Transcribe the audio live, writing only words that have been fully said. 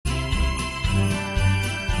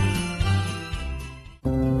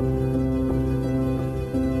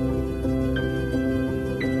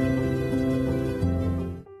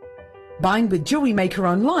Buying with Jewellery Maker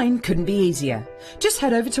online couldn't be easier. Just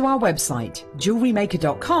head over to our website,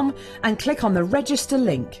 JewelleryMaker.com, and click on the register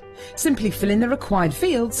link. Simply fill in the required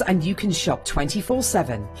fields and you can shop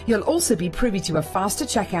 24/7. You'll also be privy to a faster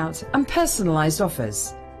checkout and personalised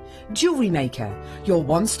offers. Jewellery Maker, your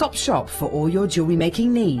one-stop shop for all your jewellery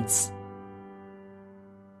making needs.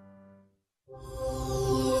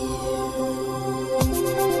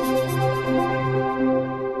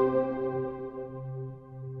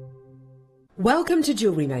 Welcome to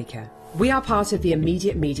Jewellery Maker. We are part of the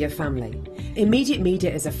Immediate Media family. Immediate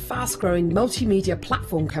Media is a fast-growing multimedia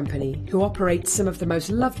platform company who operates some of the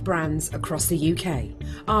most loved brands across the UK.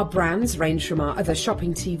 Our brands range from our other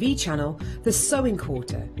shopping TV channel, The Sewing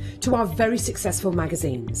Quarter, to our very successful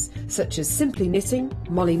magazines, such as Simply Knitting,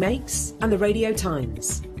 Molly Makes, and The Radio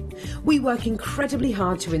Times. We work incredibly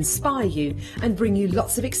hard to inspire you and bring you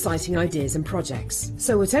lots of exciting ideas and projects.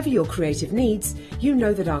 So whatever your creative needs, you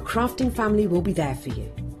know that our crafting family will be there for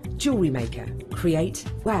you. Jewellery Maker. Create,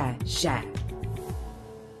 wear, share.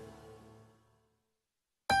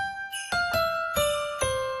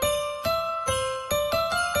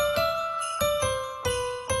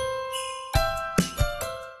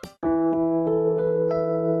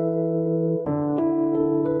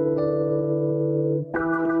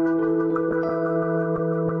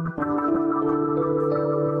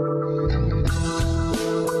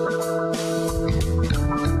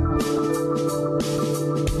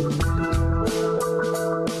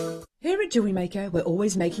 Jewellery Maker, we're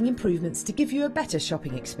always making improvements to give you a better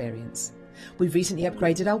shopping experience. We've recently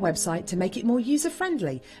upgraded our website to make it more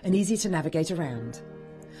user-friendly and easy to navigate around.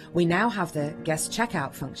 We now have the guest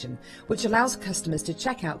checkout function, which allows customers to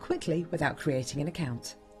check out quickly without creating an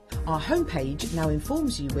account. Our homepage now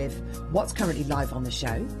informs you with what's currently live on the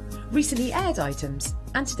show, recently aired items,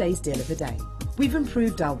 and today's deal of the day. We've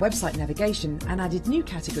improved our website navigation and added new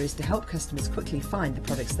categories to help customers quickly find the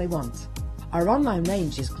products they want. Our online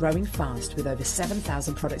range is growing fast with over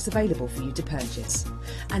 7,000 products available for you to purchase.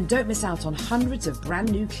 And don't miss out on hundreds of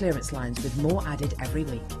brand new clearance lines with more added every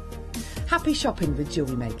week. Happy shopping with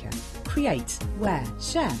Jewellery Maker. Create, wear,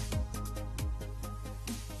 share.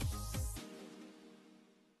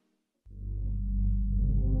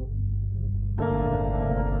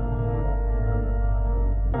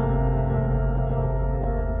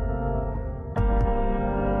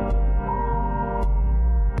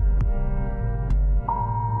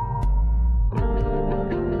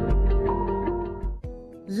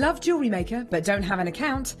 Love Jewellery Maker but don't have an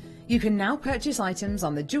account? You can now purchase items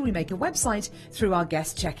on the Jewellery Maker website through our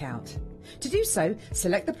guest checkout. To do so,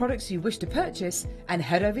 select the products you wish to purchase and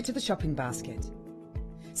head over to the shopping basket.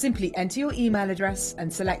 Simply enter your email address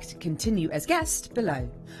and select Continue as Guest below.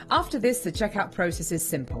 After this, the checkout process is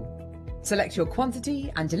simple. Select your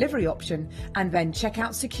quantity and delivery option and then check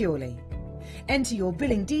out securely. Enter your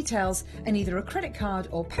billing details and either a credit card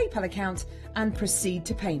or PayPal account and proceed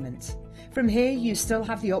to payment. From here, you still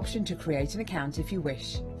have the option to create an account if you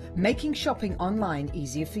wish, making shopping online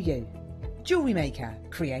easier for you. Jewellery Maker.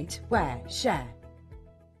 Create, wear, share.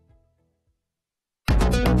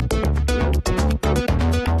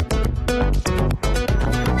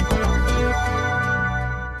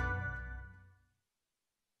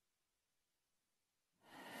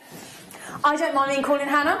 I don't mind being calling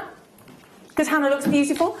Hannah, because Hannah looks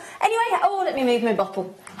beautiful. Anyway, oh, let me move my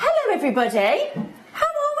bottle. Hello, everybody. How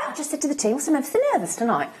are we? I just said to the team, I'm ever so nervous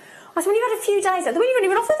tonight. I said, when you've had a few days off, when you've only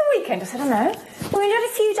been off over the weekend, I said, I know. When you've had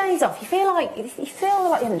a few days off, you feel like you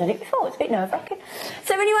haven't done it before. It's a bit nerve-wracking.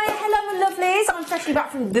 So anyway, hello, my lovelies. I'm freshly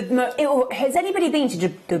back from the... Has anybody been to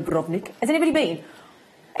Dubrovnik? Has anybody been?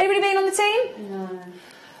 Anybody been on the team? No.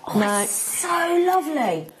 Oh, no. It's so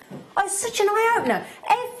lovely. Oh, it's such an eye-opener.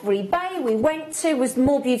 Every bay we went to was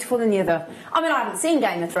more beautiful than the other. I mean, I haven't seen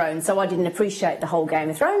Game of Thrones, so I didn't appreciate the whole Game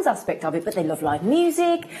of Thrones aspect of it, but they love live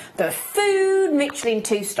music, the food, Michelin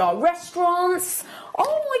 2-star restaurants.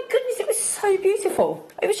 Oh, my goodness, it was so beautiful.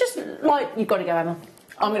 It was just like, you've got to go, Emma.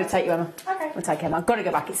 I'm going to take you, Emma. Okay. I'll take Emma. I've got to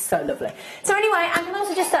go back. It's so lovely. So anyway, I can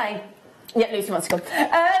also just say, yeah, Lucy wants to come.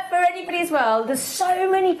 For anybody as well, there's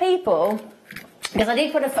so many people... Because I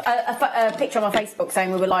did put a picture on my Facebook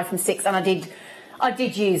saying we were live from 6, and I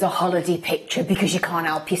did use a holiday picture because you can't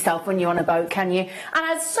help yourself when you're on a boat, can you? And I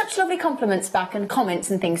had such lovely compliments back and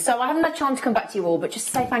comments and things, so I haven't had time to come back to you all, but just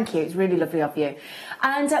to say thank you. It's really lovely of you.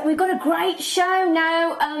 And we've got a great show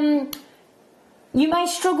now. You may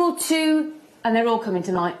struggle to, and they're all coming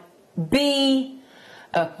tonight, leave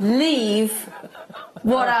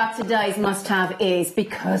what our today's must-have is,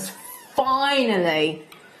 because finally...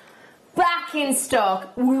 back in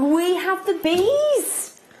stock, we have the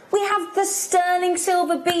bees. We have the sterling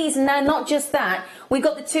silver bees, and they're not just that. We've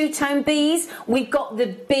got the two-tone bees. We've got the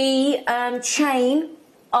bee chain.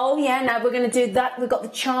 Oh yeah, now we're going to do that. We've got the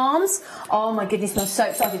charms. Oh my goodness, I'm so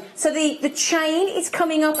excited. So the chain is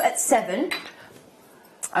coming up at 7.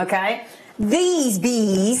 Okay. These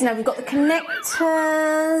bees, now we've got the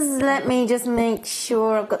connectors. Let me just make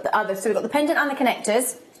sure I've got the other. So we've got the pendant and the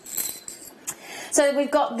connectors. So we've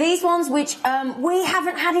got these ones which we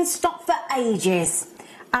haven't had in stock for ages.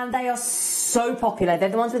 And they are so popular. They're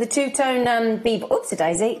the ones with the two-tone bee. Oops, a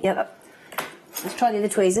daisy. Yeah. Let's try the other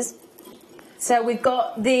tweezers. So we've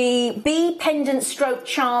got the bee pendant stroke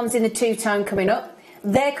charms in the two-tone coming up.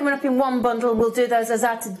 They're coming up in one bundle. We'll do those as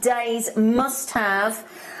our today's must-have.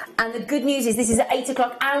 And the good news is this is at 8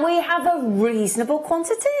 o'clock and we have a reasonable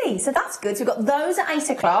quantity. So that's good. So we've got those at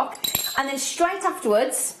 8 o'clock. And then straight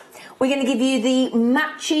afterwards, we're going to give you the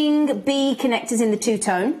matching bee connectors in the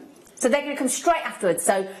two-tone. So they're going to come straight afterwards.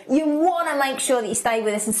 So you want to make sure that you stay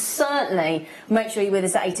with us, and certainly make sure you're with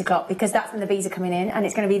us at 8 o'clock, because that's when the bees are coming in, and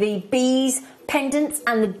it's going to be the bees pendants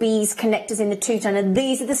and the bees connectors in the two-tone. And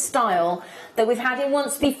these are the style that we've had in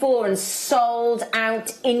once before and sold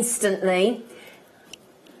out instantly.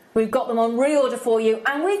 We've got them on reorder for you,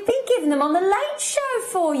 and we've been giving them on the Late Show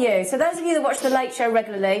for you. So those of you that watch the Late Show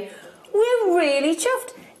regularly, we're really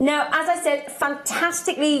chuffed. Now, as I said,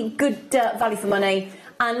 fantastically good value for money.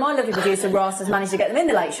 And my lovely producer, Ross, has managed to get them in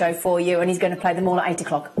the Late Show for you, and he's going to play them all at 8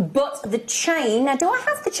 o'clock. But the chain, now do I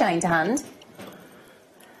have the chain to hand?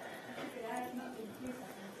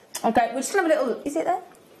 Okay, we're just going to have a little, is it there?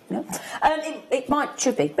 No. It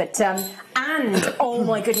should be, but, and, oh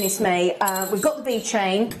my goodness me, we've got the bee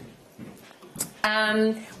chain.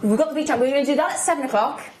 We've got the bee chain, we're going to do that at 7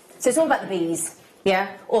 o'clock. So it's all about the bees.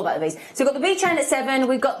 Yeah, all about the bees. So we've got the bee chain at 7,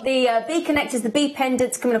 we've got the bee connectors, the bee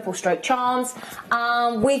pendants coming up, all stroke charms.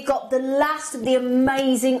 We've got the last of the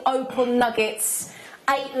amazing opal nuggets,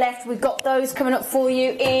 8 left. We've got those coming up for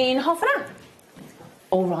you in half an hour.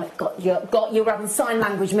 All right, got you having sign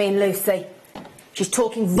language, me and Lucy. She's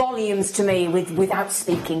talking volumes to me without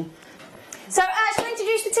speaking. So shall I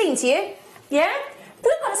introduce the team to you? Yeah?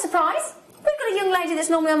 We've got a surprise. We've got a young lady that's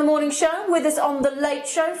normally on the morning show with us on the Late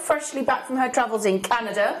Show, freshly back from her travels in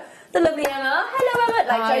Canada. The lovely Emma. Hello, Emma.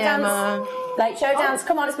 Late Show Dance. Late Show Dance.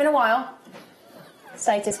 Come on, it's been a while.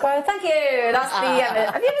 Status quo. Thank you. That's the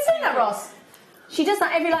Emma. Have you ever seen that, Ross? She does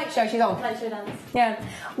that every Late Show she's on. Late Show Dance. Yeah.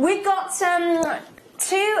 We've got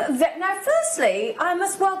now, firstly, I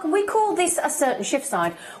must welcome, we call this a certain shift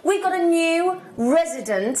side. We've got a new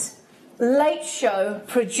resident Late Show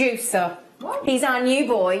producer. What? He's our new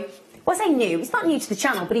boy. Well, I say new, he's not new to the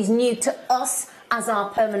channel, but he's new to us as our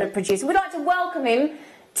permanent producer. We'd like to welcome him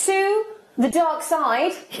to the dark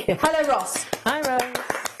side. Yeah. Hello, Ross. Hi, Rose.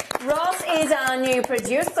 Ross is our new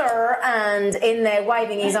producer, and in there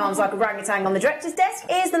waving his arms like a orangutan on the director's desk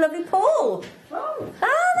is the lovely Paul. Oh,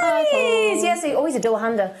 there he is. Yes, he's always a door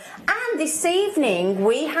hander. And this evening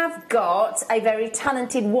we have got a very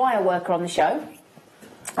talented wire worker on the show.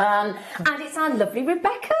 And it's our lovely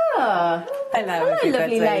Rebecca. Hello, everybody.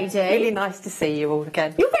 Lovely lady. Really nice to see you all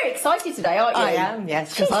again. You're very excited today, aren't you? I am,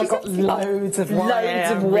 yes, because I've got loads of wire.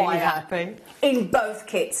 I'm really happy. In both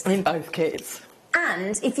kits. In both kits.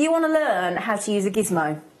 And if you want to learn how to use a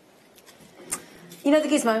gizmo, you know the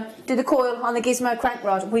gizmo, do the coil on the gizmo crank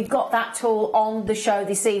rod, we've got that tool on the show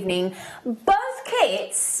this evening. Both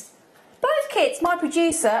kits, my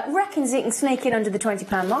producer reckons it can sneak in under the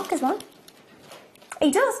 £20 mark as well.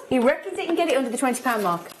 He does. He reckons it can get it under the £20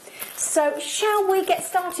 mark. So shall we get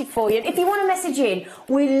started for you? If you want to message in,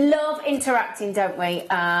 we love interacting, don't we?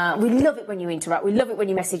 We love it when you interact. We love it when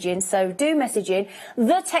you message in. So do message in.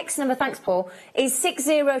 The text number, thanks Paul, is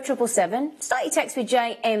 60777. Start your text with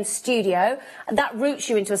JM Studio. That routes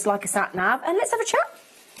you into us like a sat nav. And let's have a chat.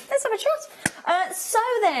 Let's have a chat. So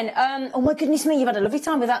then, oh my goodness me, you've had a lovely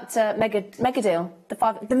time with that mega deal.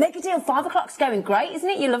 The mega deal, 5 o'clock's going great, isn't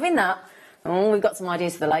it? You're loving that. Oh, we've got some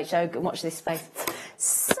ideas for the Late Show. Watch this space.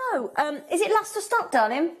 So, is it last or stop,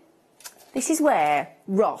 darling? This is where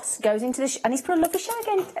Ross goes into the and he's put a lovely show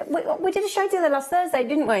again. We did a show together last Thursday,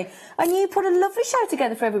 didn't we? And you put a lovely show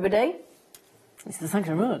together for everybody. He said, thanks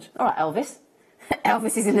very much. All right, Elvis.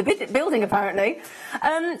 Elvis is in the building, apparently.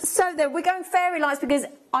 So then, we're going fairy lights because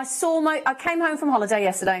I came home from holiday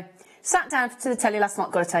yesterday, sat down to the telly last night,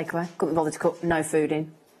 got a takeaway, couldn't bother to cook, no food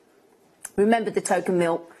in. Remembered the token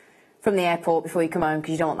milk from the airport before you come home,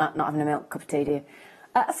 because you don't want that not having a milk cup of tea, do you?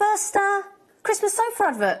 First Christmas sofa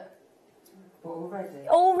advert.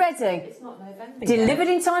 Already? It's not November Delivered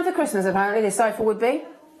in time for Christmas, apparently, this sofa would be.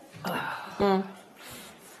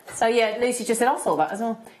 So, yeah, Lucy just said, I saw that as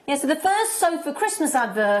well. Yeah, so the first sofa Christmas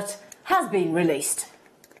advert has been released.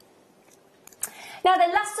 Now,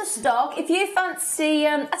 they're last of stock. If you fancy...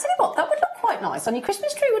 I tell you what, that would look quite nice on your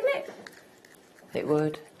Christmas tree, wouldn't it? It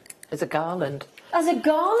would. As a garland. As a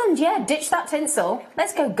garland, yeah. Ditch that tinsel.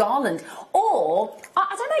 Let's go garland. Or,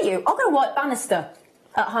 I don't know you, I've got a white banister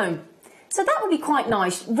at home. So that would be quite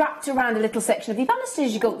nice, wrapped around a little section of your banister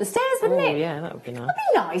as you go up the stairs, wouldn't it? Oh, yeah, that would be nice. That'd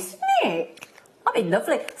be nice, wouldn't it? That'd be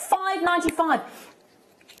lovely. £5.95.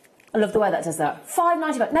 I love the way that does that.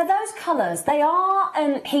 £5.95. Now, those colours, they are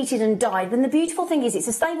heated and dyed, and the beautiful thing is it's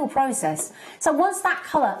a stable process. So once that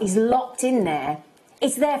colour is locked in there,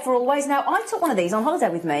 it's there for always. Now, I took one of these on holiday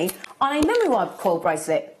with me on a memory wire coil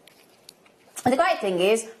bracelet. And the great thing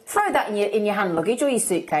is, throw that in your hand luggage or your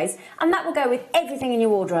suitcase, and that will go with everything in your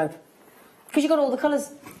wardrobe. Because you've got all the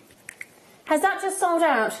colours. Has that just sold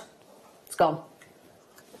out? It's gone.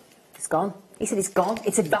 It's gone. He said it's gone.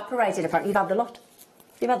 It's evaporated, apparently. You've had the lot.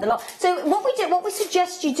 You've had the lot. So what we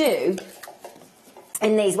suggest you do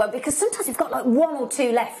in these, well, because sometimes we've got like 1 or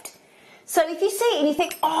 2 left. So if you see it and you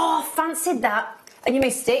think, oh, fancied that, and you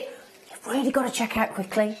missed it, you've really got to check out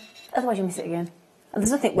quickly. Otherwise you miss it again. And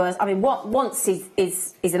there's nothing worse. I mean, once is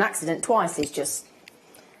an accident, twice is just,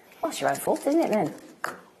 well, it's your own fault, isn't it then?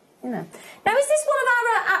 You know. Now, is this one of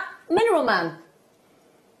our Mineral Man?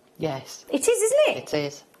 Yes. It is, isn't it? It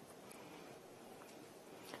is.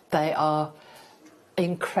 They are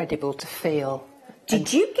incredible to feel.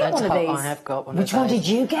 Did you get one of these? I have got one of those. Which one did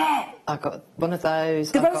you get? I got one of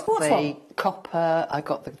those. The I rose got quartz the one? copper. I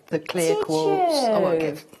got the clear Did quartz. you?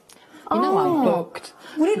 Oh, you know I'm booked.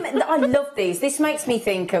 I love these. This makes me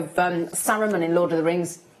think of Saruman in Lord of the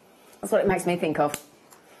Rings. That's what it makes me think of,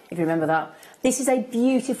 if you remember that. This is a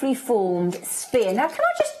beautifully formed sphere. Now, can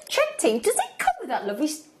I just check, team, does it come with that lovely...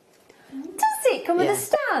 Does it come with a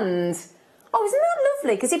stand? Oh, isn't that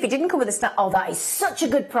lovely? Because if it didn't come with a stand... Oh, that is such a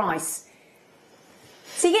good price.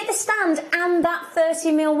 So you get the stand and that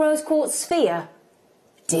 30mm rose quartz sphere.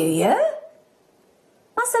 Do you?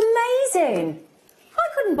 That's amazing. I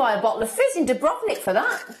couldn't buy a bottle of fizz in Dubrovnik for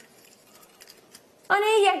that.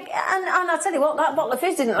 And I'll tell you what, that bottle of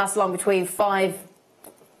fizz didn't last long between five...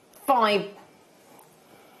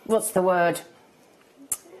 What's the word?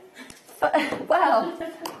 Well, I was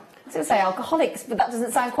going to say alcoholics, but that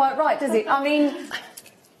doesn't sound quite right, does it? I mean,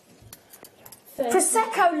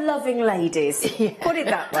 Prosecco-loving ladies, put it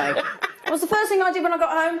that way. What was the first thing I did when I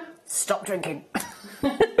got home? Stop drinking.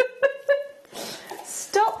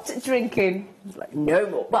 Stopped drinking. I was like, no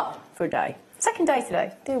more. Well, for a day. Second day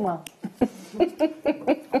today. Doing well.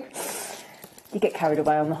 You get carried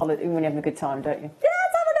away on the holiday when you're having a good time, don't you? Yes,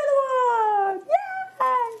 have another one!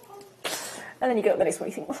 Yay! And then you go up the next one,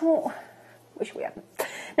 you think, oh, wish we hadn't.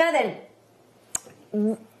 Now then,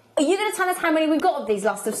 are you going to tell us how many we've got of these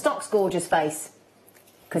last of stocks, gorgeous face?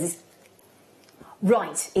 Because it's...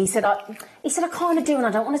 Right, he said, I kind of do, and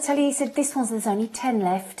I don't want to tell you. He said, this one's, there's only 10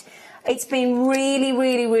 left. It's been really,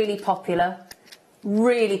 really, really popular.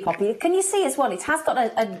 Really popular. Can you see as well, it has got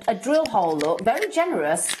a drill hole look, very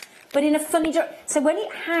generous, but in a funny... So when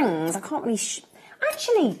it hangs, I can't really...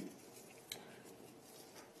 Actually,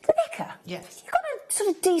 Rebecca, yes, you've got a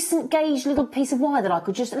sort of decent gauge little piece of wire that I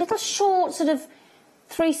could just... A little short sort of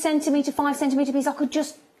 3cm, 5cm piece I could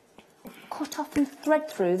just cut off and thread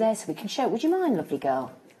through there so we can show it. Would you mind, lovely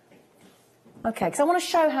girl? OK, because I want to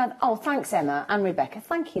show how... Oh, thanks, Emma and Rebecca.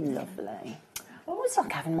 Thank you, lovely. Oh, it's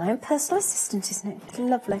like having my own personal assistant, isn't it? It's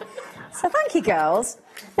lovely. So thank you, girls.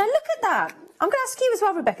 Now, look at that. I'm going to ask you as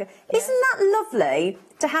well, Rebecca. Yeah. Isn't that lovely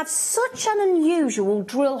to have such an unusual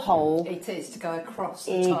drill hole? It is, to go across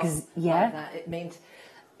the top like that. It means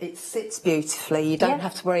it sits beautifully. You don't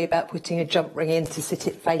have to worry about putting a jump ring in to sit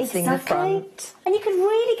it facing the front. And you can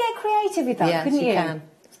really get creative with that, couldn't you? Yes, you can.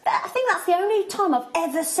 I think that's the only time I've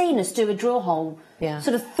ever seen us do a drill hole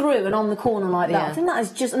sort of through and on the corner like that. I think that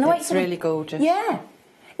is just... No, it's really gorgeous. Yeah.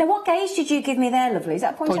 Now, what gauge did you give me there, lovely? Is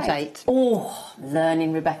that 0.8? Oh,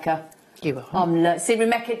 learning, Rebecca. You are. See,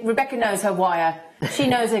 Rebecca knows her wire. She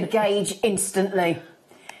knows her gauge instantly.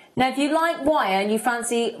 Now, if you like wire and you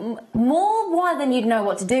fancy more wire than you'd know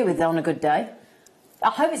what to do with on a good day, I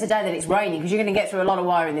hope it's a day that it's raining because you're going to get through a lot of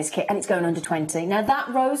wire in this kit, and it's going under 20. Now,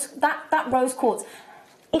 that rose quartz...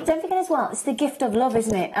 don't forget as well, it's the gift of love,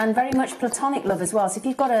 isn't it? And very much platonic love as well. So if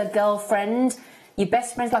you've got a girlfriend, your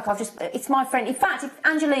best friends, like it's my friend. In fact, if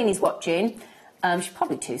Angeline is watching, she's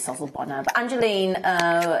probably too sozzled by now, but Angeline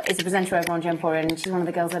is a presenter over on Emporium, and she's one of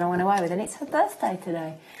the girls that I went away with, and it's her birthday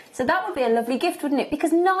today. So that would be a lovely gift, wouldn't it?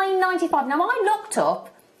 Because £9.95. Now, I looked up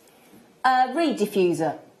a reed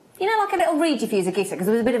diffuser. You know, like a little reed diffuser gift set, because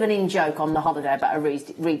there was a bit of an in-joke on the holiday about a reed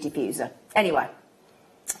diffuser. Anyway.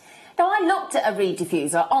 Now, I looked at a reed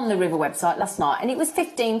diffuser on the River website last night, and it was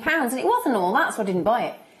 £15, and it wasn't all that, so I didn't buy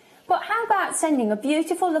it. But how about sending a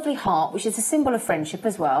beautiful, lovely heart, which is a symbol of friendship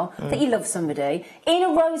as well, that you love somebody, in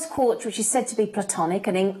a rose quartz, which is said to be platonic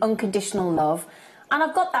and in unconditional love, and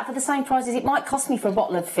I've got that for the same price as it might cost me for a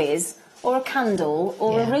bottle of fizz, or a candle,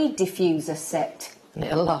 or a reed diffuser set. And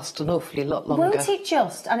it'll last an awfully lot longer. Won't it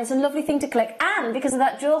just? And it's a lovely thing to collect. And because of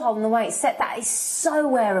that jewel hole and the way it's set, that is so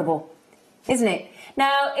wearable, isn't it?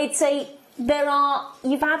 Now, it's a...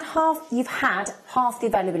 You've had half the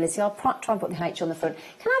availability. I'll try and put the H on the front.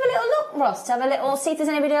 Can I have a little look, Ross? To have a little, see if there's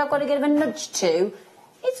anybody I've got to give a nudge to.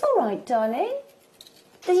 It's all right, darling.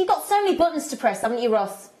 Because you've got so many buttons to press, haven't you,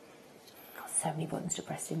 Ross? Got so many buttons to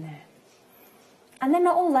press in there. And they're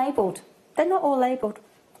not all labelled. They're not all labelled.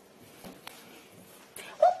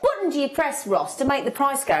 What button do you press, Ross, to make the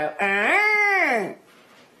price go? Do you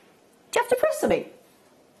have to press something?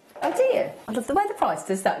 Oh dear, I love the way the price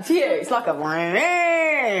does that to you. It's like a...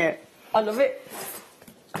 I love it.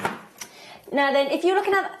 Now then, if you're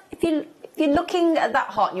looking at that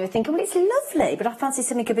heart and you're thinking, well, it's lovely, but I fancy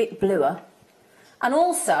something a bit bluer and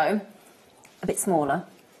also a bit smaller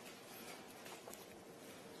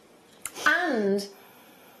and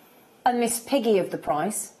a Miss Piggy of the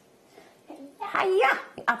price. Yeah,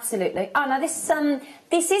 absolutely. Oh, now this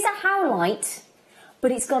is a howlite,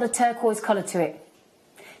 but it's got a turquoise colour to it.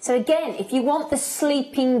 So again, if you want the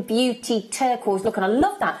Sleeping Beauty turquoise look, and I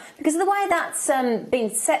love that, because of the way that's been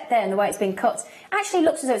set there and the way it's been cut, actually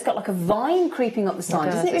looks as though it's got like a vine creeping up the side,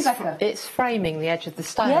 doesn't it, Rebecca? It's framing the edge of the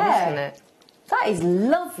stone, isn't it? That is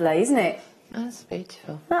lovely, isn't it? That's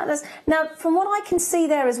beautiful. Now, from what I can see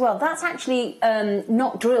there as well, that's actually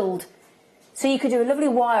not drilled. So you could do a lovely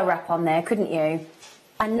wire wrap on there, couldn't you?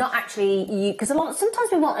 And not actually, because sometimes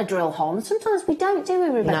we want a drill hole, and sometimes we don't, do we,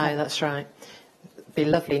 Rebecca? No, that's right. Be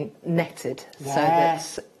lovely netted, Yeah.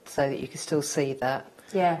 so that you can still see that.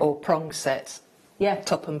 Yeah. Or prong sets. Yeah.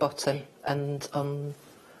 Top and bottom, and on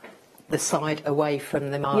the side away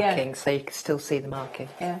from the marking, so you can still see the marking.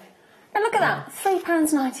 Yeah. And look at that,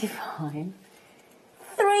 £3.95.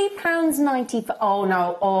 £3.95. Oh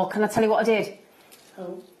no! Oh, can I tell you what I did?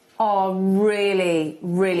 Oh, really,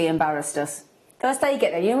 really embarrassed us. First day you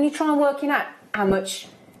get there, you know when you're trying to work out how much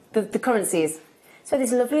the currency is. So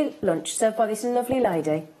this lovely lunch served by this lovely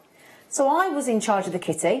lady. So I was in charge of the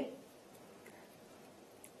kitty.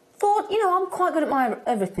 Thought, you know, I'm quite good at my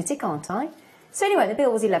arithmetic, aren't I? So anyway, the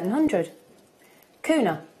bill was 1100.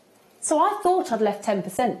 Kuna. So I thought I'd left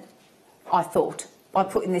 10%. I thought, by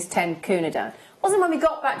putting this 10 kuna down. Wasn't when we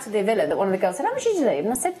got back to the villa that one of the girls said, how much did you leave?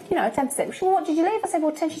 And I said, you know, 10%. She said, well, what did you leave? I said,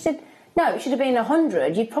 well, 10. She said, no, it should have been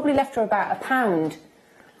 100. You'd probably left her about £1.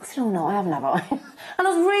 I said, oh no, I haven't, have I? And I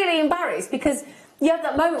was really embarrassed because you have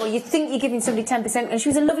that moment where you think you're giving somebody 10%, and she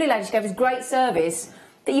was a lovely lady, she gave us great service,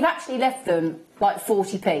 that you've actually left them like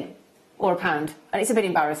 40p or £1, and it's a bit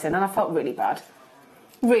embarrassing, and I felt really bad.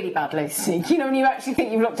 Really bad, Lucy. You know, when you actually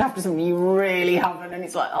think you've looked after somebody, you really haven't, and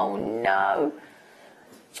it's like, oh no.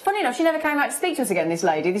 Funny enough, she never came out to speak to us again, this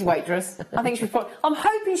lady, this waitress. I think she was probably... I'm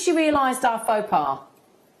hoping she realised our faux pas.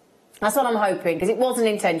 That's what I'm hoping, because it wasn't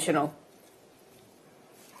intentional.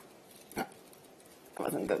 It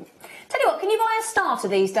wasn't good. Tell you what, can you buy a starter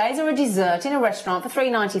these days or a dessert in a restaurant for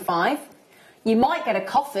 $3.95? You might get a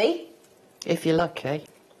coffee. If you're lucky.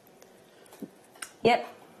 Yep.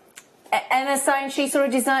 Emma's saying she saw a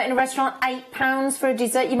dessert in a restaurant, £8 for a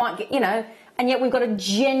dessert. You might get, you know, and yet we've got a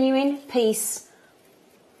genuine piece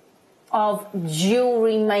of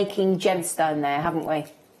jewellery making gemstone there, haven't we?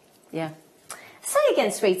 Yeah. Say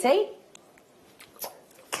again, sweetie.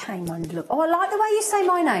 Okay, my love. Oh, I like the way you say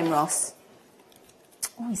my name, Ross.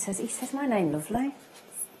 Oh, he says my name, lovely.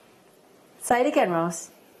 Say it again,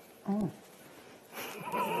 Ross. Oh.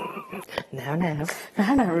 No,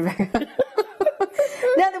 Rebecca.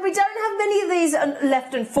 Now that we don't have many of these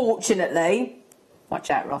left, unfortunately.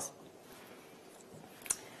 Watch out, Ross.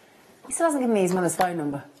 He still hasn't given me his mother's phone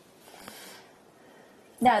number.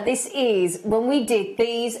 Now, this is, when we did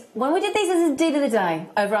these as a deal of the day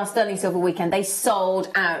over our Sterling Silver weekend, they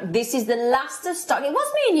sold out. This is the last of stock. It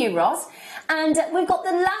was me and you, Ross. And we've got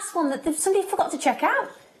the last one that somebody forgot to check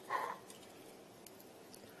out.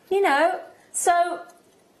 You know, so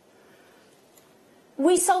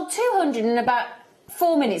we sold 200 in about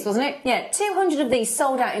 4 minutes, wasn't it? Yeah, 200 of these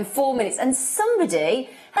sold out in 4 minutes. And somebody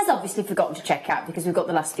has obviously forgotten to check out because we've got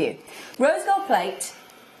the last few. Rose gold plate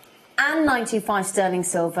and 925 sterling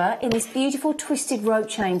silver in this beautiful twisted rope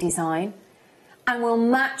chain design, and will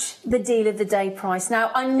match the deal of the day price. Now,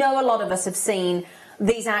 I know a lot of us have seen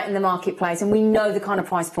these out in the marketplace, and we know the kind of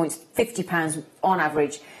price points, £50 on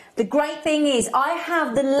average. The great thing is I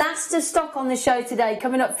have the last of stock on the show today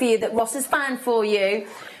coming up for you that Ross has found for you.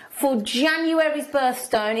 for January's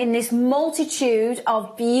birthstone in this multitude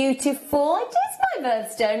of beautiful, it is my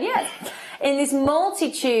birthstone, yes, in this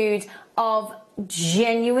multitude of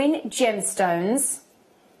genuine gemstones.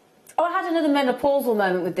 Oh, I had another menopausal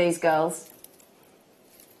moment with these girls.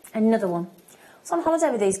 Another one. I was on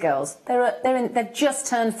holiday with these girls. They've just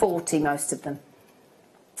turned 40, most of them.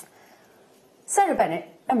 Sarah Bennett,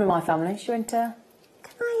 member of my family, she went, can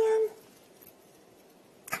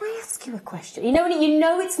I ask you a question? You know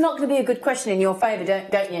it's not going to be a good question in your favour,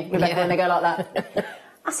 don't you, Rebecca, when they go like that?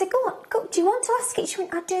 I said, go on, do you want to ask it? She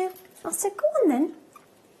went, I do. I said, go on then.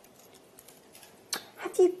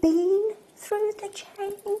 Have you been through the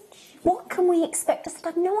change? What can we expect? I said,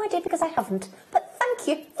 I've no idea because I haven't. But thank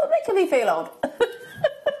you for making me feel old.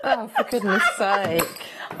 Oh, for goodness sake. I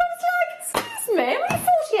was like, excuse me, I'm only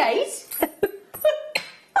 48.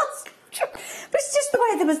 But it's just the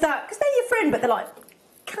way there was that, because they're your friend, but they're like,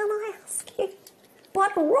 can I ask you? Well,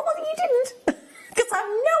 I'd rather you didn't, because I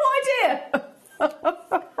have no idea.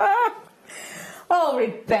 Oh,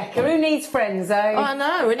 Rebecca, who needs friends, eh? I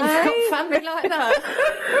know, and you've got family like that.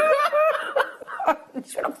 I'm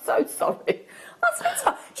so sorry. That's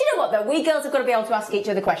fine. Do you know what, though? We girls have got to be able to ask each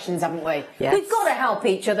other questions, haven't we? Yes. We've got to help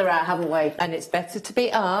each other out, haven't we? And it's better to be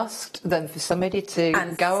asked than for somebody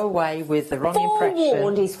to go away with the wrong impression.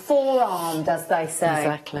 Forewarned is forearmed, as they say.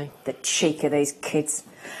 Exactly. The cheek of these kids.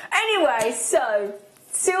 Anyway, so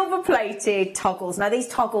silver-plated toggles. Now, these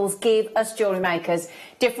toggles give us jewellery makers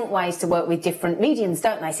different ways to work with different mediums,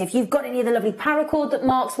 don't they? So if you've got any of the lovely paracord that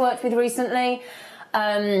Mark's worked with recently,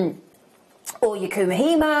 or your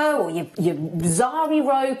kumihimo, or your zari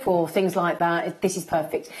rope, or things like that, this is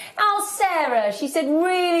perfect. Oh, Sarah, she said,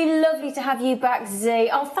 really lovely to have you back, Z.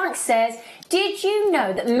 Oh, thanks, Says. Did you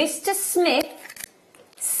know that Mr. Smith,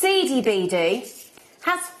 CDBD,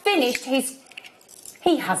 has finished his...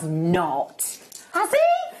 He has not. Has he?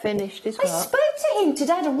 Finished his I what? spoke to him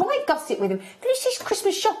today, I had a right gossip with him. Finished his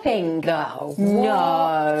Christmas shopping. No.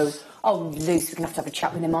 No. Oh, Lucy, we're going to have a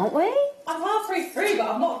chat with him, aren't we? I'm halfway through, but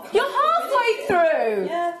I'm not. You're halfway through.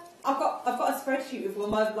 Yeah, I've got a spreadsheet with all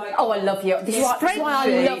my like. Oh, I love you. This is why I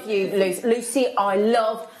love you, Lucy. Lucy,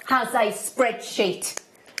 has a spreadsheet.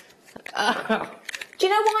 Do you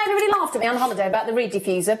know why everybody laughed at me on holiday about the reed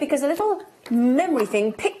diffuser? Because a little memory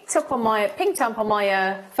thing pinged up on my phone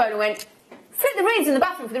and went, flip the reeds in the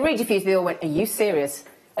bathroom for the reed diffuser. They all went, are you serious?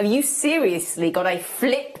 Have you seriously got a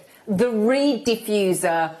flip the reed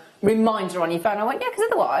diffuser reminder on your phone? I went, yeah, because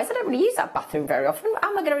otherwise I don't really use that bathroom very often. How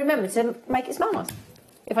am I going to remember to make it smell nice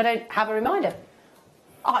if I don't have a reminder?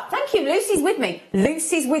 Oh, thank you, Lucy's with me.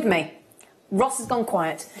 Lucy's with me. Ross has gone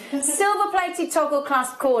quiet. Silver-plated toggle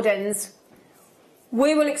clasp cord ends.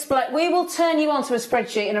 We will turn you onto a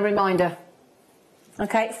spreadsheet and a reminder.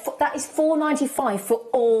 Okay, that is $4.95 for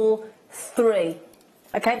all three.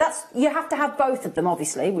 Okay, you have to have both of them,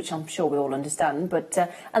 obviously, which I'm sure we all understand. But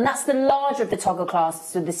and that's the larger of the toggle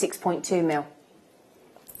clasps with the 6.2mm.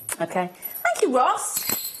 Okay, thank you, Ross.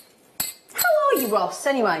 How are you, Ross?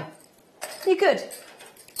 Anyway, you good?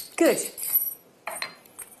 Good. Are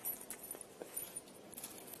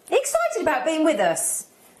you excited about being with us?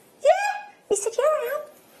 Yeah. He said, yeah, I am.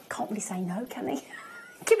 Can't really say no, can he?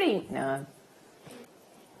 Give me... No.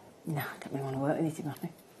 No, I don't really want to work with you, to be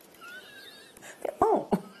honest. Oh.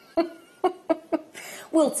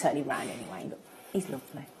 We'll turn him round anyway, but he's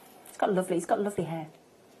lovely. He's got lovely hair.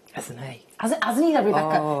 Hasn't he? Hasn't he, though,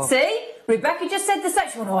 Rebecca? Oh. See? Rebecca just said the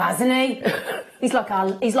same. Oh, hasn't he? He's like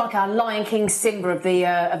our Lion King Simba of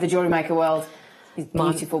the Jewellery Maker world. He's a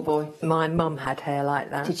beautiful boy. My mum had hair like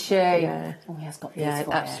that. Did she? Yeah. Oh, he has got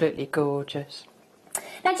beautiful hair. Absolutely gorgeous.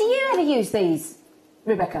 Now, do you ever use these,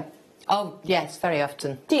 Rebecca? Oh, yes, very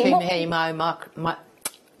often. Do you? Kumihimo,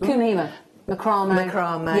 Kumihimo.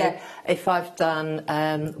 Macrame. Yeah. If I've done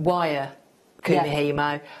wire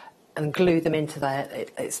kumihimo and glue them into there,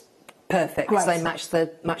 it's perfect because they match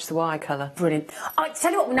the wire colour. Brilliant. I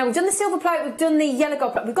tell you what, now we've done the silver plate, we've done the yellow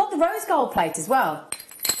gold plate, we've got the rose gold plate as well.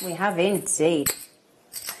 We have indeed.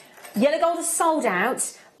 Yellow gold is sold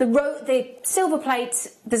out. The silver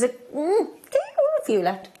plate, there's a few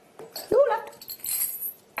left. Few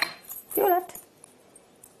left.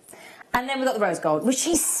 And then we've got the rose gold, which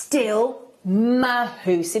is still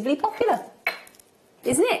massively popular,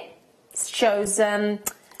 isn't it? Shows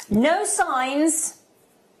no signs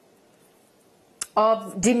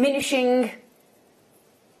of diminishing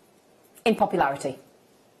in popularity.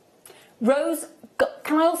 Rose,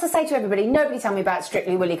 can I also say to everybody, nobody tell me about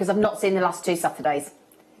Strictly, will you? Because I've not seen the last 2 Saturdays.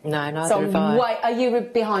 No, neither have I. Wait, are you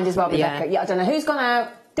behind as well, Rebecca? Yeah, I don't know who's gone out.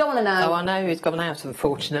 Don't want to know. Oh, I know who's gone out,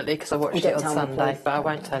 unfortunately, because I watched it on Sunday, but I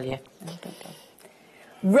won't tell you.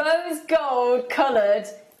 Rose gold coloured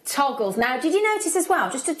toggles. Now, did you notice as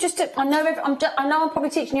well? I know I'm probably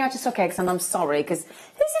teaching you how to suck eggs, and I'm sorry, because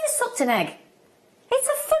who's ever sucked an egg? It's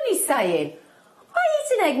a funny saying. I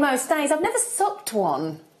eat an egg most days. I've never sucked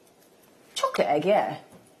one. Chocolate egg, yeah.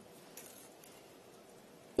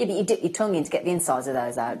 Yeah, but you dip your tongue in to get the insides of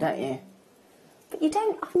those out, don't you? But you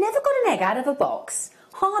don't. I've never got an egg out of a box,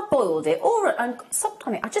 hard-boiled it, and sucked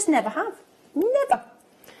on it. I just never have. Never.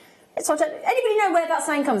 So anybody know where that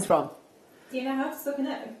saying comes from? Do you know how to suck an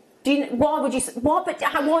egg? Why would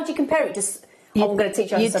you compare it to... I'm going to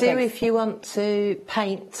teach you how to suck eggs. You do if you want to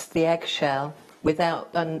paint the eggshell without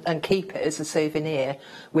and keep it as a souvenir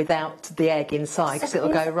without the egg inside, because it'll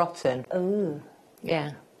go rotten. Ooh.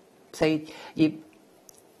 Yeah. So you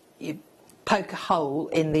poke a hole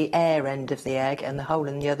in the air end of the egg and the hole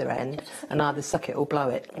in the other end, and either suck it or blow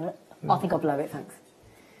it. I think I'll blow it, thanks.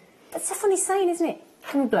 That's a funny saying, isn't it?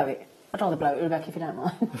 Can we blow it? I'd rather blow it, Rebecca, if you don't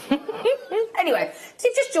mind. Anyway, so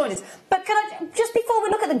you've just joined us. But can I, just before we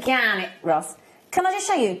look at the garnet, Ross, can I just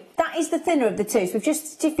show you, that is the thinner of the two. So if you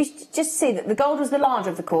just see that the gold was the larger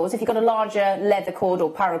of the cords. If you've got a larger leather cord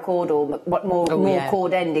or paracord or more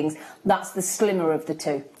cord endings, that's the slimmer of the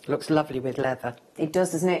two. Looks lovely with leather. It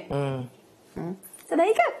does, doesn't it? So there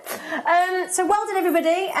you go. So well done,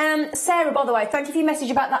 everybody. Sarah, by the way, thank you for your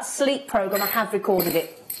message about that sleep programme. I have recorded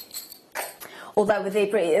it. Although with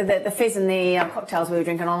the fizz and the cocktails we were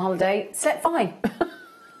drinking on holiday, slept fine.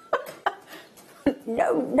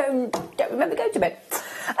 No, don't remember going to bed.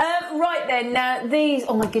 Right then, now these,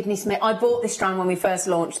 oh my goodness me, I bought this strand when we first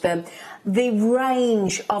launched them. The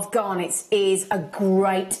range of garnets is a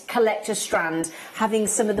great collector strand, having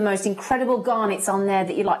some of the most incredible garnets on there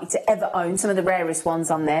that you're likely to ever own, some of the rarest ones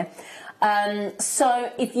on there.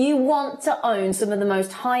 So if you want to own some of the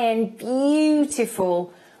most high-end,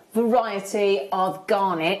 beautiful variety of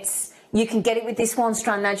garnets, you can get it with this one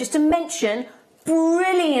strand. Now, just to mention,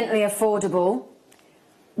 brilliantly affordable,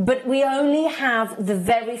 but we only have the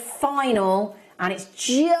very final, and it's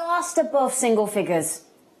just above single figures.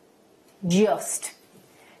 Just.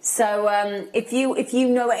 So if you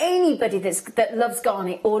know anybody that loves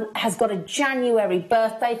garnet or has got a January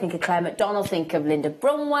birthday, think of Claire McDonald, think of Linda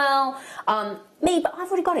Brunwell, me, but I've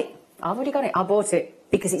already got it. I bought it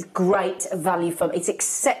because it's great value for, it's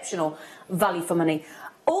exceptional value for money.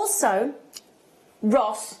 Also,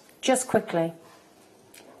 Ross, just quickly,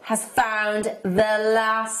 has found the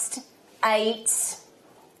last 8.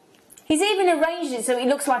 He's even arranged it so it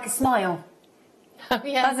looks like a smile. Oh,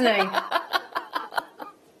 yeah. Hasn't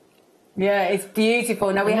he? Yeah, it's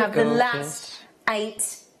beautiful. Now we have the last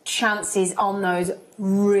 8 chances on those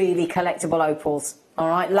really collectible opals. All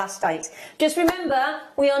right, last 8. Just remember,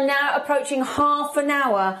 we are now approaching half an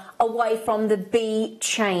hour away from the B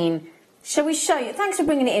chain. Shall we show you? Thanks for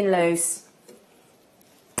bringing it in, Luce.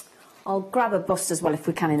 I'll grab a bust as well if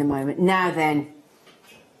we can in a moment. Now then.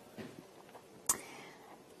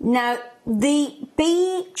 Now, the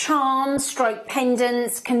B charm stroke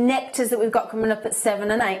pendants, connectors that we've got coming up at 7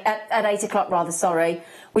 and 8, at 8 o'clock rather, sorry,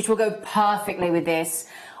 which will go perfectly with this.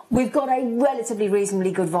 We've got a relatively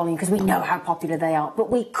reasonably good volume because we know how popular they are, but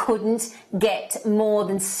we couldn't get more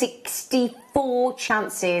than 64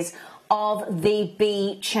 chances of the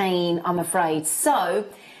B chain, I'm afraid. So,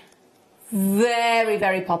 very,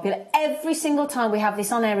 very popular. Every single time we have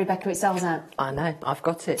this on air, Rebecca, it sells out. I know, I've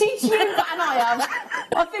got it. Did you? And I have.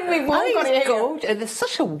 I think we've all got it. Gorgeous. There's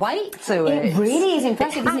such a weight to it. It really is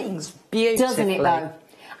impressive, isn't it? Beautifully. Doesn't it, though?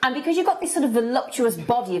 And because you've got this sort of voluptuous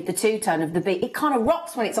body of the two-tone of the B, it kind of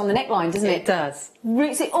rocks when it's on the neckline, doesn't it? It does.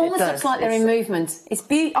 It almost looks like they're in movement. It's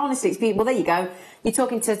beautiful. Honestly, it's beautiful. Well, there you go. You're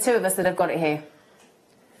talking to 2 of us that have got it here.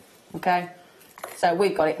 Okay? So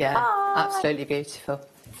we've got it. Yeah, absolutely beautiful.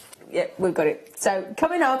 Yeah, we've got it. So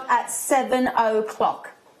coming up at 7 o'clock.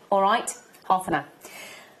 All right? Half an hour.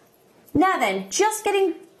 Now then, just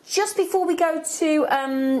before we go to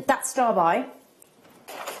that star buy.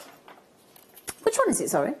 Which one is it,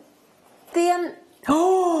 sorry? The,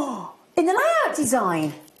 in the layout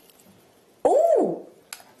design. Oh,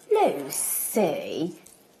 Lucy.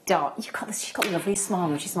 She's got a lovely smile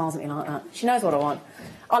when she smiles at me like that. She knows what I want.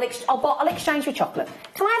 I'll exchange for chocolate.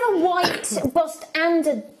 Can I have a white bust and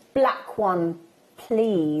a black one,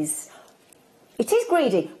 please? It is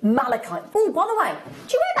greedy. Malachite. Oh, by the way,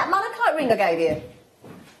 do you wear that malachite ring I gave you?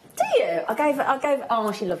 Do you? I gave.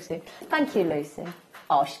 Oh, she loves it. Thank you, Lucy.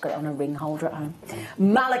 Oh, she's got it on a ring holder at home.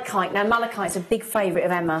 Malachite. Now, malachite's a big favourite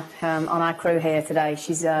of Emma on our crew here today.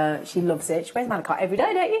 She loves it. She wears malachite every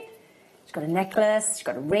day, don't you? She's got a necklace. She's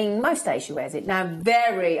got a ring. Most days she wears it. Now,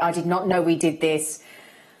 I did not know we did this.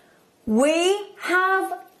 We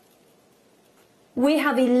have We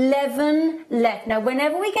have 11 left. Now,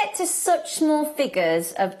 whenever we get to such small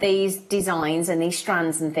figures of these designs and these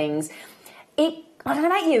strands and things, I don't know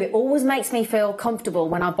about you, it always makes me feel comfortable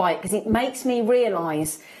when I buy it, because it makes me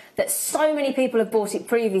realise that so many people have bought it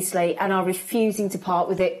previously and are refusing to part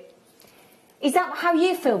with it. Is that how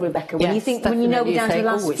you feel, Rebecca? When yes, you think, when you know we're down to the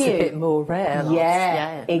last few? It's a bit more rare.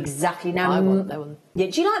 Yeah, exactly. Now, I want that one.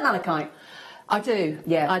 Yeah, do you like malachite? I do.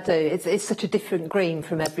 Yeah, I do. It's such a different green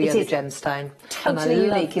from every other gemstone. Totally and I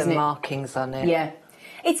unique, love isn't the it? markings on it. Yeah,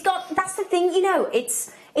 it's got. That's the thing, you know.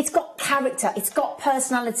 It's got character. It's got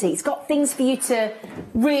personality. It's got things for you to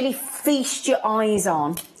really feast your eyes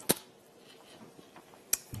on.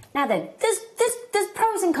 Now then, there's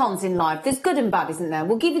pros and cons in life. There's good and bad, isn't there?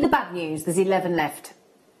 We'll give you the bad news. There's 11 left.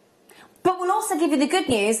 But we'll also give you the good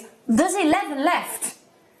news. There's 11 left.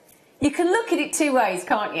 You can look at it two ways,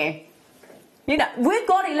 can't you? You know, we've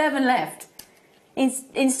got 11 left.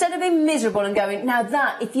 Instead of being miserable and going, now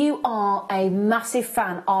that, if you are a massive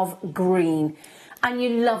fan of green and you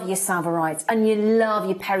love your savorites and you love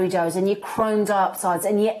your peridots and your chrome diopsides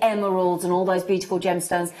and your emeralds and all those beautiful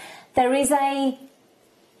gemstones, there is a...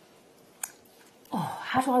 Oh,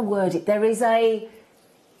 how do I word it? There is a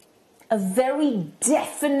very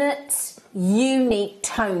definite, unique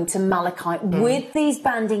tone to malachite with these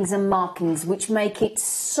bandings and markings, which make it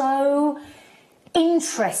so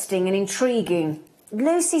interesting and intriguing.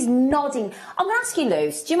 Lucy's nodding. I'm going to ask you,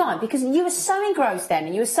 Luce, do you mind? Because you were so engrossed then,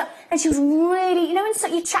 and you were so, and she was really, you know,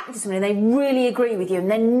 when you chat to somebody and they really agree with you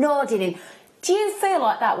and they're nodding. And do you feel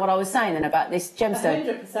like that? What I was saying then about this gemstone?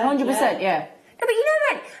 100%. 100%, yeah. No, but you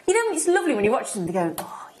know, it's lovely when you watch somebody going,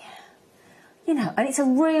 oh yeah, you know, and it's a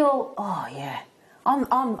real, oh yeah.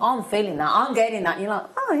 I'm feeling that. I'm getting that. And you're like,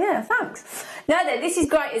 oh yeah, thanks. Now then, this is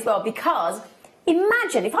great as well, because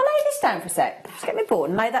imagine if I lay this down for a sec. Just get me bored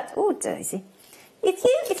and lay that. Oh, Daisy. If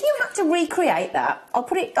you had to recreate that, I'll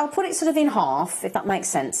put it sort of in half, if that makes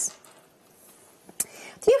sense.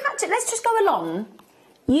 If you had to, let's just go along.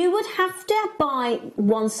 You would have to buy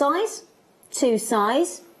 1 size, 2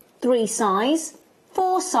 size, 3 size,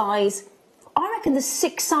 4 size. I reckon there's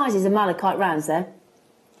 6 sizes of malachite rounds there.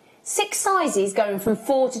 6 sizes going from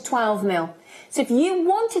 4 to 12 mil. So if you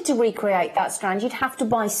wanted to recreate that strand, you'd have to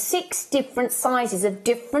buy 6 different sizes of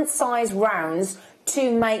different size rounds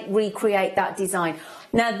to recreate that design.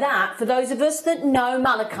 Now that, for those of us that know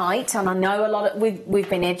malachite, and I know a lot of, we've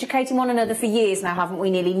been educating one another for years now, haven't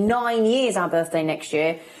we? Nearly 9 years, our birthday next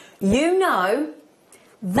year. You know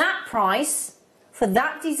that price for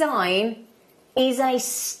that design is a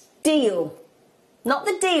steal. Not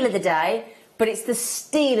the deal of the day, but it's the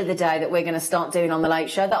steal of the day that we're going to start doing on the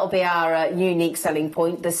Late Show. That'll be our unique selling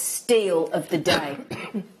point, the steal of the day.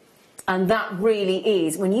 And that really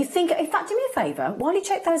is, when you think, in fact, do me a favour, while you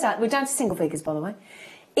check those out, we're down to single figures, by the way.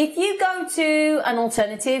 If you go to an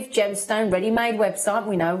alternative gemstone ready-made website,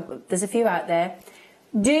 we know there's a few out there,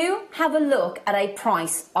 do have a look at a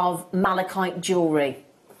price of malachite jewellery.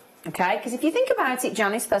 Okay, because if you think about it,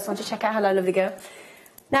 Janice, first one to check out, hello, lovely girl.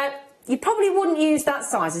 Now, you probably wouldn't use that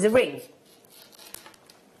size as a ring.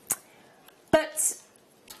 But,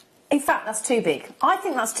 in fact, that's too big. I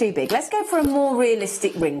think that's too big. Let's go for a more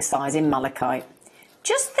realistic ring size in malachite.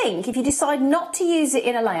 Just think, if you decide not to use it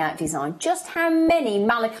in a layout design, just how many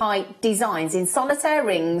malachite designs in solitaire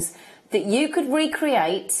rings that you could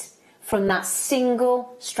recreate from that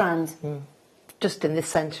single strand. Just in the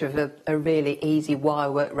centre of a really easy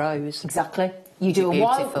wirework rose. Exactly. You do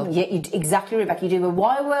exactly, Rebecca. You do a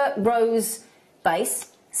wirework rose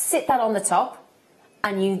base, sit that on the top,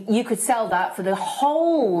 and you could sell that for the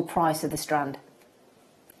whole price of the strand.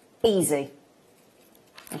 Easy.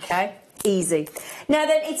 Okay? Easy. Now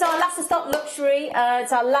then, it's our last of stock luxury.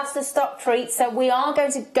 It's our last of stock treat. So we are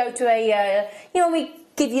going to go to a, we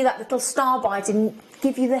give you that little star bite and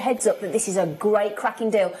give you the heads up that this is a great cracking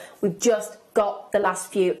deal. We've just got the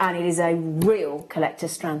last few and it is a real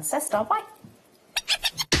collector's strand. So star bite.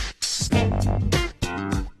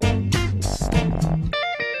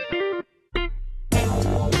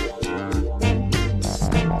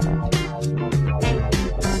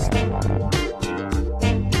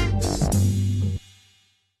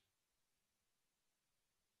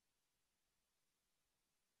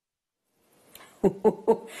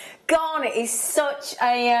 Garnet is such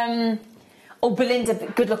a oh, Belinda,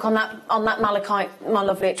 good luck on that malachite, my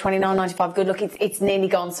lovely, at $29.95. Good luck. It's nearly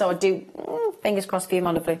gone, so I do fingers crossed for you,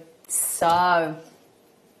 my lovely. So,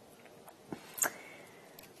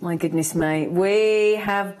 my goodness me, we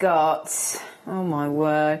have got, oh my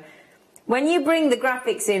word. When you bring the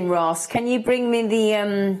graphics in, Ross, can you bring me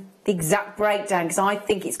the exact breakdown? Because I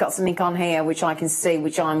think it's got something on here which I can see,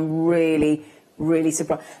 which I'm really really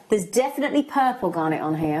surprised. There's definitely purple garnet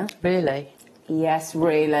on here. Really? Yes,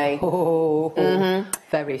 really. Oh,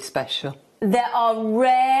 very special. There are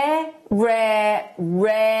rare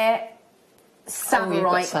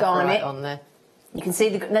Savarite garnet on there. You can see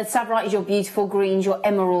the Savarite is your beautiful greens, your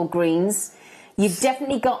emerald greens. You've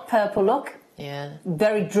definitely got purple look. Yeah.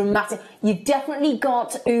 Very dramatic. You've definitely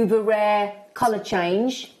got uber rare colour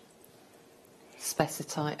change.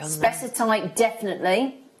 Specitite on there. Specitite,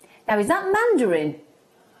 definitely. Now, is that mandarin?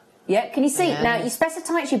 Yeah, can you see? Yeah. Now, your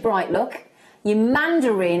Specitite's your bright look. Your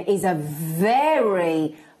mandarin is a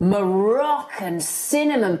very Moroccan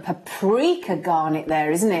cinnamon paprika garnet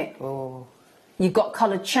there, isn't it? Oh. You've got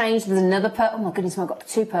colour change. There's another purple. Oh, my goodness, I've got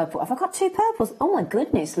two purple. Have I got two purples? Oh, my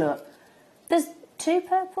goodness, look. There's two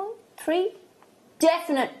purple, three.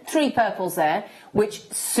 Definite three purples there,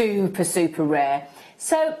 which super, super rare.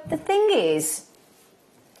 So the thing is,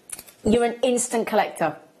 you're an instant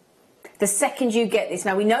collector. The second you get this.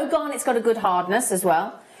 Now, we know garnet's got a good hardness as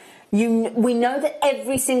well. We know that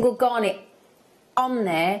every single garnet on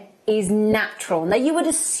there is natural. Now, you would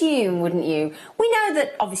assume, wouldn't you? We know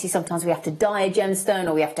that obviously sometimes we have to dye a gemstone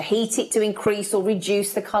or we have to heat it to increase or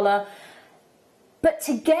reduce the colour. But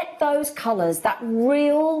to get those colours, that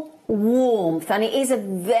real warmth, and it is a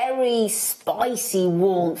very spicy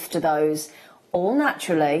warmth to those, all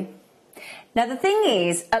naturally. Now, the thing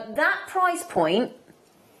is, at that price point,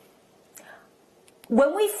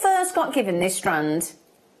 when we first got given this strand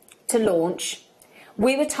to launch,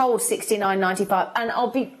 we were told $69.95, and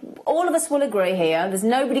all of us will agree here. There's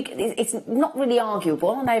nobody. It's not really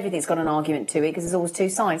arguable. I know everything's got an argument to it because there's always two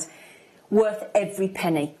sides. Worth every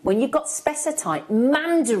penny. When you've got Specitite,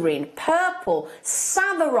 mandarin, purple,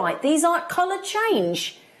 Savarite, these aren't colour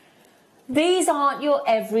change. These aren't your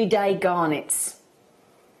everyday garnets.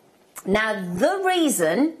 Now, the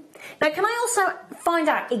reason. Now, can I also find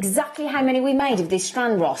out exactly how many we made of this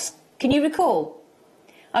strand, Ross? Can you recall?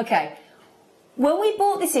 Okay. When we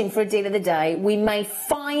bought this in for a deal of the day, we made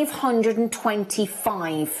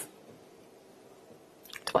 525.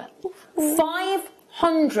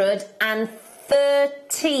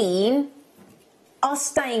 513 are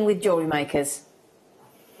staying with Jewellery Makers.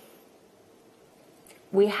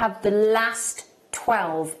 We have the last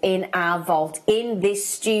 12 in our vault, in this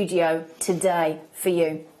studio today for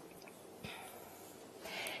you.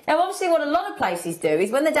 Now, obviously, what a lot of places do is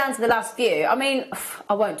when they're down to the last few, I mean,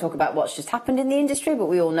 I won't talk about what's just happened in the industry, but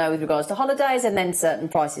we all know with regards to holidays and then certain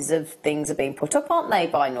prices of things are being put up, aren't they,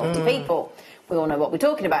 by naughty people. We all know what we're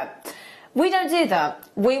talking about. We don't do that.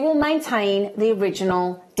 We will maintain the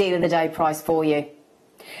original deal of the day price for you.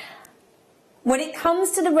 When it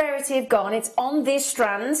comes to the rarity of garnets on this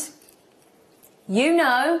strand, you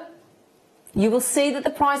know, you will see that the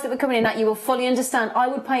price that we're coming in at, you will fully understand. I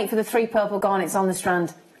would pay it for the three purple garnets on the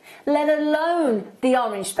strand, let alone the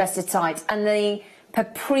orange Specitite and the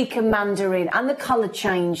paprika mandarin and the colour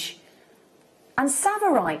change. And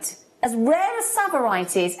Savarite, as rare as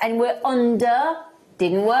Savarite is, and we're under,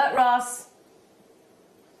 didn't work, Ross.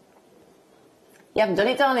 You haven't done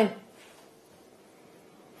it, darling.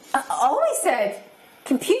 I always said,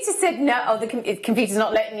 computer said no, oh, the computer's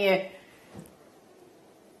not letting you.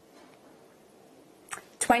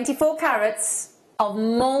 24 carats of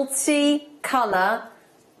multi-colour,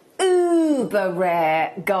 uber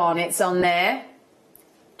rare garnets on there.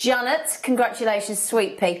 Janet, congratulations,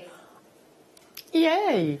 sweet pea.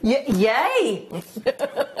 Yay! Yay!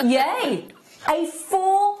 Yay! A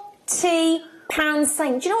 £40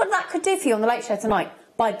 saving. Do you know what that could do for you on the Late Show tonight?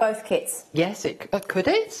 Buy both kits. Yes, could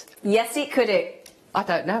it? Yes, it could it. I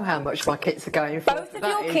don't know how much my kits are going for. Both of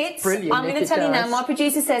your kits. Brilliant. I'm going to tell you now, my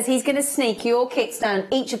producer says he's going to sneak your kits down,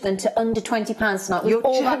 each of them, to under £20 tonight. You're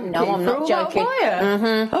joking? No, I'm not joking.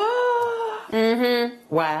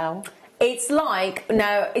 Wow. It's like when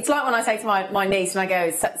I say to my niece and I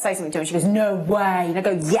go, say something to her, and she goes, no way. And I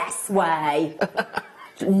go, yes way.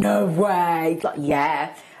 No way. Like,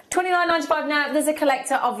 yeah. $29.95 now. There's a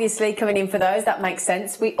collector, obviously, coming in for those. That makes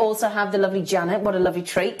sense. We also have the lovely Janet. What a lovely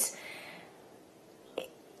treat.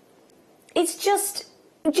 It's just,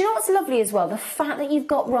 do you know what's lovely as well? The fact that you've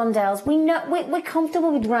got rondelles. We know we're comfortable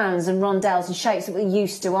with rounds and rondelles and shapes that we're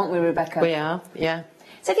used to, aren't we, Rebecca? We are, yeah.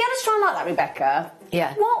 So if you had a strand like that, Rebecca,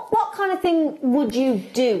 yeah, what kind of thing would you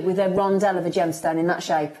do with a rondelle of a gemstone in that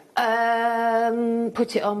shape?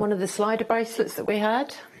 Put it on one of the slider bracelets that we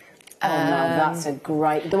had. Oh no, that's a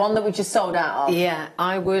great, the one that we just sold out of. Yeah,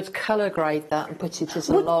 I would colour grade that and put it as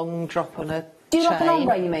a long drop on a Do you chain. like an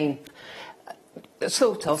ombre, you mean?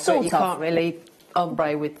 Sort of, but you can't really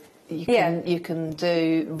ombre with. You can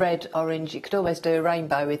do red, orange. You could always do a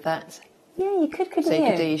rainbow with that. Yeah, you could, couldn't you? So you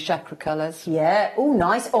could do your chakra colours. Yeah. Oh,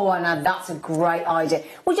 nice. Oh, now that's a great idea.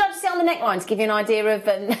 Would you like to see on the neckline to give you an idea of...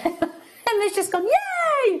 Emma's just gone,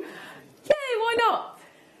 yay! Yay, why not?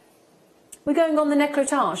 We're going on the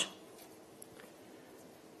necrotage.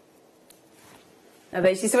 I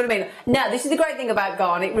bet you see what I mean. Now, this is the great thing about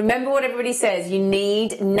garnet. Remember what everybody says. You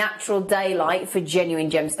need natural daylight for genuine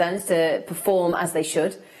gemstones to perform as they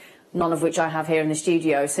should. None of which I have here in the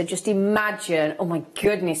studio. So just imagine, oh my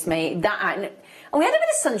goodness me, that... And we had a bit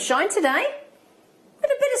of sunshine today. We had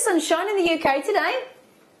a bit of sunshine in the UK today.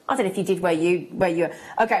 I don't know if you did where you are.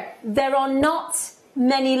 Okay, there are not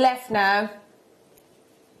many left now.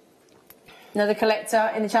 Another collector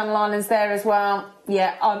in the Channel Islands there as well.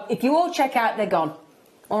 Yeah, if you all check out, they're gone.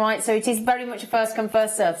 All right, so it is very much a first come,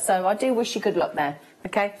 first serve. So I do wish you good luck there,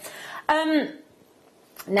 okay?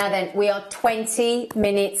 Now then, we are 20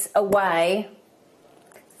 minutes away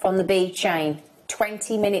from the bead chain.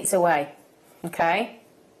 20 minutes away, okay?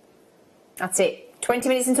 That's it. 20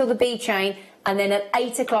 minutes until the bead chain, and then at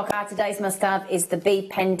 8 o'clock, our today's must-have is the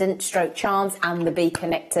bead pendant stroke charms and the bead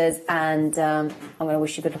connectors, and I'm going to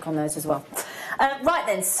wish you good luck on those as well. Right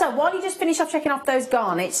then, so while you just finish off checking off those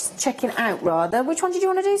garnets, checking out rather, which one did you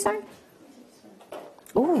want to do, sorry?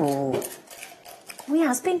 Ooh. Oh,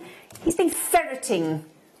 yeah, he's been ferreting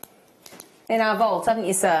in our vault, haven't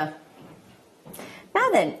you, sir? Now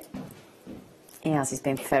then, he's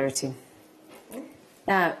been ferreting.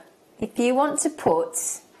 Now, if you want to put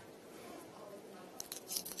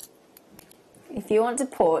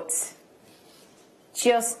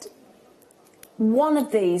just one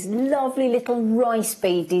of these lovely little rice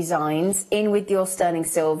bead designs in with your sterling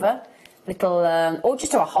silver, or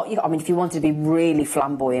just a hot, I mean, if you wanted to be really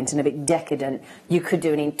flamboyant and a bit decadent, you could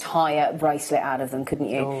do an entire bracelet out of them, couldn't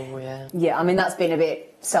you? Oh, yeah. Yeah, I mean, that's been a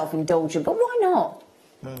bit self-indulgent, but why not?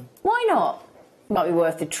 Why not? Might be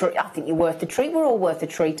worth the treat. I think you're worth the treat. We're all worth the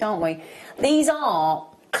treat, aren't we? These are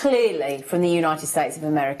clearly from the United States of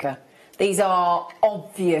America. These are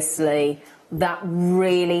obviously that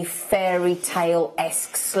really fairy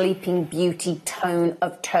tale-esque Sleeping Beauty tone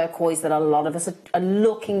of turquoise that a lot of us are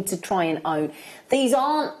looking to try and own. These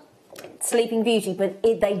aren't Sleeping Beauty, but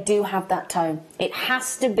they do have that tone. It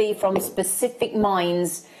has to be from specific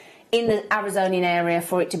mines in the Arizonian area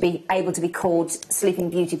for it to be able to be called Sleeping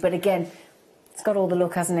Beauty. But again, it's got all the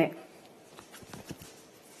look, hasn't it?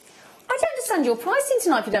 I don't understand your pricing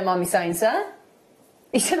tonight, if you don't mind me saying, sir.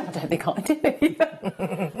 He said, I don't think I do.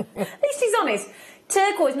 At least he's honest.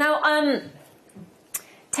 Turquoise. Now,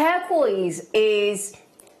 turquoise is...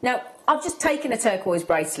 Now, I've just taken a turquoise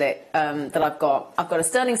bracelet that I've got. I've got a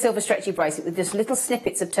sterling silver stretchy bracelet with just little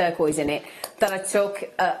snippets of turquoise in it that I took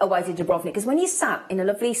away to Dubrovnik. Because when you sat in a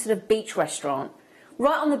lovely sort of beach restaurant,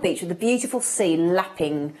 right on the beach with the beautiful sea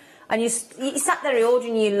lapping, and you sat there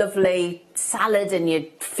ordering your lovely salad and your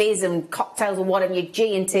fizz and cocktails or whatever, your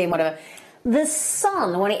G&T and whatever... The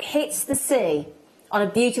sun, when it hits the sea on a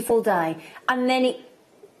beautiful day, and then it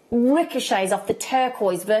ricochets off the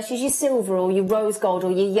turquoise versus your silver or your rose gold or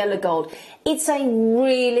your yellow gold, it's a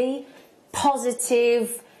really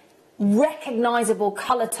positive, recognisable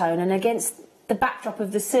colour tone, and against the backdrop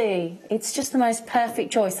of the sea, it's just the most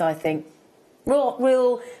perfect choice, I think.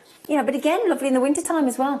 Real, but again, lovely in the wintertime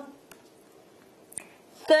as well.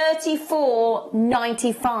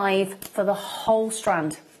 $34.95 for the whole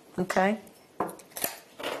strand, okay?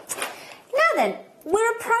 Now then,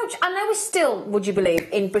 we're I know we're still, would you believe,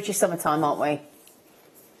 in British summertime, aren't we?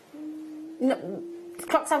 No, the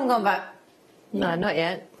clocks haven't gone back. No, not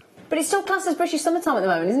yet. But it's still classed as British summertime at the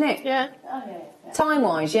moment, isn't it? Yeah. Oh, yeah.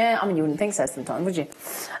 Time-wise, yeah. I mean, you wouldn't think so sometimes, would you?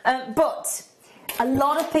 But a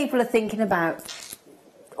lot of people are thinking about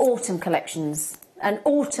autumn collections. And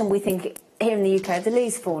autumn, we think, here in the UK, the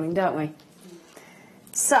leaves falling, don't we?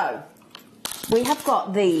 So, we have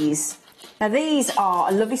got these. Now, these are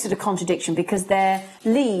a lovely sort of contradiction because they're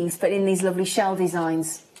leaves, but in these lovely shell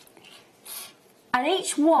designs. And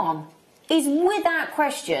each one is, without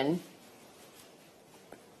question,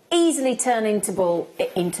 easily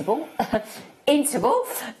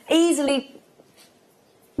easily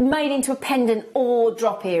made into a pendant or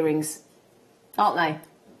drop earrings, aren't they?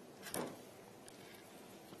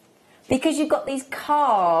 Because you've got these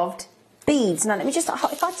carved beads. Now, let me just,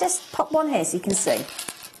 if I just pop one here so you can see.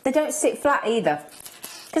 They don't sit flat either.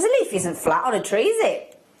 Because a leaf isn't flat on a tree, is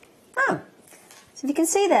it? Oh. So if you can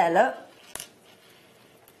see there, look.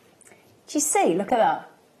 Do you see? Look at that.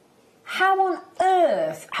 How on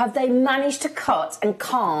earth have they managed to cut and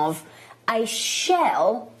carve a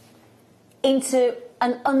shell into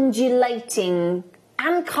an undulating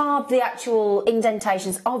and carve the actual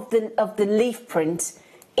indentations of the leaf print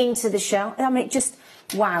into the shell. I mean, just,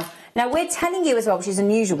 wow. Now, we're telling you as well, which is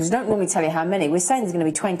unusual, because we don't normally tell you how many. We're saying there's going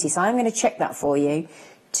to be 20, so I'm going to check that for you.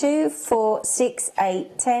 2, 4, 6,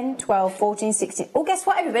 8, 10, 12, 14, 16. Oh, guess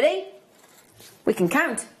what, everybody? We can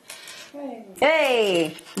count.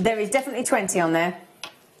 Hey, there is definitely 20 on there.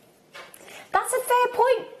 That's a fair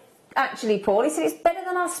point, actually, Paul. He said it's better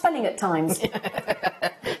than our spelling at times.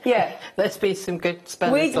 Yeah. There's been some good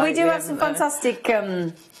spellings. We do have some fantastic...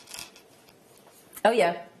 Oh,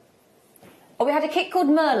 yeah. Oh, we had a kit called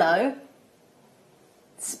Merlot.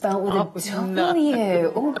 Spelled with a W.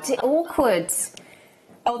 No. Oh, it's awkward.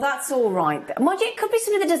 Oh, that's all right. Mind you, it could be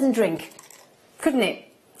somebody that doesn't drink. Couldn't it?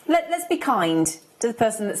 Let's be kind to the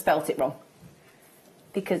person that spelt it wrong.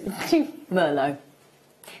 Because... Merlot.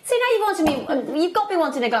 See, now you've got me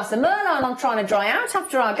wanting a glass of Merlot, and I'm trying to dry out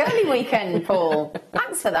after our girly weekend, Paul.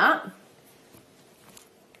 Thanks for that.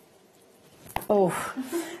 Oh.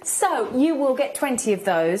 So, you will get 20 of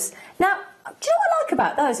those. Now, do you know what I like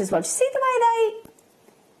about those as well? Do you see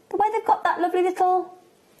the way they've got that lovely little...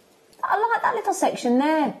 I like that little section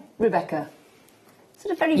there, Rebecca.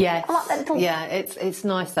 Sort of very... Yes. I like that little... Yeah, it's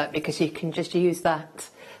nice that, because you can just use that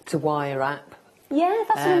to wire wrap. Yeah,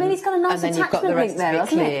 that's what I mean. It's got a nice and then attachment you've got the rest link there, of it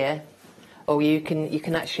hasn't clear. it? Or you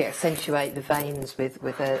can actually accentuate the veins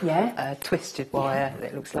with a twisted wire.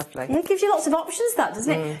 It looks lovely. Yeah, it gives you lots of options, that,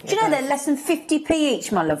 doesn't it? Do you know they're less than 50p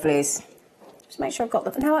each, my lovelies? Just make sure I've got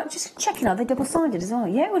them. Now, just checking, are they double-sided as well?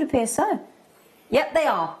 Yeah, it would appear so. Yep, they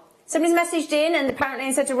are. Somebody's messaged in and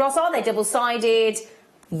apparently said to Ross, are they double-sided?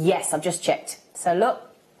 Yes, I've just checked. So, look.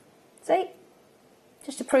 See?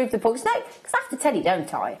 Just to prove the point. No, because I have to tell you,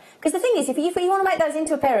 don't I? Because the thing is, if you want to make those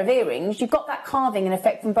into a pair of earrings, you've got that carving and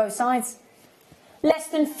effect from both sides. Less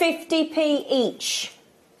than 50p each.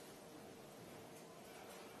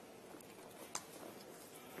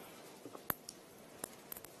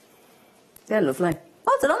 They're lovely.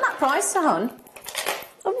 Well done on that price, hon.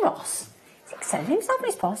 Oh, Ross. He's extending himself on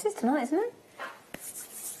his prices tonight, isn't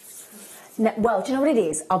he? No, well, do you know what it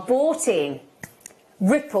is? I bought in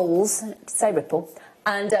Ripples, say Ripple,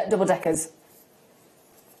 and double deckers.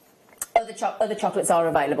 Other chocolates are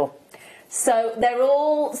available. So they're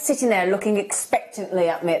all sitting there looking expectantly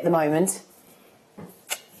at me at the moment,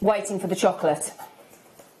 waiting for the chocolate.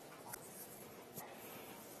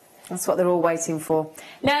 That's what they're all waiting for.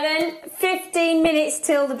 Now then, 15 minutes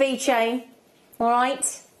till the B chain. All right?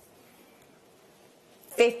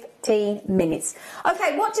 15 minutes.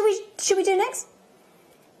 Okay, should we do next?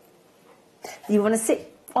 You want to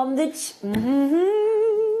sit on the...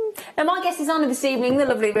 Now, my guest is on this evening, the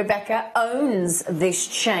lovely Rebecca, owns this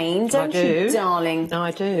chain, don't you, darling? No,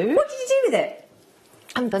 I do. What did you do with it?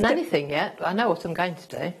 I haven't done anything yet. I know what I'm going to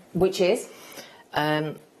do. Which is?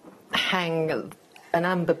 Hang an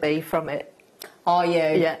amber bee from it. Are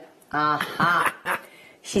you? Yeah. Aha.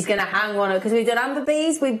 She's going to hang one, because we've done amber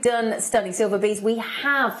bees, we've done stunning silver bees. We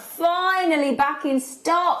have finally back in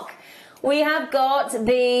stock. We have got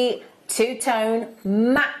the two-tone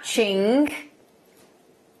matching...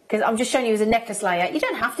 Because I'm just showing you as a necklace layout. You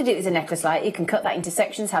don't have to do it as a necklace layout. You can cut that into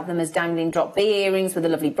sections, have them as dangling drop B earrings with a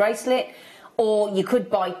lovely bracelet. Or you could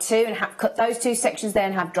buy two and cut those two sections there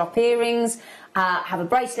and have drop earrings, have a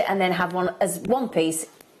bracelet, and then have one as one piece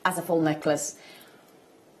as a full necklace.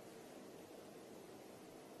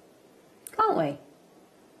 Can't we?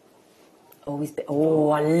 Oh,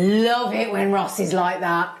 I love it when Ross is like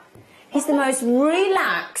that. He's the most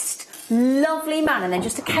relaxed, lovely man. And then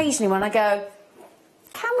just occasionally when I go...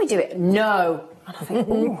 Can we do it? No. And I think,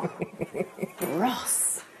 oh,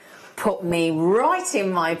 Ross, put me right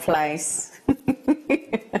in my place.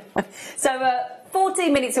 So,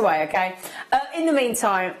 14 minutes away, okay? In the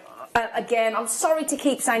meantime, again, I'm sorry to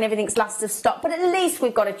keep saying everything's last of stock, but at least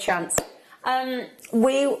we've got a chance.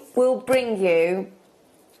 We will bring you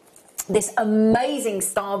this amazing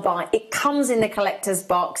style buy. It comes in the collector's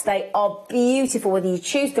box. They are beautiful, whether you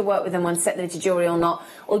choose to work with them and set them into jewellery or not,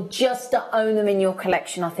 or just to own them in your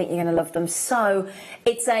collection. I think you're going to love them. So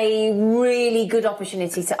it's a really good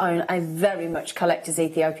opportunity to own a very much collector's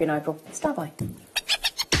Ethiopian opal. Style buy.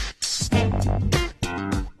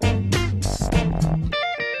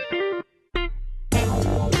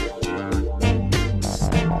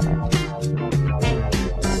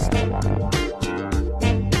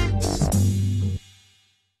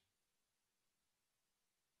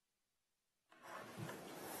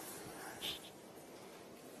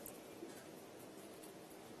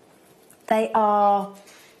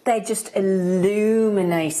 They're just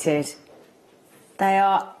illuminated. They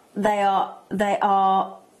are,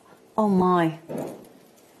 oh my.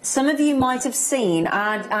 Some of you might have seen,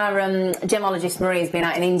 our gemologist Marie has been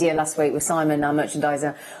out in India last week with Simon, our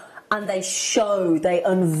merchandiser, and they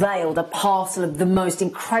unveiled a parcel of the most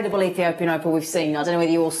incredible Ethiopian opal we've seen. I don't know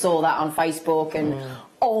whether you all saw that on Facebook, and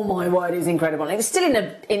oh my word, it was incredible. And it was still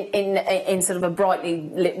in sort of a brightly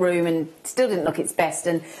lit room, and still didn't look its best.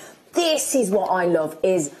 And this is what I love,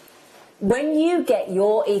 is when you get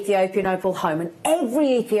your Ethiopian opal home, and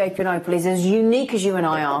every Ethiopian opal is as unique as you and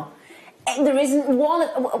I are. There isn't one.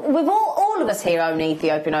 We've all of us here own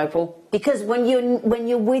Ethiopian opal, because when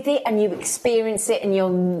you're with it and you experience it and you're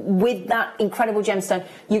with that incredible gemstone,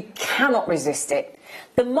 you cannot resist it.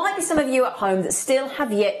 There might be some of you at home that still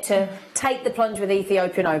have yet to take the plunge with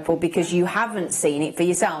Ethiopian opal because you haven't seen it for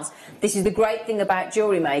yourselves. This is the great thing about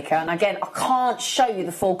Jewellery Maker, and again, I can't show you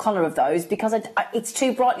the full colour of those because it's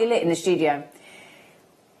too brightly lit in the studio.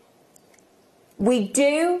 We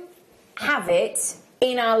do have it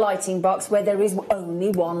in our lighting box where there is only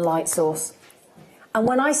one light source. And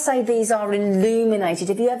when I say these are illuminated,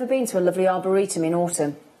 have you ever been to a lovely arboretum in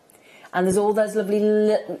autumn? And there's all those lovely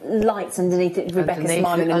lights underneath it. Rebecca's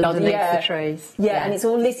smiling and nodding. Underneath the trees. Yeah, and it's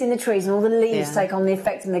all lit in the trees, and all the leaves take on the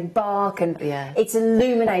effect and the bark, and it's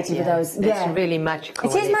illuminated with those. It's really magical.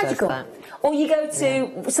 It is magical. Or you go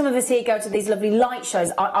to, some of us here go to these lovely light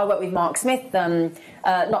shows. I worked with Mark Smith,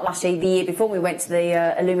 not last year, the year before. We went to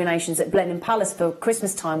the illuminations at Blenheim Palace for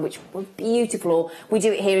Christmas time, which were beautiful. Or we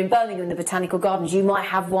do it here in Birmingham in the Botanical Gardens. You might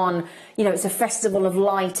have one, you know, it's a festival of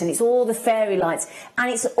light, and it's all the fairy lights.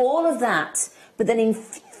 And it's all of that, but then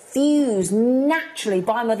infused naturally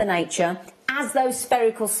by Mother Nature as those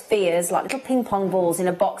spherical spheres, like little ping pong balls in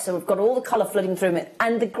a box, so we've got all the colour flooding through it.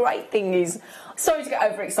 And the great thing is, sorry to get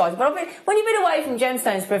overexcited, but when you've been away from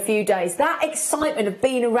gemstones for a few days, that excitement of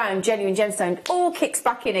being around genuine gemstones all kicks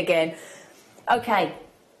back in again. Okay,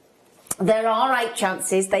 there are 8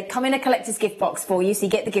 chances. They come in a collector's gift box for you, so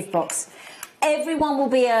you get the gift box. Everyone will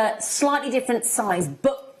be a slightly different size,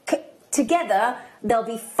 but together there'll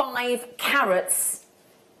be 5 carats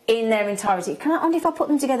in their entirety. I wonder if I put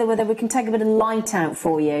them together whether we can take a bit of light out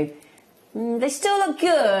for you. They still look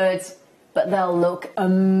good, but they'll look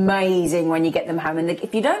amazing when you get them home. And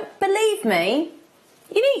if you don't believe me,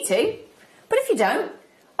 you need to. But if you don't,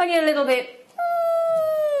 and you're a little bit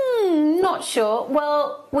not sure,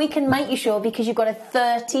 well, we can make you sure, because you've got a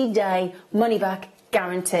 30-day money-back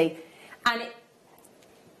guarantee. And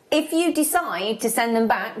if you decide to send them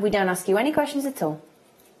back, we don't ask you any questions at all.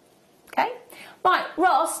 Okay? Right,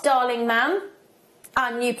 Ross, darling man,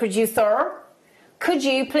 our new producer, could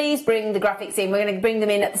you please bring the graphics in? We're going to bring them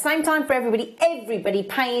in at the same time for everybody. Everybody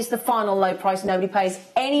pays the final low price. Nobody pays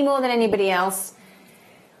any more than anybody else.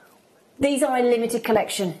 These are a limited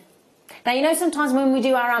collection. Now, you know, sometimes when we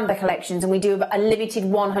do our amber collections and we do a limited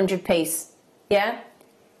 100 piece, yeah?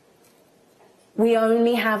 We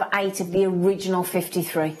only have 8 of the original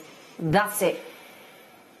 53. That's it.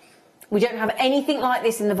 We don't have anything like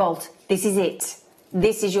this in the vault. This is it.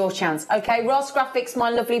 This is your chance. Okay, Ross Graphics, my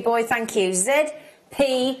lovely boy, thank you.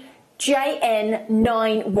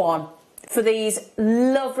 ZPJN91 for these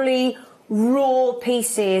lovely raw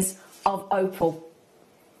pieces of opal.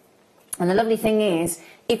 And the lovely thing is,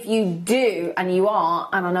 if you do, and you are,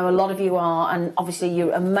 and I know a lot of you are, and obviously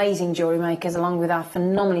you're amazing jewellery makers along with our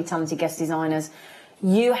phenomenally talented guest designers,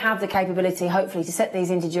 you have the capability, hopefully, to set these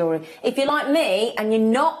into jewellery. If you're like me and you're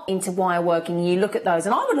not into wire working, you look at those,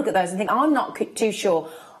 and I would look at those and think, I'm not too sure,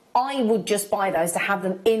 I would just buy those to have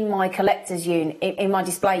them in my collector's unit, in my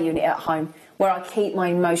display unit at home, where I keep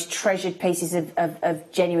my most treasured pieces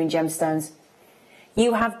of genuine gemstones.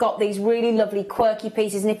 You have got these really lovely quirky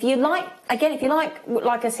pieces, and if you like, again, if you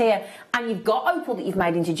like us here, and you've got opal that you've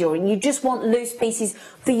made into jewellery, and you just want loose pieces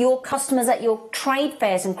for your customers at your trade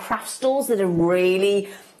fairs and craft stores that are really,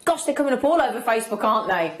 gosh, they're coming up all over Facebook, aren't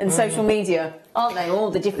they, and social media, aren't they, all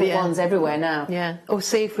the different ones everywhere now. Yeah, or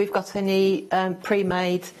see if we've got any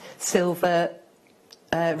pre-made silver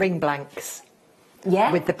ring blanks.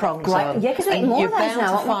 Yeah, with the prongs on. Yeah, because we're more of those now, you're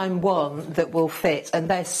bound to find one that will fit, and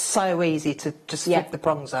they're so easy to just flip the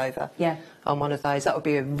prongs over. Yeah, on one of those, that would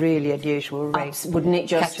be a really unusual ring, wouldn't it?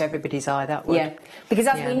 Just catch everybody's eye. That would. Yeah, because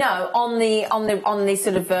as we know, on the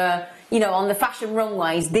sort of you know, on the fashion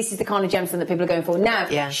runways, this is the kind of gemstone that people are going for now.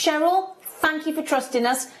 Yeah. Cheryl, thank you for trusting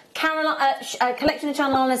us. Caroline, Collector in the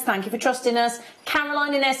Channel Islands, thank you for trusting us.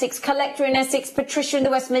 Caroline in Essex, Collector in Essex, Patricia in the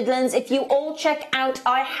West Midlands. If you all check out,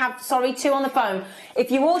 I have, sorry, 2 on the phone.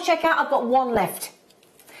 If you all check out, I've got 1 left.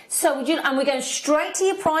 So, and we're going straight to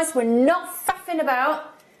your price. We're not faffing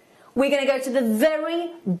about. We're going to go to the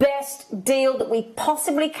very best deal that we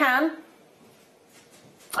possibly can.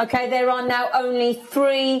 Okay, there are now only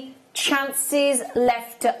 3 chances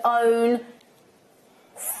left to own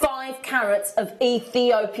 5 carats of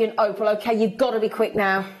Ethiopian opal. Okay, you've got to be quick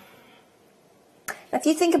now. If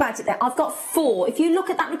you think about it there, I've got 4. If you look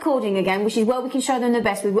at that recording again, which is where we can show them the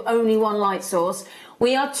best with only one light source,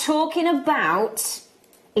 we are talking about,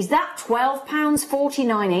 is that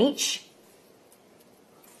 £12.49 each?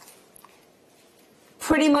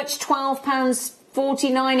 Pretty much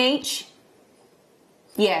 £12.49 each.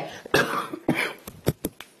 Yeah.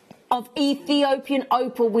 Of Ethiopian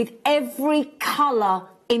opal with every colour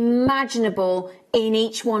imaginable in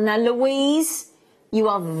each one. Now, Louise, you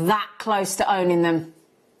are that close to owning them.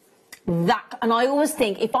 And I always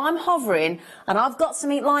think, if I'm hovering and I've got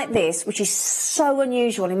something like this, which is so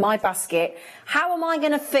unusual in my basket, how am I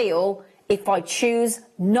going to feel if I choose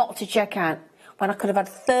not to check out, when I could have had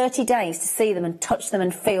 30 days to see them and touch them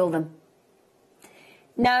and feel them?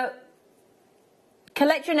 Now,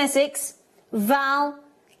 Collector in Essex, Val,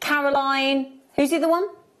 Caroline, who's the other one?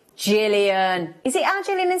 Gillian. Is it our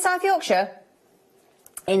Gillian in South Yorkshire?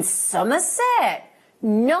 In Somerset.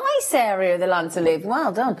 Nice area of the land to live.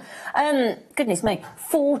 Well done. Goodness me.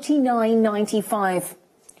 £49.95.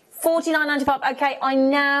 £49.95. Okay, I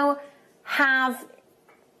now have...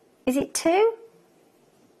 Is it 2?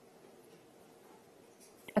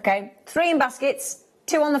 Okay, 3 in baskets,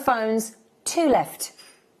 2 on the phones, 2 left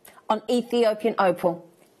on Ethiopian opal.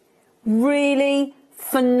 Really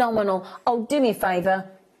phenomenal. Oh, do me a favour.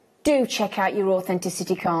 Do check out your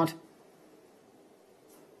authenticity card.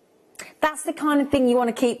 That's the kind of thing you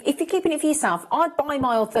want to keep. If you're keeping it for yourself, I'd buy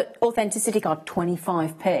my authenticity card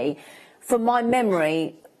 25p for my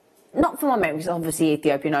memory. Not for my memory, it's obviously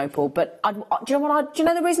Ethiopian opal, but do you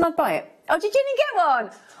know the reason I'd buy it? Oh, did you get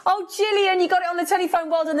one? Oh, Gillian, you got it on the telephone.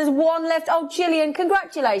 Well done. There's 1 left. Oh, Gillian,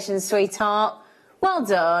 congratulations, sweetheart. Well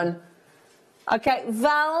done. Okay,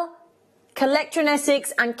 Val, Collector in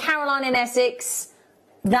Essex, and Caroline in Essex.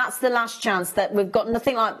 That's the last chance. That we've got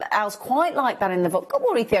nothing else quite like that in the book. Got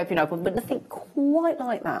more Ethiopian opal, but nothing quite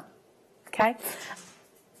like that. Okay.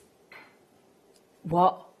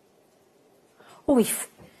 What?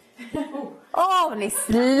 Oh,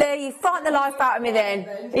 honestly, you frightened the life out of me then.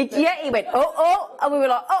 He went, oh, and we were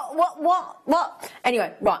like, oh, what?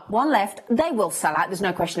 Anyway, right, 1 left. They will sell out, there's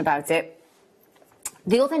no question about it.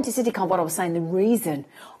 The authenticity card, what I was saying, the reason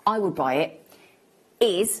I would buy it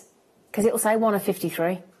is because it'll say 1 of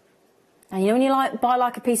 53. And you know when you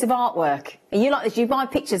buy a piece of artwork, and you like this, you buy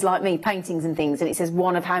pictures like me, paintings and things, and it says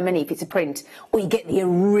 1 of how many if it's a print, or you get the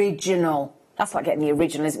original. That's like getting the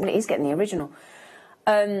original, isn't it? Well, it is getting the original.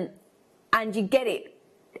 And you get it,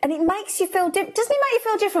 and it makes you feel different. Doesn't it make you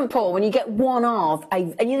feel different, Paul, when you get 1 of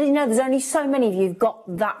and you know there's only so many of you who've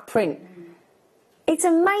got that print. It's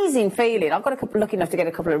an amazing feeling. I've got lucky enough to get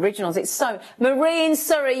a couple of originals. It's so... Marie in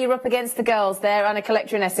Surrey, you're up against the girls there, and a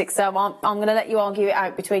Collector in Essex, so I'm going to let you argue it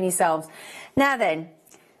out between yourselves. Now then,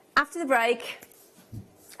 after the break,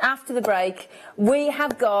 we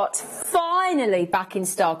have got, finally back in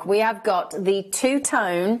stock, we have got the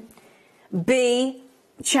 2-tone B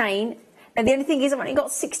chain. And the only thing is I've only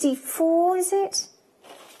got 64, is it?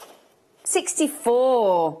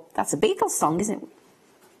 64. That's a Beatles song, isn't it?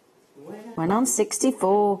 When I'm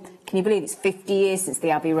 64. Can you believe it's 50 years since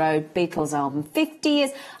the Abbey Road Beatles album? 50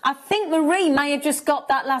 years. I think Marie may have just got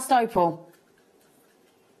that last opal.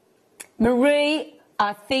 Marie,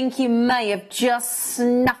 I think you may have just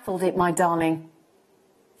snaffled it, my darling.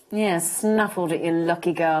 Yeah, snaffled it, you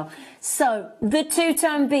lucky girl. So, the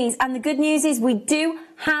 2-tone Bs. And the good news is we do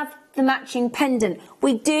have the matching pendant.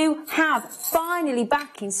 We do have finally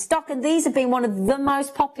back in stock. And these have been one of the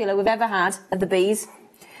most popular we've ever had of the Bs.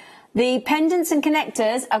 The pendants and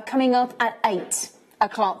connectors are coming up at 8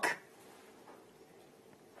 o'clock.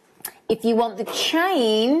 If you want the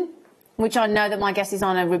chain, which I know that my guest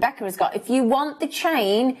designer Rebecca has got, if you want the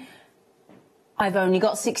chain, I've only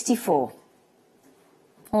got 64.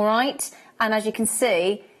 All right? And as you can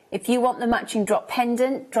see, if you want the matching drop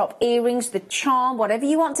pendant, drop earrings, the charm, whatever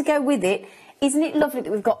you want to go with it, isn't it lovely that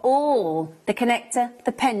we've got all the connector,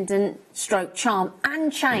 the pendant, stroke charm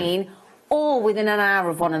and chain all within an hour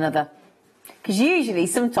of one another? Because usually,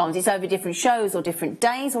 sometimes it's over different shows or different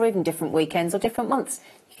days or even different weekends or different months.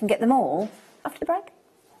 You can get them all after the break.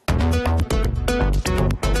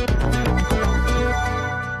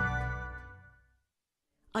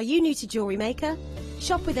 Are you new to Jewellery Maker?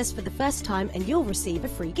 Shop with us for the first time and you'll receive a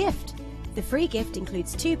free gift. The free gift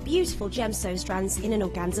includes 2 beautiful gemstone strands in an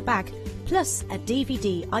organza bag, plus a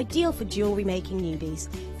DVD ideal for jewellery making newbies,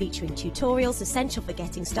 featuring tutorials essential for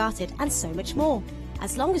getting started and so much more.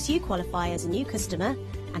 As long as you qualify as a new customer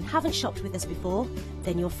and haven't shopped with us before,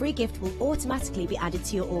 then your free gift will automatically be added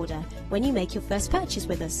to your order when you make your first purchase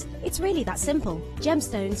with us. It's really that simple.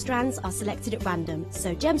 Gemstone strands are selected at random,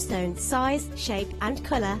 so gemstone size, shape and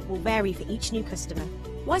colour will vary for each new customer.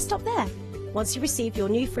 Why stop there? Once you receive your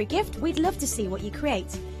new free gift, we'd love to see what you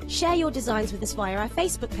create. Share your designs with us via our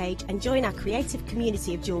Facebook page and join our creative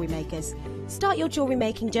community of jewellery makers. Start your jewellery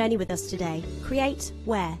making journey with us today. Create,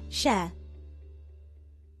 wear, share.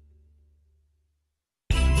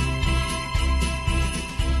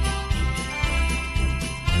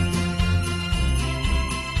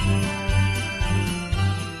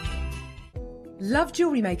 Love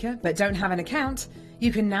Jewellery Maker but don't have an account?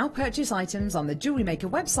 You can now purchase items on the Jewellery Maker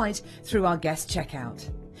website through our guest checkout.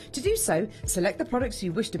 To do so, select the products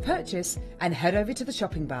you wish to purchase and head over to the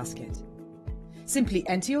shopping basket. Simply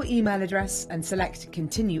enter your email address and select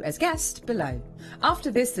Continue as Guest below.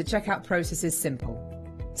 After this, the checkout process is simple.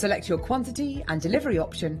 Select your quantity and delivery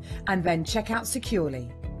option and then check out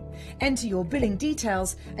securely. Enter your billing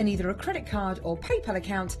details and either a credit card or PayPal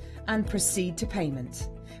account and proceed to payment.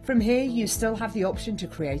 From here, you still have the option to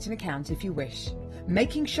create an account if you wish,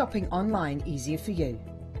 making shopping online easier for you.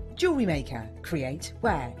 Jewellery Maker. Create,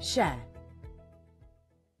 wear, share.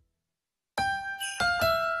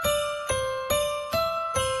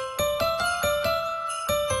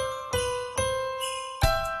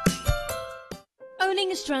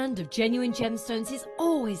 Owning a strand of genuine gemstones is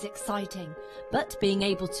always exciting, but being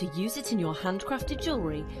able to use it in your handcrafted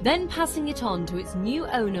jewellery, then passing it on to its new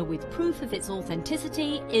owner with proof of its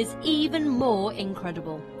authenticity is even more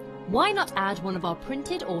incredible. Why not add one of our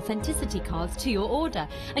printed authenticity cards to your order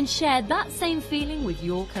and share that same feeling with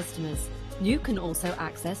your customers? You can also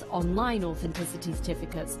access online authenticity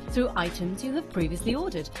certificates through items you have previously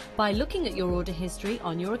ordered by looking at your order history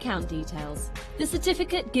on your account details. The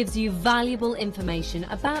certificate gives you valuable information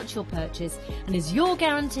about your purchase and is your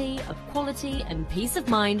guarantee of quality and peace of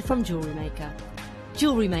mind from Jewellery Maker.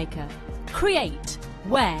 Jewellery Maker. Create,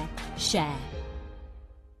 wear, share.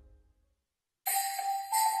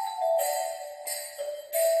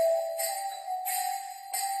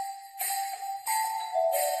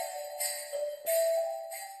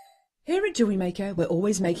 Here at Jewellery Maker, we're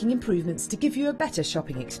always making improvements to give you a better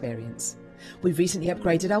shopping experience. We've recently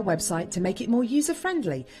upgraded our website to make it more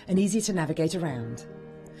user-friendly and easy to navigate around.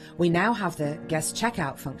 We now have the guest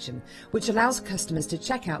checkout function, which allows customers to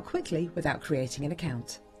check out quickly without creating an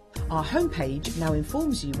account. Our homepage now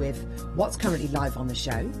informs you with what's currently live on the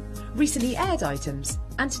show, recently aired items,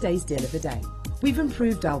 and today's deal of the day. We've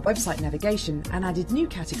improved our website navigation and added new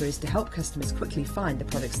categories to help customers quickly find the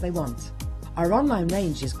products they want. Our online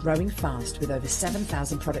range is growing fast with over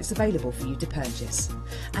 7,000 products available for you to purchase.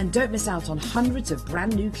 And don't miss out on hundreds of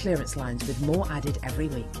brand new clearance lines with more added every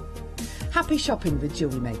week. Happy shopping with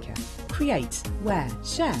Jewellery Maker. Create, wear,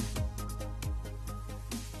 share.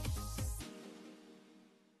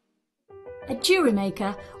 At Jewellery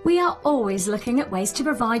Maker, we are always looking at ways to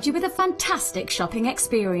provide you with a fantastic shopping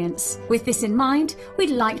experience. With this in mind, we'd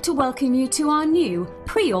like to welcome you to our new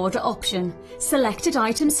pre-order option. Selected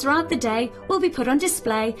items throughout the day will be put on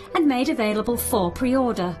display and made available for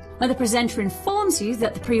pre-order. When the presenter informs you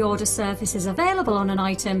that the pre-order service is available on an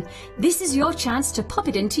item, this is your chance to pop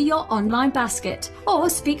it into your online basket or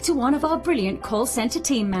speak to one of our brilliant call centre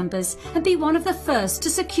team members and be one of the first to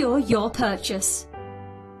secure your purchase.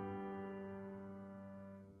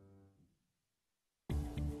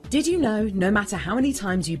 Did you know no matter how many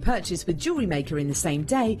times you purchase with Jewellery Maker in the same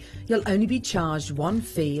day, you'll only be charged one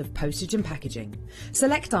fee of postage and packaging?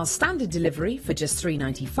 Select our standard delivery for just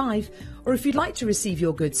 $3.95, or if you'd like to receive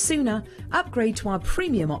your goods sooner, upgrade to our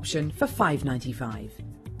premium option for $5.95.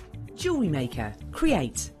 Jewellery Maker.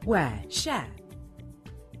 Create, wear, share.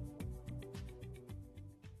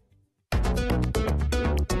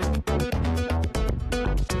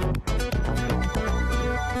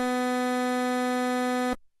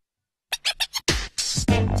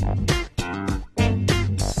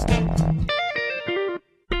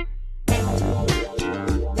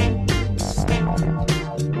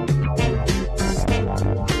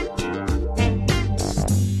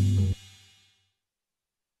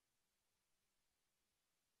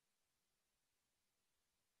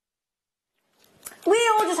 We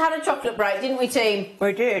all just had a chocolate break, didn't we, team?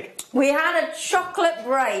 We did. We had a chocolate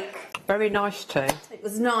break. Very nice too. It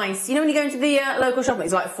was nice. You know when you go into the local shop,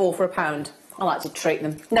 it's like £4 for a pound. I like to treat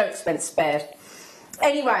them. No expense spared.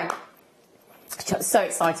 Anyway, it's so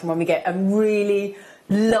exciting when we get a really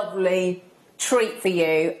lovely treat for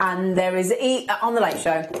you, and there is on the Late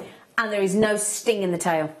Show, and there is no sting in the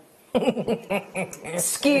tail.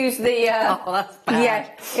 Excuse the. Oh, that's bad.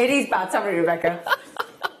 Yeah, it is bad. Sorry, Rebecca.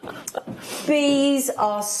 Bees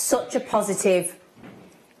are such a positive.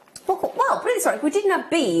 Well, put it this way: if we didn't have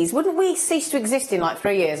bees, wouldn't we cease to exist in like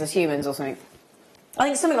 3 years as humans or something? I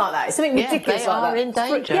think something like that. It's something ridiculous they like that. are in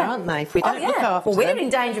danger, aren't they? If we don't look after well, we're them. in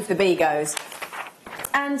danger if the bee goes.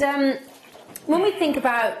 And when we think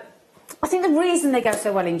about, I think the reason they go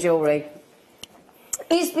so well in jewellery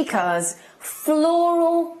is because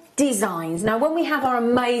floral designs. Now, when we have our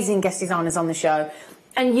amazing guest designers on the show,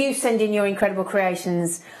 and you send in your incredible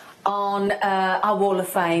creations on our Wall of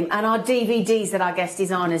Fame and our DVDs that our guest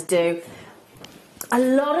designers do, a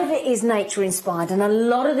lot of it is nature inspired, and a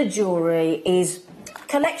lot of the jewellery is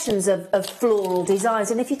collections of floral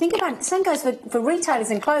designs. And if you think about it, the same goes for retailers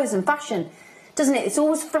and clothes and fashion, doesn't it? It's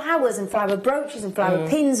always flowers and flower brooches and flower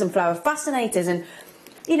pins and flower fascinators, and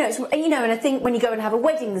you know, and I think when you go and have a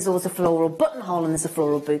wedding, there's always a floral buttonhole and there's a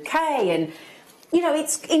floral bouquet, and you know,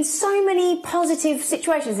 it's in so many positive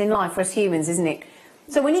situations in life for us humans, isn't it?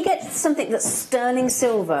 So when you get something that's sterling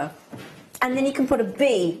silver, and then you can put a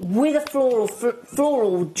bee with a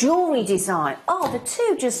floral jewellery design, oh, the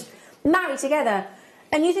two just marry together.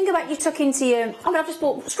 And you think about, you tuck into your, I mean, I've just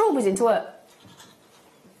bought strawberries into work.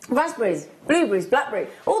 Raspberries, blueberries, blackberry,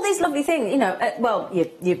 all these lovely things, you know, well, your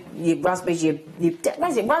raspberries,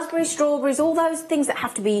 raspberries, strawberries, all those things that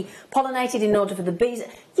have to be pollinated in order for the bees.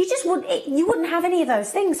 You wouldn't have any of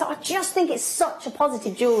those things. So I just think it's such a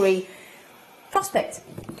positive jewellery prospect.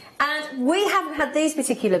 And we haven't had these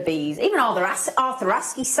particular bees. Even Arthur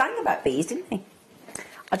Askey sang about bees, didn't he?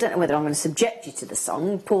 I don't know whether I'm going to subject you to the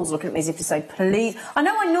song. Paul's looking at me as if to say, please. I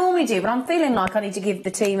know I normally do, but I'm feeling like I need to give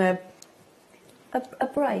the team a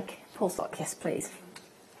break. Paul's like, yes, please.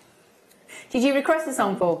 Did you request the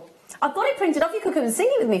song, Paul? I've got it printed off. You could come and sing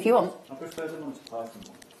it with me if you want. I prefer the Monty Python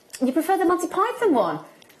one. You prefer the Monty Python one?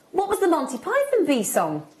 What was the Monty Python bee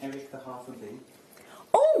song? Eric the Half a Bee.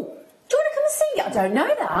 Oh, do you want to come and sing it? I don't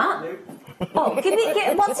know that. Nope. Oh,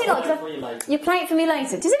 what's it like? You play it for me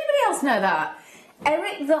later. Does anybody else know that?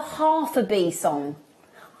 Eric the Half a Bee song.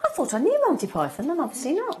 I thought I knew Monty Python, and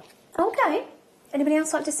obviously not. Okay. Anybody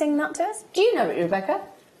else like to sing that to us? Do you know it, Rebecca?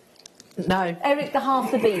 No. Eric the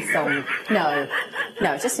Half the Bee song? No.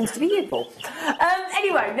 No, it just seems to be you, Paul.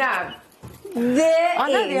 Anyway, now,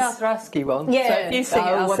 I know the Arthur Askey one. Yeah. So if you sing it,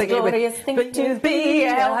 I'll sing it with to be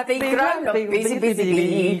a healthy, grown-up, busy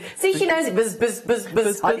bee. See, she knows it. Buzz, buzz, buzz,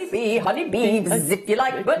 buzz, honeybee, buzz, if you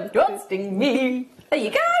like, but don't sting me. There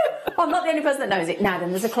you go. Oh, I'm not the only person that knows it. Now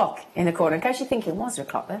then, there's a clock in the corner. In case you're thinking, why's there a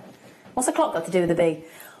clock there? What's a clock got to do with the bee?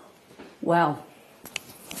 Well,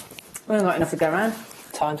 we haven't got enough to go around.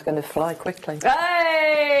 Time's going to fly quickly.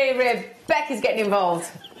 Hey, Rebecca's getting involved.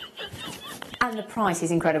 And the price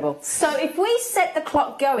is incredible. So if we set the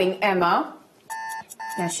clock going, Emma,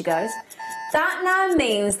 there she goes, that now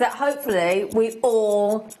means that hopefully we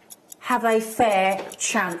all have a fair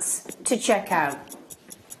chance to check out.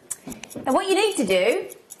 And what you need to do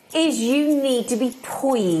is you need to be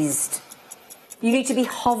poised. You need to be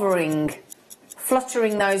hovering,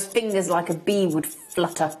 fluttering those fingers like a bee would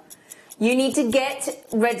flutter. You need to get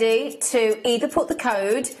ready to either put the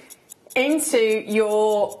code into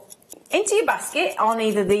your basket on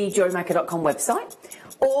either the JewelleryMaker.com website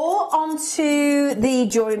or onto the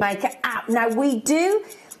Jewellery Maker app. Now, we do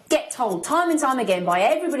get told time and time again by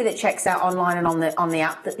everybody that checks out online and on the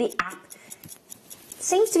app that the app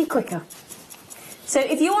seems to be quicker. So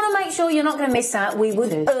if you want to make sure you're not going to miss out, we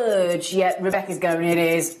would urge, Rebecca's going, it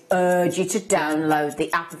is, urge you to download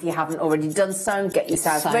the app if you haven't already done so. Get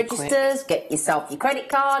yourself registers, get yourself your credit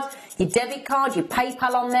card, your debit card, your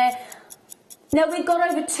PayPal on there. Now, we've got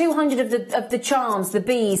over 200 of the charms, the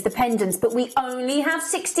bees, the pendants, but we only have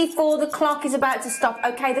 64. The clock is about to stop.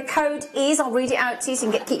 OK, the code is, I'll read it out to you so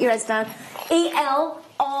you can keep your heads down, ELRF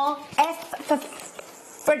for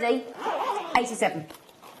Freddy, 87.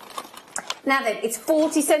 Now then, it's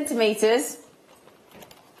 40 centimetres.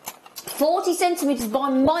 40 centimetres, by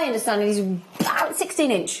my understanding, is about 16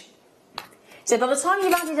 inch. So by the time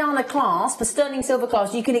you've added on a clasp, a sterling silver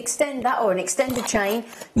clasp, you can extend that, or an extended chain.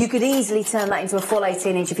 You could easily turn that into a full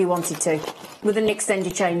 18 inch if you wanted to, with an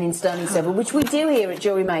extended chain in sterling silver, which we do here at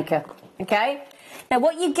Jewellery Maker. Okay? Now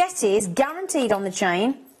what you get is, guaranteed on the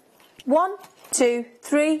chain, 1, 2,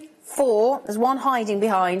 3, 4, there's one hiding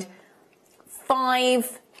behind,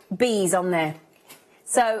 5 bees on there.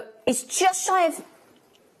 So it's just shy of...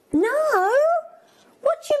 No!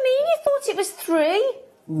 What do you mean you thought it was 3?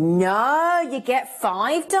 No, you get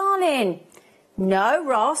 5, darling. No,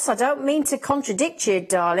 Ross, I don't mean to contradict you,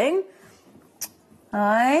 darling.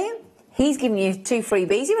 Aye. He's giving you 2 free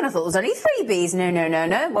bees, even I thought there was only 3 bees. No.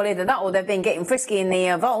 Well, either that or they've been getting frisky in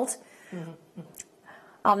the vault.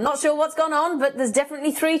 I'm not sure what's gone on, but there's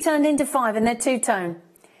definitely 3 turned into 5 and they're 2-tone.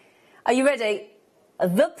 Are you ready?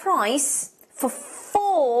 The price for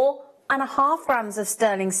 4.5 grams of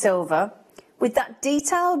sterling silver with that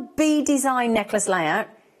detailed bee design necklace layout,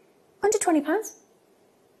 under £20.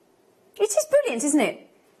 It is brilliant, isn't it?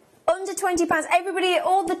 Under £20. Everybody,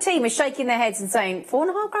 all the team are shaking their heads and saying,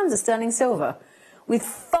 4.5 grams of sterling silver with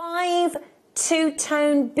 5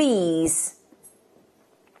 two-tone bees.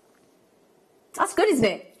 That's good, isn't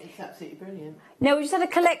it? It's absolutely brilliant. Now, we just had a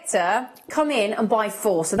collector come in and buy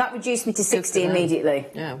 4, so that reduced me to 60 immediately.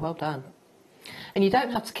 Yeah, well done. And you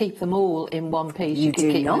don't have to keep them all in one piece. You can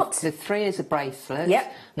do keep not. The 3 as a bracelet. Yep.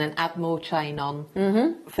 And then add more chain on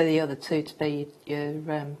for the other 2 to be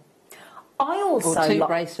your... I also or 2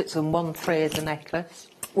 bracelets and 1 3 as a necklace.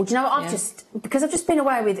 Well, do you know what? Because I've just been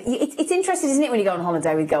away with... It's interesting, isn't it, when you go on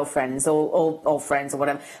holiday with girlfriends or friends or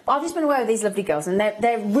whatever. But I've just been away with these lovely girls, and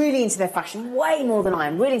they're really into their fashion, way more than I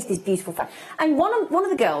am, really into this beautiful fashion. And one of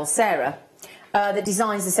the girls, Sarah, that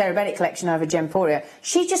designs the Sarah Bennett collection over Gemporia,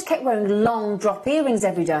 she just kept wearing long drop earrings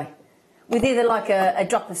every day. With either like a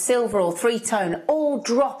drop of silver or 3-tone, all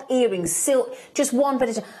drop earrings, just one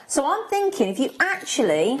bit of... So I'm thinking, if you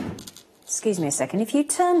actually... Excuse me a second. If you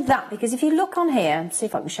turn that, because if you look on here, see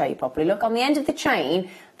if I can show you properly. Look on the end of the chain.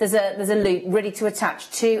 There's a loop ready to attach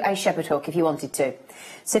to a shepherd hook if you wanted to.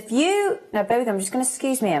 So if you now, bear with me. I'm just going to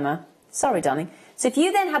excuse me, Emma. Sorry, darling. So if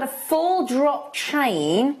you then had a full drop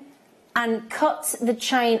chain and cut the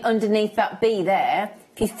chain underneath that bee there,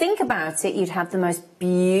 if you think about it, you'd have the most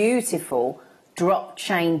beautiful drop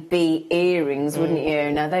chain bee earrings, wouldn't you?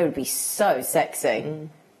 Now they would be so sexy,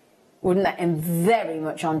 wouldn't they? And very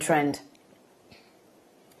much on trend.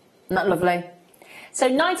 Not lovely. So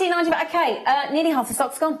 19.95. Okay, nearly half the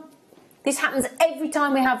stock's gone. This happens every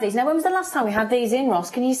time we have these. Now, when was the last time we had these in, Ross?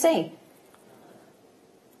 Can you see?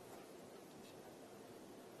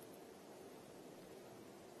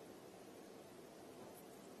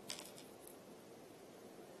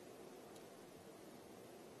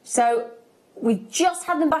 So we just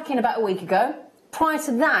had them back in about a week ago. Prior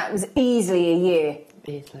to that, it was easily a year.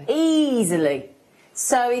 Easily.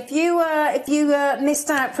 So if you missed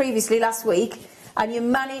out previously last week and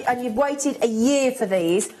you've waited a year for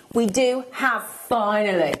these, we do have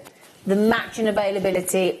finally the matching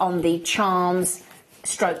availability on the charms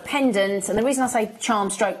stroke pendant. And the reason I say charm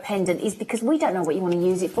stroke pendant is because we don't know what you want to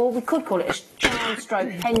use it for. We could call it a charm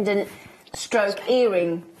stroke pendant stroke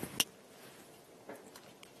earring.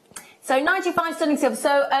 So 95 stunning silver.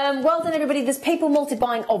 So well done, everybody. There's people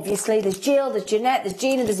multi-buying, obviously. There's Jill, there's Jeanette, there's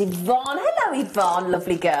Gina, there's Yvonne. Hello, Yvonne,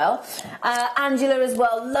 lovely girl. Angela as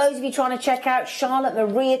well. Loads of you trying to check out. Charlotte,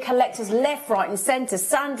 Maria, collectors left, right and centre.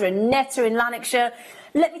 Sandra and Netta in Lanarkshire.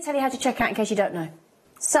 Let me tell you how to check out in case you don't know.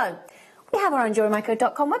 So we have our own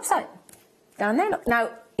JewelleryMaker.com website down there. Look. Now,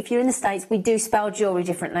 if you're in the States, we do spell jewellery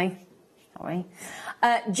differently. Sorry.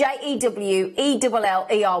 Jewellery.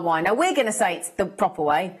 Now, we're going to say it's the proper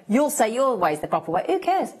way. You'll say your way's the proper way. Who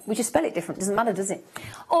cares? We just spell it different. Doesn't matter, does it?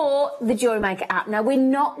 Or the Jewellery Maker app. Now, we're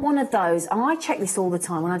not one of those, and I check this all the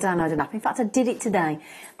time when I download an app. In fact, I did it today.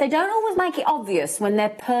 They don't always make it obvious when they're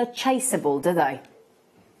purchasable, do they?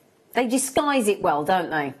 They disguise it well, don't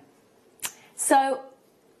they? So,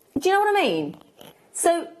 do you know what I mean?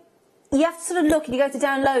 So... you have to sort of look and you go to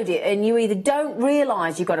download it and you either don't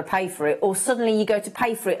realise you've got to pay for it or suddenly you go to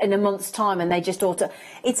pay for it in a month's time and they just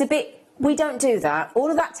it's a bit... We don't do that.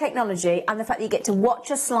 All of that technology and the fact that you get to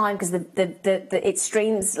watch a slime because it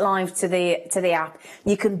streams live to the app.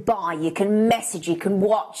 You can buy, you can message, you can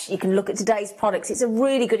watch, you can look at today's products. It's a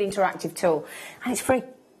really good interactive tool and it's free.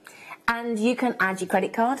 And you can add your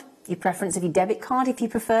credit card, your preference of your debit card if you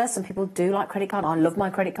prefer. Some people do like credit card. I love my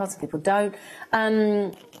credit card, some people don't.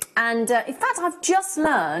 In fact, I've just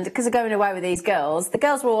learned, because of going away with these girls, the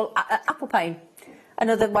girls were all Apple Pay and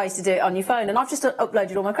other ways to do it on your phone. And I've just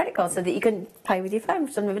uploaded all my credit cards so that you can pay with your phone.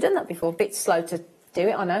 I've never done that before. A bit slow to do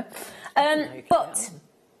it, I know. But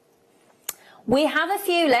we have a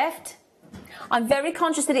few left. I'm very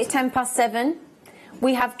conscious that it's 7:10.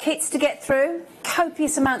 We have kits to get through,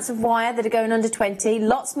 copious amounts of wire that are going under 20,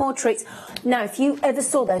 lots more tricks. Now, if you ever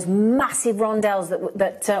saw those massive rondelles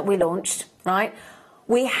that we launched, right,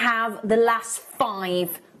 we have the last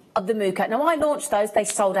 5 of the Mooka. Now, I launched those, they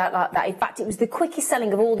sold out like that. In fact, it was the quickest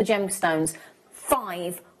selling of all the gemstones.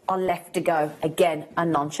 5 are left to go. Again, a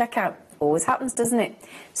non-checkout. Always happens, doesn't it?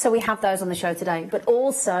 So we have those on the show today. But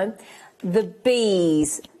also... the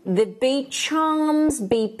bees, the bee charms,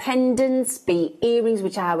 bee pendants, bee earrings,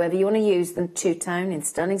 which are however you want to use them, 2-tone in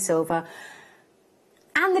sterling silver,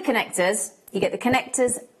 and the connectors. You get the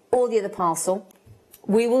connectors or the other parcel.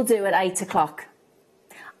 We will do at 8 o'clock.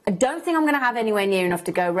 I don't think I'm going to have anywhere near enough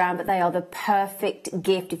to go round, but they are the perfect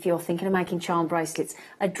gift if you're thinking of making charm bracelets,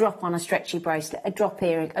 a drop on a stretchy bracelet, a drop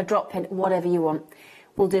earring, a drop pendant, whatever you want.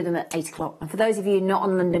 We'll do them at 8 o'clock. And for those of you not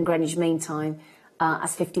on London Greenwich Mean Time,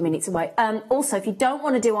 as 50 minutes away. Also, if you don't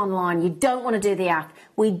want to do online, you don't want to do the app,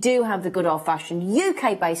 we do have the good old-fashioned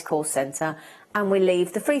UK-based call centre, and we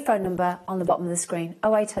leave the free phone number on the bottom of the screen,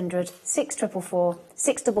 0800 644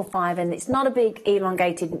 655, and it's not a big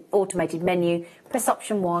elongated automated menu. Press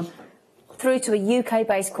option 1 through to a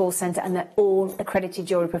UK-based call centre, and they're all accredited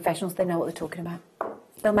jewellery professionals. They know what they're talking about.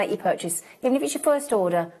 They'll make you purchase, even if it's your first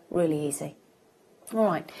order, really easy. All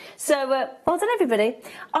right, so well done everybody.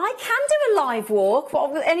 I can do a live walk.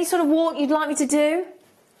 Any sort of walk you'd like me to do?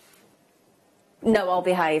 No, I'll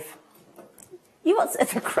behave. You want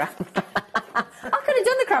the crab? I could have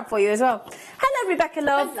done the crab for you as well. Hello, Rebecca,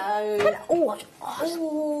 love. Hello.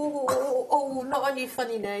 Oh, not on your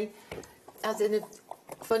funny knee, as in a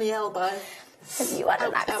funny elbow. Have you had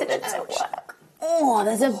an accident at work? Oh,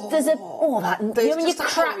 there's a you mean you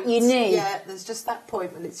crack your knee? Yeah, there's just that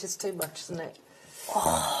point when it's just too much, isn't it?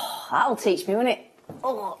 Oh, that'll teach me, won't it?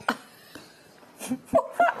 Oh,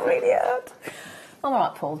 that really hurt. I'm all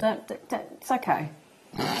right, Paul. Don't. It's okay.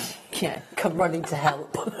 Yeah, come running to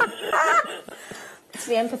help. It's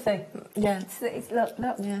the empathy. Yeah. Look.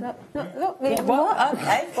 Yeah, what?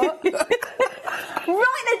 Okay. What? Right then.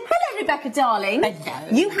 Hello, Rebecca, darling. Hello.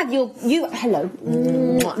 You have your. You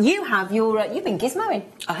have your. You've been gizmoing.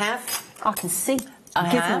 I have. I can see. I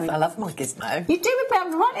have. I love my gizmo. You do. We've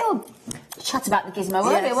had a right little chat about the gizmo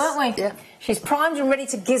earlier, weren't we? Yeah. She's primed and ready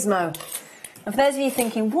to gizmo. And for those of you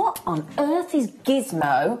thinking, what on earth is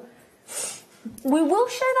gizmo? We will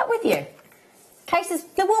share that with you. Cases,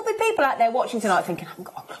 there will be people out there watching tonight thinking, I haven't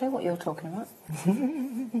got a clue what you're talking about.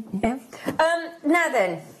 Yeah. Now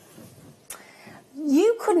then,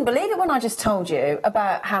 you couldn't believe it when I just told you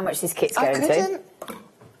about how much this kit's going to.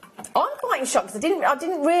 I'm quite in shock because I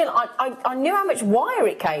didn't realise. I knew how much wire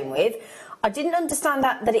it came with. I didn't understand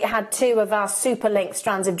that it had 2 of our super length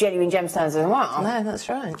strands of genuine gemstones as well. No, that's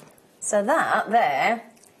right. So that there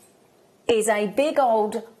is a big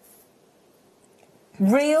old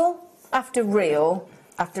reel after reel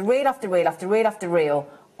after reel after reel after reel after reel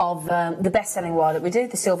of the best-selling wire that we do,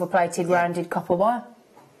 the silver-plated rounded copper wire,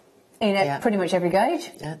 in pretty much every gauge,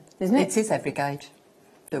 isn't it? It is every gauge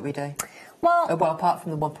that we do. Well, apart from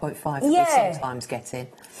the 1.5 that we sometimes get in.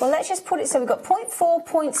 Well, let's just put it so we've got 0.4,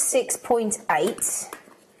 0.6, 0.8,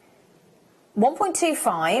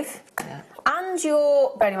 1.25, and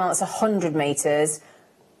your, bearing in mind that's 100 metres.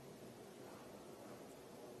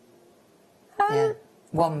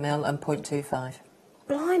 1 mil and 0.25.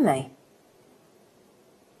 Blimey.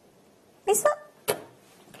 Is that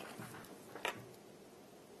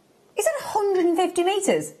 150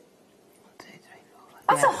 metres? 1, 2, 3, 4, 5.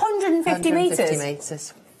 That's 150 metres. 150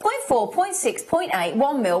 metres. 0.4, 0.6, 0.8,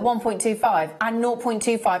 1 mil, 1.25, and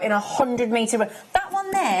 0.25 in a 100 metre. That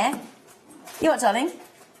one there. You what, darling?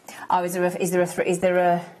 Oh, is there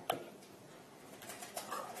a?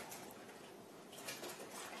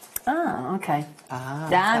 Ah, okay.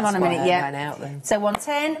 Hang on a minute, ran out then. So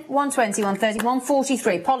 110, 120, 130,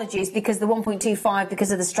 143. Apologies, because the 1.25,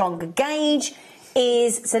 because of the stronger gauge,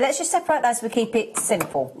 is... So let's just separate that so we keep it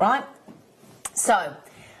simple, right? So,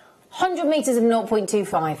 100 metres of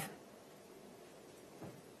 0.25.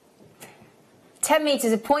 10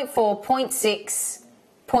 metres of 0.4, 0.6,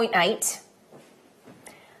 0.8.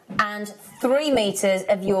 And 3 metres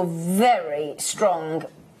of your very strong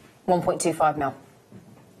 1.25 mil.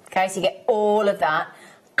 Okay, so you get all of that.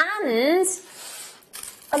 And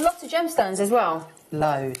a lot of gemstones as well.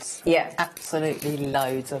 Loads. Yeah. Absolutely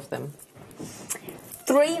loads of them.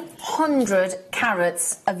 300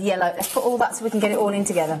 carats of yellow. Let's put all that so we can get it all in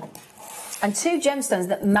together. And 2 gemstones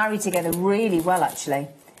that marry together really well, actually.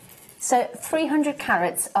 So 300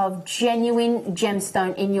 carats of genuine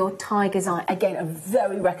gemstone in your tiger's eye. Again, a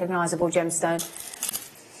very recognisable gemstone.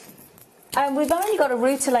 And we've only got a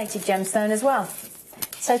rutilated gemstone as well.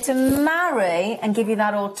 So to marry and give you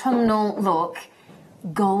that autumnal look,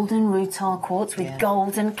 golden rutile quartz with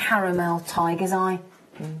golden caramel tiger's eye.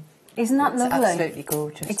 Isn't that lovely? Absolutely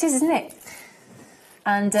gorgeous. It is, isn't it?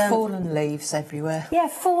 And fallen leaves everywhere. Yeah,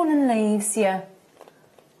 fallen leaves, yeah.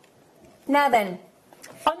 Now then,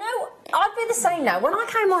 I know, I'd be the same now. When I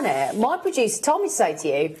came on air, my producer told me to say to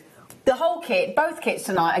you, the whole kit, both kits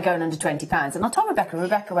tonight are going under £20. And I told Rebecca, and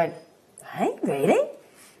Rebecca went, hey, really?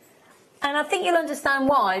 And I think you'll understand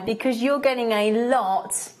why, because you're getting a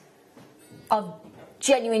lot of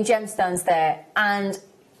genuine gemstones there, and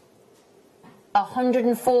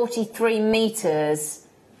 143 metres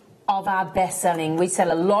of our best-selling. We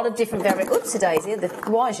sell a lot of different variations. Oops, Daisy, the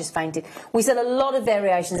wire's just fainted. We sell a lot of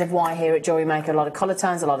variations of wire here at Jewellery Maker, a lot of colour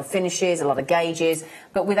tones, a lot of finishes, a lot of gauges,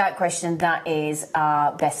 but without question, that is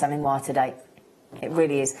our best-selling wire to date. It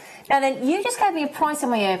really is. Now then, you just gave me a price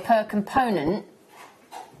on my air per component.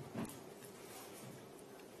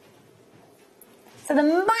 So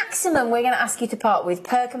the maximum we're going to ask you to part with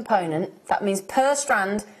per component, that means per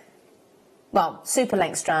strand, well, super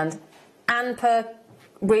length strand, and per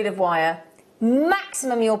reel of wire,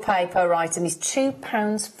 maximum you'll pay per item is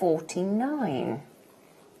 £2.49.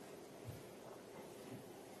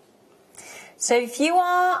 So if you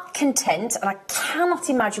are content, and I cannot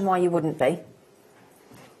imagine why you wouldn't be,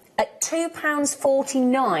 at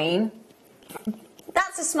 £2.49,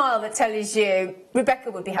 that's a smile that tells you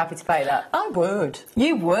Rebecca would be happy to pay that. I would.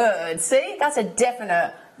 You would. See? That's a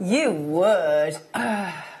definite you would.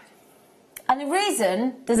 And the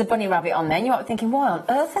reason there's a bunny rabbit on there, and you might be thinking, why on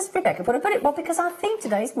earth has Rebecca put a bunny? Well, because our theme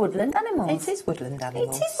today is woodland animals. It is woodland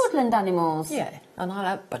animals. It is woodland animals. Yeah, and I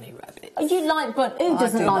like bunny rabbits. You like Who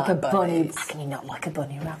doesn't like a bunny? bunnies. How can you not like a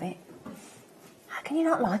bunny rabbit? How can you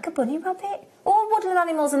not like a bunny rabbit? Or woodland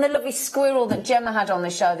animals and the lovely squirrel that Gemma had on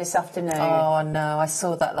the show this afternoon. Oh no, I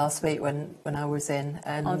saw that last week when I was in.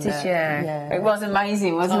 And, Oh, did you? Yeah. It was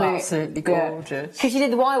amazing, wasn't it? Absolutely gorgeous. Because she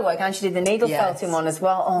did the wire work and she did the needle Yes. felting one as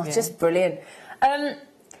well. Oh, Yeah. just brilliant. Don't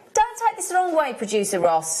take this the wrong way, producer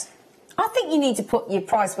Ross. I think you need to put your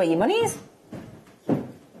price where your money is.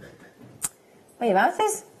 Where your mouth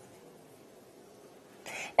is.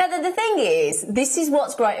 Now, the thing is, this is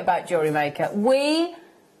what's great about Jewellery Maker. We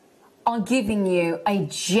are giving you a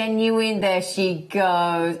genuine... There she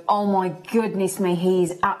goes. Oh, my goodness me,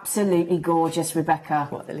 he's absolutely gorgeous, Rebecca.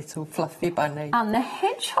 What, the little fluffy bunny? And the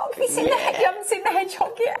hedgehog. Have you seen the hedgehog? You haven't seen the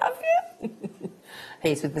hedgehog yet, have you?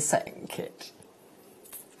 He's with the second kit.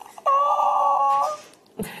 Oh,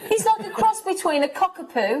 he's like a cross between a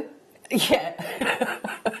cockapoo. Yeah.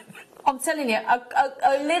 I'm telling you,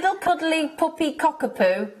 a little cuddly puppy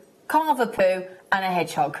cockapoo, carvapoo, and a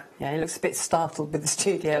hedgehog. Yeah, he looks a bit startled with the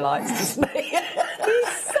studio lights, doesn't he? He's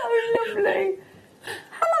so lovely.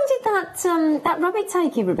 How long did that rabbit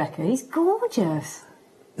take you, Rebecca? He's gorgeous.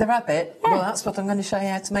 The rabbit? Yeah. Well, that's what I'm going to show you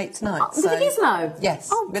how to make tonight. With the gizmo? Yes,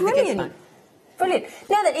 Oh, with brilliant. the gizmo. Brilliant.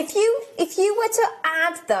 Now then, if you were to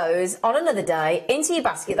add those on another day into your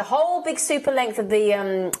basket, the whole big super length of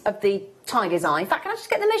the tiger's eye. In fact, can I just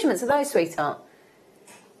get the measurements of those, sweetheart?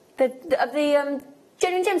 Of the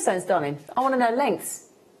genuine gemstones, darling. I want to know lengths.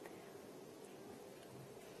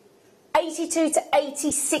 82 to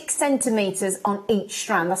 86 centimetres on each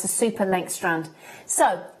strand. That's a super length strand.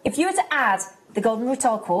 So, if you were to add the golden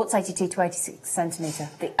rutile quartz, 82 to 86 centimetre,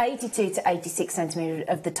 the 82 to 86 centimetre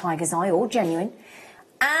of the tiger's eye, all genuine,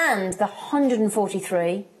 and the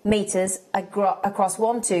 143 metres across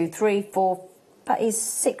 1, 2, 3, 4, that is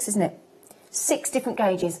 6, isn't it? 6 different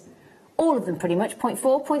gauges. All of them pretty much,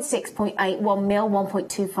 0.4, 0.6, 0.8, 1 mil,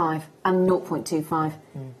 1.25 and 0.25.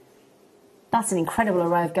 That's an incredible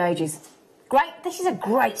array of gauges. Great, this is a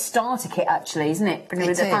great starter kit actually, isn't it? It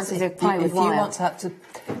is. Fancy to play with if wire. you want to have to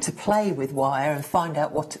play with wire and find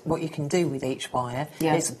out what you can do with each wire,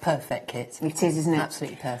 Yeah. it's a perfect kit. It is, isn't it?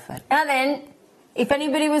 Absolutely perfect. And then, if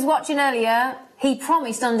anybody was watching earlier, he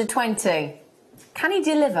promised under 20. Can he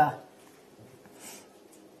deliver?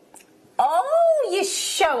 Oh, you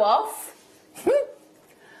show off.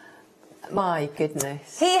 My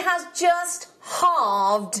goodness. He has just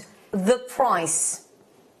halved the price.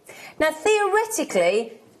 Now,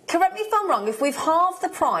 theoretically, correct me if I'm wrong, if we've halved the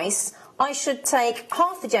price, I should take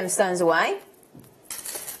half the gemstones away,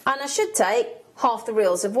 and I should take half the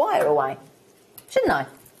reels of wire away, shouldn't I?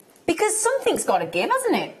 Because something's got to give,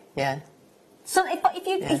 hasn't it? Yeah. So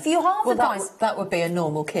if you halve the price, that would be a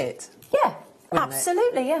normal kit. yeah, Wouldn't it?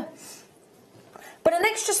 absolutely, yeah. But an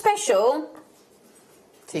extra special,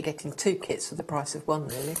 So you're getting 2 kits for the price of 1,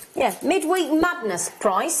 really. yeah, midweek madness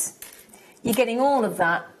price. You're getting all of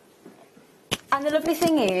that. And the lovely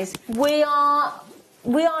thing is, we are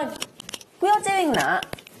doing that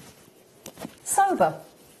sober.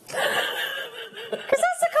 Because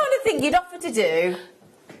that's the kind of thing you'd offer to do,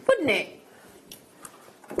 wouldn't it?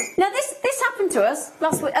 Now this happened to us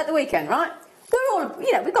last week at the weekend, right? We're all,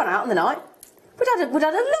 we got out on the night. We'd had a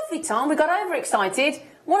lovely time. We got overexcited.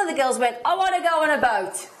 One of the girls went, "I want to go on a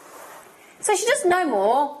boat." So she does no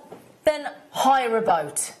more than hire a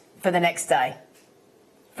boat for the next day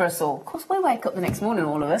for us all. Of course, we wake up the next morning,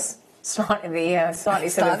 all of us, slightly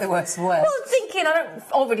sort of the worst of worst. Well, thinking I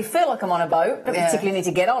don't already feel like I'm on a boat, but particularly need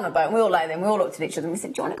to get on a boat. And we all lay there and we all looked at each other and we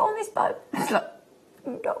said, "Do you want to go on this boat?" It's like,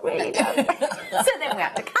 not really, no. So then we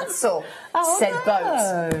had to cancel said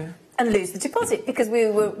boat and lose the deposit because we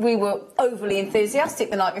were overly enthusiastic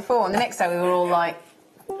the night before, and the next day we were all like,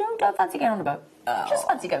 "No, don't fancy getting on a boat. Just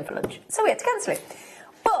fancy going for lunch." So we had to cancel it.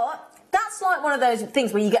 But that's like one of those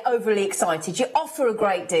things where you get overly excited, you offer a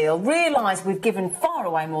great deal, realise we've given far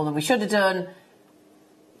away more than we should have done,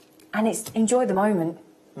 and it's enjoy the moment.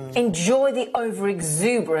 Enjoy the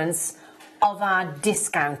over-exuberance of our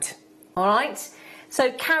discount. All right?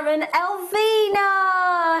 So Karen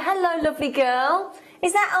Elvina, hello, lovely girl.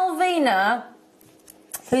 Is that Elvina,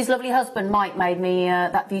 whose lovely husband Mike made me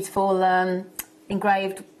that beautiful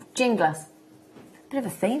engraved gin glass? Bit of a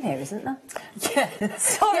theme here, isn't there? Yeah.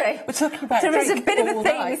 Sorry. We're talking about there is a bit of a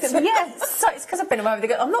theme. night. Yeah, so it's because I've been away with the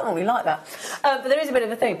girl. I'm not normally like that. But there is a bit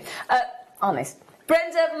of a theme. Honest.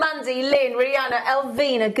 Brenda, Mandy, Lynn, Rihanna,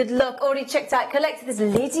 Elvina, good luck. Already checked out, collected. There's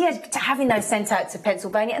Lydia having those sent out to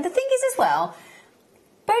Pennsylvania. And the thing is as well,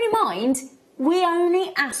 bear in mind, we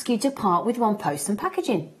only ask you to part with one post and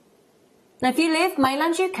packaging. Now, if you live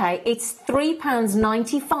mainland UK, it's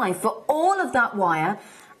 £3.95 for all of that wire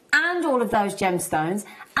and all of those gemstones.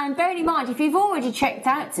 And bearing in mind, if you've already checked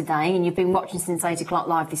out today and you've been watching since 8 o'clock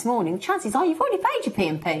live this morning, chances are you've already paid your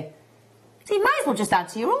P&P. So you may as well just add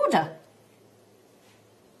to your order.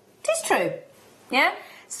 It is true. Yeah?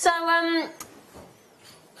 So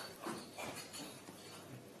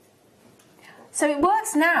it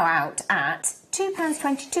works now out at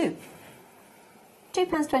 £2.22.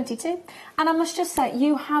 £2.22. And I must just say,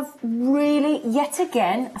 you have really, yet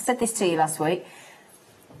again, I said this to you last week,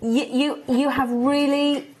 you have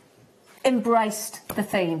really embraced the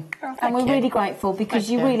theme. Oh, and we're really grateful because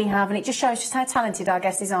you really have, and it just shows just how talented our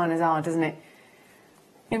guest designers are, doesn't it?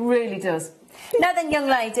 It really does. Now then, young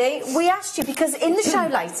lady, we asked you because in the show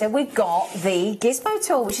later we've got the Gizmo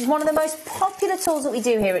tool, which is one of the most popular tools that we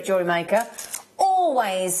do here at Jewellery Maker.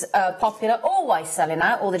 Always popular, always selling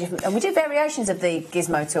out, all the different... And we do variations of the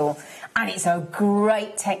Gizmo tool, and it's a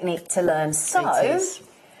great technique to learn. So,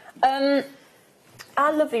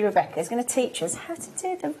 our lovely Rebecca is going to teach us how to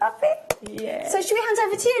do the rabbit. Yeah. So should we hand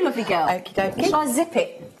over to you, lovely girl? Okie dokie. Shall I zip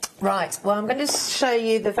it? Right, well, I'm going to show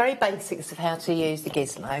you the very basics of how to use the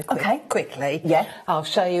gizmo quickly. Yeah. I'll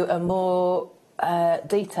show you a more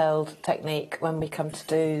detailed technique when we come to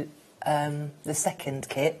do the second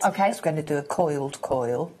kit. Okay. It's going to do a coiled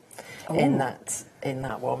coil in that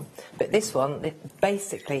one. But this one,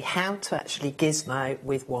 basically how to actually gizmo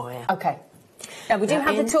with wire. Okay. Now, we do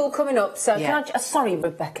have the tool coming up, so Yeah. can I... sorry,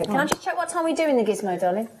 Rebecca, can I just check what time we're doing the gizmo,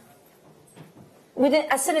 darling?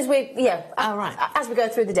 As soon as we... Yeah. Oh, right. As we go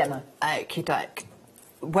through the demo. Okie doke.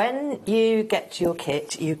 When you get your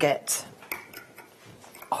kit, you get...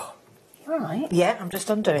 Right. Yeah, I'm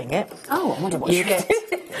just undoing it. Oh, I wonder what you get.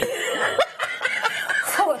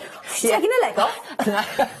 She's taking her leg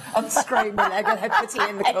off. Unscrewing my leg and I put it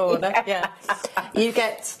in the corner. Yeah. You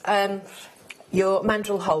get your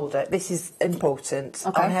mandrel holder. This is important.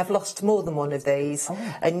 Okay. I have lost more than one of these,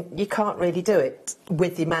 and you can't really do it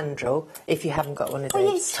with your mandrel if you haven't got one of these.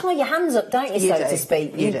 Well, you tie your hands up, don't you, to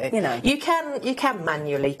speak? You do. You know. You can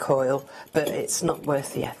manually coil, but it's not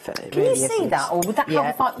worth the effort. It Can really you see isn't. that, or would that help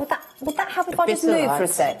if I would that help if I just Bit move alright. for a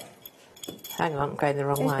sec? Hang on, I'm going the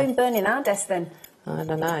wrong Who's way. been burning our desk then? I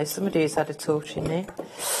don't know, somebody who's had a torch in there.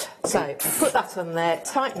 So, put that on there,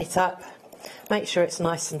 tighten it up, make sure it's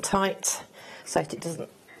nice and tight so that it doesn't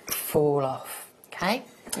fall off, okay?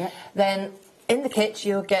 Yeah. Then, in the kit,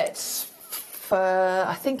 you'll get,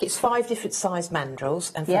 I think it's 5 different size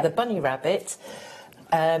mandrels, and for the bunny rabbit,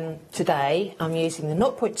 today I'm using the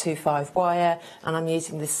 0.25 wire and I'm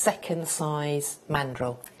using the second size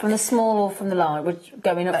mandrel. From the small or from the large? We're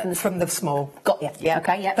going up From the small. Got you. Yeah.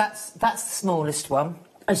 Okay, yeah. That's the smallest one.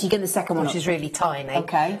 Oh, so you get the second one Which is really tiny.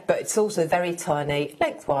 Okay. But it's also very tiny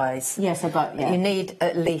lengthwise. Yes, I got You need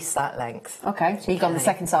at least that length. Okay, so you've gone the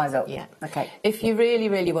second size up. Yeah. Okay. If you really,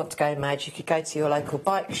 really want to go mad, you could go to your local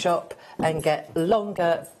bike shop and get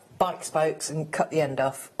longer bike spokes and cut the end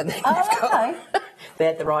off. And then you've got...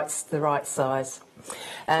 They're the right size.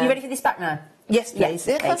 You ready for this back now? Yes, please.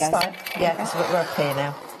 Yeah, Yeah, that's fine. Yeah, because we're up here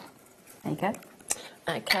now. There you go.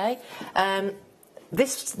 Okay.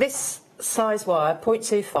 This size wire,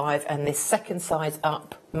 0.25, and this second size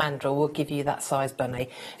up mandrel will give you that size bunny.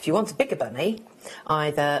 If you want a bigger bunny,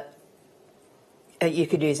 either you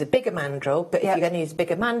could use a bigger mandrel, but if you're going to use a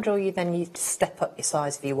bigger mandrel, you then need to step up your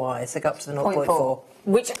size of your wire, so go up to the 0.4.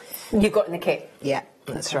 Which you've got in the kit. Yeah,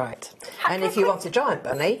 that's right. And if you want a giant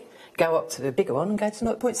bunny, go up to the bigger one and go to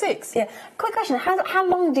 0.6. Yeah. Quick question, how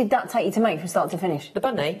long did that take you to make from start to finish? The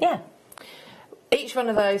bunny? Yeah. Each one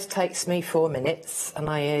of those takes me 4 minutes, and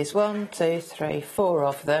I use 1, 2, 3, 4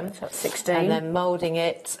 of them. So that's 16. And then moulding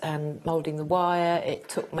it and moulding the wire, it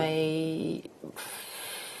took me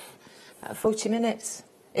about 40 minutes,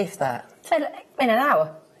 if that. So in an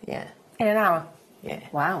hour? Yeah. In an hour? Yeah.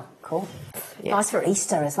 Wow, cool. Yeah. Nice for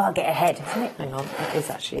Easter as well, get ahead, isn't it? Hang on, it is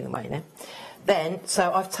actually in the way now. Then,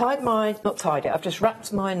 so I've tied my, not tied it, I've just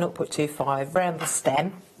wrapped my 0.25 round the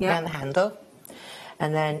stem, round the handle,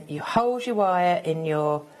 and then you hold your wire in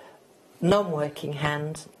your non-working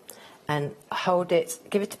hand and hold it,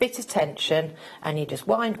 give it a bit of tension, and you just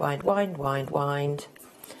wind, wind, wind, wind, wind,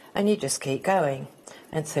 and you just keep going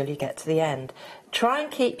until you get to the end. Try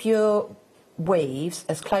and keep your weaves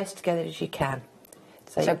as close together as you can.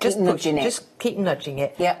 So just nudging it. Just keep nudging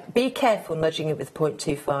it. Yeah. Be careful nudging it with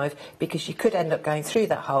 0.25 because you could end up going through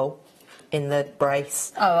that hole in the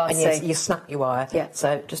brace. Oh, I and see. you snap your wire. Yeah.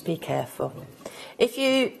 So just be careful. If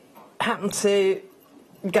you happen to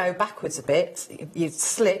go backwards a bit, you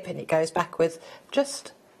slip and it goes backwards,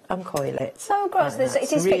 just uncoil it. Oh, gross. And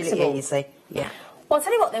It is really fixable. easy. Yeah. Well, I'll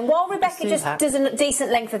tell you what then, while Rebecca do just that. does a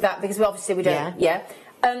decent length of that, because obviously we don't,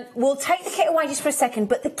 we'll take the kit away just for a second,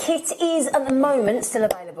 but the kit is, at the moment, still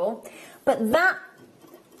available. But that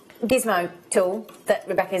gizmo tool that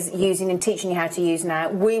Rebecca's using and teaching you how to use now,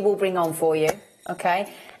 we will bring on for you,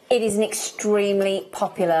 okay? It is an extremely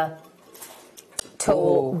popular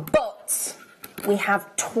tool, but we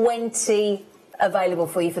have 20 available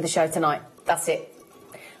for you for the show tonight. That's it.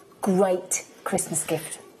 Great Christmas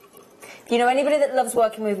gift. If you know anybody that loves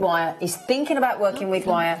working with wire, is thinking about working with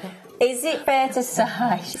wire, is it fair to say,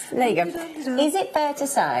 there you go, is it fair to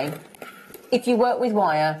say, if you work with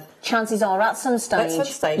wire, chances are at some stage,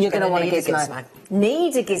 you're going to want a gizmo.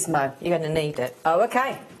 Need a gizmo. You're going to need it. Oh,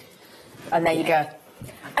 okay. And there you go.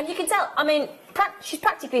 And you can tell, I mean, she's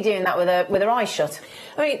practically doing that with her eyes shut.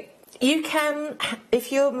 I mean, you can,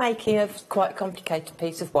 if you're making a quite complicated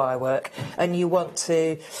piece of wire work and you want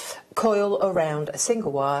to coil around a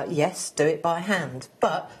single wire, yes, do it by hand.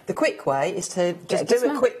 But the quick way is to just do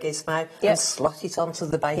a quick gizmo and slot it onto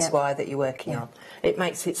the base wire that you're working on. It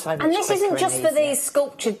makes it so much quicker. And this isn't just for these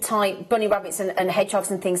sculptured type bunny rabbits and hedgehogs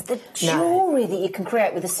and things. The jewellery that you can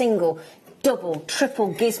create with a single, double,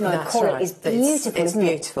 triple gizmo collar is beautiful, it's isn't it?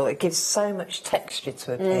 beautiful. It gives so much texture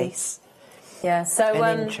to a piece. Yeah, so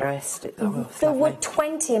And interest. there were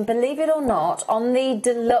 20, and believe it or not, on the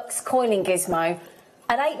deluxe coiling gizmo,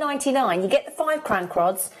 at $8.99, you get the 5 crank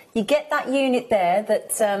rods, you get that unit there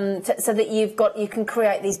that so that you can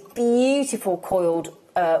create these beautiful coiled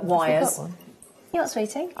wires. Got one? You what,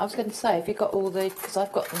 sweetie? I was going to say, have you got all the? Because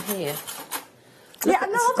I've got them here. Yeah,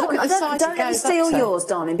 no, I've got one. Don't let me steal yours,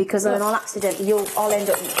 darling, because then I'll accidentally, I'll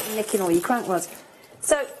end up nicking all your crank rods.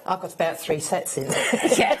 So I've got about 3 sets in there.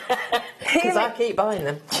 Yeah. Because I keep buying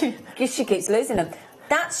them. Because she keeps losing them.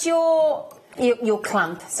 That's your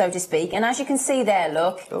clamp, so to speak. And as you can see there,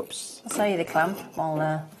 look. Oops. I'll show you the clamp.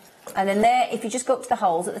 And then there, if you just go up to the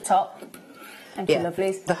holes at the top. Thank you,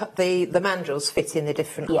 lovelies. The mandrels fit in the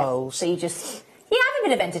different holes. So you just... You have a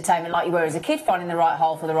bit of entertainment like you were as a kid, finding the right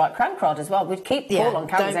hole for the right crank rod as well. We'd keep Paul on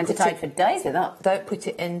cameras entertained for days with that. Don't put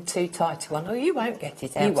it in too tight a one, or you won't get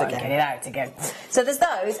it out again. You won't get it out again. So there's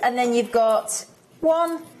those, and then you've got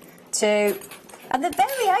 1, 2, and the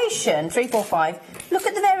variation, 3, 4, 5. Look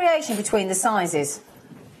at the variation between the sizes.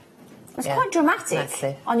 It's quite dramatic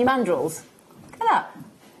massive. On your mandrels. Look at that.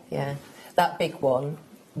 Yeah, that big one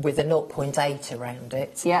with a 0.8 around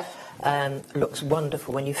it. Yeah. Looks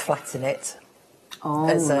wonderful when you flatten it. Oh,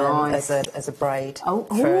 nice. As a braid. Oh,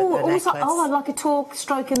 I'd like a tall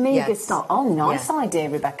stroke amiga style. Oh, nice idea,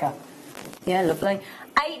 Rebecca. Yeah, lovely.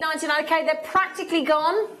 $8.99. Okay, they're practically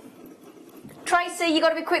gone. Tracy, you got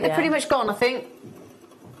to be quick. They're pretty much gone, I think.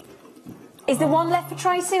 Is there one left for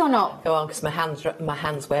Tracy or not? Go on, because my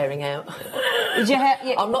hand's wearing out.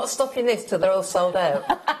 I'm not stopping this till they're all sold out.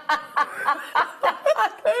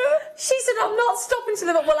 She said, I'm not stopping till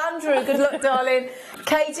they're... Well, Andrew, good luck, darling.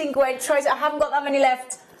 Kate and Gwen, Tracy, I haven't got that many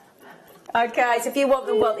left. Okay, so if you want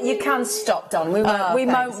them, well, you can stop, darling. We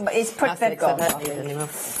won't. It's pretty... They've gone.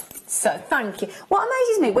 So, thank you. What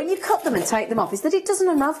amazes me when you cut them and take them off is that it doesn't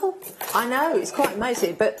unravel. I know, it's quite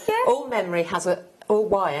amazing, but all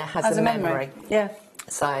wire has a memory. Yeah.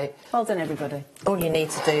 So... Well done, everybody. All you need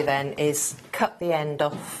to do then is cut the end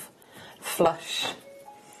off flush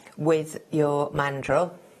with your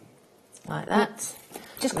mandrel. Like that.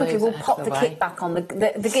 Just quickly, we'll pop the kit back on. The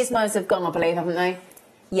gizmos have gone, I believe, haven't they?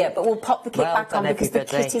 Yeah, but we'll pop the kit back on because the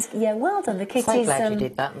kit is... Yeah, well done, the kit is... So glad you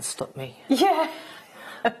did that and stopped me. Yeah.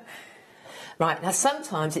 Right, now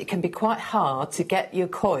sometimes it can be quite hard to get your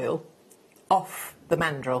coil off the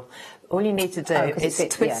mandrel. All you need to do is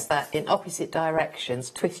twist that in opposite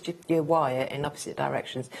directions, twist your wire in opposite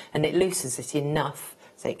directions, and it loosens it enough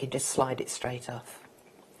so you can just slide it straight off.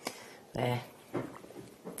 There.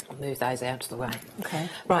 I'll move those out of the way. Okay.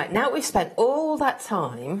 Right, now we've spent all that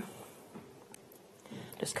time,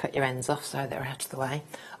 just cut your ends off so they're out of the way,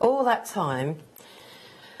 all that time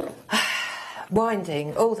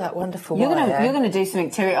winding all that wonderful wire. You're going to do something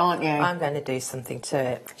to it, aren't you? I'm going to do something to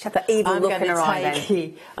it. She had that evil look in her eye then.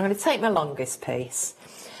 I'm going to take my longest piece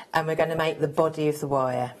and we're going to make the body of the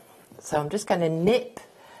wire. So I'm just going to nip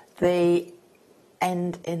the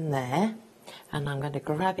end in there, and I'm going to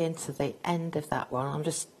grab into the end of that one. I'm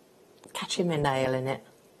just catching my nail in it,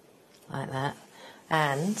 like that.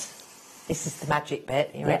 And this is the magic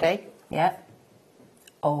bit. You ready? Yeah.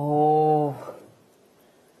 Oh.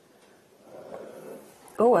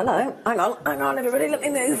 Oh, hello. Hang on, everybody, let me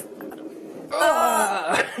move.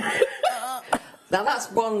 Now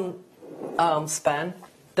that's one arm span,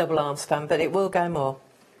 double arm span, but it will go more.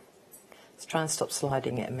 Let's try and stop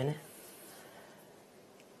sliding it a minute.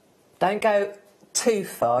 Don't go too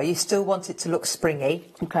far. You still want it to look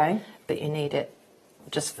springy. Okay. But you need it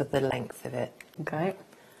just for the length of it. Okay.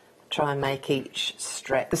 Try and make each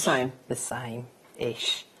stretch the same. The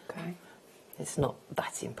same-ish. Okay. It's not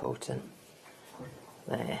that important.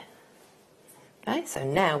 There. Okay, so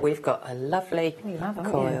now we've got a lovely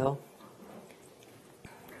coil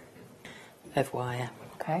of wire.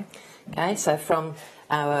 Okay. Okay, so from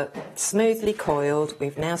our smoothly coiled,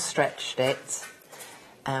 we've now stretched it.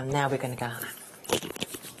 Now we're going to go.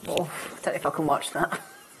 Oh, I don't know if I can watch that.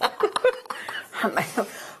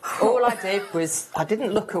 All I did was, I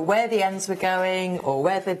didn't look at where the ends were going or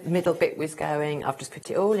where the middle bit was going. I've just put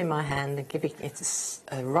it all in my hand and giving it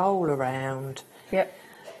a roll around. Yep.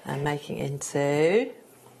 And making it into...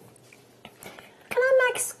 Can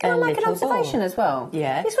I make an observation ball as well?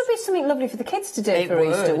 Yes. This would be something lovely for the kids to do It for would.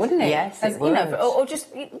 Easter, wouldn't it? Yes, it You would. know, or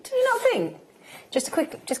just, do you not think? Just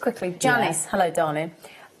quickly, Janice, hello, darling.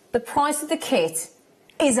 The price of the kit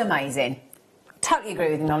is amazing. Totally agree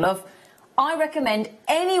with you, my love. I recommend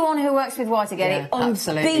anyone who works with wire to get it.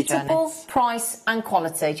 Unbeatable Janice. price and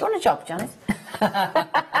quality. Do you want a job, Janice?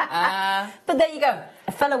 But there you go.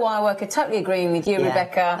 A fellow wire worker, totally agreeing with you,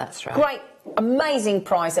 Rebecca. That's right. Great, amazing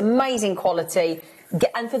price, amazing quality.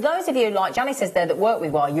 And for those of you, like Janice says there, that work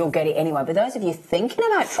with wire, you'll get it anyway. But those of you thinking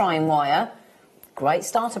about trying wire, great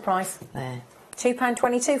starter price. There.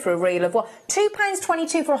 £2.22 for a reel of wire.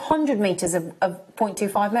 £2.22 for 100 metres of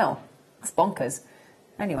 0.25mm. That's bonkers.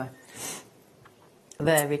 Anyway.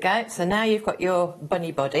 There we go. So now you've got your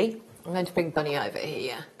bunny body. I'm going to bring Bunny over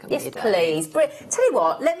here. Come Yes, here, darling. please. Tell you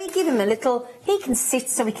what, let me give him a little... He can sit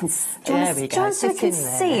so we can... There we go. So we Sit can in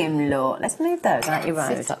there. see him, look. Let's move those out your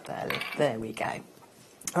road. Sit up there, look. There we go.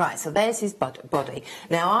 Right, so there's his body.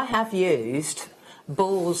 Now, I have used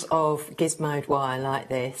balls of gizmoed wire like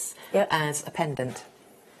this as a pendant.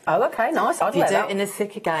 Oh, OK, nice. I'd You wear do that. it in a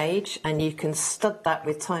thicker gauge, and you can stud that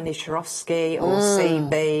with tiny Swarovski or seed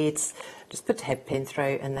beads. Just put a head pin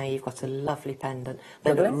through, and there you've got a lovely pendant.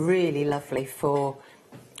 They look really lovely for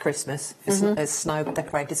Christmas, as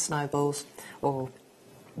decorated snowballs, or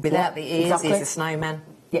without the ears, he's a snowman.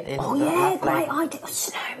 Yeah. Oh, yeah, great idea.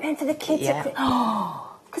 Snowman for the kids. Yeah.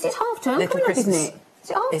 Oh, because it's half term Little coming up, isn't Christmas. it? Is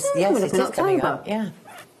it half term Yes, coming it up in is coming October? up, yeah.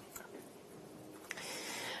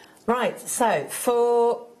 Right, so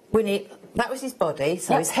for Winnie, that was his body,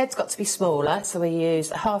 so his head's got to be smaller, so we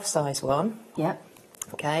use a half-size one. Yep.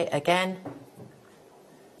 Okay, again,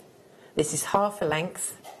 this is half a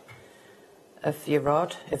length of your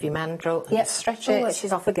rod, of your mandrel. And stretch it. Oh,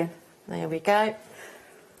 she's off again. There we go.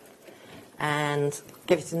 And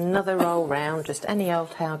give it another roll round, just any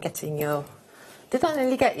old how getting your... Did that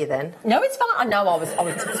nearly get you then? No, it's fine. I know I was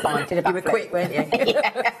fine. Did a You were quick, weren't you?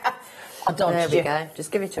 I dodged There we you. go.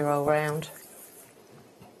 Just give it a roll round.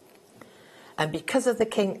 And because of the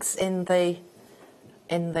kinks in the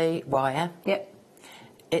wire,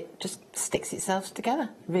 it just sticks itself together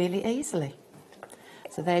really easily.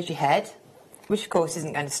 So there's your head, which of course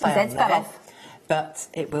isn't going to stay on there, but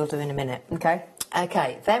it will do in a minute. Okay.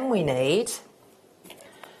 Okay, then we need...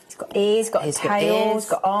 It's got ears, got a tail, it's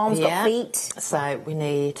got arms, got feet. So we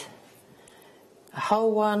need a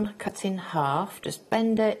whole one cut in half. Just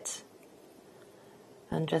bend it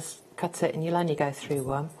and just cut it, and you'll only go through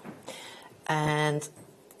one. And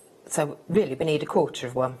so really we need a quarter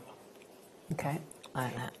of one. Okay.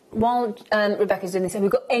 Like that. While Rebecca's doing this, have we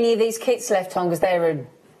got any of these kits left on? Because they're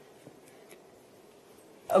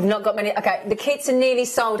I've not got many. Okay, the kits are nearly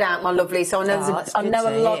sold out, my lovely. So I know I know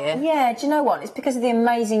a lot. Yeah, do you know what? It's because of the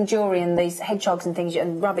amazing jewellery and these hedgehogs and things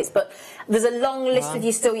and rabbits. But there's a long list of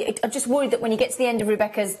you still. I'm just worried that when you get to the end of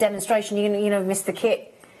Rebecca's demonstration, you're gonna miss the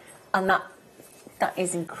kit, and that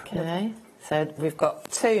is incredible. Okay, so we've got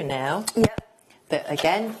two now. Yep. That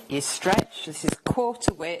again, you stretch. This is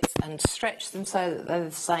quarter width, and stretch them so that they're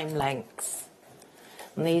the same length.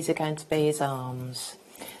 And these are going to be his arms.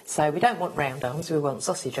 So we don't want round arms, we want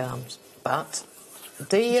sausage arms. But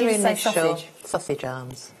do your initial sausage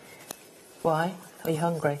arms. Why? Are you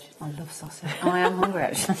hungry? I love sausage. I am hungry,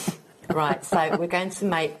 actually. Right, so we're going to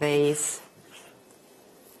make these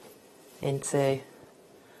into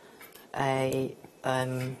a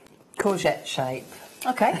courgette shape.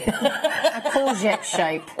 Okay. A courgette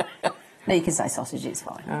shape. No, you can say sausage, it's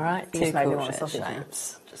fine. All right, You two just made me want a courgette sausage now.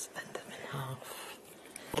 shapes. Just bend them in half.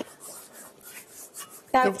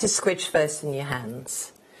 Now, Give it a squidge first in your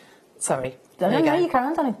hands. Sorry. no, there no, go. you carry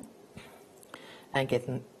on, darling. And give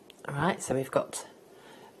them. All right, so we've got.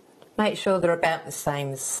 Make sure they're about the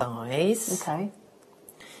same size. Okay.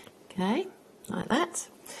 Okay, like that.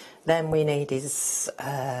 Then we need is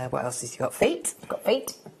what else has he got? Feet. Got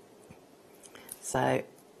feet. So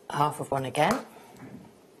half of one again.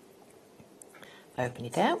 Open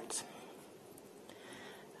it out.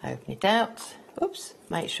 Open it out. Oops.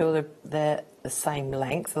 Make sure they're the same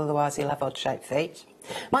length, otherwise you'll have odd-shaped feet.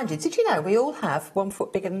 Mind you, did you know we all have 1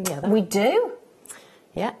 foot bigger than the other? We do?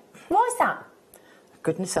 Yeah. Why is that?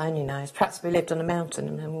 Goodness only knows. Perhaps we lived on a mountain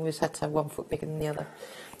and then we always had to have 1 foot bigger than the other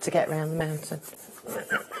to get around the mountain.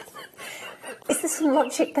 Is there some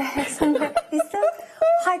logic there somewhere? Is there?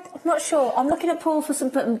 I'm not sure. I'm looking at Paul for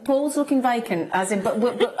some... Paul's looking vacant, as in... But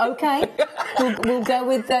OK. We'll go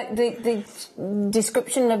with the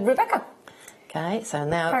description of Rebecca. Okay, so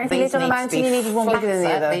now Apparently these if you lived on need a to mountain, be you needed one bigger than the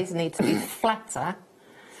flatter. other. These need to be flatter.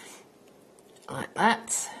 Like that.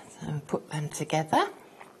 So we'll put them together.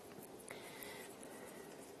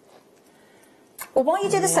 Well, while you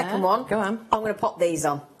do the second one, go on. I'm going to pop these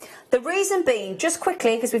on. The reason being, just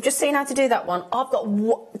quickly, because we've just seen how to do that one, I've got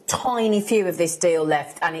tiny few of this deal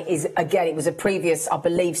left, and it is, again, it was a previous, I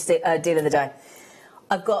believe, deal of the day.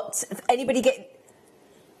 I've got, anybody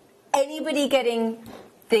getting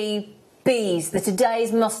the bees, the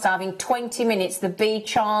today's must-have in 20 minutes, the bee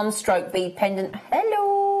charm stroke bee pendant.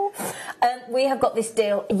 Hello! We have got this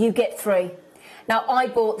deal, you get 3. Now, I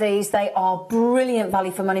bought these. They are brilliant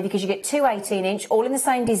value for money because you get 2 18-inch, all in the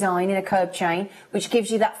same design in a curb chain, which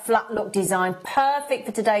gives you that flat look design, perfect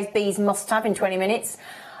for today's bees must-have in 20 minutes,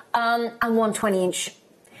 and 1 20-inch.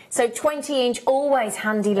 So 20-inch, always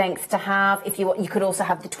handy length to have. If you want, you could also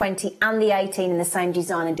have the 20 and the 18 in the same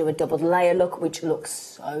design and do a double layer look, which looks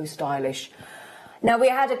so stylish. Now, we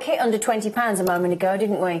had a kit under £20 a moment ago,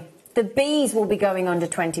 didn't we? The bees will be going under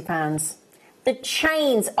 £20. The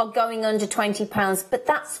chains are going under £20, but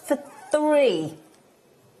that's for 3.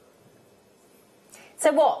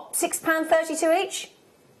 So what, £6.32 each?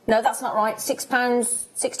 No, that's not right,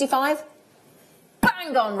 £6.65?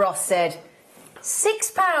 Bang on, Ross said.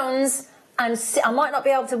 £6 and I might not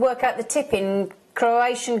be able to work out the tip in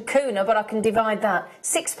Croatian kuna, but I can divide that.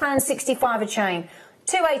 £6.65 a chain.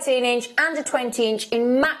 2 18-inch and a 20-inch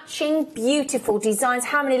in matching beautiful designs.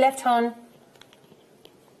 How many left, hon?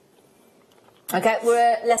 Okay, we're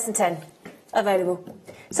at less than 10 available.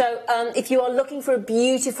 So if you are looking for a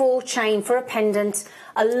beautiful chain for a pendant,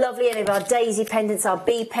 a lovely, any of our daisy pendants, our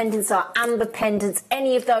bee pendants, our amber pendants,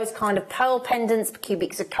 any of those kind of pearl pendants,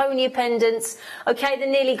 cubic zirconia pendants, okay, they're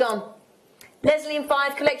nearly gone. Leslie and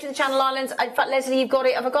 5, Collection of the Channel Islands. In fact, Leslie, you've got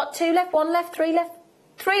it. Have I got 2 left, 1 left, 3 left?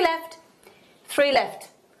 3 left. 3 left.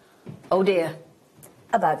 Oh dear.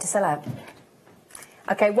 About to sell out.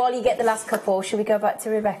 Okay, while you get the last couple, should we go back to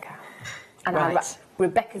Rebecca? And Right.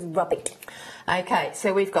 Rebecca's rabbit. Okay,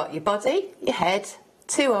 so we've got your body, your head,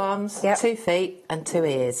 2 arms, Yep. 2 feet and 2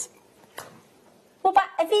 ears. What about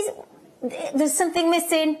if he's... There's something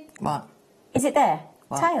missing. What? Is it there?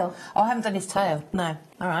 What? Tail. Oh, I haven't done his tail. No.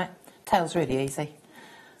 All right. Tail's really easy.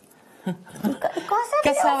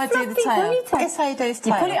 Guess how I do the tail? Guess how you do his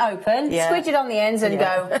tail? You pull it open, Yeah. squidge it on the ends and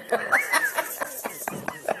Yeah. go...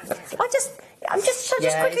 I'm just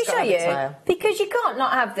Yeah, quickly he's got show to have a you, tail. because you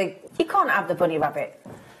can't have the bunny rabbit.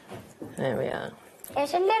 There we are.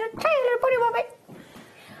 There's a little tail, little bunny rabbit.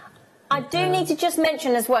 I do need to just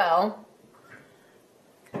mention as well,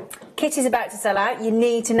 kit is about to sell out. You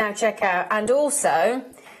need to now check out, and also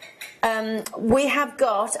we have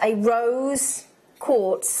got a rose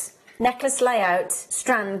quartz necklace layout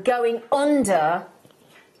strand going under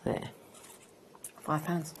There.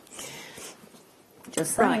 £5.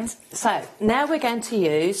 Just saying. Right, so now we're going to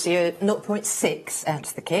use your 0.6 out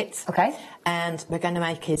of the kit. Okay. And we're going to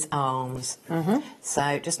make his arms.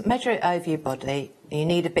 So just measure it over your body. You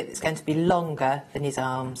need a bit that's going to be longer than his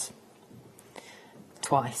arms.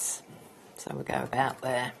 Twice. So we'll go about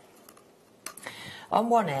there. On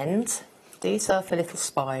one end, do yourself a little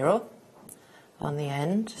spiral on the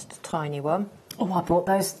end, just a tiny one. Oh, I bought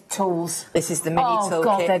those tools. This is the mini toolkit. Oh,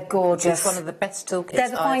 God, they're gorgeous. It's one of the best toolkits They're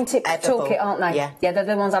the fine tip I've ever toolkit, bought. aren't they? Yeah. Yeah, they're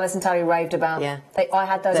the ones Alison Terry raved about. Yeah. I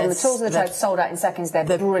had those on the tools of the the- trade, sold out in seconds. They're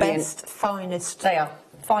The brilliant. best, finest. They are.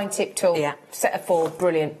 Fine tip tool. Yeah. Set of 4,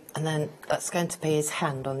 brilliant. And then that's going to be his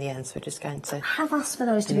hand on the end, so we're just going to... I have asked for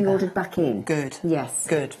those to be that. ordered back in. Good. Yes.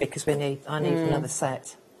 Good, because I need another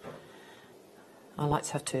set. I like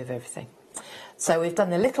to have 2 of everything. So we've done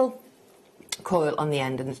the little coil on the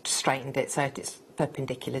end and straightened it so it's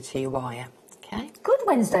perpendicular to your wire. Okay. Good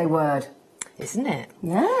Wednesday word. Isn't it?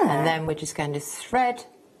 Yeah. And then we're just going to thread,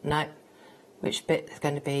 no, which bit is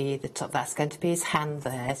going to be the top? That's going to be his hand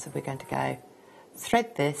there. So we're going to go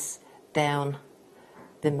thread this down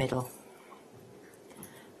the middle.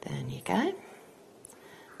 There you go.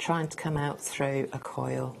 Trying to come out through a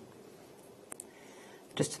coil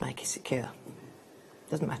just to make it secure.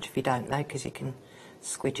 Doesn't matter if you don't though, because you can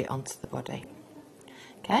squidge it onto the body.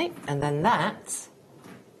 Okay, and then that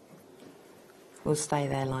will stay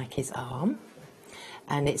there like his arm,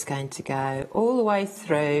 and it's going to go all the way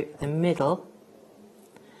through the middle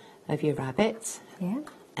of your rabbit,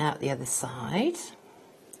 out the other side.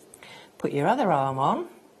 Put your other arm on,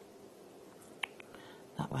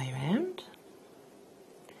 that way around,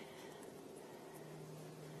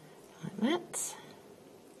 like that.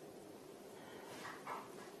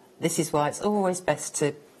 This is why it's always best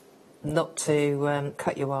to not to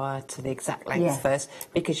cut your wire to the exact length first,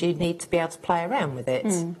 because you need to be able to play around with it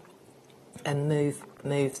and move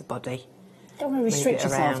the body. Don't want to restrict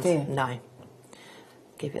yourself, do you? No.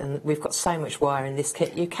 Give it, and we've got so much wire in this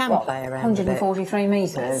kit, you can play around 143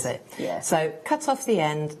 metres. metres. That's it. Yeah. So cut off the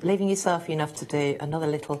end, leaving yourself enough to do another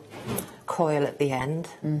little coil at the end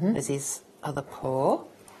as his other paw.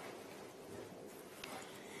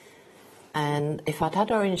 And if I'd had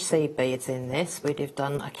orange seed beads in this, we'd have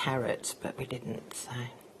done a carrot, but we didn't. So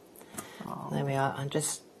there we are. And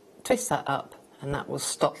just twist that up, and that will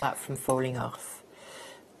stop that from falling off.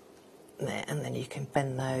 There, and then you can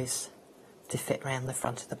bend those to fit around the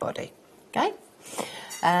front of the body. Okay.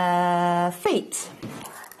 Feet.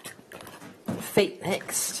 Feet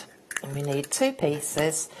next. And we need 2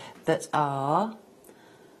 pieces that are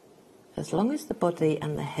as long as the body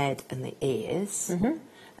and the head and the ears.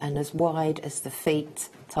 And as wide as the feet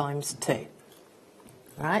times 2.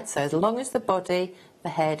 Right, so as long as the body, the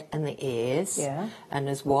head and the ears, and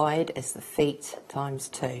as wide as the feet times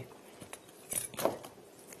 2.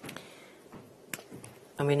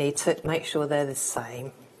 And we need to make sure they're the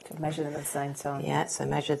same. To measure them at the same time. Yeah, so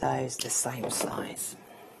measure those the same size.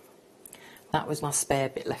 That was my spare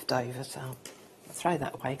bit left over, so I'll throw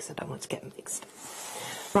that away because I don't want to get them mixed.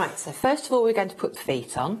 Right, so first of all we're going to put the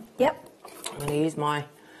feet on. Yep. I'm going to use my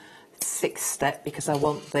 6th step because I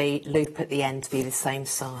want the loop at the end to be the same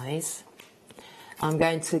size. I'm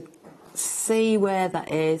going to see where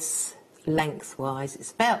that is lengthwise.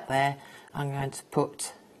 It's about there. I'm going to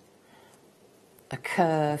put a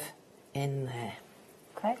curve in there.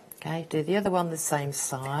 Okay. Okay, do the other one the same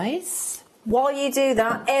size. While you do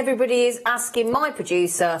that, everybody is asking my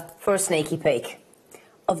producer for a sneaky peek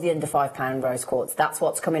of the under £5 rose quartz. That's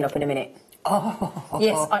what's coming up in a minute. Oh.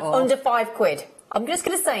 Yes, under £5. I'm just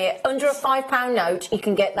going to say it, under a £5 note, you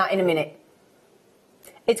can get that in a minute.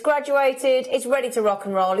 It's graduated, it's ready to rock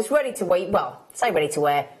and roll, it's ready to wear, well, say ready to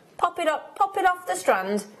wear. Pop it up, pop it off the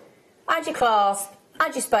strand, add your clasp,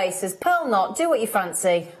 add your spacers, pearl knot, do what you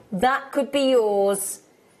fancy. That could be yours.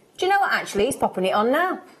 Do you know what, actually, he's popping it on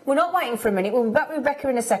now. We're not waiting for a minute, we'll be back with Rebecca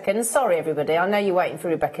in a second. Sorry, everybody, I know you're waiting for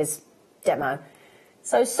Rebecca's demo.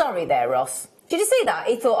 So sorry there, Ross. Did you see that?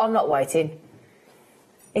 He thought, I'm not waiting.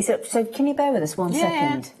 He said, so can you bear with us one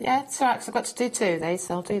second? Yeah, it's all right, 'cause I've got to do 2 of these,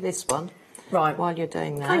 so I'll do this one. Right. While you're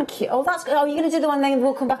doing that. Thank you. Oh, that's good. Oh, you're going to do the one, then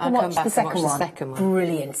we'll come back and watch the second one. The second one.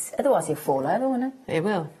 Brilliant. Otherwise he'll fall over, won't he? He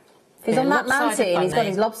will. If he's on that mountain, he's got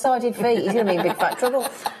his lopsided feet, he's going to be in big fat trouble.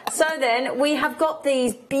 So then, we have got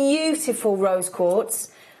these beautiful rose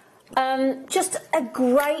quartz. Just a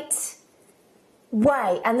great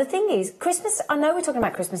way. And the thing is, Christmas, I know we're talking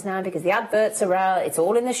about Christmas now because the adverts are out, it's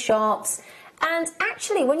all in the shops. And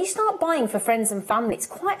actually, when you start buying for friends and family, it's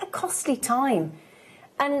quite a costly time.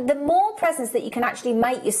 And the more presents that you can actually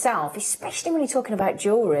make yourself, especially when you're talking about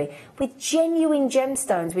jewellery, with genuine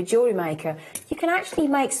gemstones with Jewellery Maker, you can actually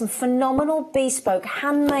make some phenomenal bespoke,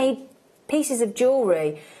 handmade pieces of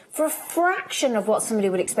jewellery for a fraction of what somebody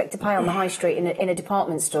would expect to pay on the high street in a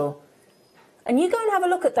department store. And you go and have a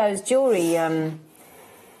look at those jewellery,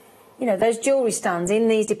 you know, those jewellery stands in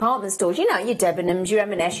these department stores. You know, your Debenhams, your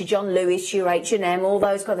M&S, your John Lewis, your H&M, all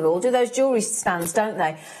those kind of, all do those jewellery stands, don't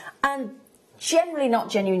they? And generally not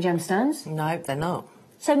genuine gemstones. No, they're not.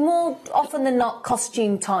 So more often than not,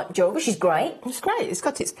 costume type jewellery, which is great. It's great. It's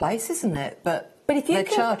got its place, isn't it? But if you they're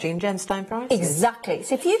charging gemstone prices. Exactly.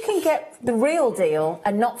 So if you can get the real deal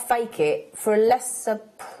and not fake it for a lesser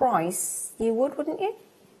price, you would, wouldn't you?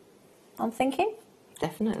 I'm thinking.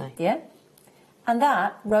 Definitely. Yeah. And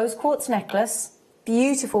that rose quartz necklace,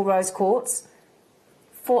 beautiful rose quartz,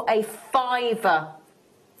 for a £5.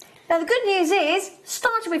 Now the good news is,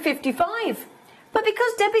 started with 55. But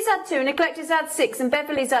because Debbie's had 2, and the collector's had 6, and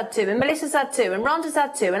Beverly's had 2, and Melissa's had 2, and Rhonda's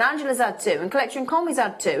had 2, and Angela's had 2, and Collector and Commie's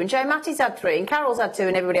had 2, and Joe Matty's had 3, and Carol's had 2,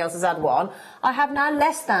 and everybody else has had 1, I have now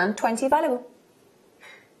less than 20 available.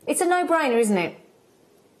 It's a no-brainer, isn't it?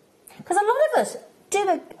 Because a lot of us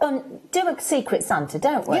do a Secret Santa,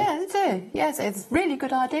 don't we? Yeah, they do. Yes, it's a really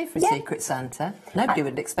good idea for a Secret Santa. Nobody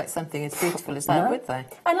would expect something as beautiful as that, would they?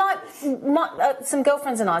 And like some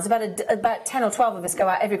girlfriends and I, about 10 or 12 of us go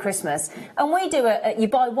out every Christmas, and we do you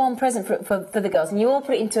buy one present for the girls, and you all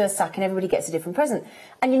put it into a sack, and everybody gets a different present,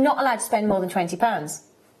 and you're not allowed to spend more than £20.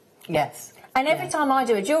 Yes. And every time I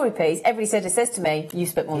do a jewellery piece, everybody says to me, you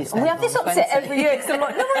spent more than... And we have this upset every year, because I'm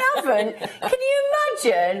like, no, I haven't. Can you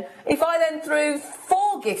imagine if I then threw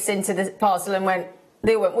 4 gifts into the parcel and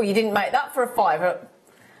they went, well, you didn't make that for a £5.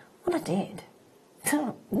 Well, I did.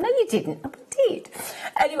 No, you didn't. I did.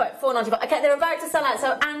 Anyway, £4.95. OK, they're about to sell out.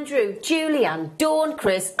 So Andrew, Julianne, Dawn,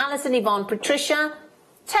 Chris, Alison, Yvonne, Patricia,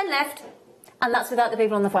 10 left. And that's without the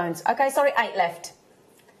people on the phones. OK, sorry, 8 left.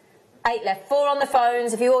 8 left, 4 on the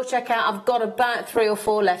phones. If you all check out, I've got about 3 or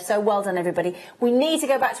 4 left. So well done, everybody. We need to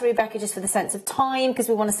go back to Rebecca just for the sense of time, because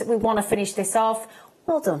we want to finish this off.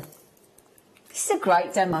 Well done. This is a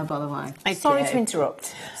great demo, by the way. Sorry to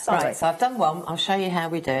interrupt. Sorry. Right, so I've done one. I'll show you how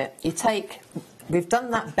we do it. You take... We've done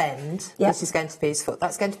that bend. Yep. This is going to be his foot.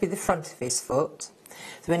 That's going to be the front of his foot.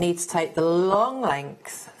 So we need to take the long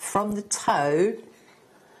length from the toe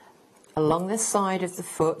along the side of the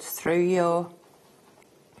foot through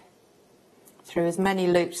as many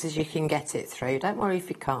loops as you can get it through. Don't worry if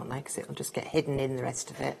you can't, though, because it'll just get hidden in the rest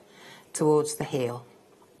of it, towards the heel.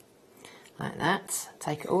 Like that.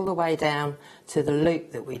 Take it all the way down to the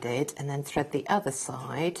loop that we did, and then thread the other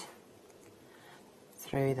side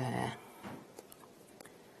through there.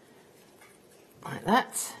 Like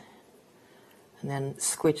that. And then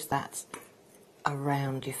squidge that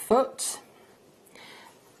around your foot.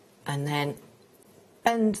 And then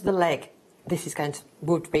bend the leg. This is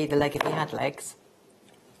would be the leg if you had legs,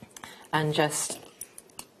 and just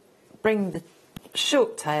bring the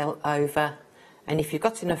short tail over, and if you've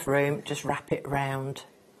got enough room, just wrap it round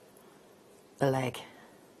the leg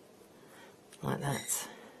like that.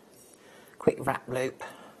 Quick wrap loop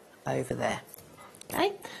over there.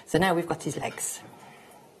 Okay, so now we've got his legs.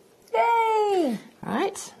 Yay!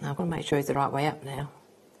 Right, now I've got to make sure he's the right way up now.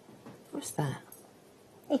 What's that?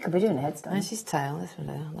 He could be doing a headstand. That's his tail.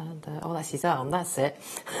 Oh, that's his arm. That's it.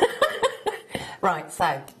 Right,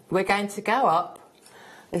 so we're going to go up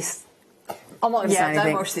this. I'm not going to say anything.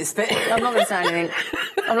 Don't watch this bit. I'm not going to say anything.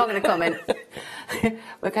 I'm not going to comment.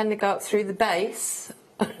 We're going to go up through the base.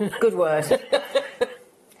 Good word.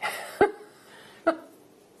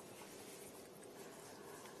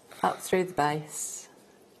 Up through the base.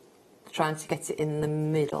 Trying to get it in the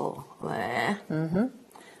middle there. Mm-hmm.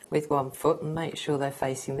 With one foot, and make sure they're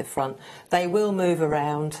facing the front. They will move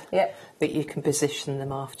around, but you can position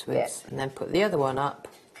them afterwards, and then put the other one up,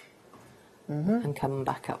 and come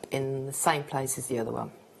back up in the same place as the other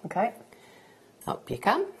one. Okay. Up you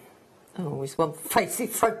come. Always one facing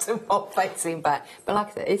front and one facing back. But like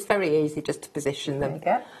I said, it's very easy just to position them.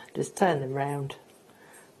 There you go. Just turn them round.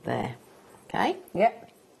 There. Okay?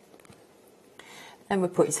 Yep. Then we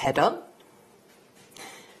put his head on.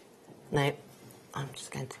 Now, I'm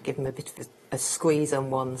just going to give him a bit of a squeeze on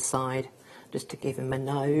one side, just to give him a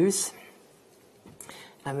nose.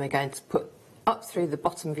 And we're going to put up through the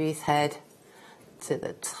bottom of his head to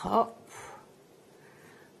the top.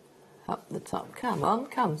 Up the top. Come on,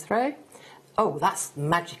 come through. Oh, that's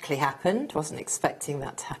magically happened. Wasn't expecting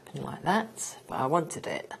that to happen like that, but I wanted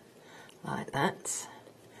it like that.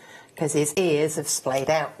 Because his ears have splayed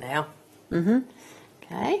out now.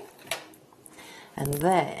 Okay. And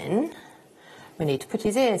then we need to put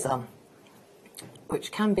his ears on,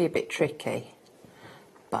 which can be a bit tricky,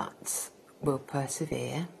 but we'll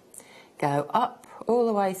persevere. Go up all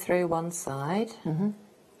the way through one side.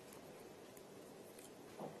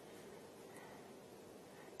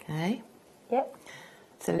 Okay. Yep.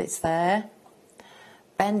 Till it's there.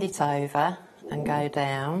 Bend it over and go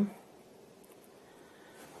down.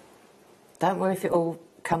 Don't worry if it all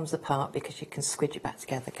comes apart, because you can squidge it back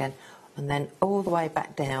together again. And then all the way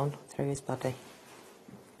back down through his body.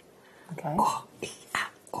 Okay. Oh.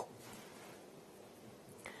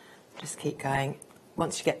 Just keep going.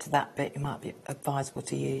 Once you get to that bit, it might be advisable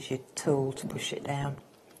to use your tool to push it down.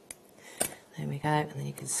 There we go, and then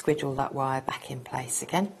you can squidge all that wire back in place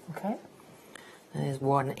again. Okay. There's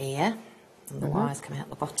one ear, and the wire's coming out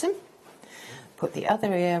the bottom. Put the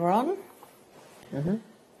other ear on,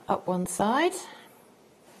 up one side,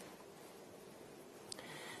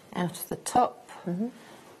 out of the top,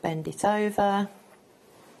 bend it over.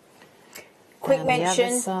 quick And the mention,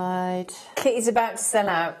 other side. kit is about to sell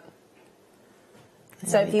out.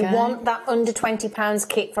 So if you want that under £20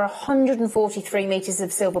 kit for 143 metres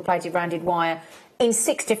of silver-plated rounded wire in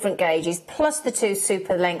 6 different gauges, plus the 2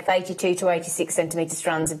 super length 82 to 86 centimetre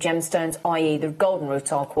strands of gemstones, i.e. the golden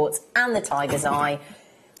rutile quartz and the tiger's eye,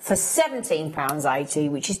 for £17.80,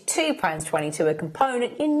 which is £2.22 a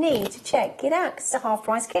component, you need to check it out, 'cause it's a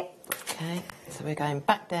half-price kit. Okay, so we're going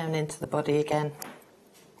back down into the body again.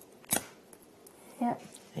 Yeah.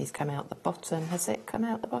 He's come out the bottom. Has it come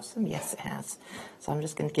out the bottom? Yes, it has. So I'm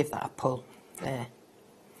just going to give that a pull. There.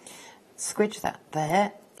 Squidge that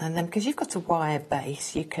there. And then, because you've got a wire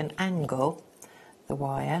base, you can angle the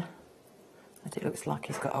wire. And it looks like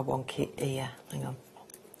he's got a wonky ear. Hang on.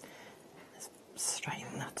 Let's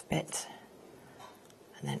straighten that a bit.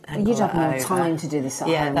 And then angle You'd have that more over. time to do this at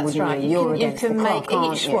yeah, home, that's wouldn't right. you? You can make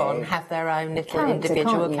each one have their own little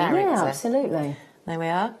individual character. Yeah, absolutely. There we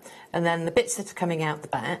are. And then the bits that are coming out the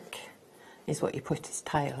back is what you put his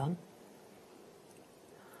tail on.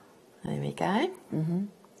 There we go.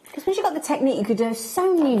 Because once you've got the technique, you could do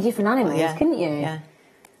so many different animals, couldn't you? Yeah.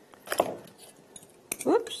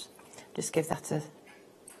 Whoops. Just give that a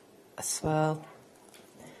swirl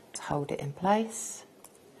to hold it in place.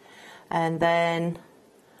 And then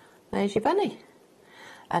there's your bunny.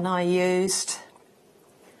 And I used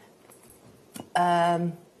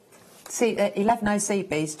 11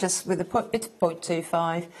 OCBs just with a bit of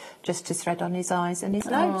 0.25 just to thread on his eyes and his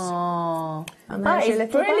nose. Oh, And that there's your is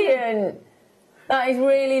little bunny. brilliant. That is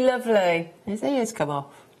really lovely. His ears come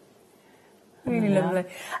off. Really lovely.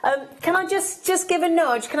 Can I just give a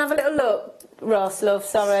nudge? Can I have a little look? Ross, love,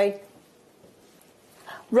 sorry.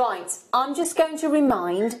 Right, I'm just going to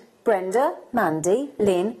remind Brenda, Mandy,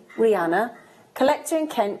 Lynn, Rihanna, collector in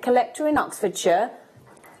Kent, collector in Oxfordshire,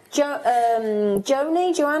 Joni,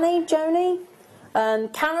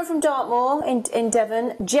 Karen from Dartmoor in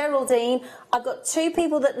Devon, Geraldine. I've got 2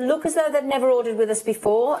 people that look as though they've never ordered with us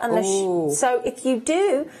before. So if you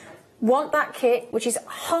do want that kit, which is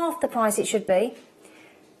half the price it should be,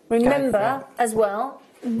 remember as well,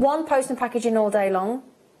 1 post and packaging all day long,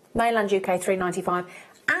 mainland UK £3.95.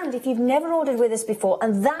 And if you've never ordered with us before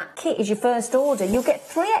and that kit is your first order, you'll get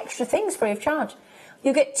 3 extra things free of charge.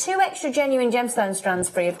 You'll get 2 extra genuine gemstone strands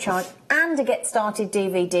free of charge and a Get Started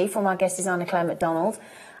DVD from our guest designer Claire McDonald.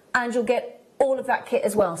 And you'll get all of that kit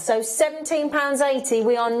as well. So £17.80,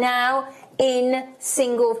 we are now in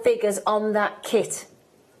single figures on that kit.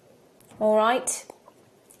 All right?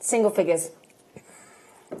 Single figures.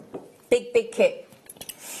 Big, big kit.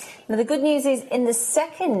 Now the good news is in the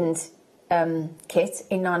second kit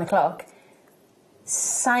in 9 o'clock,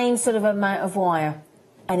 same sort of amount of wire.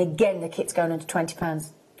 And again, the kit's going under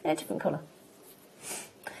 £20. Yeah, different colour.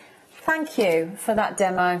 Thank you for that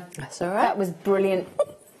demo. That's all right. That was brilliant.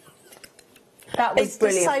 That was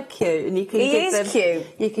brilliant. It's so cute, and you can give them. Cute.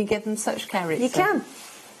 You can give them such character. You can.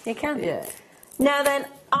 You can. Yeah. Now then,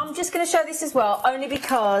 I'm just going to show this as well, only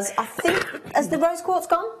because I think has the rose quartz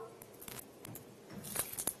gone?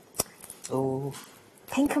 Oh.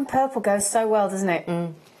 Pink and purple goes so well, doesn't it?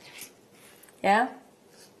 Yeah.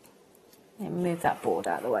 Let me move that board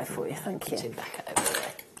out of the way for you. Thank you. Put him back over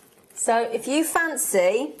there. So if you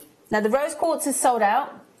fancy, now the rose quartz is sold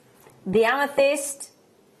out. The amethyst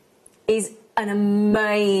is an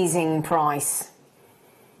amazing price.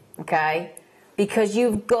 Okay, because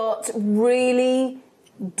you've got really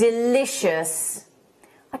delicious.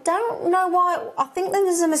 I don't know why. I think there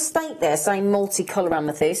was a mistake there saying multicolour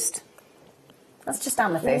amethyst. That's just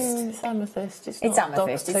amethyst. It's amethyst. It's It's not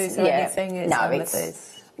amethyst. dog tooth or anything. It's amethyst.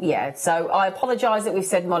 Yeah, so I apologise that we've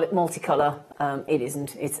said multicolour. It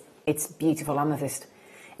isn't. It's beautiful amethyst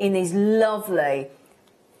in these lovely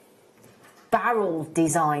barrel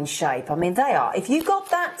design shape. I mean, they are. If you got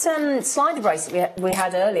that slider bracelet we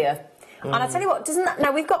had earlier, and I tell you what, doesn't that?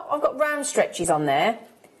 Now I've got round stretches on there.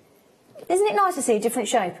 Isn't it nice to see a different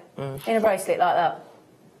shape in a bracelet like that?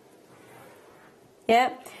 Yeah,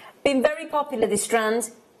 been very popular this strand.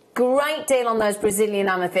 Great deal on those Brazilian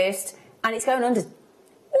amethyst, and it's going under.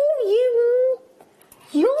 Oh,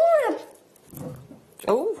 you're a...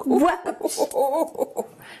 Oh.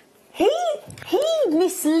 He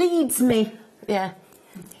misleads me. Yeah.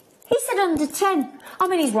 He said under 10. I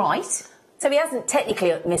mean, he's right. So he hasn't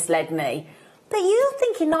technically misled me. But you're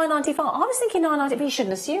thinking 9.95. I was thinking 9.95. But you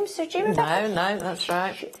shouldn't assume, should you, Rebecca? No, that's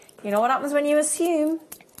right. You know what happens when you assume?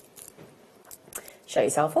 Show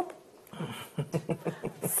yourself up.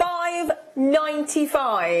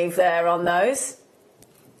 $5.95 there on those.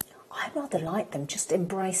 I rather like them just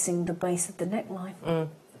embracing the base of the neckline. I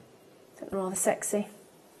think they're rather sexy.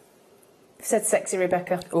 You said sexy,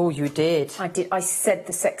 Rebecca. Oh, you did. I did. I said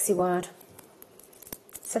the sexy word.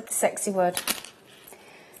 Said the sexy word.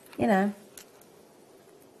 You know.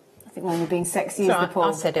 I think when we're being sexy is the Paul.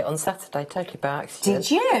 I said it on Saturday, totally by accident.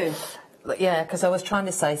 Did you? Yeah, because I was trying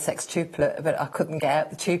to say sextuplet, but I couldn't get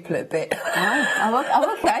out the tuplet bit.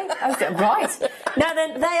 Oh, okay. Right. Now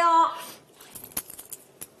then, they are...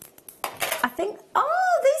 I think...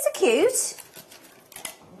 Oh, these are cute.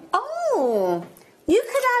 Oh, you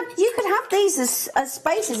could have these as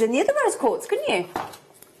spaces in the other rose quartz, couldn't you?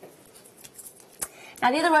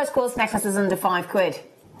 Now the other rose quartz necklace is under £5.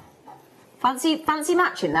 Fancy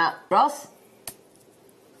matching that, Ross?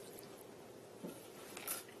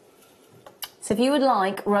 So if you would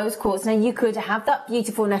like rose quartz, now you could have that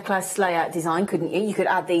beautiful necklace layout design, couldn't you? You could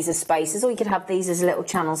add these as spaces, or you could have these as a little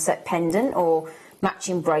channel set pendant or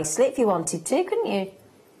matching bracelet if you wanted to, couldn't you?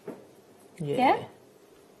 Yeah?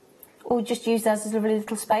 Or just use those as lovely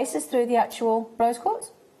little spaces through the actual rose quartz.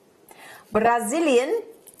 Brazilian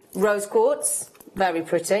rose quartz, very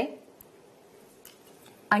pretty.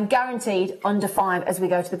 And guaranteed under £5 as we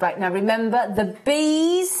go to the break. Now remember, the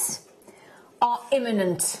bees are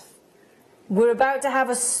imminent. We're about to have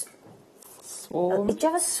a swarm. Did you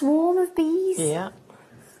have a swarm of bees? Yeah.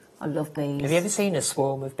 I love bees. Have you ever seen a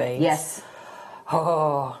swarm of bees? Yes.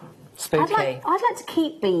 Oh, spooky. I'd like to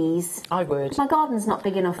keep bees. I would. My garden's not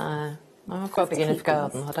big enough. I've got a big enough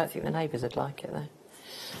garden. I don't think the neighbours would like it though.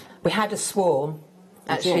 We had a swarm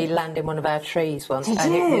actually land in one of our trees once,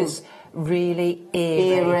 and it was really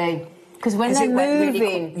eerie. Because when they're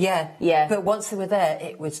moving... yeah. But once they were there,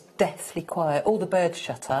 it was deathly quiet. All the birds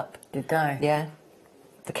shut up. Did they? Yeah.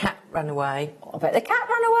 The cat ran away. I bet the cat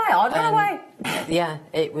ran away. I'd run away. Yeah,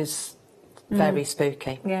 it was very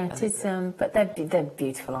spooky. Yeah, it is. But they're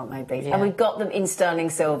beautiful, aren't they, bees? Yeah. And we've got them in sterling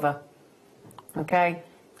silver. Okay.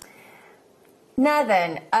 Now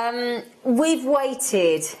then, we've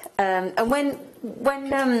waited, and when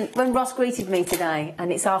Ross greeted me today,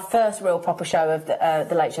 and it's our first real proper show of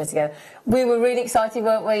the late show together, we were really excited,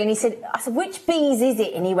 weren't we? And he said, I said, which bees is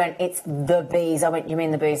it? And he went, it's the bees. I went, you mean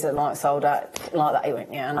the bees that like sold out like that? He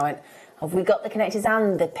went, yeah. And I went, have we got the connectors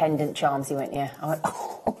and the pendant charms? He went, yeah. I went,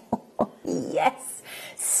 oh, yes.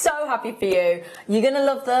 So happy for you. You're going to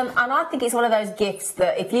love them. And I think it's one of those gifts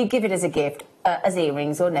that if you give it as a gift, as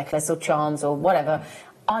earrings or necklace or charms or whatever,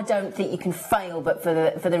 I don't think you can fail but for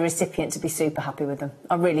the recipient to be super happy with them.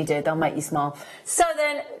 I really do. They'll make you smile. So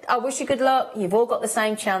then, I wish you good luck. You've all got the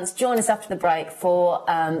same chance. Join us after the break for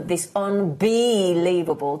this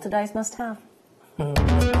unbelievable Today's Must Have.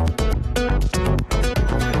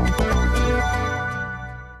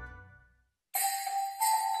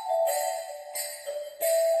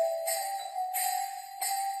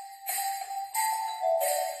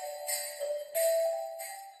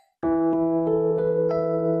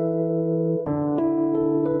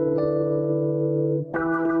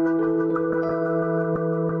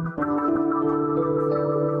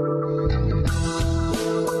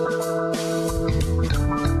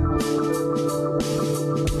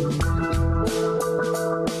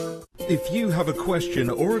 If you have a question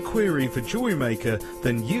or a query for Jewellery Maker,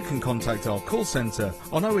 then you can contact our call centre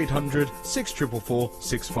on 0800 644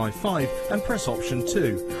 655 and press option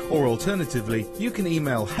 2. Or alternatively, you can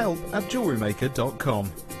email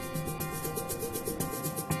help@jewellerymaker.com.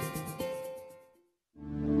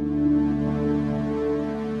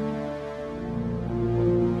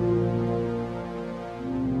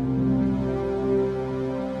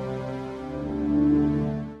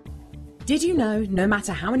 Did you know no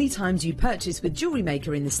matter how many times you purchase with Jewellery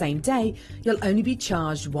Maker in the same day, you'll only be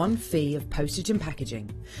charged one fee of postage and packaging?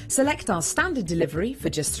 Select our standard delivery for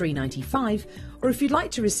just $3.95, or if you'd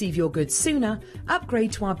like to receive your goods sooner,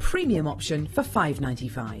 upgrade to our premium option for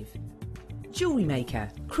 $5.95. Jewellery Maker.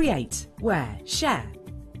 Create, wear, share.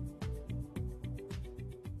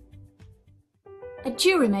 At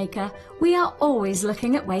Jewellery Maker, we are always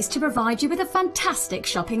looking at ways to provide you with a fantastic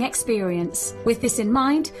shopping experience. With this in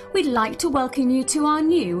mind, we'd like to welcome you to our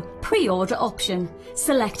new pre-order option.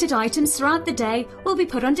 Selected items throughout the day will be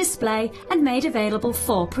put on display and made available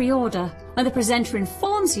for pre-order. When the presenter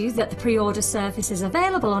informs you that the pre-order service is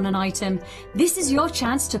available on an item, this is your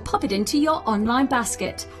chance to pop it into your online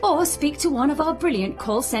basket or speak to one of our brilliant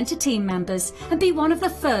call centre team members and be one of the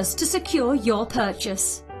first to secure your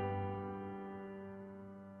purchase.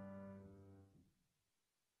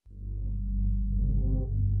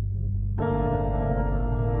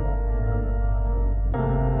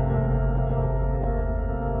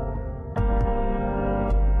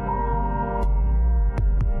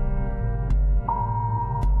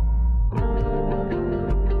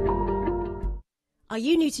 Are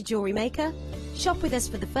you new to Jewellery Maker? Shop with us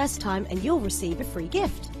for the first time and you'll receive a free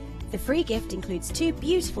gift. The free gift includes 2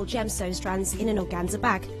 beautiful gemstone strands in an organza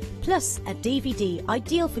bag, plus a DVD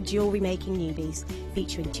ideal for jewellery making newbies,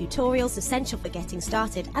 featuring tutorials essential for getting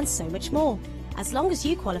started and so much more. As long as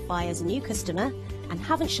you qualify as a new customer and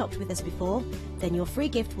haven't shopped with us before, then your free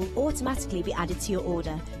gift will automatically be added to your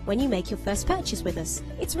order when you make your first purchase with us.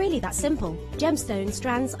 It's really that simple. Gemstone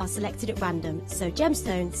strands are selected at random, so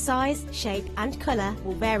gemstone size, shape and colour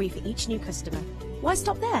will vary for each new customer. Why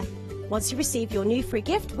stop there? Once you receive your new free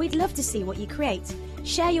gift, we'd love to see what you create.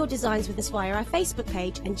 Share your designs with us via our Facebook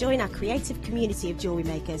page and join our creative community of jewellery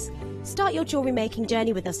makers. Start your jewellery making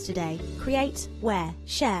journey with us today. Create, wear,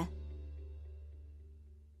 share.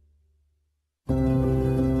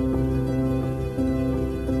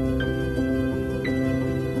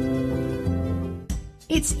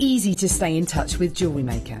 It's easy to stay in touch with Jewellery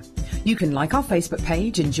Maker. You can like our Facebook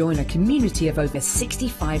page and join a community of over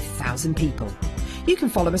 65,000 people. You can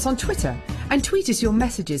follow us on Twitter and tweet us your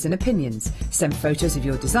messages and opinions, send photos of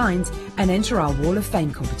your designs and enter our Wall of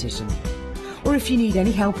Fame competition. Or if you need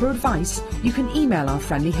any help or advice, you can email our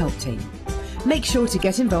friendly help team. Make sure to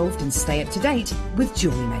get involved and stay up to date with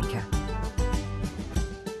Jewellery Maker.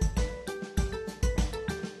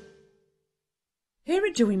 Here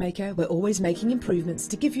at Jewellery Maker, we're always making improvements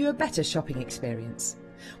to give you a better shopping experience.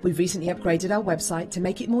 We've recently upgraded our website to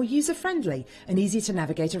make it more user-friendly and easy to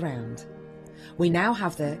navigate around. We now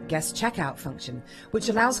have the guest checkout function, which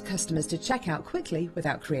allows customers to check out quickly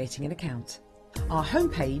without creating an account. Our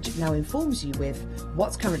homepage now informs you with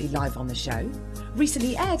what's currently live on the show,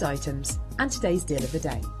 recently aired items, and today's deal of the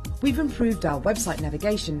day. We've improved our website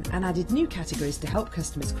navigation and added new categories to help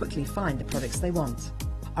customers quickly find the products they want.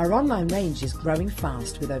 Our online range is growing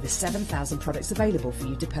fast with over 7,000 products available for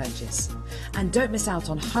you to purchase. And don't miss out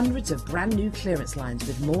on hundreds of brand new clearance lines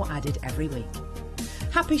with more added every week.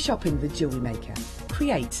 Happy shopping with Jewellery Maker.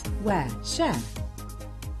 Create, wear, share.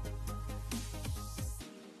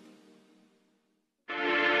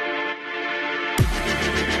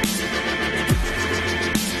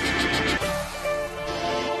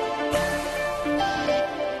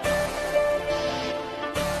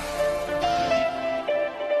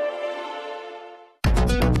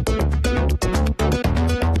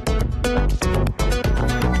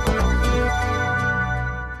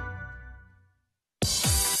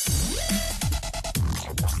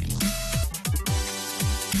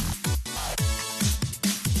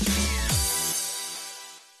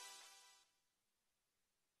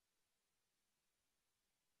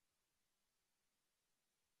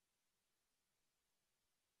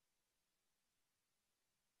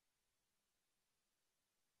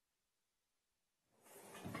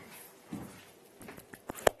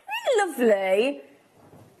 Lovely.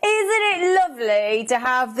 Isn't it lovely to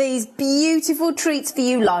have these beautiful treats for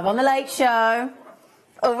you live on the Late Show?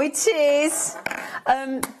 Oh, it is.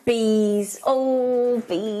 Bees. Oh,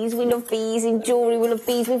 bees. We love bees in jewellery. We love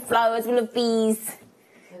bees with flowers. We love bees.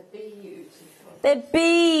 They're beautiful. They're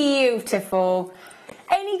beautiful.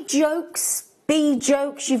 Any jokes, bee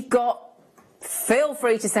jokes you've got, feel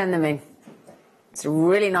free to send them in. It's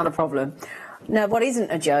really not a problem. Now, what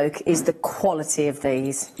isn't a joke is the quality of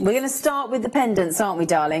these. We're going to start with the pendants, aren't we,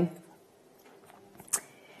 darling?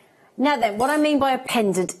 Now then, what I mean by a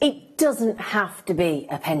pendant, it doesn't have to be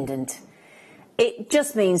a pendant. It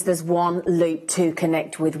just means there's one loop to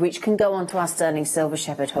connect with, which can go onto our sterling silver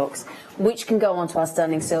shepherd hooks, which can go onto our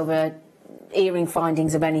sterling silver earring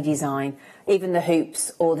findings of any design, even the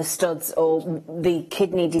hoops or the studs or the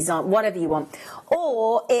kidney design, whatever you want.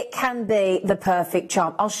 Or it can be the perfect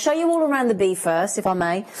charm. I'll show you all around the bee first, if I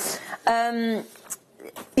may,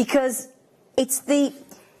 because it's the,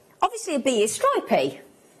 obviously a bee is stripy.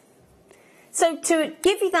 So to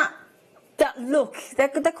give you that look, they're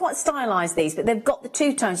quite stylised, these, but they've got the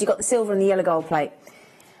two tones. You've got the silver and the yellow gold plate.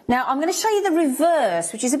 Now, I'm going to show you the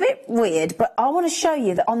reverse, which is a bit weird, but I want to show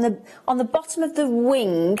you that on the bottom of the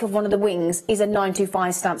wing, of one of the wings, is a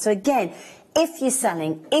 925 stamp. So again, if you're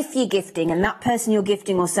selling, if you're gifting, and that person you're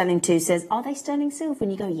gifting or selling to says, are they sterling silver?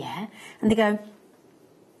 And you go, yeah. And they go,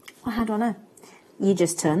 well, how do I know? You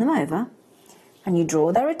just turn them over and you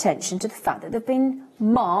draw their attention to the fact that they've been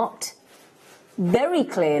marked very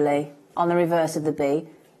clearly on the reverse of the B,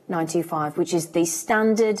 925, which is the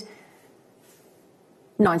standard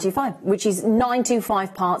 925, which is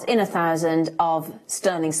 925 parts in 1,000 of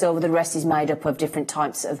sterling silver. The rest is made up of different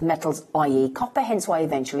types of metals, i.e. copper, hence why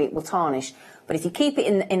eventually it will tarnish. But if you keep it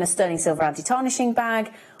in a sterling silver anti-tarnishing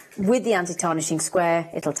bag with the anti-tarnishing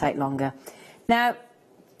square, it'll take longer. Now,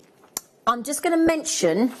 I'm just going to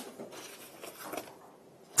mention,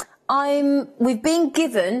 we've been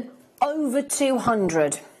given over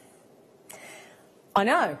 200. I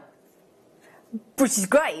know, which is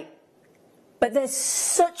great. but they're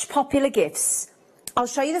such popular gifts. I'll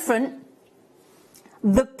show you the front.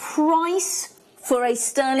 The price for a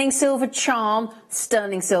sterling silver charm,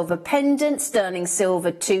 sterling silver pendant, sterling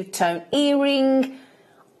silver two-tone earring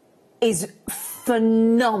is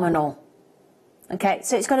phenomenal. Okay,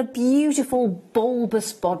 so it's got a beautiful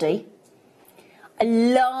bulbous body. I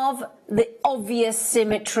love the obvious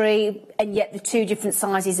symmetry and yet the two different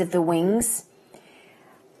sizes of the wings.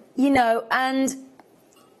 You know, and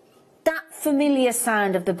that familiar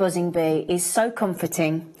sound of the buzzing bee is so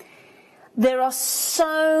comforting. There are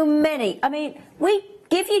so many. I mean, we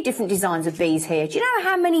give you different designs of bees here. Do you know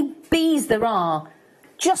how many bees there are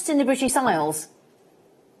just in the British Isles?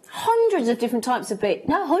 Hundreds of different types of bees.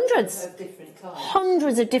 No, hundreds. Of different types.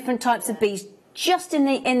 Hundreds of different types of bees just in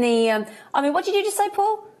the I mean, what did you just say,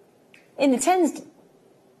 Paul? In the tens.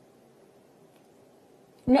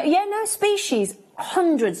 No, yeah, no species.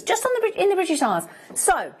 Hundreds just on in the British Isles.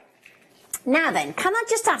 So now then, can I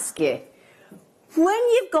just ask you? When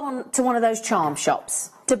you've gone to one of those charm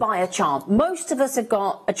shops to buy a charm, most of us have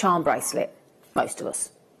got a charm bracelet. Most of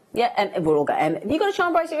us. Yeah, we'll all got Emma. Have you got a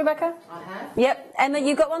charm bracelet, Rebecca? I have. Yep. Emma,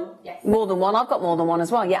 you got one? Yes. More than one. I've got more than one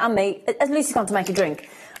as well. Yeah, and me. At least it's gone to make a drink.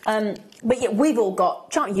 But yeah, we've all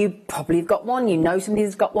got charm. You probably have got one. You know somebody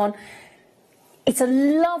that's got one. It's a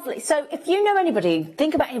lovely... So if you know anybody,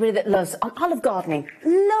 think about anybody that loves... I love gardening.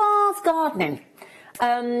 Love gardening.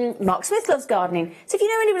 Mark Smith loves gardening. So if you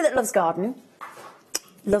know anybody that loves gardening...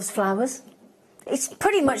 loves flowers. It's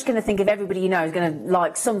pretty much going to think of everybody you know is going to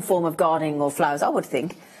like some form of gardening or flowers, I would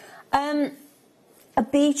think. A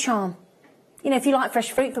bee charm. You know, if you like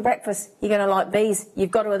fresh fruit for breakfast, you're going to like bees. You've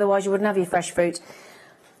got to, otherwise you wouldn't have your fresh fruit.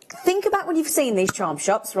 Think about when you've seen these charm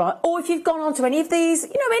shops, right? Or if you've gone on to any of these, you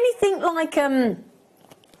know, anything like,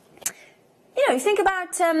 you know, think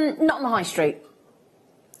about not on the high street.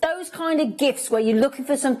 Those kind of gifts where you're looking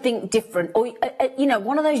for something different, or you know,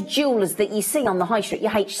 one of those jewellers that you see on the high street,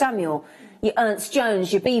 your H. Samuel, your Ernst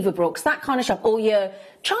Jones, your Beaverbrooks, that kind of shop, or your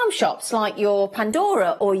charm shops like your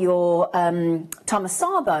Pandora or your Thomas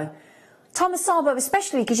Sabo. Thomas Sabo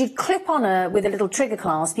especially, because you'd clip on with a little trigger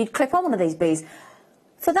clasp, you'd clip on one of these bees.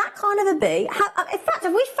 For that kind of a bee, in fact,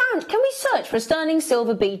 have we found, can we search for a sterling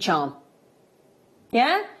silver bee charm?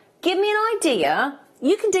 Yeah? Give me an idea.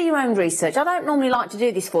 You can do your own research. I don't normally like to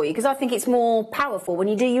do this for you because I think it's more powerful when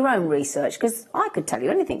you do your own research, because I could tell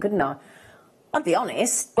you anything, couldn't I? I'd be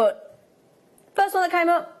honest, but first one that came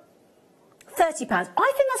up, £30.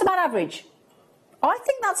 I think that's about average. I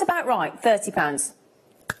think that's about right, £30.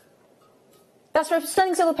 That's for a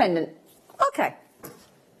sterling silver pendant. Okay.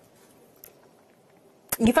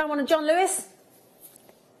 You found one of John Lewis?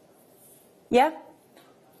 Yeah?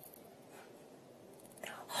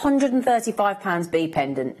 £135 bee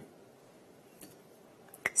pendant.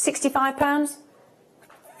 £65?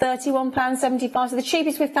 £31.75. So the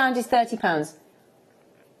cheapest we've found is £30.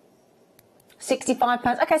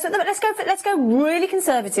 £65. Okay, so let's go really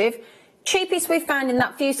conservative. Cheapest we've found in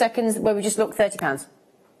that few seconds where we just looked, £30.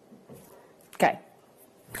 Okay.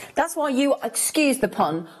 That's why you, excuse the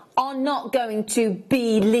pun, are not going to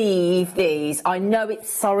believe these. I know it's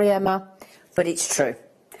sorry, Emma, but it's true.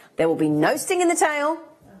 There will be no sting in the tail.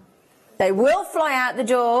 They will fly out the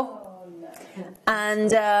door. Oh, no.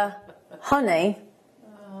 And, honey,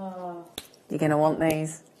 you're going to want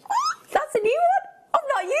these. That's a new one. I've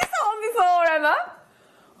not used that one before, Emma.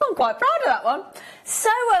 I'm quite proud of that one.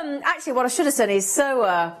 So, actually, what I should have said is,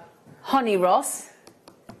 honey Ross.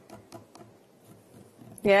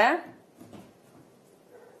 Yeah?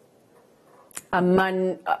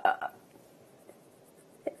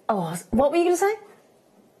 Oh, what were you going to say?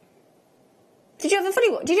 Did you have a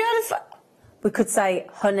funny one? Did you have a... We could say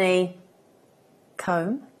honey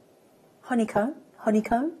comb. Honeycomb?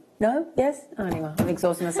 Honeycomb? No? Yes? Oh, anyway, I'm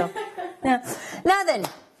exhausting myself. Yeah. Now then,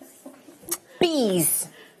 bees.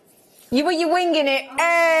 You were winging it.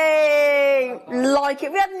 Hey! Like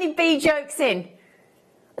it. We had any bee jokes in?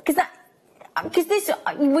 Because this,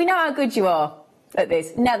 we know how good you are at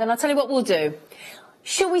this. Now then, I'll tell you what we'll do.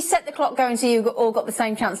 Shall we set the clock going so you've all got the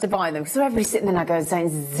same chance to buy them? Because everybody's sitting there now going, saying,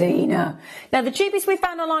 Zena. Now, the cheapest we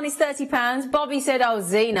found online is £30. Bobby said, oh,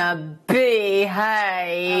 Zena,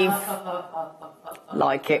 behave.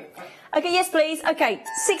 Like it. Okay, yes, please. Okay,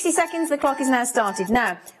 60 seconds. The clock is now started.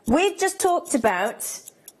 Now, we've just talked about,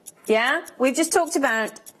 yeah? We've just talked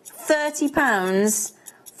about £30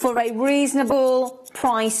 for a reasonable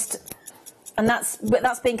priced... And that's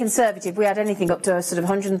being conservative. We had anything up to sort of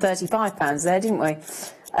 £135 there, didn't we?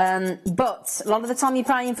 But a lot of the time you're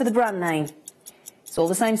paying for the brand name. It's all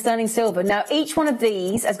the same sterling silver. Now, each one of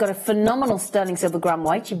these has got a phenomenal sterling silver gram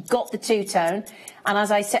weight. You've got the two-tone. And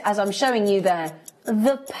as I said, as I'm showing you there,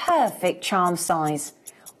 the perfect charm size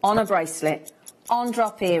on a bracelet, on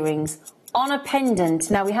drop earrings, on a pendant.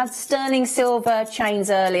 Now, we had sterling silver chains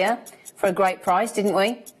earlier for a great price, didn't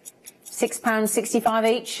we? £6.65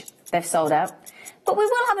 each. They've sold out. But we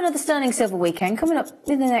will have another sterling silver weekend coming up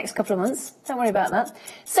in the next couple of months. Don't worry about that.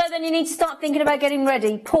 So then you need to start thinking about getting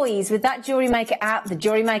ready, poised with that Jewellery Maker app, the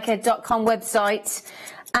JewelleryMaker.com website,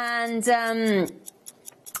 and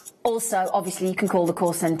also, obviously, you can call the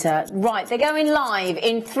call centre. Right, they're going live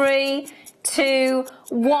in 3, 2,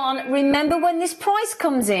 1. Remember, when this price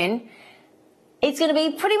comes in, it's going to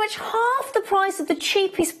be pretty much half the price of the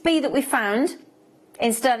cheapest bee that we found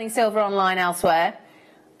in sterling silver online elsewhere.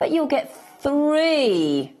 But you'll get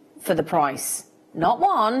 3 for the price. Not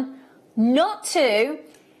 1, not 2.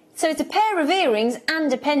 So it's a pair of earrings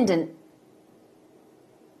and a pendant.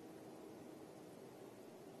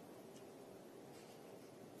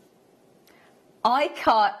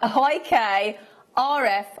 IK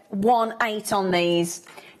RF18 on these.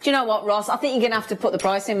 Do you know what, Ross? I think you're going to have to put the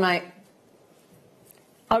price in, mate.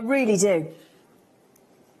 I really do.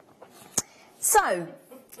 So,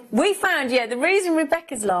 we found, the reason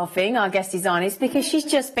Rebecca's laughing, our guest designer, is because she's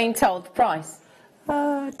just been told the price.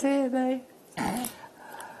 Oh, dear me.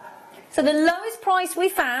 So the lowest price we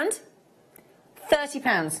found,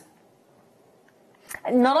 £30.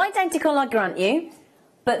 Not identical, I grant you,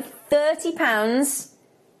 but £30,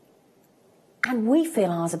 and we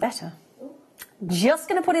feel ours are better. Just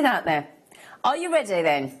going to put it out there. Are you ready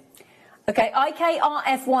then? Okay,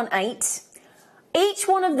 IKRF18. Each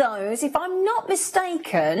one of those, if I'm not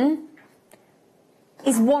mistaken,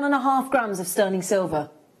 is 1.5 grams of sterling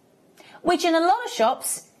silver, which in a lot of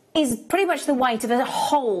shops is pretty much the weight of a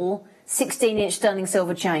whole 16-inch sterling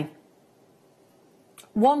silver chain.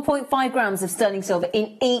 1.5 grams of sterling silver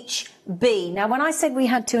in each bee. Now, when I said we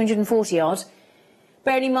had 240 odd,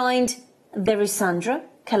 bearing in mind there is Sandra,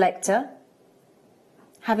 collector,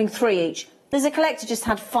 having 3 each. There's a collector just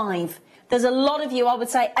had 5. There's a lot of you, I would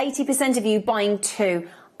say 80% of you buying 2.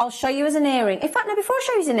 I'll show you as an earring. In fact, no, before I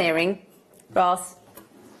show you as an earring, Ross,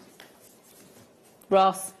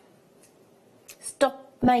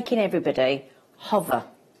 stop making everybody hover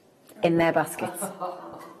in their baskets.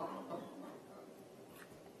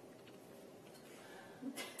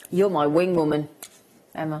 You're my wing woman,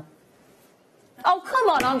 Emma. Oh, come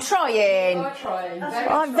on, I'm trying.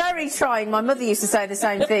 I'm very trying. My mother used to say the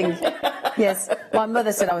same thing. Yes, my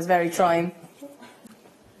mother said I was very trying.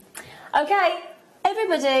 Okay,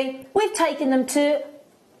 everybody, we've taken them to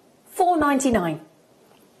 $4.99.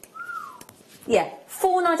 Yeah,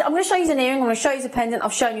 $4.99. I'm going to show you as an earring, I'm going to show you as a pendant,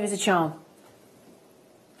 I've shown you as a charm.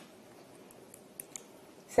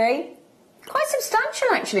 See? Quite substantial,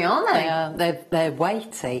 actually, aren't they? They are. They're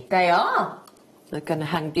weighty. They are. They're going to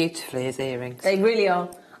hang beautifully as earrings. They really are.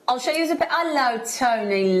 I'll show you as a pendant. Hello,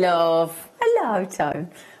 Tony, love. Hello,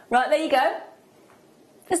 Tone. Right, there you go.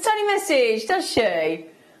 Does Tony message, does she?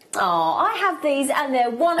 Oh, I have these, and they're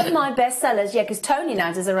one of my best sellers. Yeah, because Tony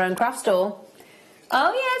now does her own craft store.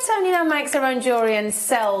 Oh, yeah, Tony now makes her own jewellery and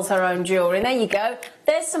sells her own jewellery. And there you go.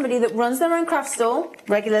 There's somebody that runs their own craft store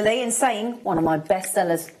regularly and saying, one of my best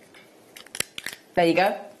sellers. There you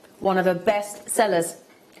go. One of her best sellers.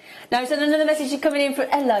 Now, so another message is coming in from...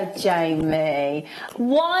 Hello, Jamie.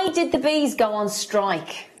 Why did the bees go on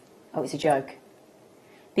strike? Oh, it's a joke.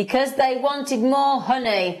 Because they wanted more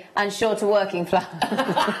honey and shorter working flowers.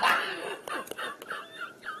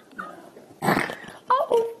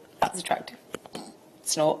 Oh, that's attractive.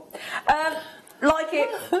 Snort. Like it.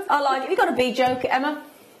 I like it. Have you got a bee joke, Emma?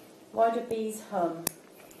 Why do bees hum?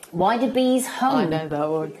 Why do bees hum? I know that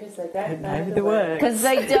one. Because they don't know the words. Because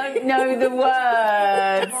they don't know the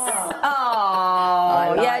words.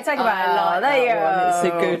 Oh, yeah, take a bow. There you go. It's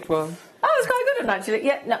a good one. Oh, it's quite a good one, actually.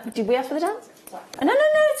 Yeah, no, did we ask for the dance? No,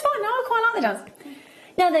 it's fine. No, I quite like the dance.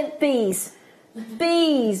 Now then, bees.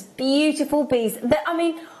 Bees. Beautiful bees. I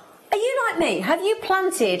mean, are you like me? Have you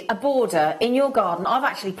planted a border in your garden? I've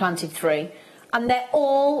actually planted 3. And they're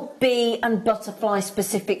all bee and butterfly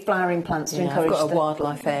specific flowering plants to encourage I've got them. a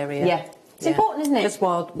wildlife area. Yeah. It's important, isn't it? Just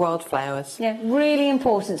wildflowers. Yeah, really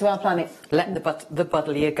important to our planet. Let the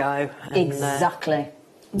buddleia go. And, Exactly.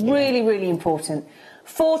 Really, really important.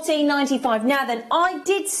 $14.95. Now then, I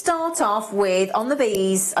did start off with, on the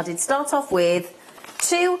bees, I did start off with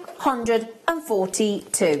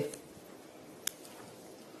 242.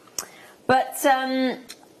 But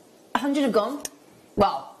 100 have gone.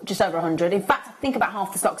 Well, just over 100. In fact, I think about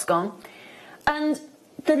half the stock's gone. And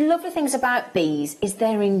the lovely things about bees is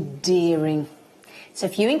they're endearing. So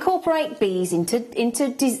if you incorporate bees into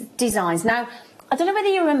designs... Now, I don't know whether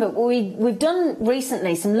you remember, we've done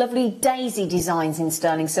recently some lovely daisy designs in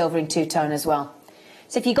sterling silver in two-tone as well.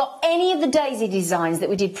 So if you've got any of the daisy designs that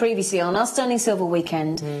we did previously on our Sterling Silver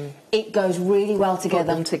weekend, it goes really well together.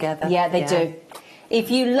 Put them together. Yeah, they do.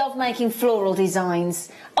 If you love making floral designs,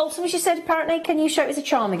 also, as you said, apparently, can you show it as a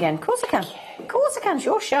charm again? Of course I can. Of course I can. It's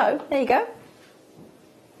your show. There you go.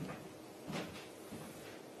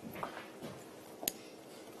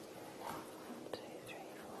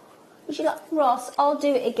 Would you like, Ross? I'll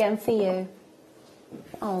do it again for you.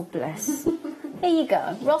 Oh, bless. There you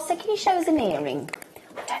go. Ross, can you show us an earring?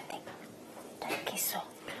 Don't kiss so.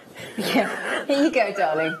 Yeah. Here you go,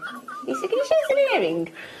 darling. He said, can you show us an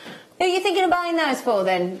earring? Who are you thinking of buying those for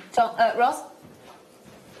then, Ross?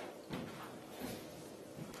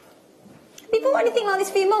 Have you bought anything like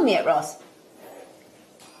this for your mum yet, Ross?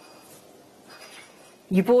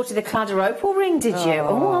 You bought her the Cladder Opal ring, did you?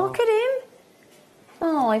 Oh, look at him.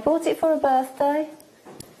 Oh, I bought it for her birthday.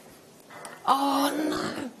 Oh,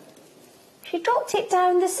 no. She dropped it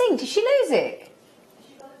down the sink. Did she lose it?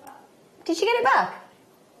 Did she get it back?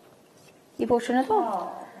 You bought her another one?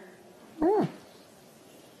 Oh.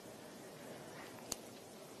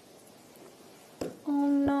 Oh,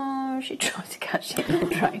 no. She tried to catch it in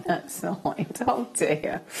the drain outside. Oh,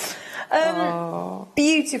 dear.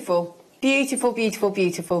 Beautiful. Beautiful, beautiful,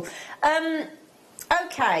 beautiful.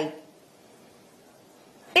 OK.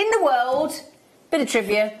 In the world, bit of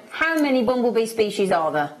trivia, how many bumblebee species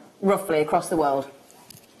are there, roughly, across the world?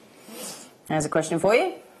 There's a question for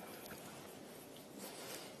you.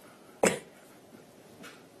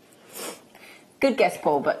 Good guess,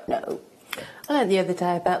 Paul, but no. I learned the other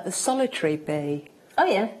day about the solitary bee. Oh,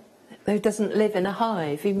 yeah? Who doesn't live in a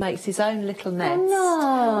hive. He makes his own little nest. Oh,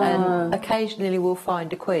 no. And occasionally we'll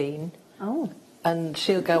find a queen. Oh. And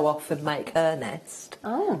she'll go off and make her nest.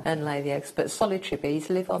 Oh. And lay the eggs. But solitary bees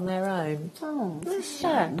live on their own. Oh, that's a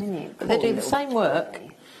shame, isn't it? But they do the same work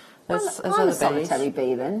as I'm other a bees. solitary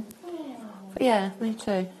bee, then. But yeah, me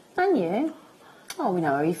too. And you? Oh, we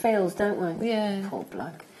know how he feels, don't we? Yeah. Poor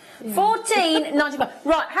bloke. Yeah. 14.95.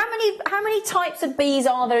 Right, how many types of bees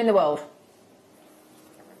are there in the world?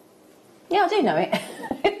 Yeah, I do know it.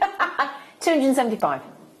 275.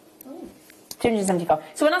 275.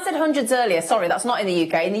 So when I said hundreds earlier, sorry, that's not in the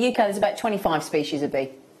UK. In the UK, there's about 25 species of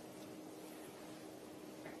bee.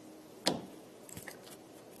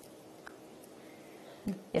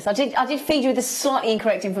 Yes, I did feed you with the slightly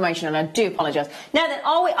incorrect information, and I do apologise. Now then,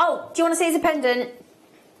 are we? Oh, do you want to see it as a pendant?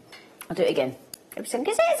 I'll do it again. Can I see it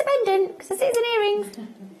as a pendant? Can I see it as an earring?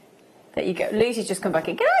 There you go. Lucy's just come back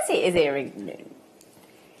in. Can I see it as earring? No.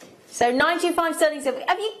 So 925 sterling silver.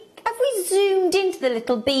 Have we zoomed into the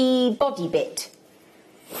little bee body bit?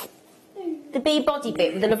 The bee body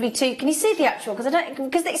bit with the lovely two. Can you see the actual? Because I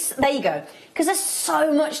don't. Because there you go. Because there's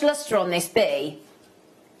so much lustre on this bee.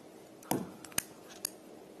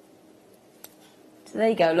 So there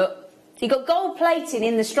you go. Look. So you got gold plating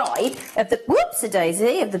in the stripe of the. Whoops, a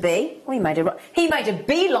daisy of the bee. Oh, he made a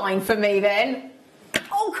beeline for me then.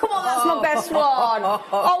 Oh, come on, that's my best one.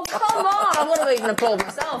 Oh, come on. I would have even applauded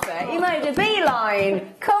myself there. He made a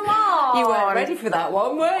beeline. Come on. You weren't ready for that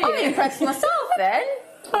one, were you? I impressed myself then.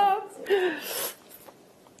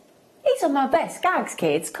 These are my best gags,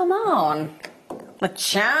 kids. Come on. A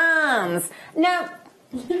chance. Now,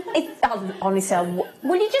 honestly,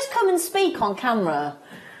 will you just come and speak on camera?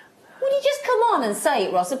 Will you just come on and say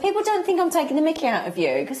it, Ross, so people don't think I'm taking the mickey out of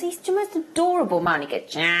you? Because he's the most adorable man. He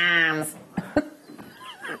gets jams.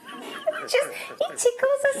 He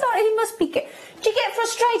tickles us. He must be. Do you get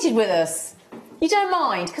frustrated with us? You don't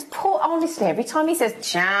mind? Because honestly, every time he says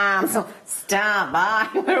jams or stand by,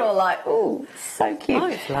 we're all like, oh, so cute. Oh,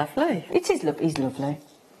 it's lovely. It is lovely. He's lovely.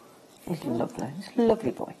 He's lovely. He's a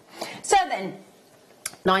lovely boy. So then,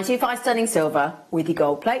 925 sterling silver with your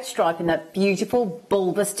gold plate stripe in that beautiful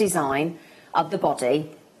bulbous design of the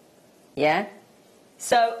body. Yeah?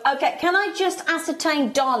 So, okay, can I just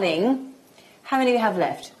ascertain, darling, how many we have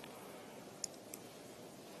left?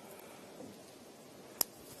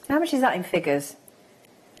 How much is that in figures?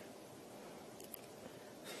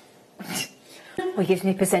 Well, he gives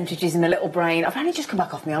me percentages in the little brain. I've only just come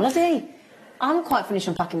back off my holiday. I'm quite finished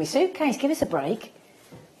unpacking my suitcase. Give us a break.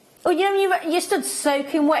 Oh, you know, you stood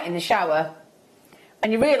soaking wet in the shower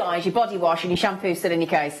and you realise your body wash and your shampoo's still in your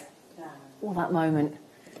case. Oh, that moment.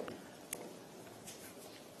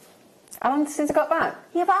 How long since I got back?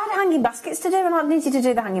 Yeah, but I had hanging baskets to do and I needed to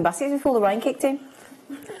do the hanging baskets before the rain kicked in.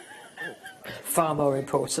 Far more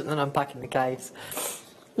important than unpacking the case.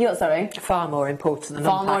 You what, sorry? Far more important than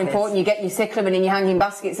Far more important. You get your cyclamen in your hanging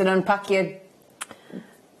baskets and unpack your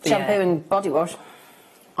shampoo and body wash.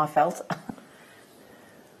 I felt.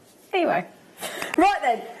 Anyway. Right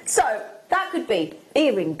then. So, that could be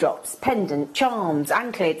earring drops, pendant, charms,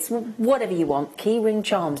 anklets, whatever you want. Key ring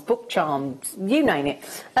charms, book charms, you name it.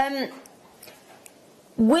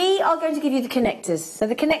 We are going to give you the connectors. So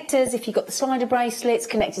the connectors, if you've got the slider bracelets,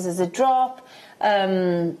 connectors as a drop.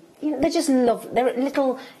 You know, they're just lovely. They're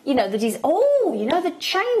little, you know, that is. Oh, you know, the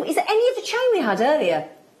chain. Is there any of the chain we had earlier?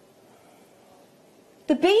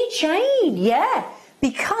 The bead chain, yeah.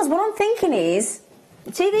 Because what I'm thinking is,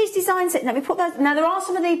 see these designs. Let me put those. Now there are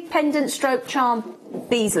some of the pendant stroke charm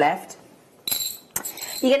beads left.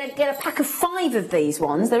 You're going to get a pack of 5 of these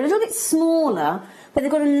ones. They're a little bit smaller, but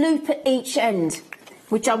they've got a loop at each end,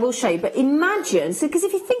 which I will show you. But imagine, so because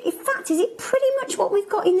if you think, in fact, is it pretty much what we've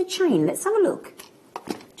got in the chain? Let's have a look.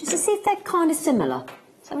 Just to see if they're kind of similar.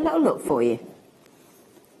 Let's have a little look for you.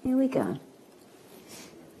 Here we go.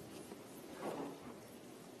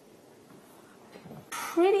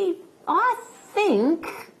 Pretty, I think,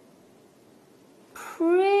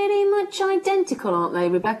 pretty much identical, aren't they,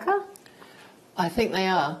 Rebecca? I think they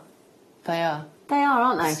are. They are. They are,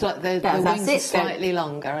 aren't they? The wings are slightly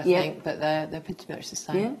longer, I think, but they're pretty much the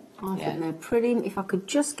same. Yeah, I think they're pretty. If I could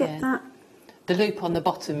just get that. The loop on the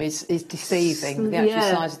bottom is deceiving. The actual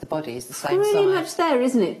size of the body is the same size. Pretty much there,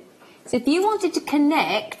 isn't it? So if you wanted to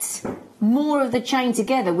connect more of the chain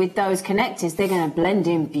together with those connectors, they're going to blend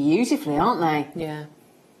in beautifully, aren't they? Yeah.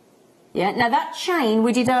 Yeah. Now that chain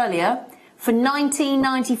we did earlier for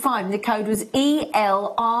 £19.95, and the code was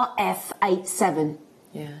ELRF87.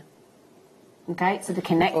 Yeah. Okay, so the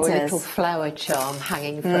connectors. Or a little flower charm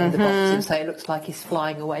hanging from the bottom, so it looks like he's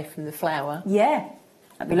flying away from the flower. Yeah,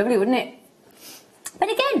 that'd be lovely, wouldn't it?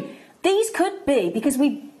 But again, these could be, because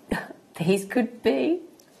these could be.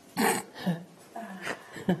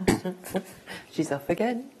 She's off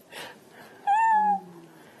again.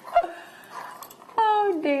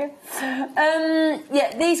 Oh dear.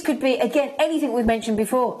 Yeah, these could be, again, anything we've mentioned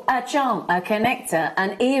before. A charm, a connector,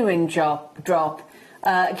 an earring drop,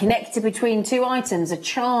 a connector between 2 items, a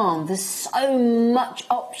charm. There's so much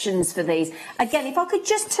options for these. Again, if I could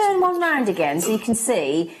just turn one round again so you can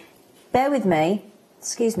see. Bear with me.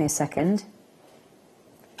 Excuse me a second.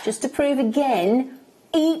 Just to prove again,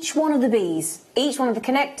 each one of the bees, each one of the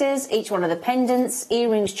connectors, each one of the pendants,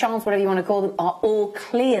 earrings, charms, whatever you want to call them, are all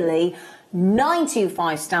clearly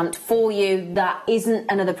 925 stamped for you. That isn't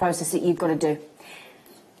another process that you've got to do.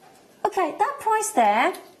 Okay, that price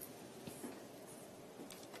there.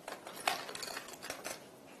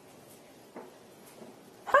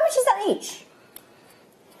 How much is that each?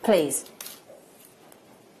 Please.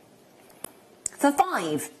 For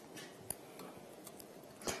 5.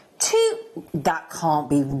 2. That can't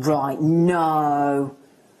be right. No.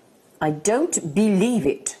 I don't believe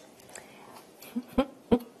it.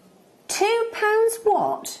 £2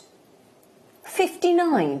 what?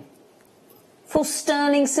 59 for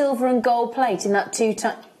sterling silver and gold plate in that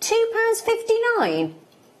 £2.59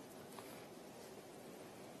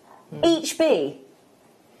 each bee.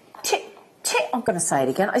 I'm going to say it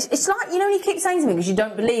again. It's like, you know, when you keep saying something because you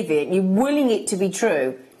don't believe it, you're willing it to be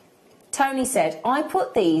true. Tony said, I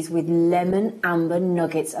put these with lemon amber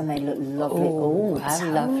nuggets and they look lovely. Oh, how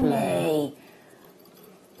lovely.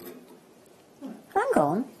 Hang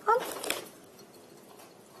on.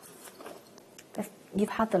 You've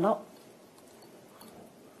had the lot.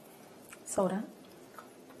 Sold out.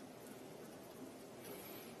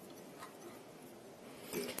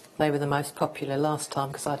 They were the most popular last time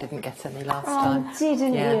because I didn't get any last time. Oh,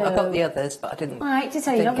 didn't you? I got the others, but I didn't. I hate to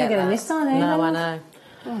tell you, you're not going to get them this time, then. No, I know.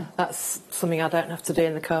 Oh. That's something I don't have to do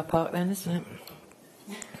in the car park then, isn't it?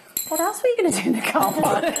 What else were you going to do in the car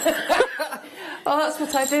park? Oh, that's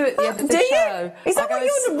what I do at the end of the show. Is that what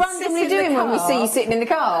you're randomly doing when we see you sitting in the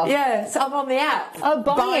car? Yeah, so I'm on the app. Oh,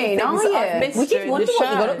 buying, are you? We did wonder what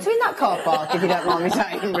you got up to in that car park, if you don't mind me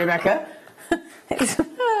saying, Rebecca.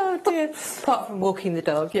 Oh dear. Apart from walking the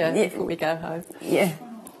dog, before we go home. Yeah.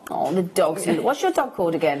 Oh, the dogs. What's your dog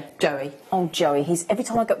called again? Joey. Oh, Joey. He's every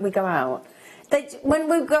time we go out. When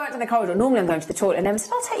we go out to the corridor, normally I'm going to the toilet, and Emma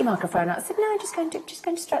said, "I'll take your microphone out." I said, "No, just going to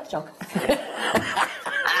stroke the dog."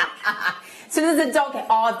 So there's a dog. Oh,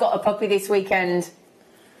 I've got a puppy this weekend.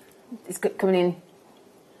 It's coming in.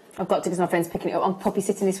 I've got to because my friend's picking it up. I'm puppy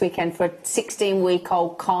sitting this weekend for a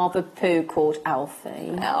 16-week-old Carver-poo called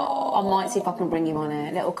Alfie. Oh. I might see if I can bring him on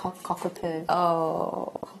a little cockapoo.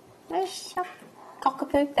 Oh.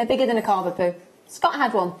 Cockapoo. They're bigger than a Carver-poo. Scott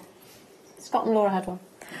had one. Scott and Laura had one.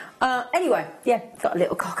 Anyway, got a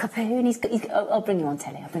little cockapoo, and he's I'll bring you on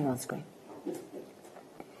telly. I'll bring you on screen.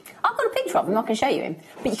 I've got a picture of him. I can show you him,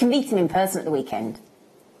 but you can meet him in person at the weekend.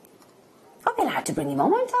 I'll be allowed to bring him on,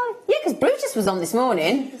 won't I? Yeah, because Brutus was on this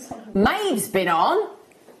morning. Maeve's been on.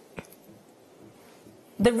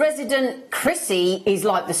 The resident Chrissy is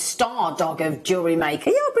like the star dog of Jewellery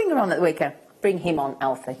Maker. Yeah, I'll bring her on at the weekend. Bring him on,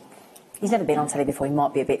 Alfie. He's never been on telly before. He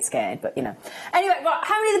might be a bit scared, but you know. Anyway, right,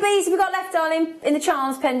 how many of the bees have we got left, darling, in the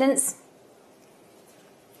charms pendants?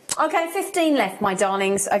 Okay, 15 left, my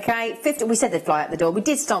darlings. Okay, 50. We said they'd fly out the door. We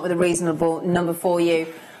did start with a reasonable number for you.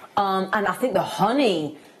 And I think the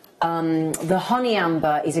honey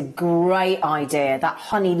amber is a great idea. That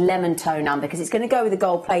honey lemon tone amber, because it's going to go with the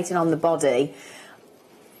gold plating on the body.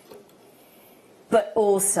 But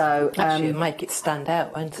also... Actually, it'll make it stand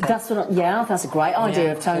out, won't it? That's what that's a great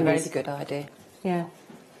idea of toners. It's a very good idea. Yeah.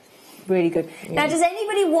 Really good. Yeah. Now, does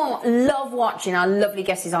anybody love watching our lovely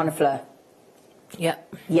guesses on a fleur? Yeah.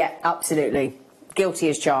 Yeah, absolutely. Guilty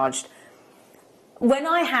as charged. When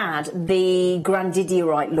I had the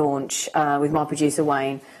Grandidierite launch with my producer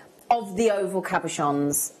Wayne, of the oval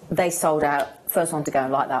cabochons, they sold out. First one to go,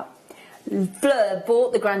 like that. Fleur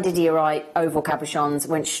bought the Grandidierite oval cabochons,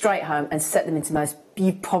 went straight home and set them into most...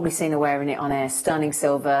 You've probably seen her wearing it on air. Stunning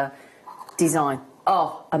silver design.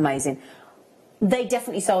 Oh, amazing. They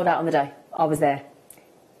definitely sold out on the day. I was there.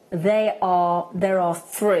 There are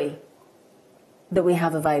 3 that we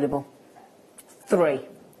have available. 3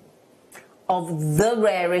 of the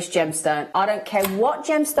rarest gemstone. I don't care what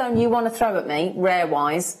gemstone you want to throw at me,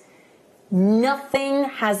 rare-wise. Nothing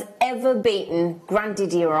has ever beaten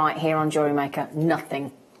Grandidierite here on Jewellery Maker.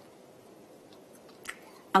 Nothing.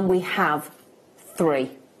 And we have 3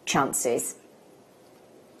 chances.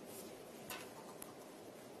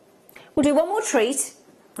 We'll do one more treat,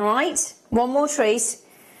 all right? One more treat.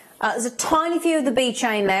 There's a tiny few of the bee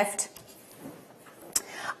chain left.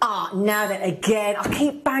 Now then, again, I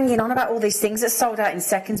keep banging on about all these things that sold out in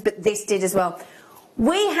seconds, but this did as well.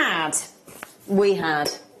 We had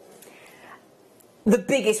the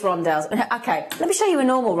biggest rondelles. Okay, let me show you a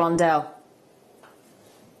normal rondelle.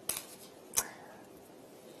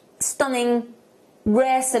 Stunning,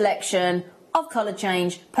 rare selection of colour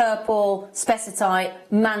change. Purple, spessartite,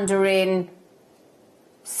 mandarin,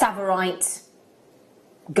 savorite,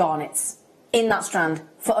 garnets. In that strand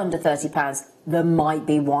for under £30. There might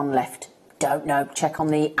be one left. Don't know. Check on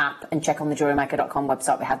the app and check on the JewelleryMaker.com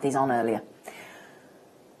website. We had these on earlier.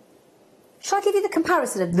 Shall I give you the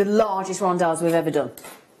comparison of the largest rondelles we've ever done?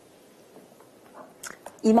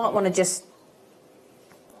 You might want to just...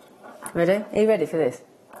 Ready? Are you ready for this?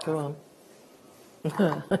 Go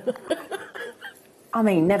on. I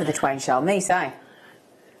mean, never the twain shall meet, eh?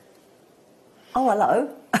 Oh,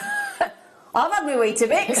 hello. I've had my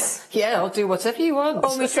Weetabix. Yeah, I'll do whatever you want.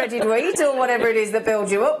 Or my shredded wheat, or whatever it is that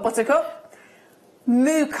builds you up, buttercup.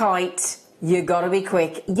 Mookite. You got to be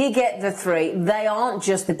quick. You get the 3. They aren't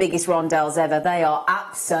just the biggest rondelles ever. They are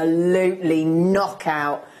absolutely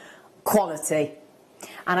knockout quality.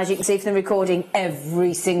 And as you can see from the recording,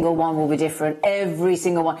 every single one will be different. Every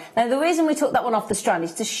single one. Now, the reason we took that one off the strand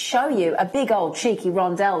is to show you a big old cheeky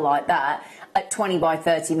rondelle like that at 20 by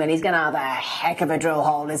 30 mil. He's going to have a heck of a drill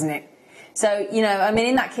hole, isn't it? So, you know, I mean,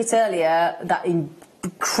 in that kit earlier, that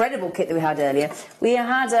incredible kit that we had earlier, we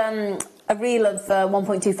had a reel of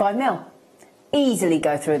 1.25 mil. Easily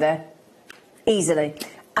go through there. Easily.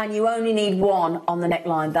 And you only need 1 on the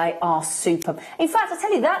neckline. They are superb. In fact, I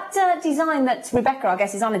tell you, that design that Rebecca, I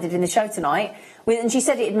guess, is on, did in the show tonight, and she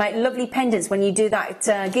said it'd make lovely pendants when you do that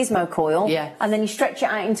gizmo coil. Yeah. And then you stretch it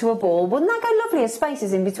out into a ball. Wouldn't that go lovely as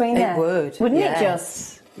spaces in between there? It would. Wouldn't yeah. it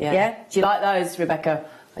just? Yeah. Yeah? Do you like those, Rebecca?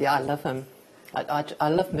 Yeah, I love them. I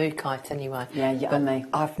love mookite anyway. Yeah, you and me.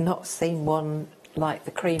 I've not seen one like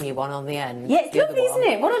the creamy one on the end. Yeah, it's lovely, isn't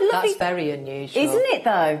it? What a lovely... That's very unusual. Isn't it,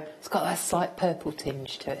 though? It's got that slight purple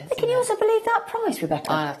tinge to it. Can you also believe that price,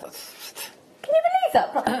 Rebecca? Can you believe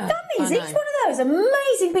that price? That means each one of those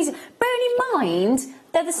amazing pieces. Bearing in mind,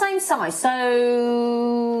 they're the same size, so...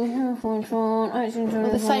 Well,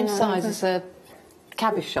 the same size as a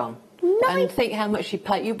cabochon. And think how much you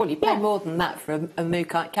pay. You pay more than that for a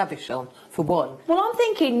mookite cabochon for one. Well, I'm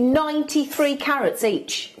thinking 93 carats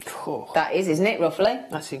each. Oh. That is, isn't it, roughly?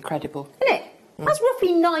 That's incredible. Isn't it? That's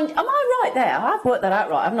roughly 9... Am I right there? I've worked that out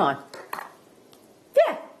right, haven't I?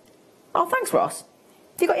 Yeah. Oh, thanks, Ross.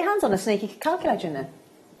 Have you got your hands on a sneaky calculator in there?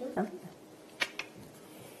 No.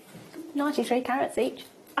 93 carats each.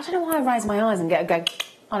 I don't know why I raise my eyes and go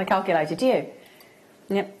on a calculator, do you?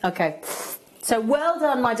 Yep, okay. So well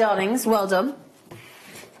done, my darlings, well done.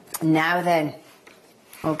 Now then,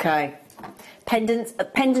 okay.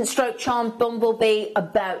 Pendant stroke charm bumblebee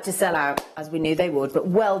about to sell out, as we knew they would, but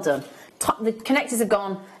well done. The connectors are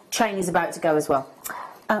gone, chain is about to go as well.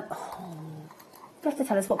 You have to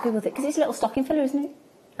tell us what people think, because it's a little stocking filler, isn't it?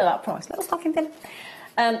 At that price, little stocking filler.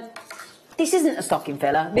 This isn't a stocking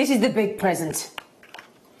filler, this is the big present.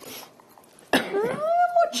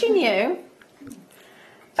 What watching you.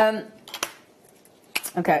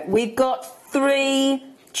 Okay, we've got 3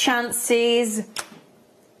 chances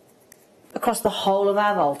across the whole of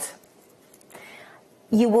our vault.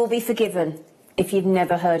 You will be forgiven if you've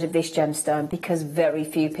never heard of this gemstone, because very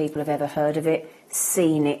few people have ever heard of it,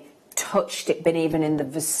 seen it, touched it, been even in the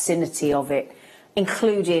vicinity of it,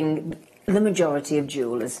 including the majority of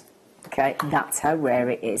jewellers. Okay, that's how rare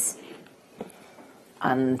it is.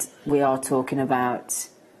 And we are talking about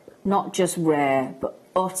not just rare, but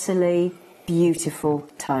utterly beautiful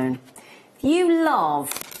tone. If you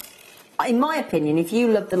love, in my opinion, if you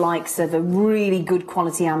love the likes of a really good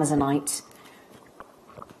quality Amazonite,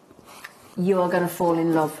 you are going to fall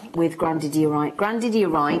in love with grandidierite.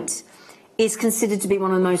 Grandidierite is considered to be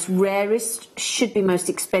one of the most rarest, should be most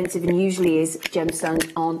expensive, and usually is,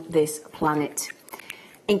 gemstones on this planet.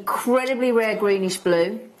 Incredibly rare greenish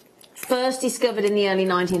blue, first discovered in the early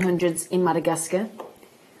 1900s in Madagascar,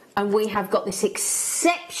 and we have got this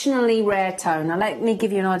exceptionally rare tone. Now let me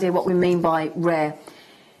give you an idea what we mean by rare.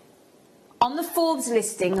 On the Forbes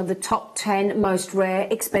listing of the top 10 most rare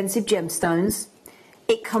expensive gemstones,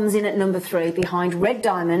 it comes in at number 3 behind red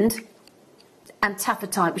diamond and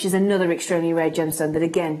taffetite, which is another extremely rare gemstone that,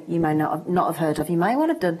 again, you may not have heard of. You may well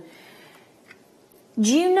have done.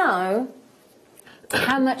 Do you know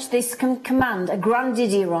how much this can command, a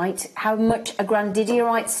grandidierite, how much a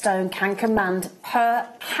grandidierite stone can command per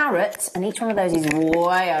carat, and each one of those is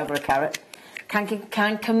way over a carat,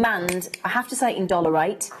 can command, I have to say it in dollar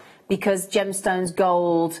rate, because gemstones,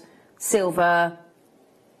 gold, silver,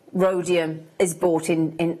 rhodium is bought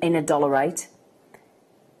in a dollar rate.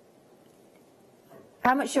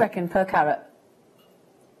 How much do you reckon per carat?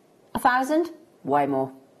 1,000? Way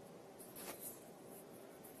more.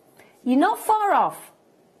 You're not far off.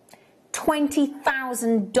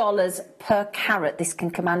 $20,000 per carat this can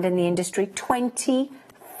command in the industry.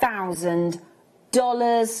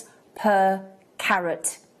 $20,000 per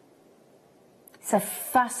carat. It's a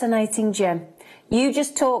fascinating gem. You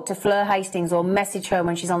just talk to Fleur Hastings or message her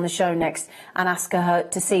when she's on the show next and ask her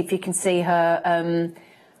to see if you can see her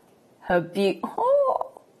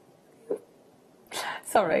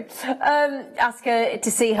ask her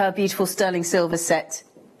to see her beautiful sterling silver set.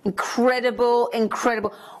 Incredible,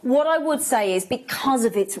 incredible. What I would say is, because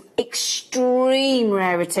of its extreme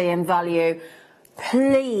rarity and value,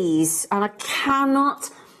 please, and I cannot,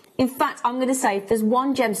 in fact, I'm going to say, if there's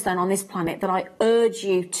one gemstone on this planet that I urge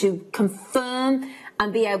you to confirm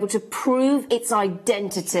and be able to prove its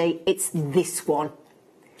identity, it's this one.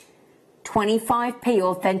 25p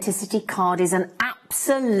authenticity card is an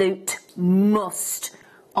absolute must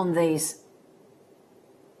on these.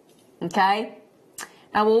 Okay?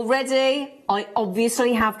 Now already, I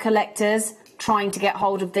obviously have collectors trying to get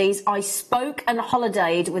hold of these. I spoke and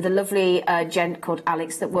holidayed with a lovely gent called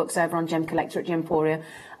Alex that works over on Gem Collector at Gemporia.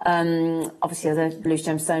 Obviously other loose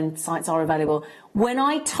gemstone sites are available. When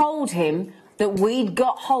I told him that we'd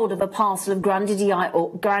got hold of a parcel of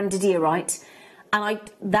grandidierite, and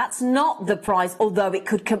that's not the price, although it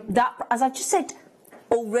could come, that, as I just said,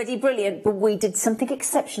 already brilliant, but we did something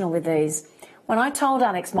exceptional with these. When I told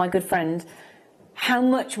Alex, my good friend, how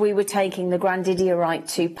much we were taking the grandidierite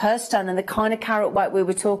to per stone and the kind of carat weight we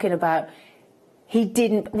were talking about, he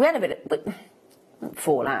didn't, we had a bit of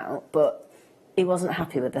fall out, but he wasn't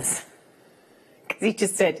happy with us. Because he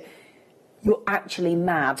just said, you're actually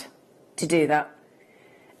mad to do that.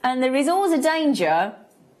 And there is always a danger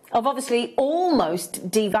of obviously almost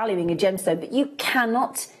devaluing a gemstone, but you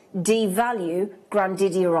cannot devalue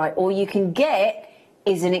grandidierite. All you can get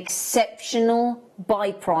is an exceptional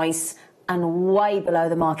buy price and way below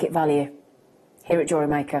the market value here at Jewellery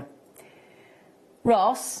Maker.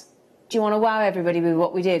 Ross, do you want to wow everybody with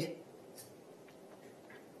what we did?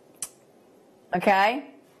 Okay?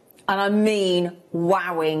 And I mean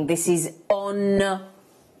wowing. This is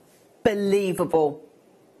unbelievable.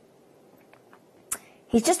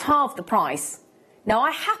 He's just half the price. Now,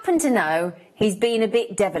 I happen to know he's being a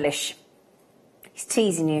bit devilish. He's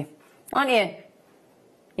teasing you, aren't you?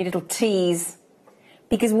 You little tease.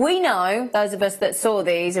 Because we know, those of us that saw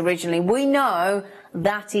these originally, we know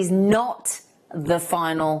that is not the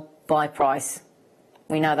final buy price.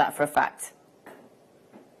 We know that for a fact.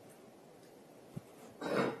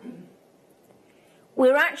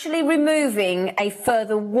 We're actually removing a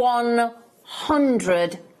further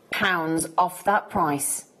 £100 off that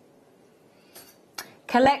price.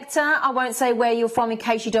 Collector, I won't say where you're from in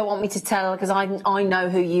case you don't want me to tell, because I know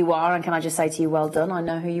who you are, and can I just say to you, well done, I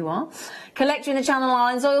know who you are. Collector in the Channel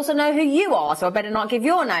Islands, I also know who you are, so I better not give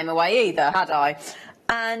your name away either, had I?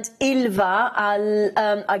 And Ilva,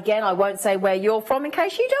 again, I won't say where you're from in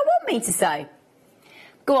case you don't want me to say.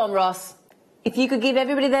 Go on, Ross. If you could give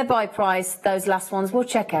everybody their buy price, those last ones we'll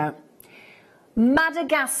check out.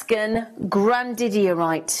 Madagascan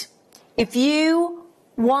Grandidierite. If you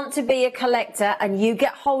want to be a collector and you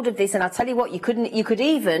get hold of this, and I'll tell you what, you could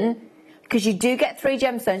even, because you do get 3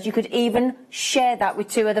 gemstones, you could even share that with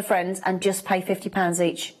 2 other friends and just pay £50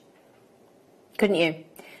 each. Couldn't you?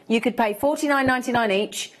 You could pay $49.99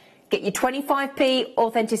 each, get your 25p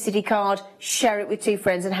authenticity card, share it with 2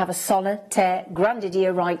 friends and have a solitaire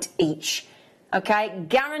Grandidierite each. Okay,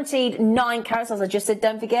 guaranteed 9 carats, as I just said,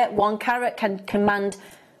 don't forget, 1 carat can command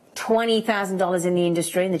 $20,000 in the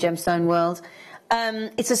industry, in the gemstone world.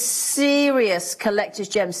 It's a serious collector's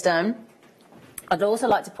gemstone. I'd also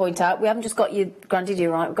like to point out, we haven't just got your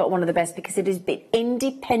Grandidierite, we've got one of the best because it has been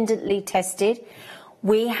independently tested.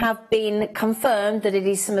 We have been confirmed that it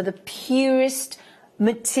is some of the purest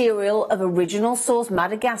material of original source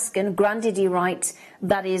Madagascan Grandidierite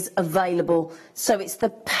that is available. So it's the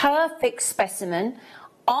perfect specimen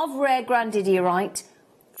of rare Grandidierite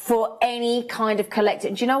for any kind of collector.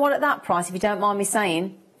 And do you know what, at that price, if you don't mind me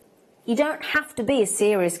saying, you don't have to be a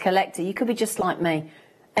serious collector. You could be just like me,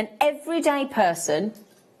 an everyday person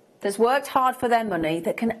that's worked hard for their money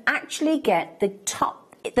that can actually get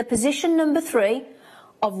the position number 3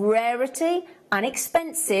 of rarity and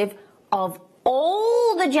expensive of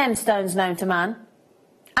all the gemstones known to man,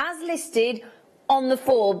 as listed on the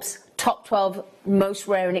Forbes top 12 most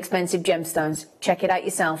rare and expensive gemstones. Check it out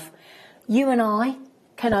yourself. You and I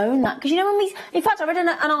can own that. Because you know when we... In fact, I read an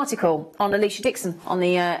article on Alicia Dixon on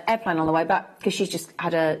the airplane on the way back, because she's just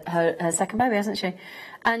had her second baby, hasn't she?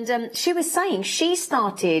 And she was saying she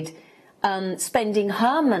started spending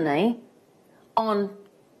her money on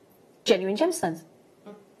genuine gemstones.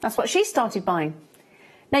 That's what she started buying.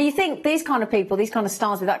 Now, you think these kind of people, these kind of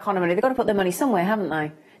stars with that kind of money, they've got to put their money somewhere, haven't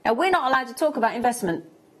they? Now, we're not allowed to talk about investment,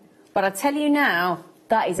 but I tell you now,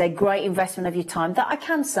 that is a great investment of your time, that I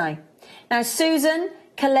can say. Now, Susan,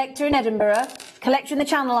 collector in Edinburgh, collector in the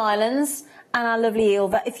Channel Islands, and our lovely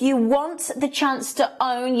Ilva, if you want the chance to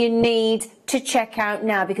own, you need to check out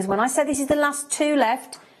now, because when I say this is the last 2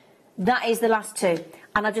 left, that is the last 2.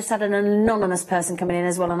 And I've just had an anonymous person coming in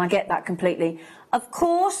as well, and I get that completely. Of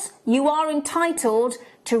course, you are entitled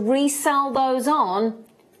to resell those on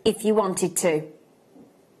if you wanted to.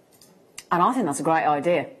 And I think that's a great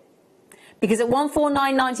idea. Because at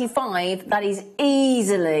 $149.95, that is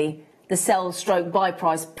easily the sell stroke buy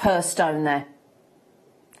price per stone there.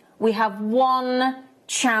 We have 1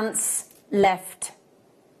 chance left.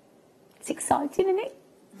 It's exciting, isn't it?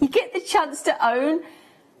 You get the chance to own.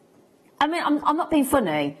 I mean, I'm not being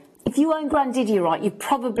funny. If you own Grandidierite, you've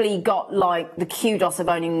probably got, like, the kudos of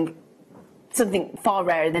owning something far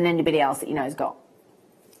rarer than anybody else that you know has got.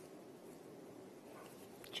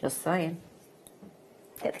 Just saying.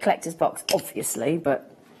 Get the collector's box, obviously,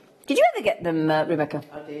 but... Did you ever get them, Rebecca?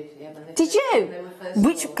 I did, yeah. Did you?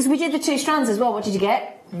 Which? Because we did the 2 strands as well. What did you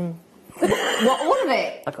get? What, all of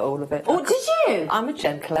it? I got all of it. Oh, did you? I'm a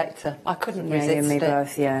gem collector. I couldn't resist you and me it.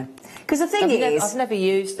 both, yeah. Because the thing is... I've never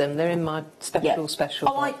used them. They're in my special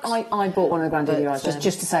box. I bought one of the Grandidierite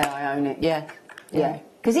just to say I own it. Yeah. Yeah.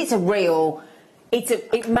 Because it's a real...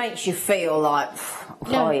 It makes you feel like...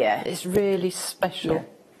 Oh, yeah. It's really special.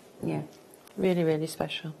 Yeah. Really, really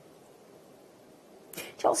special. Do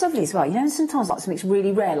you know what's lovely as well? You know, sometimes like something's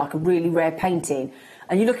really rare, like a really rare painting,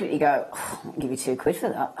 and you look at it and you go, oh, I'll give you £2 for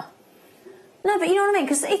that. No, but you know what I mean?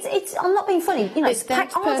 Because it's I'm not being funny. You know, it's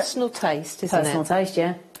personal taste, isn't it? Personal taste,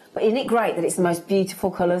 yeah. But isn't it great that it's the most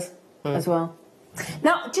beautiful colours as well?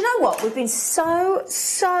 Now, do you know what? We've been so...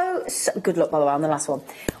 Good luck, by the way, on the last one.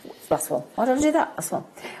 Last one. Why did I do that? Last one.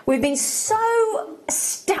 We've been so...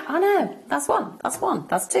 I know. That's 1. That's 1.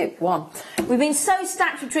 That's 2. 1. We've been so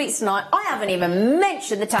stacked with treats tonight, I haven't even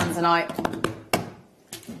mentioned the Tanzanite.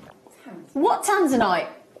 What Tanzanite?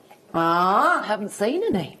 I haven't seen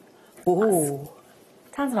any. Ooh.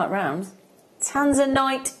 Tanzanite rounds.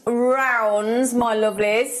 Tanzanite rounds, my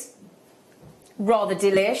lovelies. Rather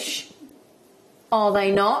delish. Are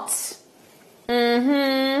they not?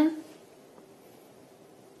 Mm-hmm.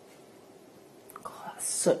 God,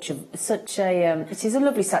 such a it is a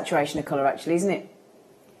lovely saturation of colour, actually, isn't it?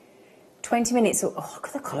 20 minutes. Oh, look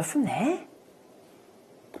at the colour from there.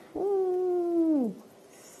 Ooh.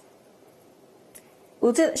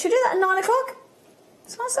 Should we do that at 9 o'clock?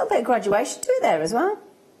 It's a nice little bit of graduation to it there as well.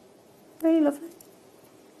 Really lovely.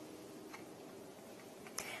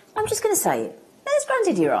 I'm just going to say it. There's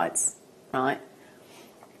Grandidierite, right?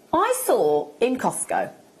 I saw in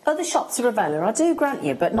Costco, other shops are available, I do grant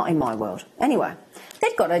you, but not in my world. Anyway,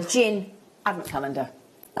 they've got a gin advent calendar.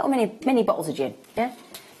 Little mini bottles of gin, yeah?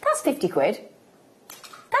 That's £50.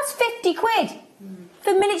 That's £50.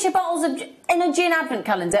 For miniature bottles of in a gin advent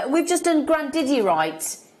calendar, we've just done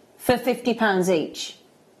Grandidiorite for £50 each.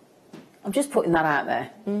 I'm just putting that out there.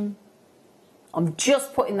 I'm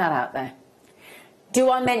just putting that out there. Do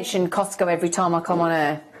I mention Costco every time I come on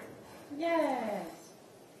air? Yes.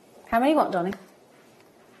 How many you want, Donny?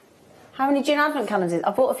 How many gin advent calendars?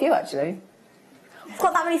 I bought a few, actually. I've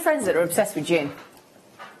got that many friends that are obsessed with gin.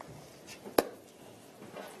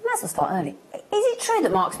 Might as well start early. Is it true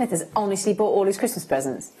that Mark Smith has honestly bought all his Christmas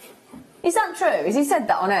presents? Is that true? Has he said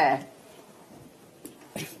that on air?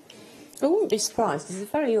 I wouldn't be surprised. He's a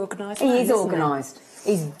very organised He man, is isn't organised.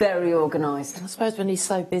 He's very organised. I suppose when he's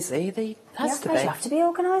so busy, he has to be. You have to be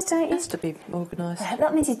organised, don't you? He has to be organised.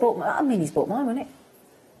 That means he's bought. That means he's bought mine, wouldn't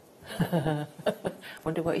it?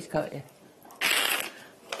 Wonder what he's got here.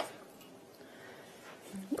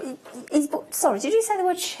 He's bought. Sorry, did you say the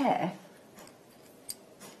word share?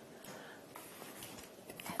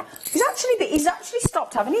 He's actually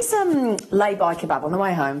stopped having his lay-by kebab on the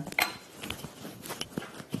way home.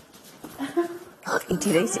 He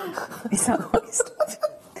did eat it. Is that what he stopped?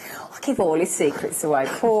 I give all his secrets away.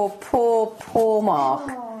 Poor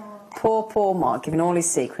Mark. Poor Mark, giving all his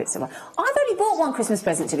secrets away. I've only bought one Christmas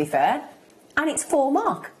present, to be fair, and it's for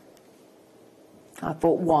Mark. I've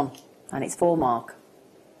bought one, and it's for Mark.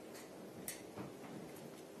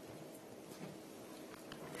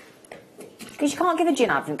 Because you can't give a gin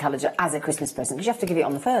advent calendar as a Christmas present, because you have to give it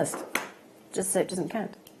on the 1st, just so it doesn't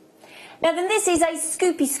count. Now then, this is a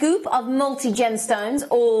scoopy scoop of multi-gemstones,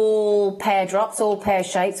 all pear drops, all pear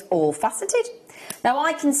shapes, all faceted. Now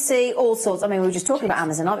I can see all sorts. I mean, we were just talking about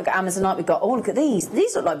Amazonite. We've got Amazonite, we've got, oh, look at these.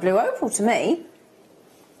 These look like blue opal to me.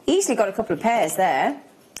 Easily got a couple of pairs there.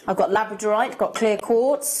 I've got labradorite, got clear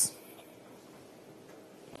quartz,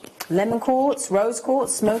 lemon quartz, rose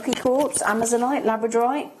quartz, smoky quartz, Amazonite,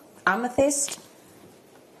 labradorite, amethyst.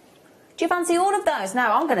 Do you fancy all of those?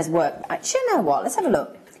 Now I'm going to work. Actually, you know what? Let's have a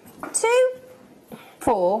look. 2,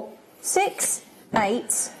 4, 6,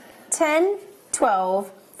 8, 10,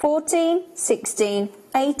 12, 14, 16,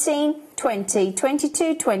 18, 20,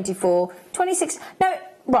 22, 24, 26. No,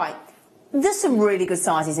 right. There's some really good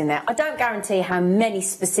sizes in there. I don't guarantee how many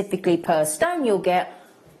specifically per stone you'll get,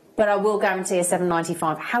 but I will guarantee a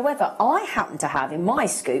 $7.95. However, I happen to have in my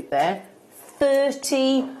scoop there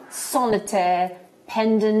 30 solitaire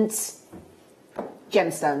pendant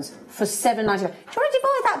gemstones for $7.95. Do you want to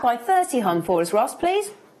divide that by 30, hun, for us, Ross, please?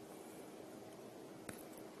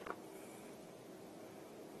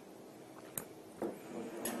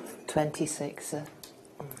 $26.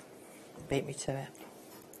 Beat me to it.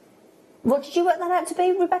 What did you work that out to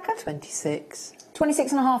be, Rebecca? 26.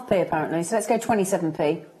 26.5p apparently, so let's go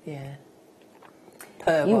 27p. Yeah.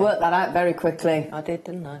 You worked that out very quickly. I did,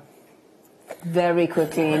 didn't I? Very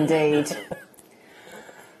quickly indeed.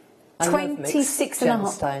 26 and a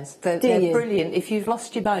half. Gemstones. They're brilliant. If you've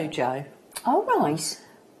lost your mojo. Oh, right.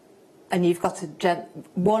 And you've got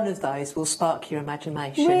one of those will spark your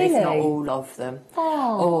imagination, really? if not all of them.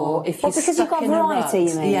 Oh. Or if you're because stuck you've got in variety, a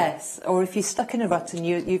rut, you mean? yes. Or if you're stuck in a rut and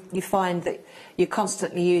you find that you're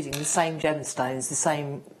constantly using the same gemstones, the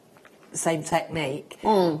same technique,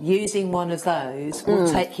 using one of those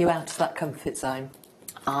will take you out of that comfort zone.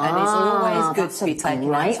 And it's always good to be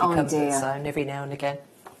taken out of your comfort zone every now and again.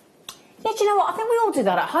 Yeah, do you know what? I think we all do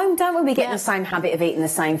that at home, don't we? We get in the same habit of eating the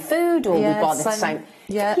same food, or we buy the same...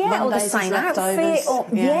 Yeah, or the same outfit. Or,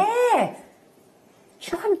 yeah. I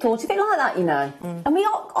hadn't thought of it like that, you know. And we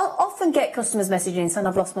often get customers messaging saying,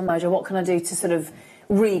 I've lost my mojo, what can I do to sort of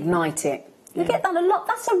reignite it? You get that a lot.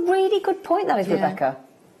 That's a really good point, that is, Rebecca.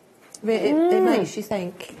 It makes you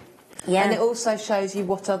think. Yeah. And it also shows you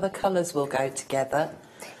what other colours will go together.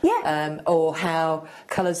 Yeah. Or how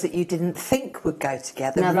colours that you didn't think would go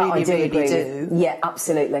together now really, that I do really do. Yeah,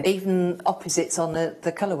 absolutely. Even opposites on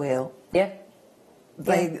the colour wheel. Yeah.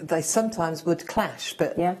 They sometimes would clash,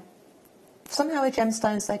 but somehow with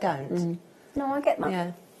gemstones they don't. No, I get that.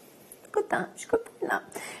 Yeah. Good that. It's good point that.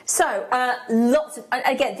 So, lots of...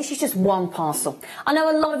 Again, this is just one parcel. I know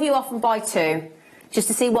a lot of you often buy two, just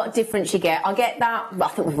to see what difference you get. I get that, but I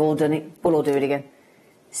think we've all done it. We'll all do it again.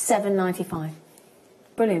 $7.95.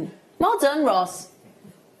 Brilliant. Well done, Ross.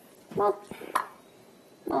 Well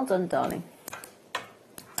done, darling.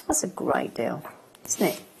 That's a great deal, isn't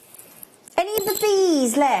it? Any of the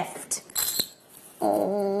bees left?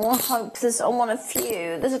 Oh, I hope there's a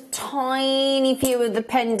few. There's a tiny few of the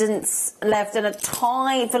pendants left, and a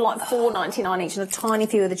tiny for like $4.99 each, and a tiny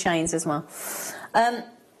few of the chains as well.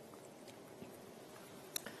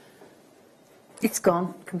 It's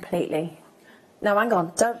gone completely. No, hang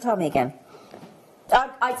on. Don't tell me again.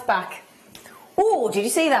 It's back. Oh, did you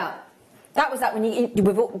see that? That was that when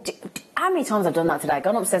we've all, how many times I've done that today?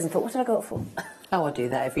 Gone upstairs and thought, what did I go up for? Oh, I do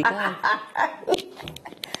that every day.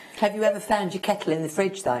 Have you ever found your kettle in the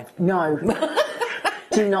fridge, though? No.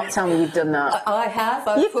 Do not tell me you've done that. I have.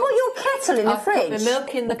 You put your kettle in the fridge? Put the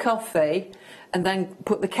milk in the coffee and then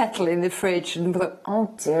put the kettle in the fridge and put...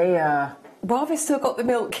 Oh, dear. Why have I still got the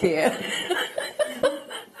milk here?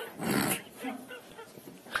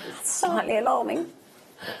 Slightly alarming.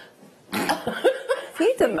 Have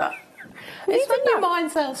you done that? It's when your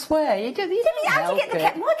mind's elsewhere. You don't How do you get the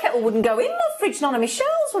kettle? My kettle wouldn't go in my fridge. None of my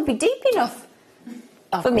shelves would be deep enough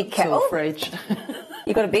for me kettle. Fridge.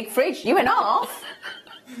 You got a big fridge. You went off.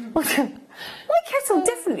 My kettle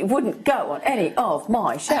definitely wouldn't go on any of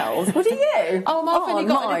my shelves, would it you? Oh, I've only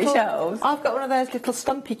got my shelves. I've got one of those little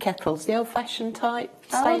stumpy kettles, the old-fashioned type,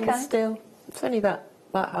 stainless steel. It's only that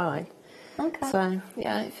high. Okay. So,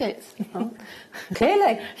 yeah, it fits. Oh.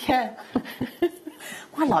 Clearly. Yeah.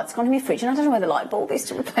 My light's gone in my fridge and I don't know where the light bulb is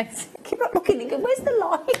to replace it. Keep up looking and go, where's the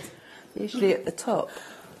light? Usually at the top.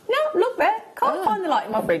 No, look there. Can't find the light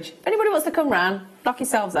in my fridge. If anybody wants to come round, knock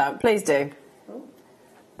yourselves out, please do.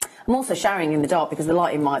 I'm also showering in the dark because the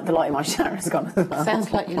light in my shower has gone as well.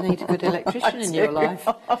 Sounds like you need a good electrician in your life.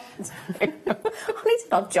 I need an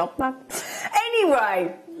odd job, man.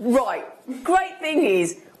 Anyway, right, great thing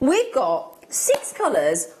is we've got 6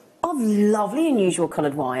 colours of lovely unusual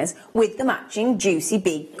coloured wires with the matching juicy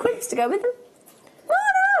big crimps to go with them. Oh,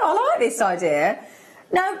 no, I like this idea.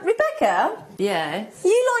 Now, Rebecca. Yes?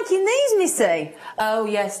 You liking these, Missy? Oh,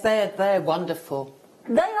 yes, they're wonderful.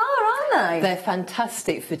 They are, aren't they? They're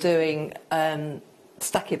fantastic for doing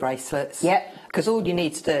stacky bracelets. Yep. Because all you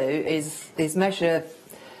need to do is measure,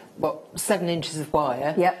 7 inches of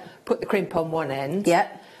wire. Yep. Put the crimp on one end.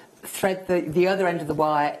 Yep. Thread the other end of the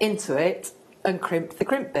wire into it and crimp the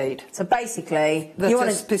crimp bead. So basically, That you are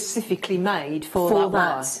want to specifically made for that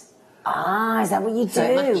wire. Ah, is that what you do? So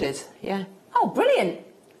it matches, yeah. Oh, brilliant.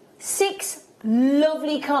 6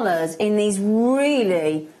 lovely colours in these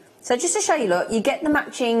really... So just to show you, look, you get the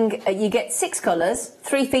matching... you get 6 colours,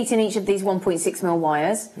 3 feet in each of these 1.6mm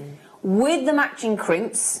wires, with the matching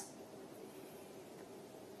crimps.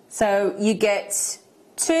 So you get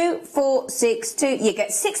 2, 4, 6, 2... You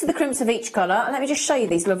get 6 of the crimps of each colour. And let me just show you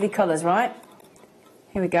these lovely colours, right?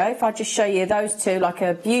 Here we go. If I just show you those 2, like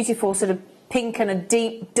a beautiful sort of pink and a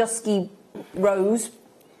deep, dusky rose.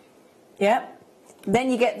 Yeah.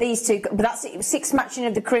 Then you get these 2, but that's 6 matching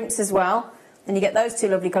of the crimps as well. Then you get those 2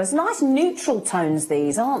 lovely colours. Nice neutral tones,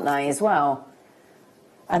 these, aren't they, as well?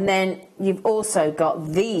 And then you've also got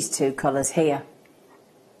these 2 colours here.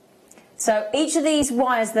 So each of these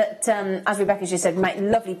wires that, as Rebecca just said, make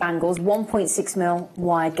lovely bangles, 1.6mm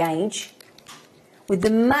wire gauge, with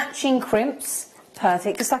the matching crimps,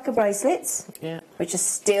 perfect for stacker bracelets, which are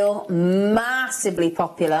still massively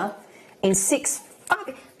popular, in 6...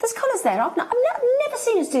 There's colours there. I've never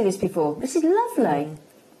seen us do this before. This is lovely.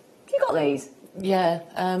 Have you got these? Yeah.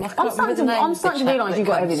 I'm starting to realise you've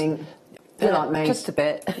got everything. You're like me. Just a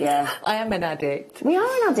bit. Yeah. I am an addict. We are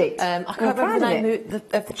an addict. I can't remember the name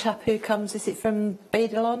of the chap who comes. Is it from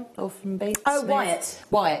Beadalon or from Bead? Oh, Smith? Wyatt.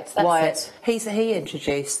 Wyatt, that's Wyatt. it. He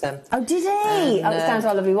introduced them. Oh, did he? And, it's down to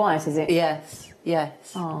our lovely Wyatt, is it? Yes,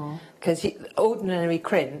 yes. Oh. Because ordinary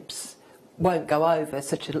crimps won't go over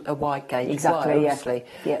such a wide gauge wire, obviously.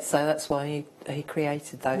 Yeah. So that's why he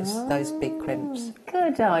created those big crimps.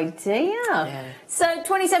 Good idea. Yeah. So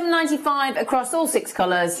 $27.95 across all 6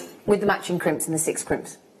 colours with the matching crimps and the 6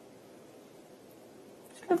 crimps.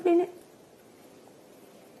 It's lovely, isn't it?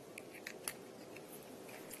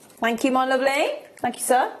 Thank you, my lovely. Thank you,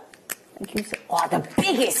 sir. Thank you, sir. Oh, the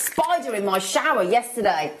biggest spider in my shower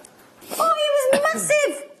yesterday. Oh, it was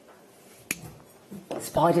massive.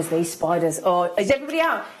 Spiders, these spiders. Oh, is everybody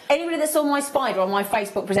out? Anybody that saw my spider on my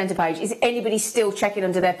Facebook presenter page, is anybody still checking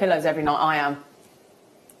under their pillows every night? I am.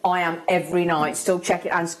 I am every night, still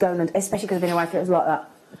checking and going under, especially because I've been away for it like that.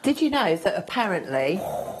 Did you know that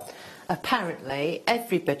apparently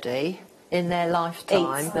everybody in their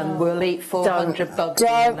lifetime will eat 400 bugs in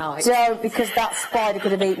a night? Don't, because that spider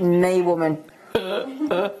could have eaten me, woman.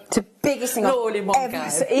 The biggest thing all in one go.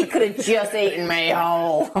 He could have just eaten me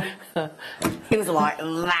whole. He was like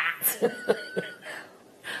that.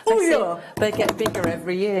 They get bigger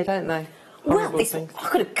every year, don't they? Well, I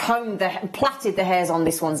could have combed and plaited the hairs on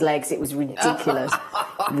this one's legs. It was ridiculous.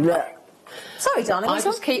 Sorry, darling. I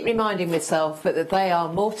just keep reminding myself that they are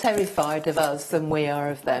more terrified of us than we are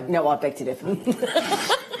of them. No, I beg to differ.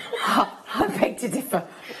 I beg to differ.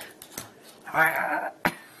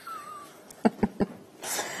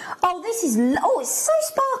 Oh, this is... Oh, it's so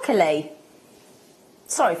sparkly.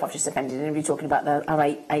 Sorry if I've just offended anybody talking about our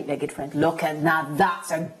eight-legged friend. Look at that,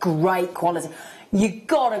 that's a great quality. You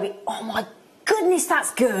gotta be, oh my goodness,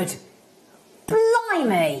 that's good.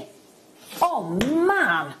 Blimey. Oh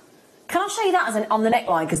man. Can I show you that as on the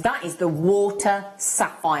neckline? Because that is the water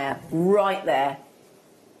sapphire right there.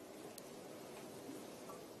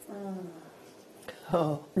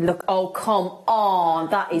 Oh, look, oh come on,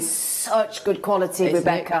 that is such good quality, Isn't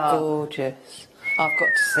Rebecca. It gorgeous. I've got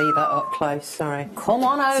to see that up close, sorry. Come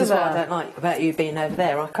on over. This is what I don't like about you being over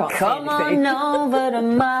there, I can't Come see anything. on over to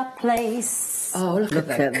my place. Oh, look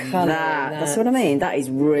at that. That's what I mean. That is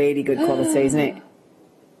really good quality, isn't it?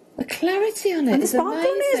 The clarity on it And the is sparkle on it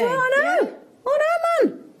as amazing. well, I know. Yeah. I know,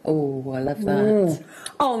 man. Oh, I love that.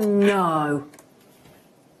 Oh, no.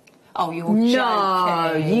 Oh, you're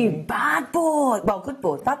No, joking. you bad boy. Well, good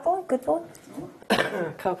boy. Bad boy, good boy.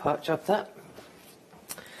 Car park job, that.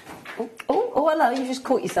 Oh, hello. You just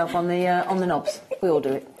caught yourself on the knobs. We all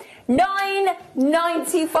do it.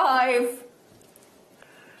 £9.95.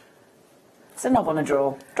 It's a knob on a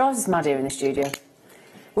drawer. Drives us mad here in the studio.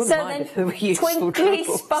 Wouldn't So mind then, if they were useful twinkly,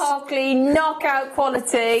 drawers. sparkly, knockout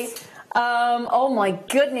quality. Oh my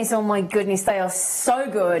goodness, they are so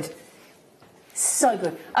good. So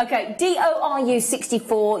good. Okay, DORU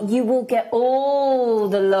 64, you will get all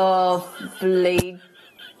the lovely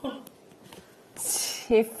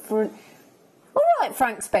different... All right,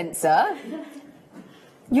 Frank Spencer.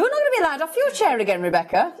 You're not going to be allowed off your chair again,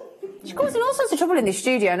 Rebecca. She's causing all sorts of trouble in this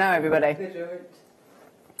studio now, everybody.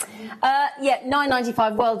 Yeah,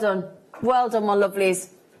 £9.95, well done. Well done, my lovelies.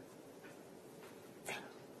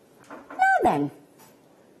 Now then.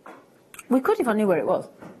 We could if I knew where it was.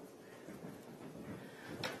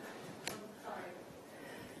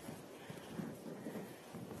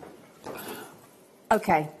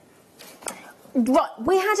 Okay. Right,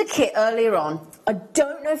 we had a kit earlier on. I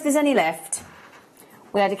don't know if there's any left.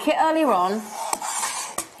 We had a kit earlier on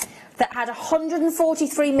that had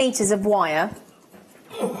 143 metres of wire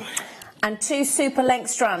and 2 super length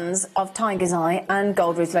strands of tiger's eye and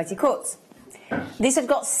gold rutilated cuts. This had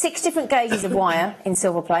got 6 different gauges of wire in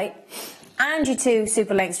silver plate and your 2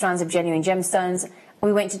 super length strands of genuine gemstones.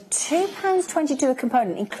 We went to £2.22 a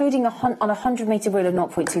component, including on a 100 metre reel of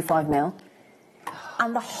 0.25mm.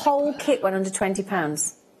 And the whole kit went under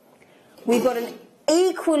 £20. We've got an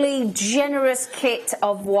equally generous kit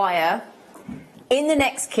of wire in the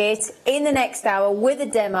next kit, in the next hour, with a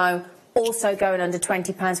demo, also going under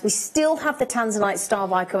 £20. We still have the Tanzanite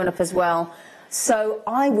Starby coming up as well. So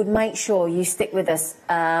I would make sure you stick with us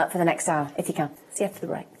for the next hour, if you can. See you after the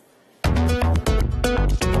break.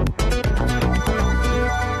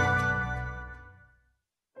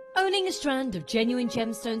 Owning a strand of genuine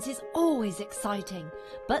gemstones is always exciting,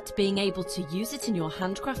 but being able to use it in your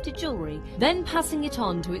handcrafted jewellery, then passing it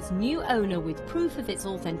on to its new owner with proof of its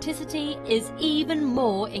authenticity is even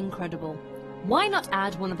more incredible. Why not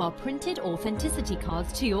add one of our printed authenticity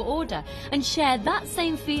cards to your order and share that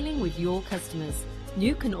same feeling with your customers?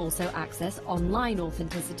 You can also access online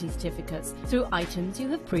authenticity certificates through items you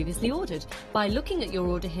have previously ordered by looking at your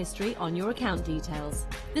order history on your account details.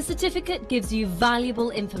 The certificate gives you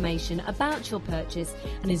valuable information about your purchase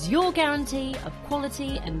and is your guarantee of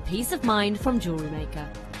quality and peace of mind from Jewellery Maker.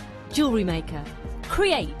 Jewellery Maker.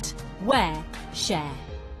 Create, wear, share.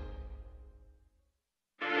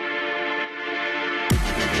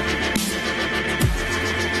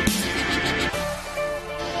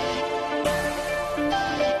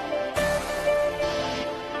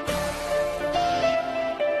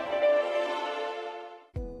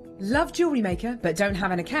 Love Jewellery Maker but don't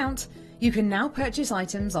have an account? You can now purchase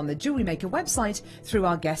items on the Jewellery Maker website through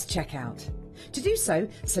our guest checkout. To do so,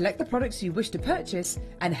 select the products you wish to purchase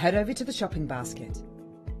and head over to the shopping basket.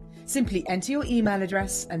 Simply enter your email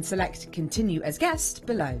address and select Continue as Guest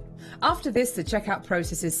below. After this, the checkout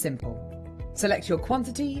process is simple. Select your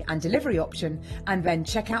quantity and delivery option and then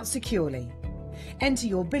check out securely. Enter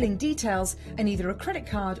your billing details and either a credit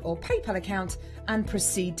card or PayPal account and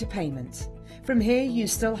proceed to payment. From here, you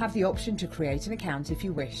still have the option to create an account if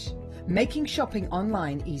you wish, making shopping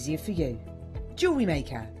online easier for you. Jewellery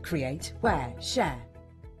Maker. Create, wear, share.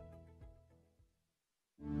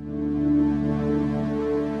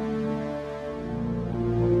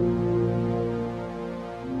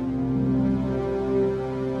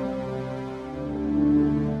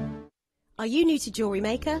 Are you new to Jewellery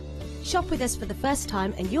Maker? Shop with us for the first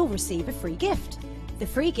time and you'll receive a free gift. The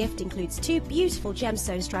free gift includes 2 beautiful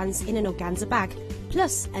gemstone strands in an organza bag,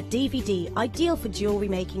 plus a DVD ideal for jewellery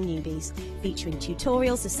making newbies, featuring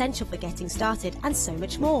tutorials essential for getting started and so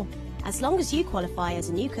much more. As long as you qualify as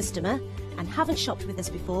a new customer and haven't shopped with us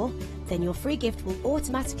before, then your free gift will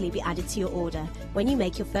automatically be added to your order when you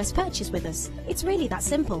make your first purchase with us. It's really that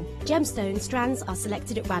simple. Gemstone strands are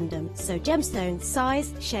selected at random, so gemstone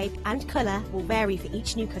size, shape and colour will vary for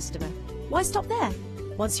each new customer. Why stop there?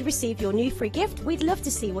 Once you receive your new free gift, we'd love to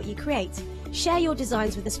see what you create. Share your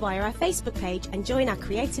designs with us via our Facebook page and join our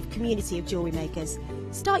creative community of jewellery makers.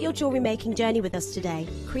 Start your jewellery making journey with us today.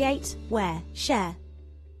 Create, wear, share.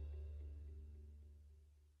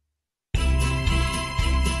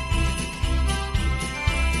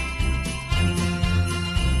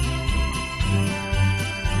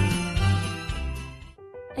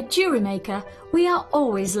 At Jewellery Maker, we are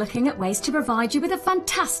always looking at ways to provide you with a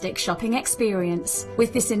fantastic shopping experience.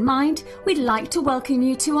 With this in mind, we'd like to welcome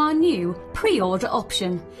you to our new pre-order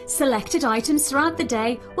option. Selected items throughout the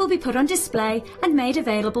day will be put on display and made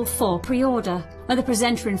available for pre-order. When the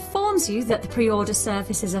presenter informs you that the pre-order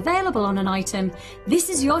service is available on an item, this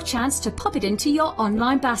is your chance to pop it into your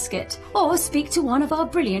online basket or speak to one of our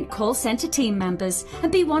brilliant call centre team members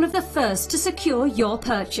and be one of the first to secure your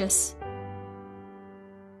purchase.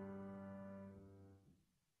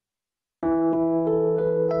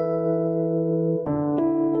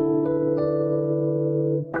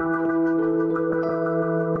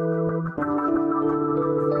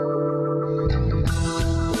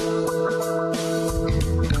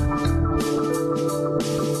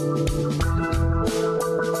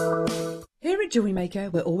 Jewellery Maker,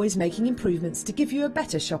 we're always making improvements to give you a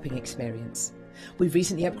better shopping experience. We've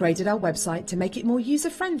recently upgraded our website to make it more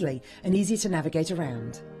user-friendly and easier to navigate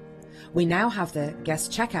around. We now have the guest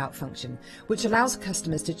checkout function, which allows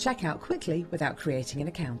customers to check out quickly without creating an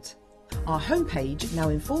account. Our homepage now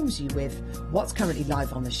informs you with what's currently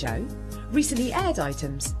live on the show, recently aired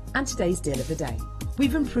items, and today's deal of the day.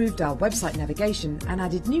 We've improved our website navigation and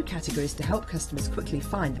added new categories to help customers quickly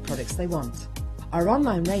find the products they want. Our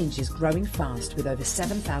online range is growing fast with over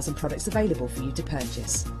 7,000 products available for you to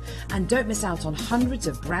purchase. And don't miss out on hundreds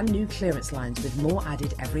of brand new clearance lines with more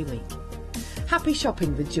added every week. Happy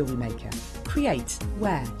shopping with Jewellery Maker. Create,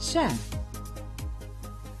 wear, share.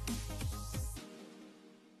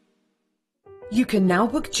 You can now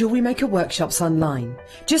book Jewellery Maker workshops online.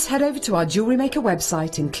 Just head over to our Jewellery Maker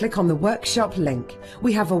website and click on the workshop link.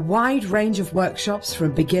 We have a wide range of workshops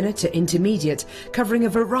from beginner to intermediate, covering a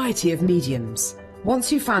variety of mediums.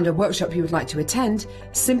 Once you've found a workshop you would like to attend,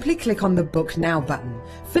 simply click on the Book Now button,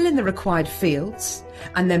 fill in the required fields,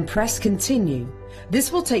 and then press Continue.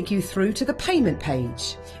 This will take you through to the payment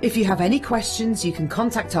page. If you have any questions, you can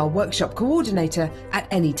contact our workshop coordinator at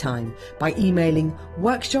any time by emailing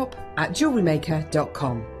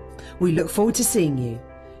workshop@jewellerymaker.com. We look forward to seeing you.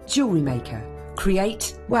 Jewellery Maker.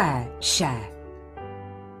 Create, wear, share.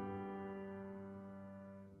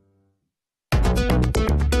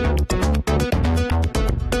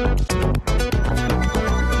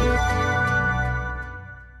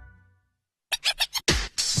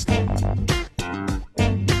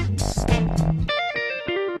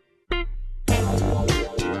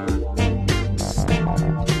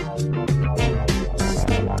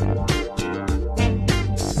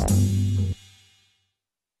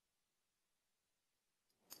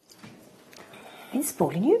 Been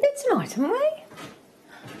spoiling you a bit tonight, haven't we?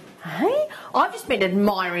 Hey, I've just been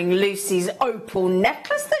admiring Lucy's opal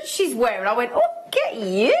necklace that she's wearing. I went, oh, get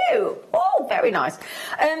you! Oh, very nice.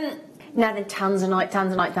 Now then, tanzanite. Do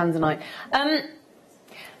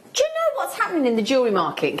you know what's happening in the jewellery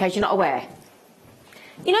market, in case you're not aware?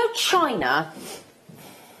 You know, China,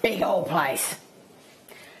 big old place.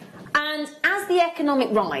 And as the economic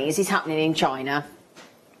rise is happening in China,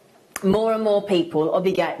 more and more people are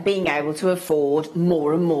being able to afford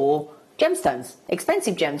more and more gemstones,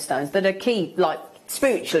 expensive gemstones that are key, like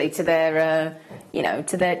spiritually, to their,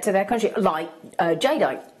 to their country, like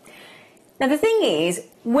jadeite. Now the thing is,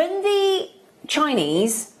 when the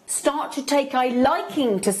Chinese start to take a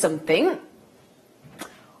liking to something,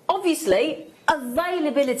 obviously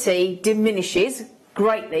availability diminishes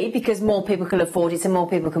greatly because more people can afford it and more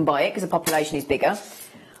people can buy it because the population is bigger.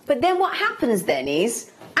 But then what happens then is,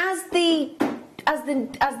 as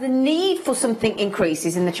the need for something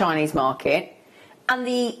increases in the Chinese market, and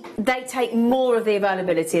they take more of the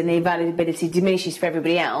availability, and the availability diminishes for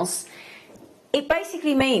everybody else, it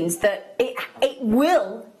basically means that it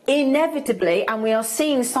will inevitably, and we are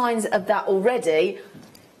seeing signs of that already,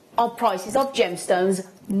 of prices of gemstones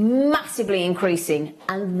massively increasing,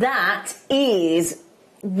 and that is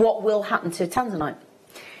what will happen to tanzanite.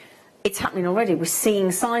 It's happening already. We're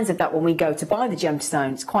seeing signs of that when we go to buy the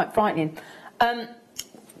gemstone. It's quite frightening.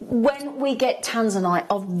 When we get tanzanite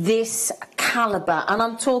of this calibre, and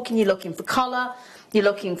I'm talking, you're looking for colour, you're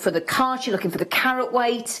looking for the cut, you're looking for the carat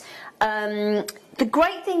weight, The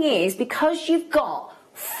great thing is, because you've got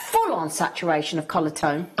full-on saturation of colour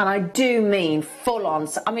tone, and I do mean full-on.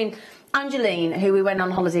 I mean, Angeline, who we went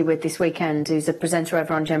on holiday with this weekend, who's a presenter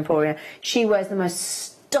over on Gemporia, she wears the most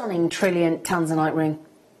stunning Trilliant Tanzanite ring,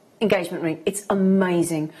 engagement ring. It's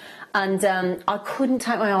amazing. And I couldn't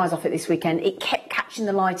take my eyes off it this weekend. It kept catching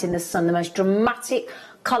the light in the sun, the most dramatic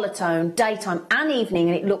colour tone, daytime and evening,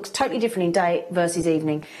 and it looks totally different in day versus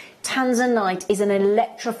evening. Tanzanite is an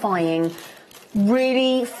electrifying,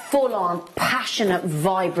 really full-on, passionate,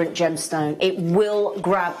 vibrant gemstone. It will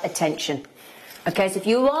grab attention. Okay, so if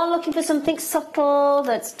you are looking for something subtle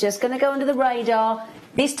that's just going to go under the radar,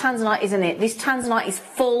 this Tanzanite isn't it. This Tanzanite is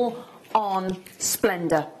full-on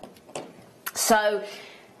splendour. So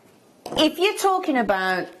if you're talking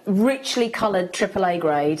about richly coloured AAA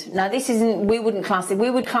grade, now this isn't, we wouldn't class it, we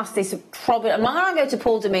would class this probably, I'm going to go to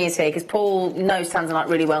Paul Demirs here because Paul knows Tanzanite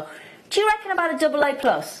really well. Do you reckon about a AA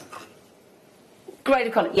plus? Grade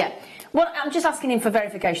of colour, yeah. Well, I'm just asking him for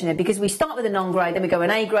verification there because we start with a non-grade, then we go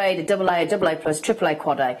an A grade, a AA plus, AAA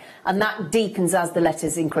quad A, and that deepens as the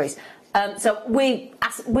letters increase. So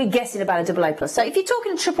we're guessing about a AA plus. So if you're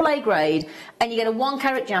talking a AAA grade and you get a 1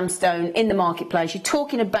 carat gemstone in the marketplace, you're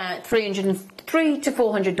talking about $300 to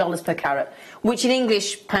 $400 per carat, which in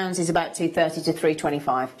English pounds is about $230 to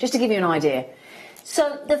 $325, just to give you an idea.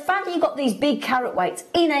 So the fact that you've got these big carat weights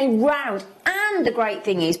in a round, and the great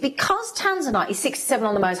thing is, because Tanzanite is 67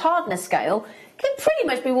 on the Mohs hardness scale, can pretty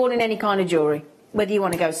much be worn in any kind of jewellery, whether you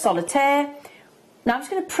want to go solitaire. Now I'm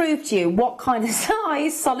just going to prove to you what kind of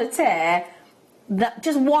size solitaire that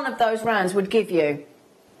just one of those rounds would give you.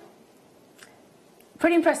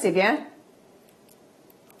 Pretty impressive, yeah?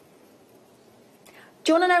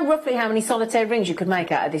 Do you want to know roughly how many solitaire rings you could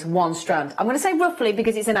make out of this one strand? I'm going to say roughly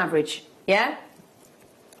because it's an average, yeah?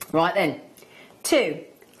 Right then, 2,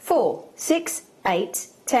 4, 6, 8,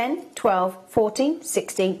 10, 12, 14,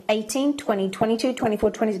 16, 18, 20, 22,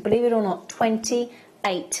 24, 20, believe it or not,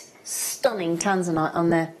 28 stunning Tanzanite on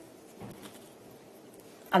there.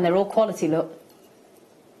 And they're all quality, look.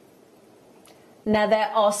 Now there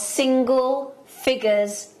are single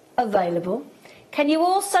figures available. Can you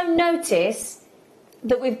also notice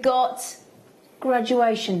that we've got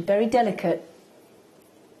graduation, very delicate,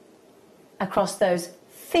 across those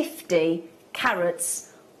 50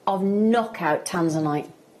 carats of knockout Tanzanite.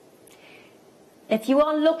 If you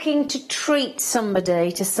are looking to treat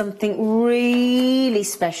somebody to something really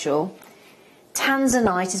special,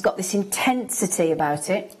 Tanzanite has got this intensity about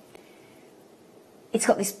it. It's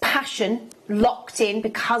got this passion locked in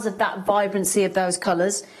because of that vibrancy of those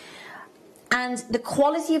colours. And the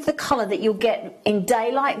quality of the colour that you'll get in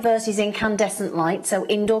daylight versus incandescent light, so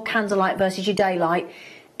indoor candlelight versus your daylight,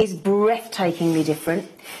 is breathtakingly different.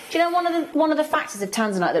 Do you know one of the factors of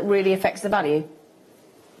Tanzanite that really affects the value?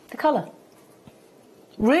 The colour.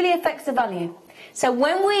 Really affects the value. So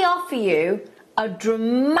when we offer you a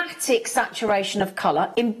dramatic saturation of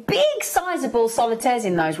colour in big sizable solitaires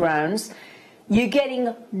in those rounds, you're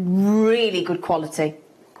getting really good quality.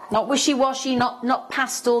 Not wishy-washy, not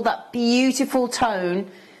pastel, that beautiful tone.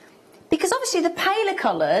 Because obviously the paler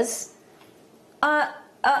colours are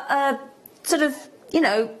sort of, you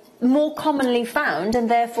know, more commonly found and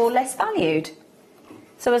therefore less valued.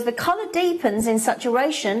 So as the colour deepens in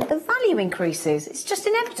saturation, the value increases. It's just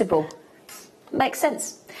inevitable. Makes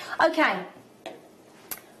sense. Okay.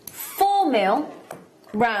 4mm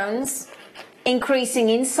rounds increasing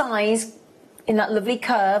in size in that lovely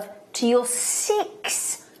curve to your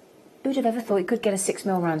 6. Who'd have ever thought you could get a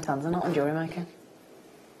 6mm round Tanzanite on Jewellery Maker?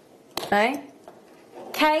 Eh?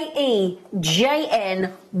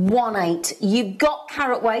 KEJN18. You've got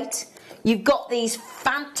carat weight. You've got these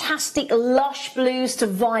fantastic lush blues to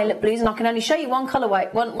violet blues, and I can only show you one colour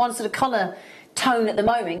weight, one sort of colour tone at the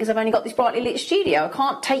moment because I've only got this brightly lit studio. I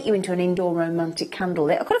can't take you into an indoor romantic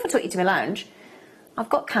candlelit. I could have took you to my lounge. I've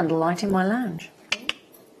got candlelight in my lounge.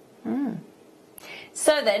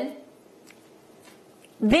 So then,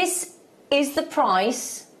 this is the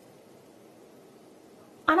price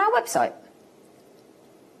on our website.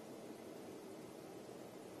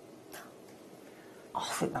 Oh,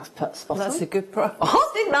 I think that's spot on. That's a good price.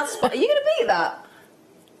 I think that's spot on. Are you going to beat that?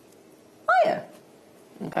 Are you?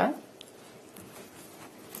 Okay.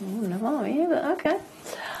 Oh, no, are you? But okay.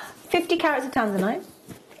 50 carats of Tanzanite.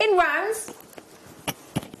 In rounds.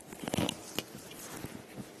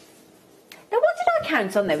 Now, what did I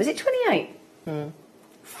count on there? Was it 28?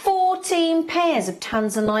 14 pairs of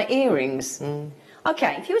Tanzanite earrings.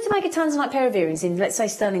 Okay, if you were to make a Tanzanite pair of earrings in, let's say,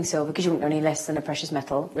 sterling silver, because you wouldn't go any less than a precious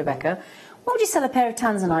metal, Rebecca, what would you sell a pair of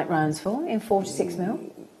Tanzanite rounds for in 4 to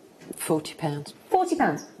 6mm? £40.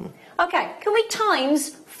 £40. Okay, can we times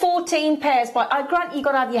 14 pairs by... I grant you've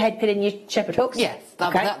got to have your head pin and your shepherd hooks. Yes,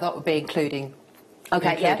 that would be including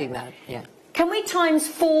that, yeah. Can we times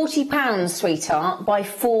 £40, sweetheart, by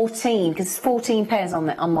 14? Because there's 14 pairs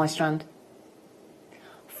on my strand.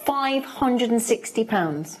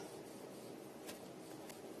 £560.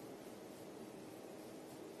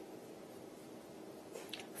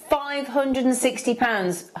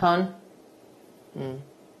 £560, hun.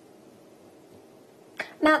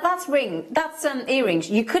 Now that's earrings.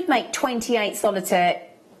 You could make 28 solitaire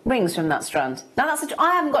rings from that strand. Now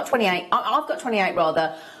I haven't got 28. I've got 28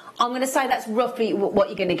 rather. I'm going to say that's roughly what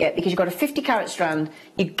you're going to get, because you've got a 50 carat strand.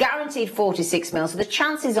 You're guaranteed 46 mil, so the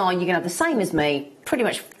chances are you're going to have the same as me, pretty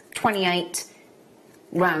much 28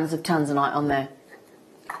 rounds of tanzanite on there.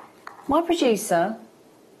 My producer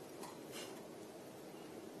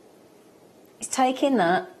is taking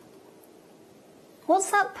that.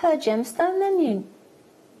 What's that per gemstone then, you?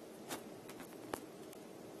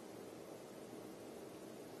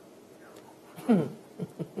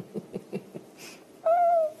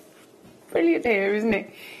 Brilliant here, isn't it?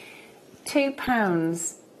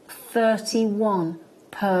 £2.31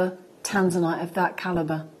 per tanzanite of that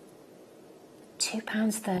calibre.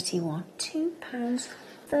 £2.31.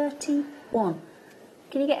 £2.31.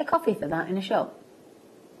 Can you get a coffee for that in a shop?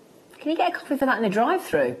 Can you get a coffee for that in a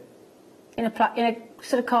drive-through? In a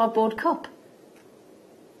sort of cardboard cup?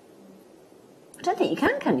 I don't think you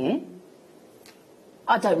can you?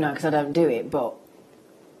 I don't know because I don't do it, but...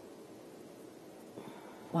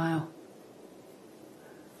 Wow.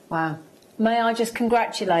 Wow. May I just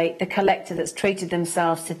congratulate the collector that's treated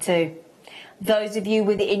themselves to two. Those of you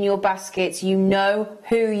with it in your baskets, you know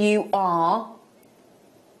who you are.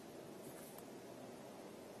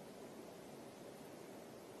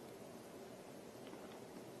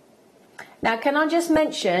 Now, can I just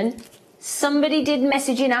mention, somebody did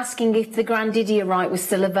message in asking if the Grandidiorite was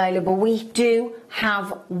still available. We do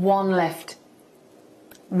have one left.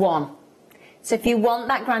 One. So if you want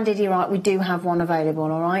that Grandidiorite, we do have one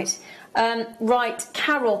available, all right? Right,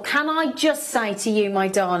 Carol, can I just say to you, my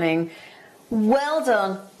darling, well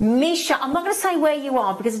done. Misha, I'm not going to say where you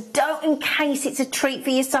are, because don't, in case it's a treat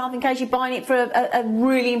for yourself, in case you're buying it for a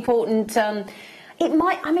really important... it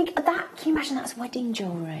might, I mean, that, can you imagine that's wedding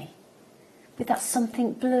jewellery? With that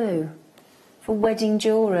something blue for wedding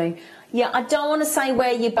jewellery. Yeah, I don't want to say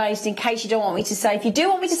where you're based in case you don't want me to say. If you do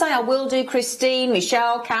want me to say, I will do. Christine,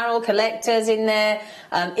 Michelle, Carol, collectors in there.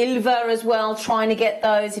 Ilva as well, trying to get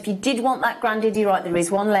those. If you did want that Grandidiorite, there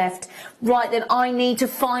is one left. Right, then I need to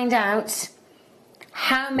find out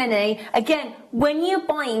how many. Again, when you're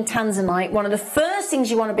buying tanzanite, one of the first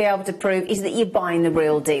things you want to be able to prove is that you're buying the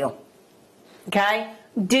real deal. Okay?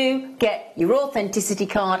 Do get your authenticity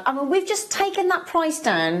card. I mean, we've just taken that price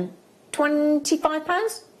down,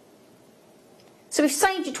 £25. So we've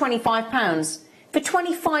saved you £25. For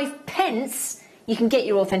 25 pence, you can get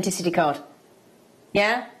your authenticity card.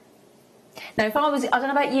 Yeah? Now, if I don't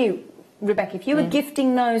know about you, Rebecca, if you were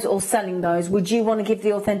gifting those or selling those, would you want to give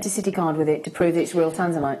the authenticity card with it to prove that it's real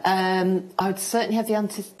tanzanite? I would certainly have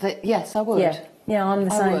the yes, I would. Yeah, I'm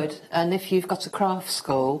the same. I would. And if you've got a craft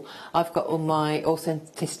school, I've got all my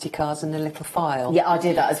authenticity cards in a little file. Yeah, I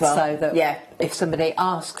do that as well. So that if somebody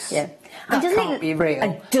asks, that can't be real.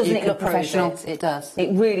 And doesn't it look professional? It does. It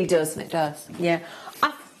really does. It does. Yeah.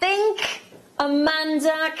 I think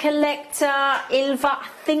Amanda, Collector, Ilva, I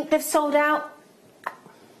think they've sold out.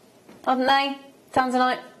 Haven't they?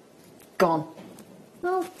 Tanzanite? Gone.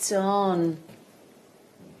 Well done.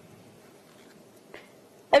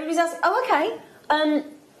 Everybody's asking, oh, okay.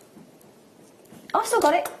 I've still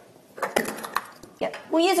got it. Yeah,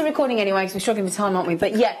 we'll use a recording anyway because we're struggling with time, aren't we?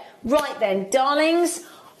 But yeah, right then, darlings.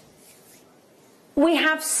 We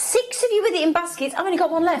have 6 of you with it in baskets. I've only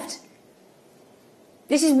got one left.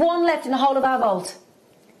 This is one left in the whole of our vault.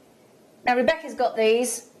 Now, Rebecca's got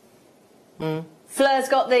these. Fleur's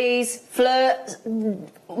got these. Fleur,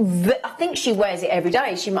 I think she wears it every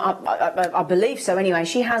day. I believe so anyway.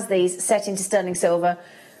 She has these set into sterling silver.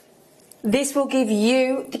 This will give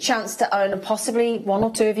you the chance to own possibly 1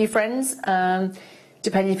 or 2 of your friends,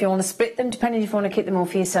 depending if you want to split them, depending if you want to keep them all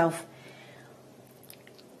for yourself.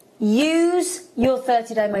 Use your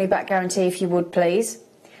 30-day money-back guarantee if you would, please,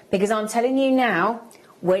 because I'm telling you now,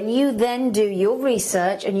 when you then do your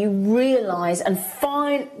research and you realise and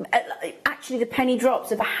find actually the penny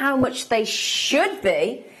drops of how much they should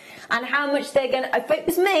be and how much they're going to... If it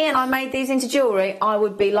was me and I made these into jewellery, I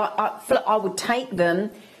would be like... I would take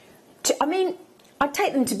them... I'd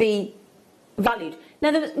take them to be valued.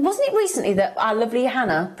 Now, wasn't it recently that our lovely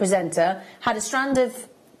Hannah, presenter, had a strand of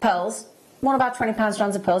pearls one of our £20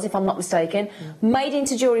 strands of pearls, if I'm not mistaken, made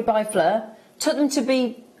into jewellery by Fleur, took them to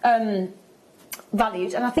be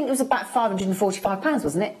valued, and I think it was about £545,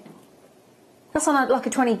 wasn't it? That's on like a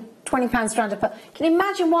 £20 strand of pearl. Can you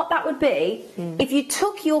imagine what that would be if you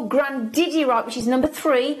took your Grandidierite, which is number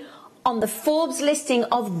 3 on the Forbes listing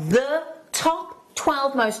of the top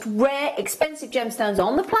 12 most rare, expensive gemstones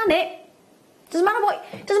on the planet? Doesn't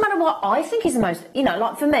matter what I think is the most. You know,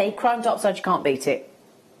 like for me, chrome diopside, you can't beat it.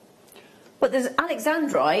 But there's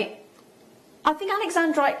Alexandrite. I think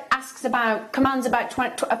Alexandrite commands about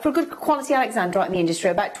for a good quality Alexandrite in the industry,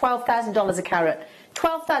 about $12,000 a carat.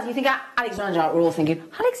 12,000. You think Alexandrite? We're all thinking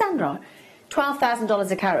Alexandrite.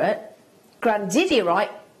 $12,000 a carat.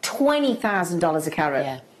 Grandidierite, $20,000 a carat.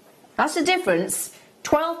 Yeah. That's the difference.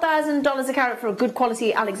 $12,000 a carat for a good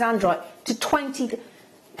quality Alexandrite to 20.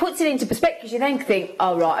 Puts it into perspective. You then think,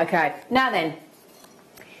 oh right, okay. Now then,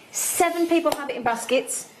 7 people have it in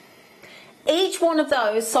baskets. Each one of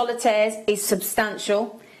those solitaires is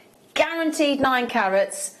substantial, guaranteed 9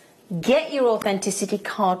 carats. Get your authenticity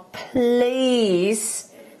card, please.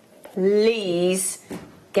 Please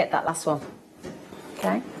get that last one.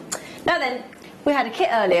 Okay. Now then, we had a kit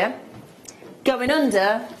earlier going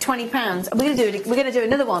under £20. We're going to do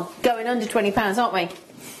another one going under £20, aren't we?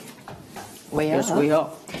 We are. Yes, we are.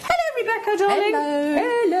 Hello, Rebecca, darling.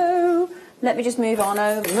 Hello. Let me just move on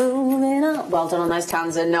over. Moving on. Well done on those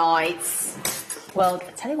Tanzanites. Well,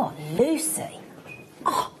 I tell you what, Lucy.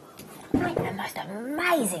 Oh, making the most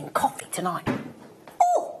amazing coffee tonight.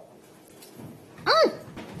 Oh. Don't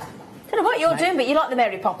know what you're doing, but you like the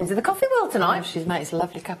Mary Poppins of the coffee world tonight. Oh, she's made us a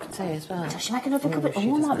lovely cup of tea as well. Does she make another cup of tea?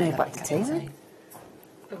 Oh, I might move back to tea then.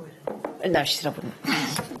 No, she said I wouldn't.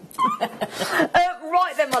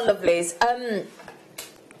 Right then, my lovelies.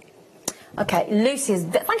 Okay, Lucy's.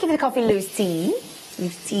 Thank you for the coffee, Lucy.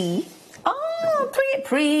 Lucy. Oh,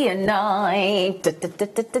 Priya night.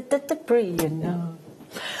 Priya night.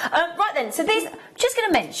 Right then, so these. Just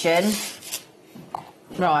going to mention.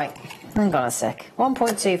 Right, hang on a sec.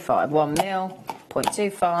 1.25, 1 mil,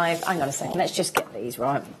 0.25. Hang on a second. Let's just get these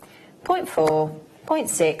right. 0.4,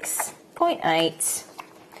 0.6, 0.8.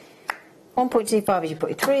 1.25 is you put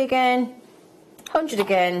your 3 again. 100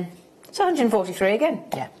 again. It's 143 again.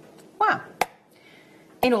 Yeah. Wow.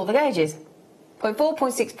 In all the gauges. 0.4,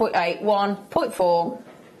 0.6, 0.8, 1, 0.4,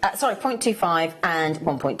 0.25 and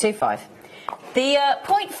 1.25. The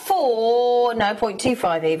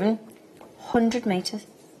 0.25 even, 100 metres.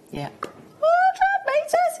 Yeah. 100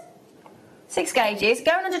 metres. 6 gauges,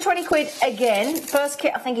 going under 20 quid again. First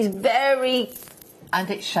kit I think is very... And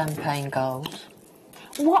it's champagne gold.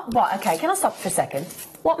 What? Okay, can I stop for a second?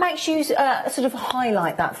 What makes you sort of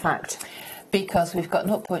highlight that fact? Because we've got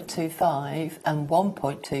 0.25 and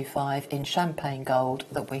 1.25 in champagne gold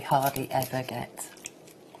that we hardly ever get.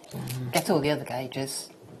 Get all the other gauges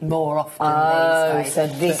more often these days. So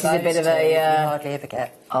this is a bit of we a... hardly ever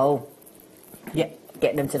get. Oh. Yeah,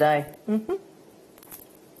 getting them today. Do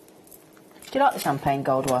you like the champagne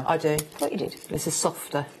gold one? I do. What you did? This is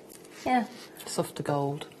softer. Yeah. Softer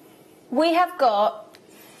gold. We have got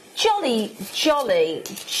jolly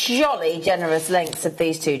generous lengths of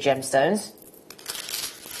these 2 gemstones.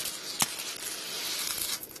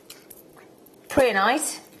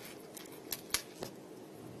 Preonite.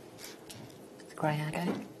 Grey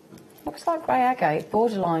agate. Looks like grey agate,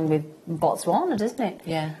 borderline with Botswana, doesn't it?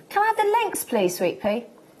 Yeah. Can I have the lengths, please, Sweet Pea?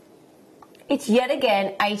 It's yet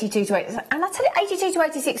again 82 to 86, and I tell you, 82 to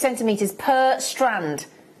 86 centimetres per strand.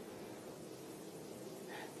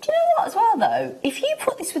 Do you know what, as well, though? If you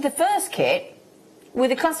put this with the first kit, with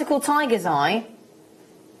the classical tiger's eye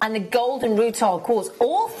and the golden rutile quartz,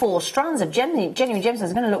 all 4 strands of genuine gemstones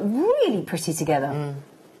are going to look really pretty together,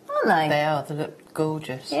 aren't they? They are. They look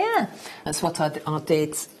gorgeous. Yeah. That's what I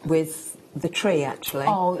did with the tree, actually.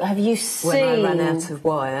 Oh, have you seen? When I ran out of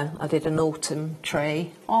wire, I did an autumn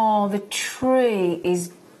tree. Oh, the tree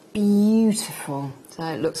is beautiful. So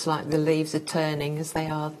it looks like the leaves are turning as they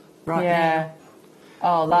are right Yeah. now.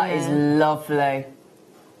 Oh, that is lovely.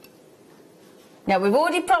 Now, we've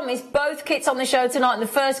already promised both kits on the show tonight, and the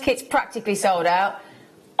first kit's practically sold out.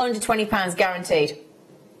 Under £20 guaranteed.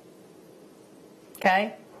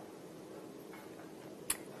 Okay?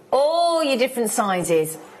 All your different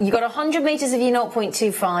sizes. You've got 100 metres of your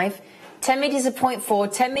 0.25, 10 metres of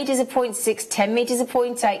 0.4, 10 metres of 0.6, 10 metres of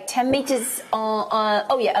 0.8, 10 metres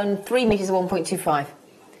and 3 metres of 1.25.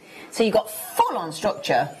 So you've got full-on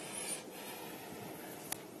structure.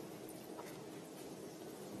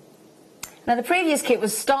 Now, the previous kit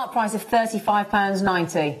was start price of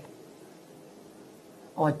 £35.90.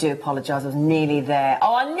 Oh, I do apologise, I was nearly there.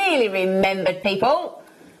 Oh, I nearly remembered, people.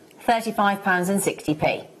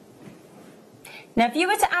 £35.60p. Now, if you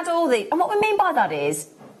were to add all these, and what we mean by that is,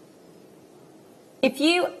 if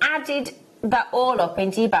you added that all up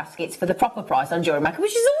into your baskets for the proper price on Jewellery Maker,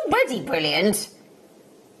 which is already brilliant,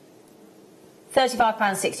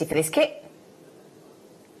 £35.60 for this kit.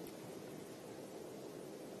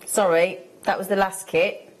 Sorry, that was the last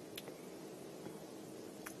kit.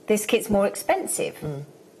 This kit's more expensive.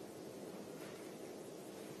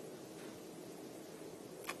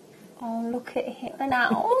 Oh, look at him now.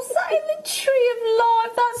 Oh, that in the tree of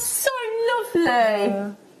life. That's so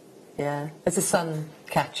lovely. Yeah, as a sun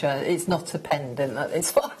catcher, it's not a pendant.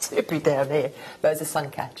 It's far too pretty down here, but as a sun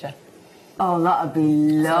catcher. Oh, that would be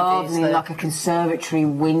lovely, like a conservatory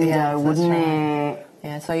window, wouldn't it?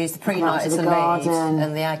 Yeah, so I use the pre-night as the leaves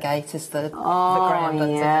and the agate as the ground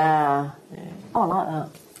under yeah. Oh, I like that.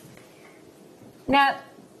 Now,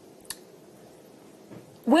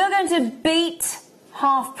 we're going to beat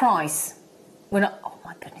half price. We're not. Oh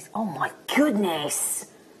my goodness! Oh my goodness!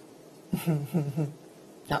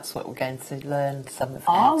 That's what we're going to learn some of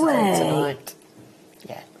Are we? tonight.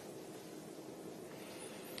 Yeah.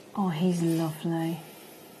 Oh, he's lovely.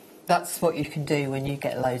 That's what you can do when you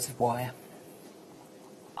get loads of wire.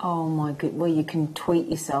 Oh my good. Well, you can tweet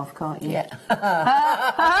yourself, can't you? Yeah.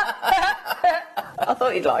 I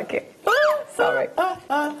thought you'd like it. Sorry.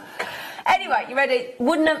 Anyway, you ready?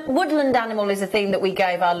 Woodland animal is a theme that we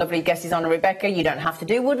gave our lovely guesses on, Rebecca. You don't have to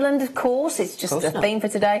do woodland, of course. It's just a theme for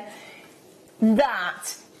today.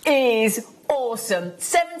 That is awesome.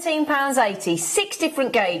 £17.80, 6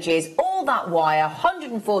 different gauges, all that wire,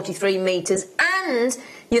 143 metres, and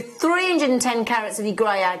your 310 carats of your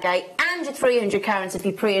grey agate, and your 300 carats of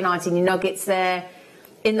your pre-night in your nuggets there,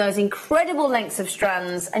 in those incredible lengths of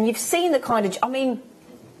strands. And you've seen the kind of, I mean,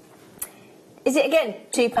 is it again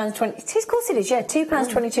 £2.20? It is, of course it is, yeah,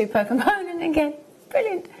 £2.22 per component again.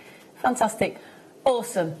 Brilliant. Fantastic.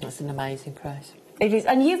 Awesome. That's an amazing price. It is,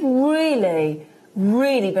 and you've really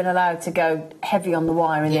been allowed to go heavy on the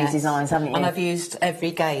wire in these designs, haven't you? And I've used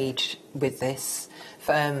every gauge with this.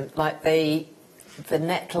 Like the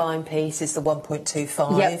neckline piece is the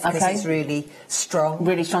 1.25 because it's really strong.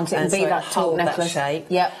 Really strong, so it can be that top necklace. That shape.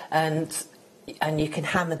 Yep. And you can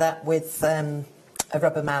hammer that with a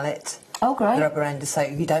rubber mallet. Oh, great. The rubber ender, so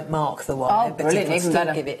you don't mark the wire, but you can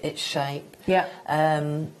still give it its shape. Yeah.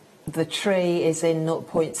 The tree is in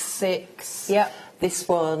 0.6. Yeah. This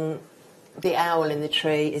one, the owl in the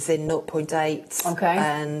tree, is in 0.8. Okay.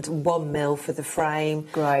 And 1 mil for the frame.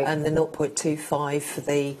 Great. And the 0.25 for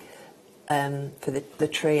the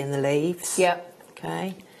tree and the leaves. Yeah.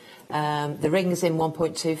 Okay. The ring is in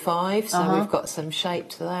 1.25, so we've got some shape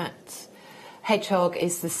to that. Hedgehog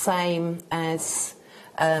is the same as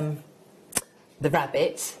the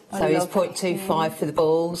rabbit, so he's 0.25 for the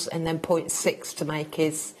balls, and then 0.6 to make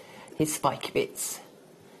his spiky bits,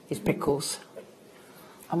 his prickles.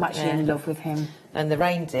 I'm actually in love with him. And the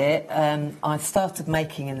reindeer, I started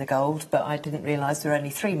making in the gold, but I didn't realise there were only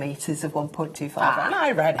 3 metres of 1.25, and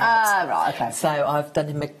I ran out. Right, okay. So I've done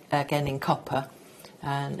him again in copper,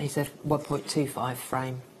 and he's a 1.25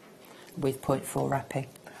 frame with 0.4 wrapping.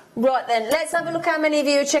 Right then, let's have a look how many of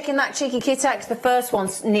you are checking that cheeky kit out, 'cause the first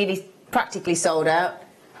one's nearly practically sold out.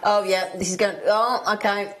 Oh yeah, this is going. Oh,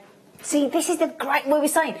 okay. See, this is the great. What we're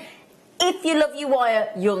saying. If you love your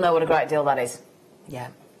wire, you'll know what a great deal that is. Yeah.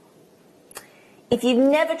 If you've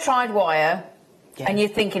never tried wire and you're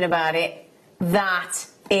thinking about it, that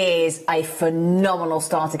is a phenomenal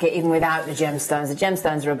starter kit, even without the gemstones. The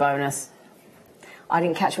gemstones are a bonus. I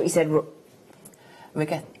didn't catch what you said.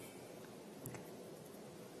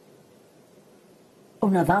 Oh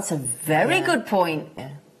no, that's a very good point. Yeah.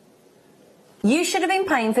 You should have been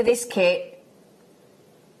paying for this kit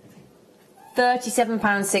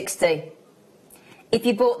 £37.60. If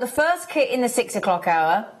you bought the first kit in the 6 o'clock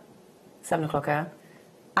hour, 7 o'clock hour,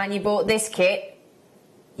 and you bought this kit,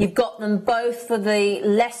 you've got them both for the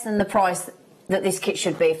less than the price that this kit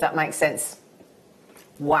should be, if that makes sense.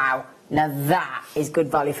 Wow. Now that is good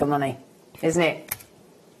value for money, isn't it?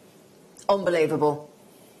 Unbelievable.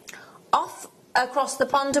 Off across the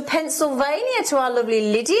pond to Pennsylvania to our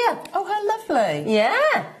lovely Lydia. Oh, how lovely.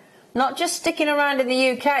 Yeah. Not just sticking around in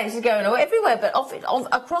the UK, this is going everywhere, but off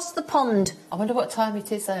across the pond. I wonder what time it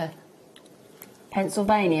is there.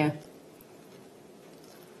 Pennsylvania.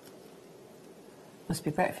 Must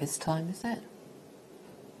be breakfast time, is it?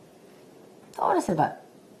 Oh, what I said about?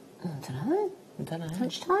 I don't know.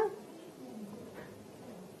 Lunchtime?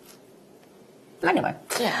 Anyway.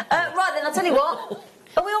 Yeah. Right then, I'll tell you what.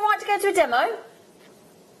 Are we all right to go to a demo?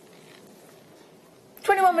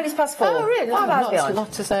 21 minutes past 4. Oh, really? Not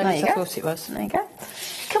Not as early as I thought it was. There you go.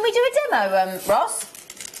 Can we do a demo, Ross?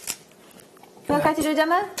 You okay to do a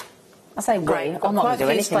demo? I say we, Great, I'm not going to do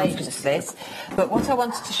anything. stages to this, but what I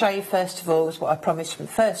wanted to show you first of all is what I promised from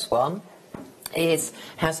the first one, is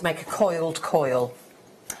how to make a coiled coil.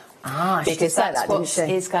 Ah, she did Because say that's that, what didn't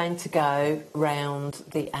she? is going to go round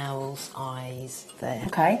the owl's eyes there.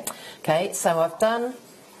 Okay. Okay, so I've done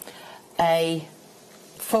a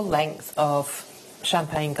full length of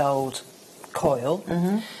champagne gold coil.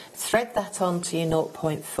 Thread that onto your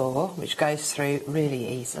 0.4, which goes through really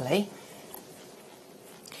easily.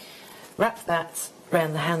 Wrap that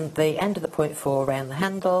around the end of the 0.4 around the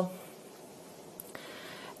handle,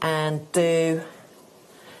 and do,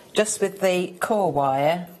 just with the core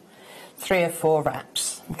wire, 3 or 4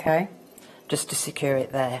 wraps. Okay. Just to secure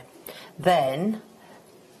it there. Then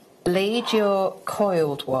lead your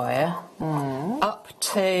coiled wire up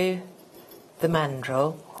to the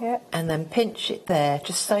mandrel, and then pinch it there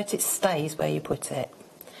just so that it stays where you put it,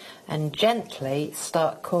 and gently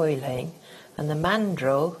start coiling, and the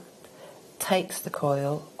mandrel takes the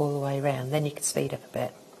coil all the way around. Then you can speed up a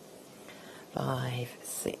bit. 5,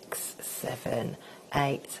 6, 7,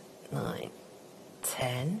 8, 9,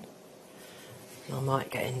 10. I might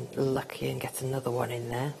get in lucky and get another one in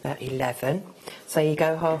there, about 11. So you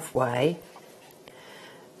go halfway,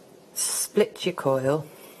 split your coil,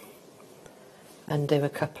 and do a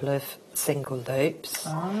couple of single loops,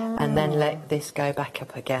 and then let this go back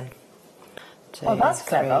up again. 2, Oh, that's 3,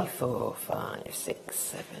 clever. 4, 5, 6,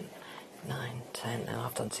 7, 9, 10. Oh,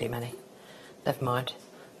 I've done too many. Never mind.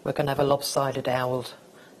 We're going to have a lopsided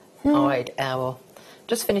eyed owl.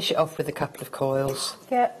 Just finish it off with a couple of coils.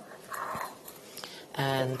 Yeah.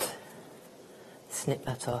 And snip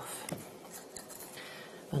that off.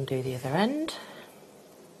 Undo the other end.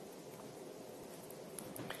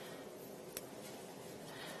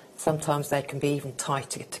 Sometimes they can be even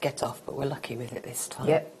tighter to get off, but we're lucky with it this time.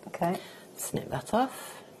 Yep. Okay. Snip that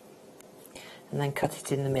off, and then cut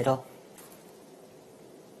it in the middle.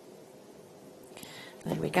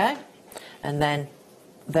 There we go. And then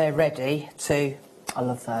they're ready to... I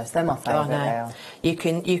love those. They're my favourite. They are.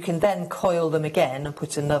 You can then coil them again and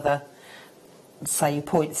put another, say,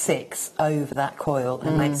 0.6 over that coil,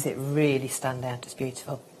 and makes it really stand out. It's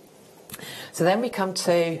beautiful. So then we come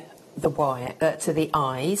to the wire, to the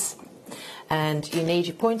eyes, and you need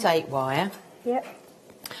your 0.8 wire. Yep.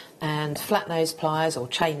 And flat nose pliers or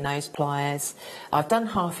chain nose pliers. I've done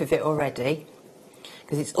half of it already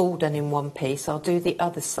because it's all done in one piece. I'll do the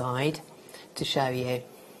other side to show you.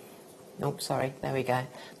 Oh, sorry, there we go.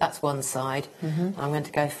 That's one side. I'm going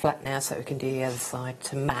to go flat now so we can do the other side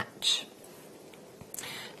to match.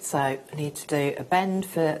 So I need to do a bend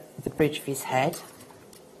for the bridge of his head.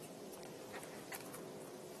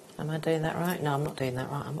 Am I doing that right? No, I'm not doing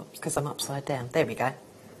that right because I'm upside down. There we go.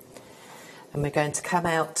 And we're going to come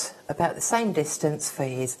out about the same distance for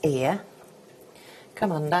his ear.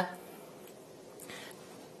 Come under.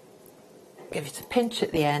 Give it a pinch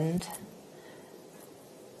at the end.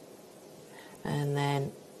 And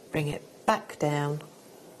then bring it back down.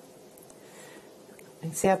 You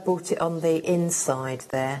can see I brought it on the inside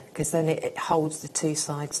there because then it holds the two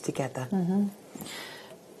sides together.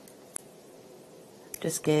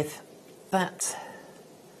 Just give that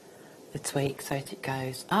a tweak so that it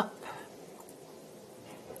goes up.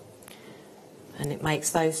 And it makes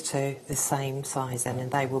those two the same size then, and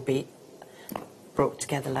they will be brought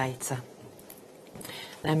together later.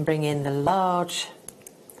 Then bring in the large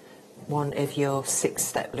one of your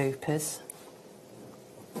 6-step loopers.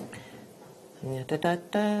 And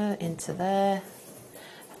into there.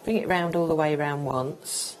 Bring it round all the way round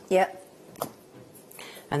once. Yep.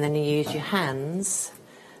 And then you use your hands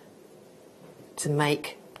to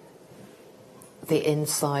make the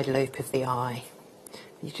inside loop of the eye.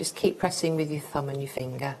 You just keep pressing with your thumb and your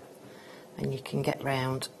finger, and you can get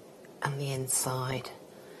round on the inside.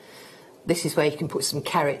 This is where you can put some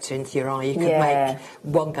character into your eye. You could make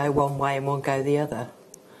one go one way and one go the other,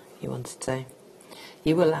 if you wanted to.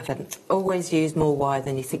 You will have to always use more wire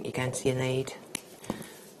than you think you're going to need,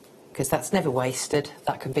 because that's never wasted.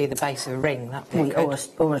 That can be the base of a ring. That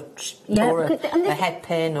Or a head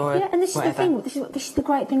pin or and this whatever. is the thing. This is the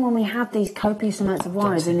great thing when we have these copious amounts of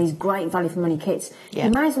wires and these great value for money kits. Yeah.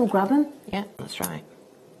 You may as well grab them. Yeah, that's right.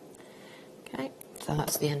 Okay, so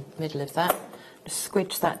that's the middle of that. Just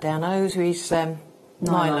squidge that down over his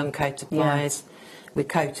nylon coated pliers with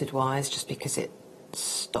coated wires, just because it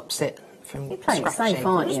stops it from You're playing it scratching. safe,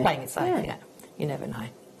 aren't Just you? playing it safe, yeah. You never know.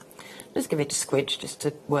 Just give it a squidge just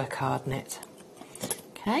to work hard on it.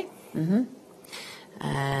 Okay.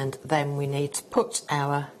 And then we need to put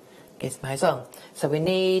our gizmos on. So we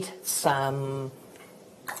need some.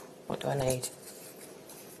 What do I need?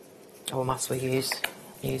 Or must we use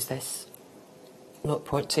this?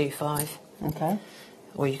 0.25. Okay.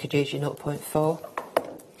 Or you could use your 0.4.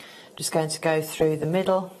 Just going to go through the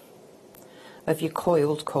middle of your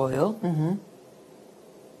coiled coil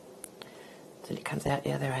till it comes out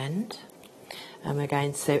the other end, and we're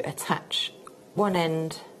going to attach one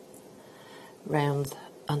end round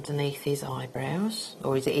underneath his eyebrows,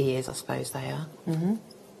 or his ears, I suppose they are.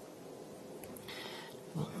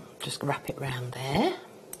 Just wrap it round there.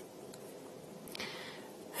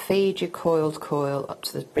 Feed your coiled coil up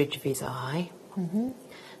to the bridge of his eye, and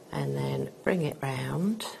then bring it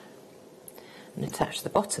round and attach the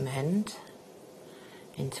bottom end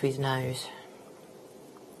into his nose.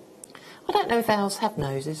 I don't know if owls have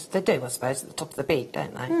noses. They do, I suppose, at the top of the beak,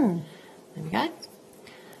 don't they? There we go.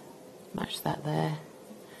 Match that there.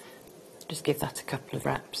 Just give that a couple of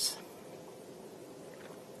wraps.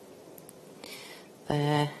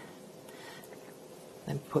 There.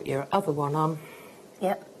 Then put your other one on.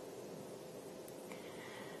 Yep.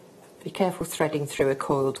 Be careful threading through a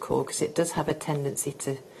coiled cord, because it does have a tendency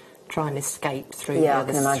to try and escape through, Yeah,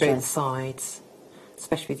 through the sides,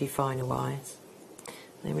 especially with your finer wires.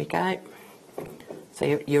 There we go.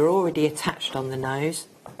 So you're already attached on the nose,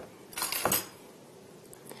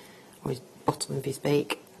 or his bottom of his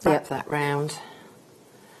beak. Wrap that round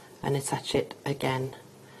and attach it again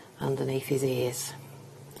underneath his ears.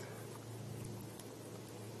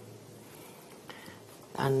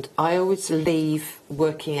 And I always leave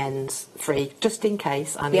working ends free, just in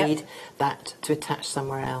case I need that to attach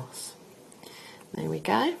somewhere else. There we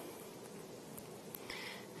go.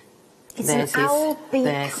 It's an owl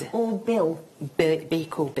beak or bill?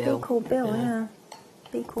 Beak or bill. Beak or bill, yeah.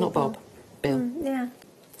 Beak or Not bill. Bob, Bill. Yeah.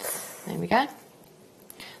 There we go.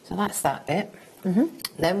 So that's that bit.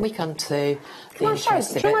 Then we come to the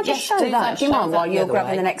interest of it. Can I just show that? Do you mind while you're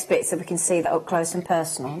grabbing way. the next bit so we can see that up close and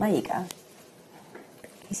personal? There you go.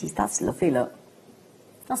 That's lovely, look.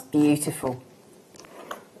 That's beautiful.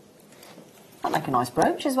 That'd make a nice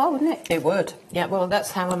brooch as well, wouldn't it? It would. Yeah, well,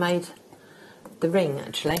 that's how I made the ring,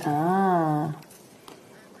 actually. Ah.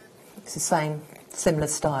 It's the same, similar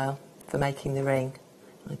style for making the ring.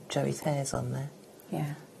 Joey's hair's on there.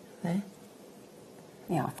 Yeah. There.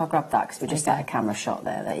 Yeah, if I grab that, because we just had a camera shot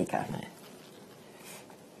there. There you go. There.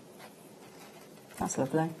 That's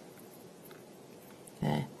lovely.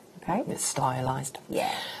 Yeah. Okay. It's stylised.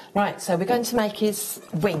 Yeah. Right, so we're going to make his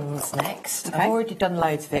wings next. Okay. I've already done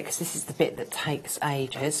loads of it, because this is the bit that takes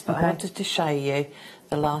ages, but I wanted to show you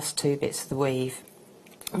the last two bits of the weave.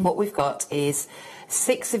 And what we've got is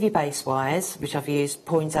 6 of your base wires, which I've used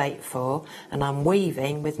 0.8 for, and I'm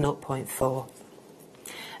weaving with 0.4.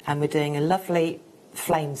 And we're doing a lovely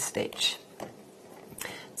flame stitch.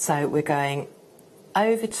 So we're going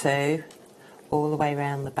over 2, all the way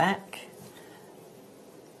around the back,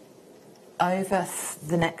 over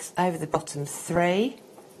the bottom 3,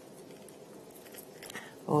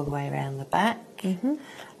 all the way around the back,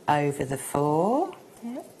 over the 4,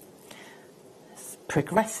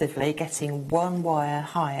 progressively getting one wire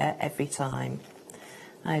higher every time,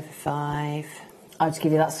 over 5. I'll just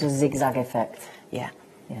give you that sort of zigzag effect. Yeah.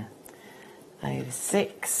 Yeah. Over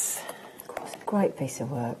 6. It's a great piece of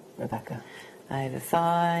work, Rebecca. Over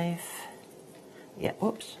 5. Yeah,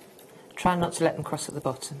 whoops. Try not to let them cross at the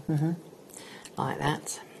bottom. Like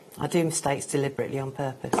that. I do mistakes deliberately on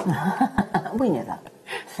purpose. We knew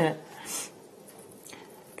that.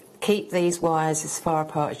 Keep these wires as far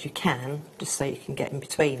apart as you can, just so you can get in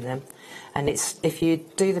between them. And if you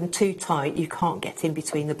do them too tight, you can't get in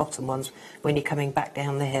between the bottom ones when you're coming back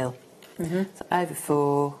down the hill. So over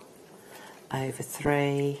 4, over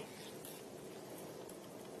 3,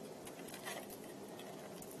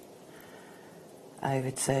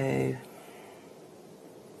 over 2,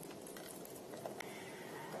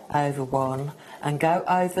 over 1, and go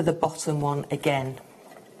over the bottom one again,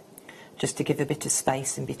 just to give a bit of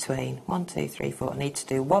space in between. 1, 2, 3, 4. I need to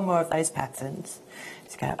do one more of those patterns.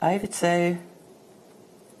 So go over 2,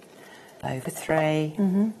 over 3,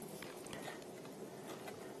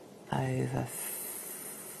 over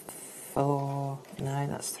 4. No,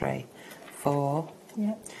 that's 3. 4.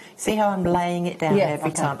 Yeah. See how I'm laying it down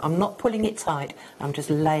every time? I'm not pulling it tight, I'm just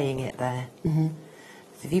laying it there. So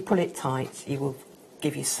if you pull it tight, you will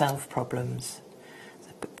give yourself problems.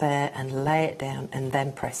 So put there and lay it down and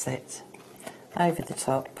then press it. Over the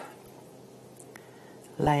top,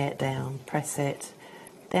 lay it down, press it,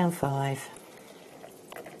 down 5,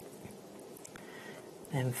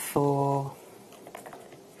 then 4,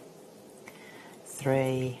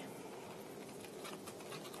 3,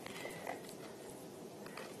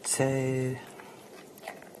 2,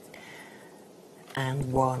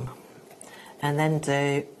 and 1, and then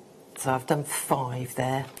do So I've done 5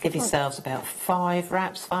 there. Give yourselves about 5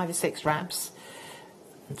 wraps, 5 or 6 wraps,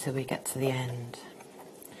 until we get to the end.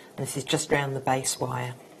 And this is just round the base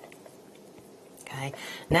wire. Okay,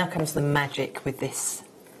 now comes the magic with this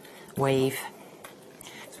weave.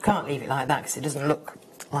 So we can't leave it like that because it doesn't look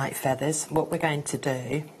like feathers. What we're going to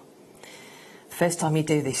do, first time you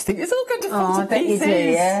do this thing, it's all going to fall to pieces. You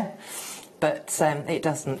do, yeah. But it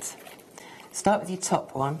doesn't. Start with your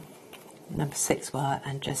top one, number 6 wire,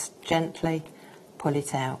 and just gently pull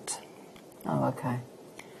it out. Oh, okay.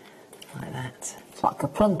 Like that. It's like a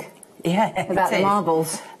plunk. Yeah, without the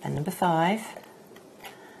marbles. And number 5.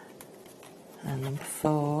 And number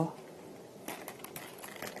 4.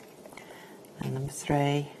 And number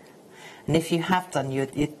 3. And if you have done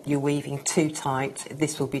your weaving too tight,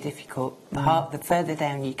 this will be difficult. The further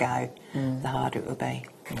down you go, the harder it will be.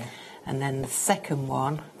 And then the second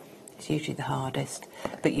one is usually the hardest,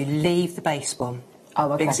 but you leave the base one.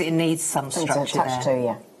 Oh, okay. Because it needs some structure attached there. to,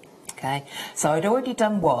 yeah. Okay, so I'd already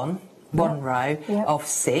done one row of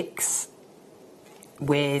 6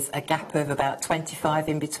 with a gap of about 25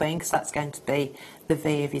 in between, because that's going to be the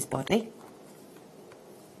V of his body.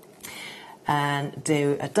 And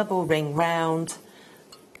do a double ring round,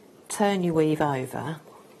 turn your weave over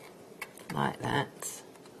like that.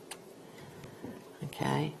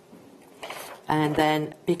 Okay, and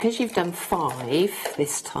then because you've done 5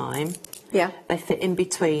 this time, they fit in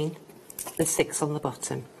between the 6 on the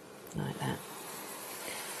bottom like that.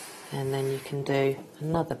 And then you can do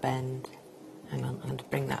another bend. Hang on, I'm going to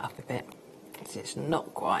bring that up a bit because it's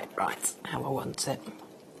not quite right how I want it.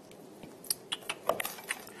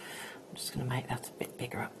 I'm just going to make that a bit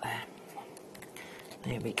bigger up there.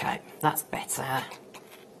 There we go, that's better.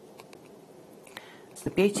 It's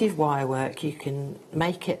the beauty of wire work, you can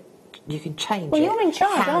make it, you can change it. Well, you're in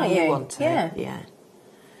charge, how aren't you? You want it. Yeah. Yeah.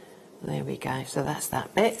 There we go, so that's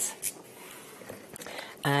that bit.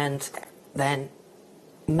 And then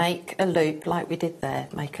make a loop like we did there,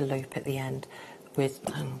 make a loop at the end with,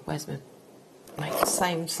 make the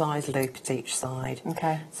same size loop at each side.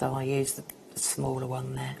 Okay. So I use the smaller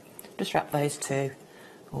one there. Just wrap those 2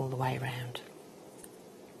 all the way around.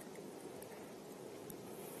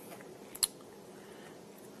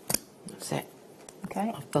 That's it.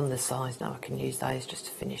 Okay. I've done the size, now I can use those just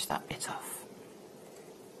to finish that bit off.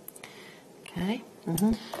 Okay.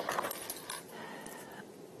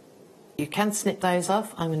 You can snip those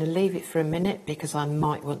off. I'm going to leave it for a minute because I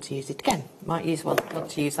might want to use it again. Want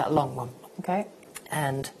to use that long one. Okay.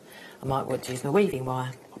 And I might want to use my weaving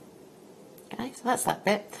wire. Okay, so that's that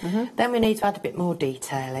bit. Then we need to add a bit more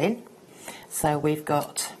detail in. So we've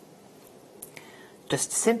got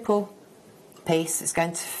just a simple piece that's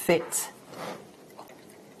going to fit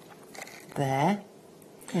there.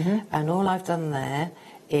 And all I've done there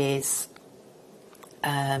is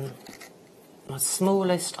my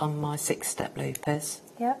smallest on my 6-step loopers.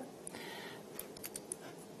 Yep.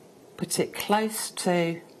 Put it close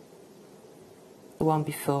to the one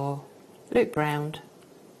before, loop round,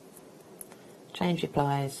 change your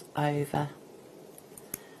pliers over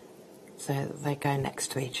so that they go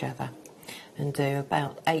next to each other, and do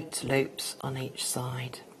about 8 loops on each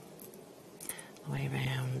side, the way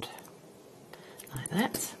round like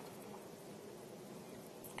that.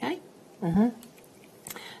 Okay.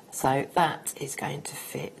 So that is going to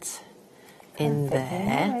fit in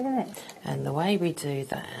there, and the way we do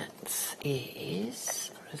that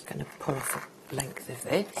is, I'm just going to pull off the length of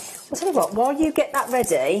this. I'll tell you what, while you get that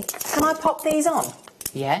ready, can I pop these on?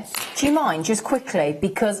 Yes. Do you mind, just quickly,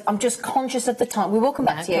 because I'm just conscious of the time. We will come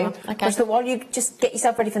back to you. Okay. Just that while you just get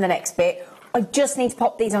yourself ready for the next bit, I just need to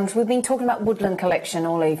pop these on because we've been talking about woodland collection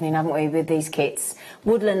all evening, haven't we, with these kits?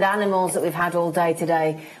 Woodland animals that we've had all day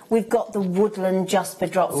today. We've got the woodland Jasper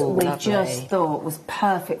drops that we just thought was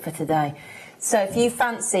perfect for today. So if you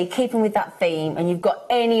fancy keeping with that theme and you've got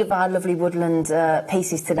any of our lovely woodland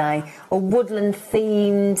pieces today, or woodland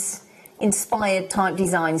themed inspired type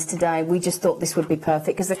designs today, we just thought this would be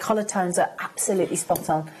perfect because the colour tones are absolutely spot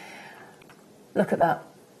on. Look at that.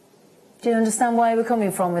 Do you understand where we're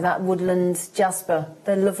coming from with that woodland Jasper?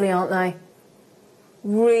 They're lovely, aren't they?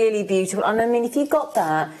 Really beautiful. And I mean, if you've got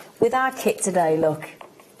that with our kit today, look.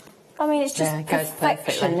 I mean, it's just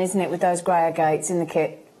perfection, isn't it, with those grey agates in the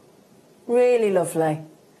kit? Really lovely.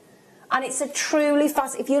 And it's a truly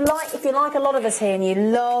fast. If you like a lot of us here, and you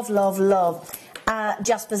love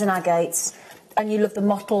Jaspers and agates, and you love the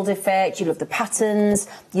mottled effect, you love the patterns,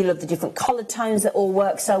 you love the different coloured tones that all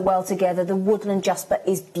work so well together, the woodland Jasper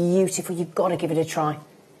is beautiful. You've got to give it a try.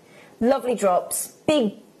 Lovely drops,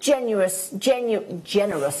 big, generous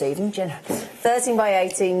even, 13 by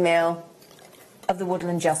 18 mil. of the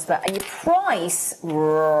Woodland Jasper. And your price,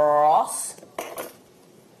 Ross...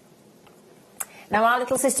 Now, our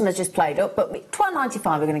little system has just played up, but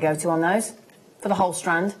 $12.95 we're going to go to on those for the whole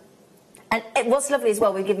strand. And what's lovely as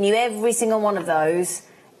well, we've given you every single one of those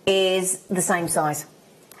is the same size.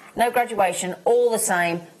 No graduation, all the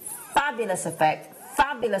same. Fabulous effect,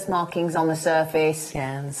 fabulous markings on the surface.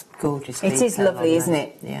 Yeah, and it's gorgeous. It is lovely, isn't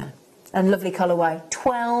it? Yeah. And lovely colourway.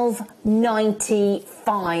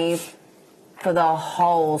 $12.95 for the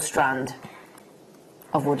whole strand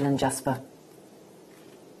of Woodland Jasper.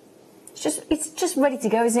 It's just ready to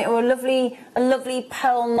go, isn't it? Or a lovely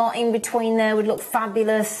pearl knot in between there would look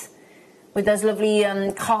fabulous with those lovely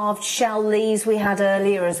carved shell leaves we had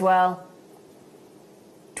earlier as well.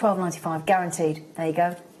 $12.95, guaranteed. There you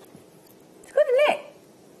go. It's good, isn't it?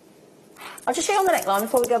 I'll just show you on the neckline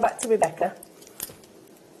before we go back to Rebecca.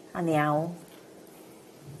 And the owl.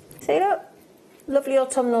 See, look. Lovely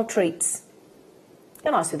autumnal treats.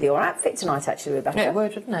 Go nice with your outfit tonight, actually, Rebecca. Yeah, it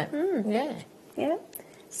would, wouldn't it? Yeah. Yeah.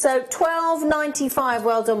 So $12.95,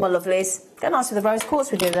 well done, my lovelies. Go nice with the rose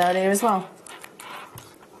quartz we did earlier as well.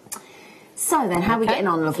 So then, how are we getting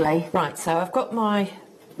on, lovely? Right, so I've got my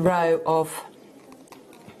row of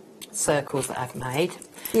circles that I've made.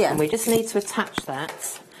 Yeah. And we just need to attach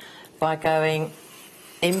that by going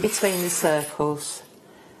in between the circles,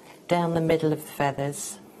 down the middle of the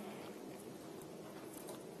feathers.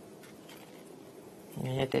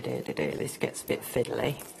 Yeah, this gets a bit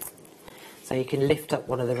fiddly. So you can lift up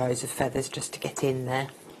one of the rows of feathers just to get in there.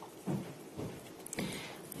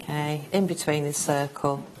 Okay, in between the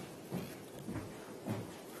circle,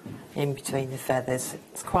 in between the feathers.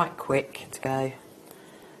 It's quite quick to go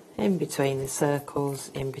in between the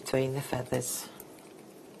circles, in between the feathers.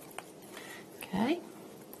 Okay,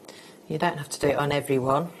 you don't have to do it on every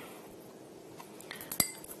one.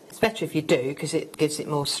 It's better if you do because it gives it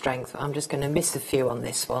more strength. I'm just going to miss a few on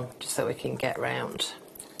this one just so we can get round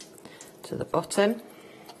to the bottom.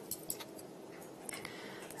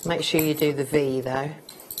 Make sure you do the V though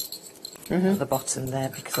at the bottom there,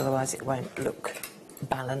 because otherwise it won't look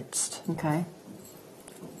balanced. Okay.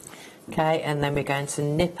 Okay, and then we're going to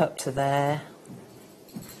nip up to there.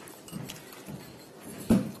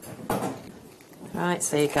 Right,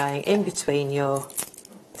 so you're going in between your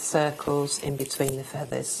circles, in between the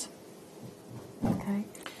feathers. Okay.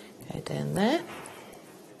 Go down there.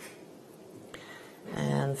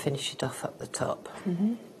 And finish it off up the top.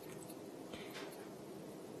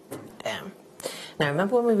 Down. Now,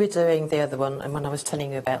 remember when we were doing the other one, and when I was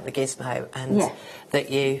telling you about the gizmo, and that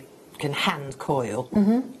you can hand coil?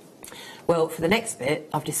 Well, for the next bit,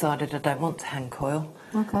 I've decided I don't want to hand coil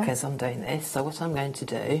because I'm doing this. So what I'm going to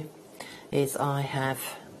do is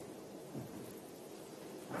I've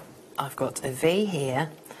got a V here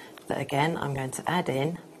that again I'm going to add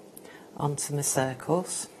in onto my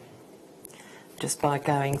circles. Just by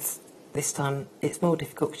going, this time it's more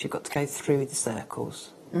difficult because you've got to go through the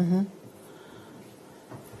circles.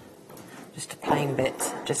 Just a plain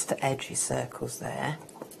bit, just to edge your circles there.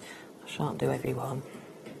 I shan't do every one.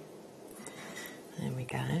 There we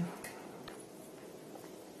go.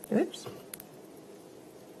 Oops.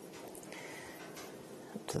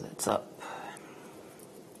 Up to the top.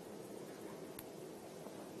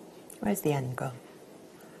 Where's the end gone?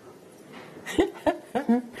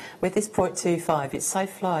 With this 0.25, it's so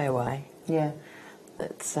fly away. Yeah.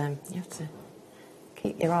 That you have to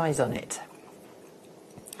keep your eyes on it.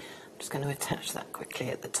 I'm just going to attach that quickly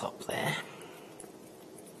at the top there.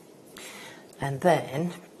 And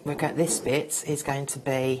then we've got this bit is going to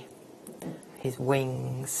be his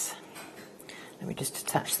wings. Let me just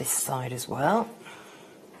attach this side as well.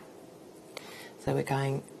 So we're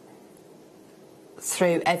going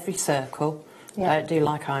through every circle. Don't do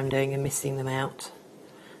like I'm doing and missing them out.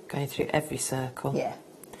 Going through every circle. Yeah.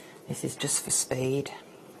 This is just for speed.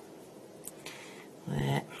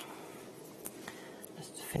 There.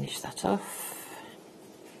 Just to finish that off.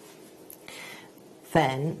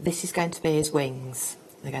 Then this is going to be his wings.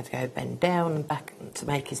 They're going to go bend down and back to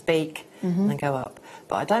make his beak and then go up.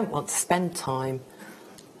 But I don't want to spend time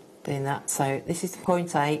doing that. So this is the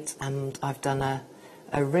 0.8 and I've done a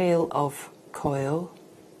reel of coil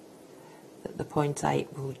that the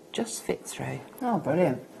 0.8 will just fit through. Oh,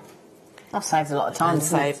 brilliant. That saves a lot of time,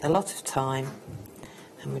 doesn't it? Saved a lot of time.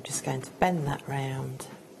 And we're just going to bend that round.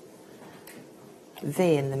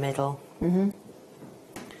 V in the middle.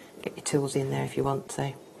 Get your tools in there if you want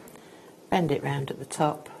to. Bend it round at the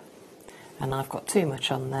top. And I've got too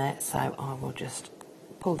much on there, so I will just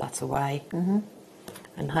pull that away.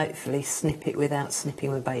 And hopefully snip it without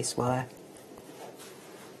snipping the base wire.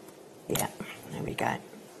 Yeah, there we go.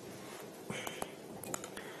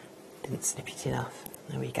 didn't snip it enough.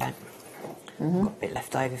 There we go. Got a bit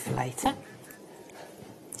left over for later.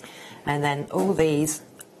 And then all these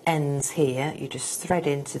ends here, you just thread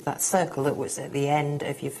into that circle that was at the end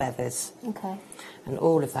of your feathers. Okay. And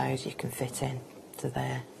all of those you can fit in to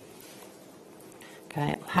there.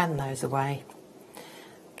 Okay, hand those away.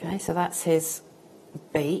 Okay, so that's his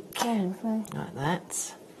beak, like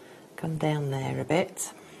that. Come down there a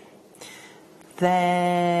bit.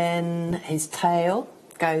 Then his tail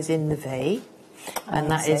goes in the V, and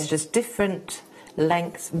that is just different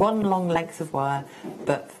lengths, one long length of wire,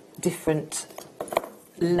 but different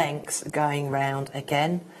lengths going round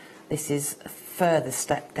again. This is a further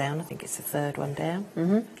step down, I think it's the third one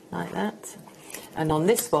down, like that. And on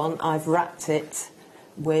this one, I've wrapped it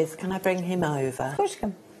with, can I bring him over? Of course you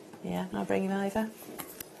can. Yeah, can I bring him over?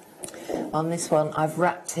 On this one, I've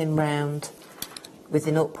wrapped him round with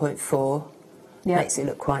the 0.4. Makes it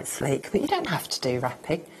look quite sleek, but you don't have to do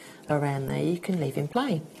wrapping around there. You can leave him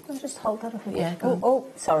plain. I'll just hold that up a bit. Yeah, go on. Oh,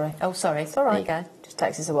 sorry. Oh, sorry. It's all right. There you go. Just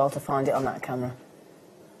takes us a while to find it on that camera.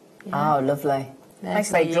 Yeah. Oh, lovely. There, Makes it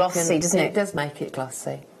so very you glossy, doesn't it? It does make it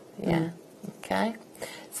glossy. Yeah. Okay.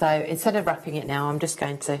 So instead of wrapping it now, I'm just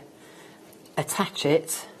going to attach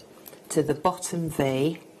it to the bottom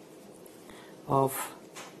V of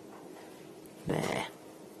there.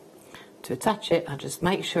 To attach it, I just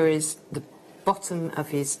make sure the bottom of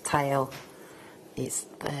his tail is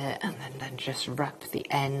there, and then just wrap the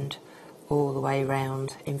end all the way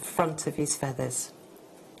round in front of his feathers.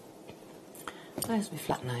 Where's my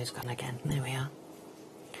flat nose gone again? There we are.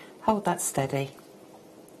 Hold that steady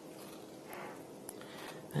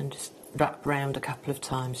and just wrap round a couple of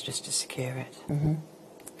times just to secure it.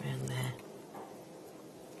 Around there.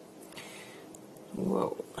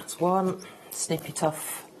 Whoa, that's one. Snip it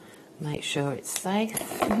off, make sure it's safe.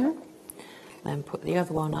 Then put the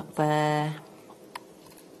other one up there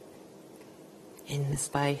in the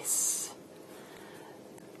space.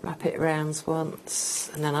 Wrap it around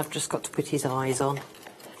once, and then I've just got to put his eyes on.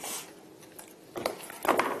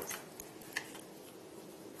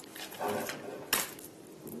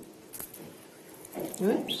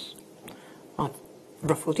 Oops. I've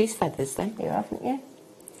ruffled his feathers then. You haven't you?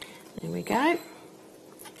 There we go.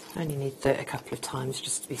 Only need to do it a couple of times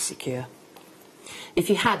just to be secure. If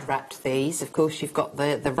you had wrapped these, of course you've got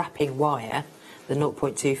the wrapping wire, the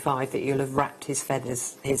 0.25 that you'll have wrapped his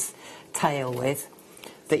feathers, his tail with,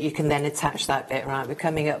 that you can then attach that bit. Right, we're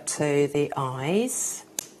coming up to the eyes.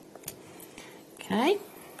 Okay.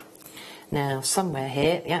 Now somewhere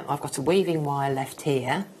here, yeah, I've got a weaving wire left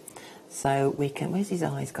here, so we can, where's his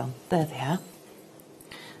eyes gone? There they are.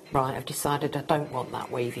 Right, I've decided I don't want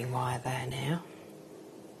that weaving wire there now,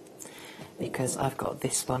 because I've got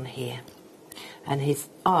this one here. And his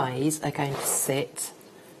eyes are going to sit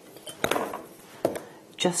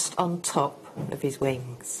just on top of his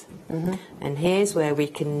wings. And here's where we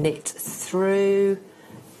can knit through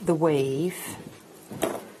the weave.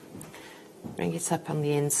 Bring it up on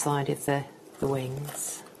the inside of the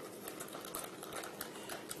wings.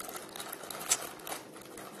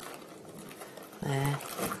 There.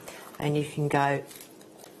 And you can go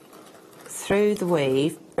through the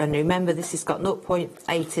weave, and remember this has got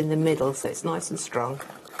 0.8 in the middle, so it's nice and strong.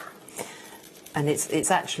 And it's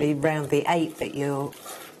actually round the 8 that you're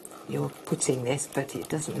putting this, but it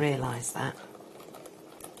doesn't realise that.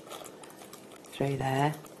 Through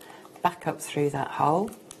there, back up through that hole.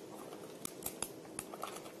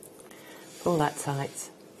 Pull that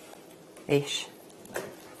tight-ish.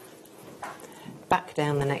 Back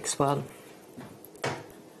down the next one.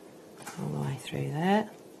 All the way through there.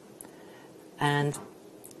 And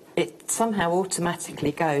it somehow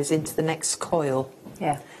automatically goes into the next coil.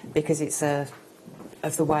 Yeah. Because it's of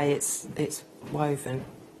the way it's woven.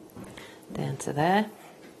 Down to there.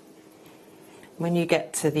 When you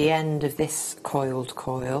get to the end of this coiled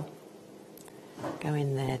coil, go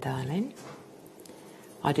in there, darling.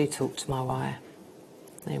 I do talk to my wire.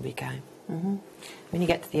 There we go. When you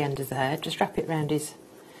get to the end of there, just wrap it round his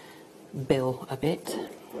bill a bit.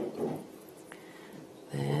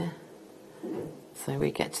 There. So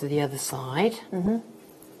we get to the other side. And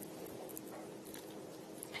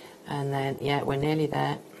then, yeah, we're nearly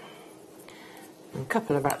there. And a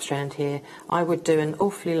couple of wraps around here. I would do an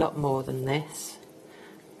awfully lot more than this.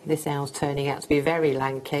 This owl's turning out to be very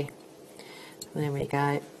lanky. There we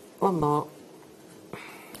go. One more.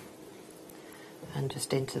 And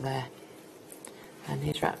just into there. And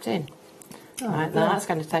he's wrapped in. Right, now that's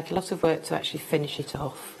going to take a lot of work to actually finish it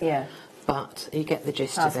off. Yeah. But you get the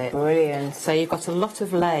gist That's of it. brilliant. So you've got a lot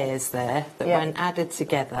of layers there that when added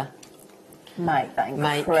together make that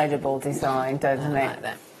incredible design, doesn't it? Like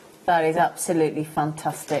that. That is absolutely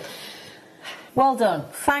fantastic. Well done.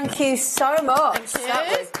 Thank you so much. That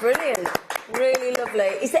was brilliant. Really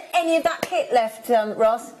lovely. Is there any of that kit left,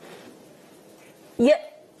 Ross? Yep.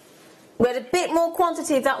 We had a bit more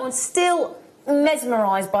quantity of that one. Still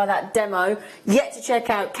mesmerised by that demo. Yet to check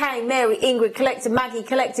out. Kay, Mary, Ingrid, collector, Maggie,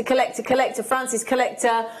 collector, Francis, collector.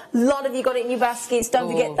 A lot of you got it in your baskets.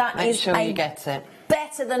 Don't forget that make is sure a you get it.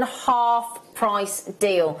 better than half price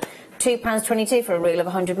deal. £2.22 for a reel of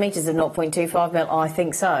 100 metres of 0.25mm. I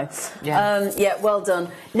think so. Yeah. Yeah, well done.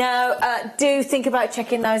 Now, do think about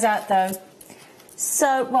checking those out, though.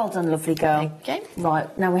 So, well done, lovely girl. Okay.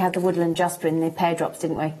 Right, now we had the Woodland Jasper in the pear drops,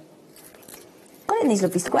 didn't we? Got it in these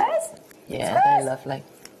lovely squares. Yeah, they're lovely.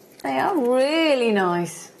 They are really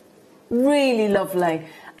nice. Really lovely.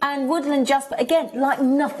 And Woodland Jasper, again, like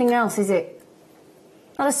nothing else, is it?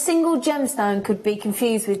 Not a single gemstone could be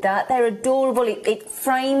confused with that. They're adorable. It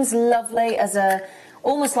frames lovely as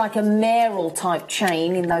almost like a Merrill type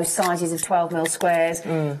chain in those sizes of 12mm squares.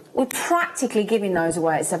 We're practically giving those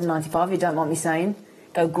away at $7.95, if you don't mind me saying.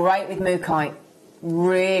 Go great with mookaite.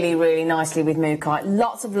 Really, really nicely with mookaite.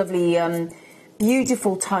 Lots of lovely,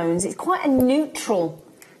 beautiful tones. It's quite a neutral.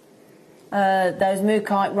 Those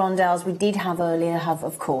mookaite rondelles we did have earlier have,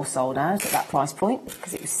 of course, sold out at that price point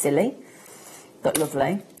because it was silly. But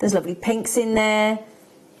lovely. There's lovely pinks in there,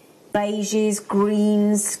 beiges,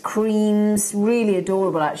 greens, creams. Really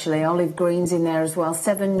adorable, actually. Olive greens in there as well.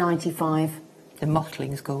 $7.95. The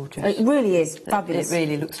mottling's gorgeous. It really is fabulous. It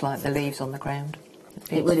really looks like the leaves on the ground.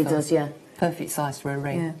 It really does, yeah. Perfect size for a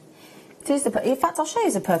ring. Yeah. Here's in fact, I'll show you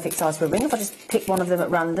the perfect size for a ring if I just pick one of them at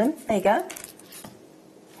random. There you go.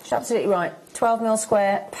 She's absolutely right. 12mm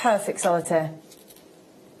square, perfect solitaire.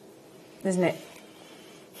 Isn't it?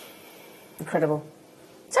 Incredible.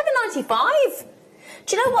 $7.95.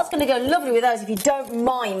 Do you know what's going to go lovely with those, if you don't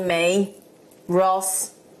mind me,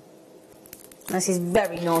 Ross? This is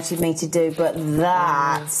very naughty of me to do, but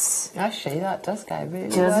that's... Actually, that does go really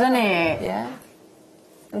well. Doesn't it? Yeah.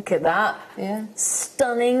 Look at that. Yeah.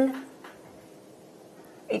 Stunning.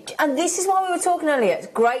 And this is why we were talking earlier. It's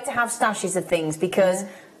great to have stashes of things because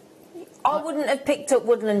I wouldn't have picked up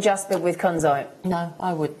Woodland Jasper with Kunzite. No,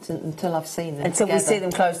 I wouldn't until I've seen them Until together. we see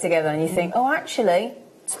them close together and you think, oh, actually,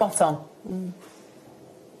 spot on.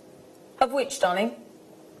 Of which, darling,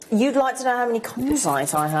 you'd like to know how many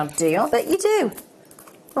Kunzite I have, do you? I bet you do.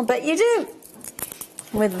 I bet you do.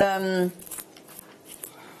 With,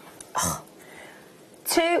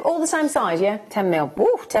 two, all the same size, yeah? 10mm.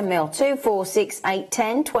 Woo, 10mm. 2, 4, 6, 8,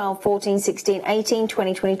 10, 12, 14, 16, 18,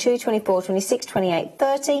 20, 22, 24, 26, 28,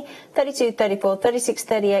 30, 32, 34, 36,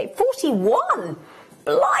 38, 41!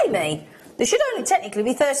 Blimey! There should only technically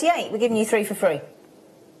be 38. We're giving you 3 for free.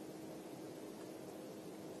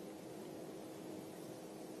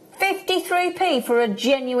 53p for a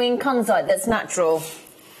genuine Kunzite that's natural.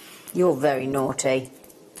 You're very naughty.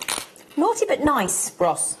 Naughty but nice,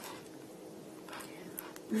 Ross.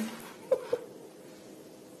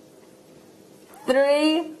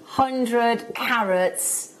 300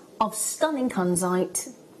 carats of stunning Kunzite.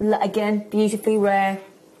 Again, beautifully rare,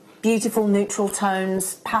 beautiful neutral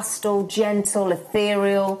tones, pastel, gentle,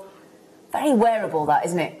 ethereal. Very wearable, that,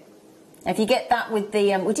 isn't it? If you get that with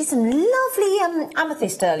the... we did some lovely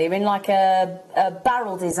amethyst earlier in like a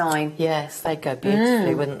barrel design. Yes, they'd go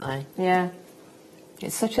beautifully, wouldn't they? Yeah.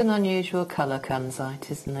 It's such an unusual colour, Kunzite,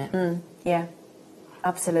 isn't it? Yeah,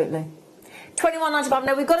 absolutely. $21.95.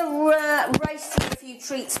 Now, we've got to race through a few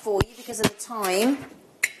treats for you because of the time.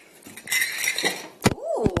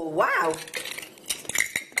 Ooh, wow.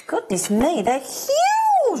 Goodness me, they're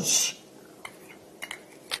huge.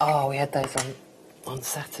 Oh, we had those on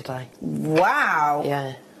Saturday. Wow.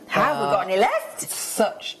 Yeah. Have we got any left?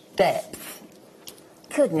 Such depth.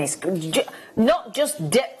 Goodness, not just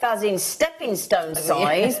depth as in stepping stone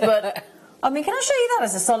size, but... I mean, can I show you that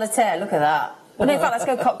as a solitaire? Look at that. Well, in fact, let's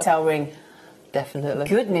go cocktail ring. Definitely.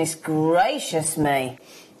 Goodness gracious me.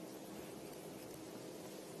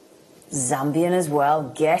 Zambian as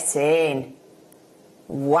well. Get in.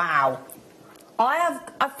 Wow. In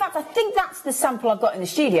fact, I think that's the sample I've got in the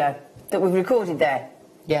studio that we've recorded there.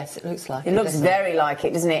 Yes, it looks like it. It looks very like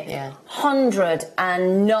it, doesn't it? Yeah.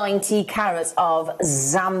 190 carats of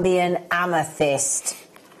Zambian amethyst.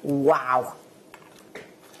 Wow.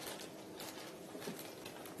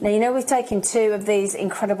 Now, you know we've taken 2 of these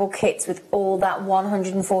incredible kits with all that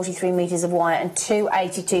 143 metres of wire and 2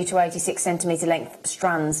 82 to 86 centimetre length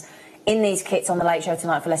strands in these kits on the Late Show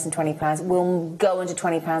tonight for less than £20. We'll go under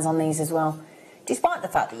 £20 on these as well. Despite the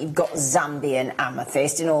fact that you've got Zambian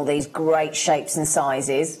amethyst in all these great shapes and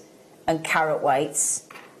sizes and carat weights,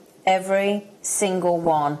 every single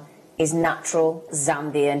one is natural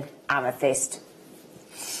Zambian amethyst.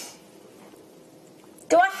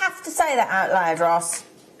 Do I have to say that out loud, Ross?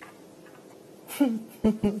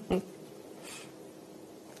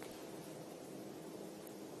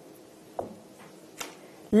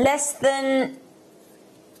 Less than...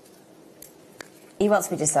 He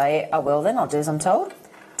wants me to say it. I will then. I'll do as I'm told.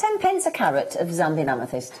 10 pence a carat of Zambian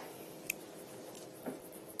amethyst.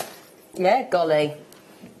 Yeah, golly.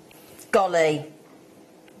 Golly.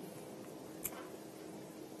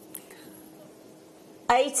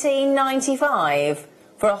 18.95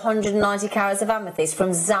 for 190 carats of amethyst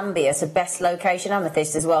from Zambia. So best location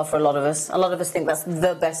amethyst as well for a lot of us. A lot of us think that's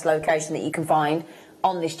the best location that you can find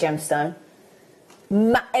on this gemstone.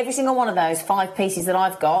 Every single one of those 5 pieces that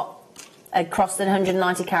I've got across the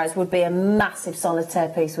 190 carats would be a massive solitaire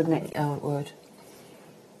piece, wouldn't it? Oh, it would.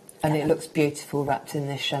 And it looks beautiful wrapped in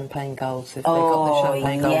this champagne gold. So if they've got the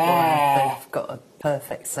champagne gold one, they've got a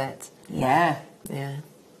perfect set. Yeah. Yeah.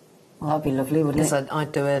 Well, that'd be lovely, wouldn't it? Because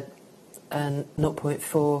I'd do a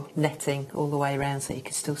 0.4 netting all the way around so you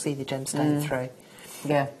could still see the gemstone through.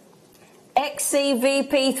 Yeah.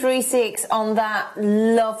 XCVP36 on that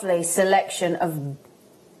lovely selection of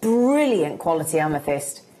brilliant quality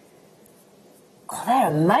amethyst. God, they're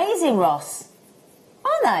amazing, Ross.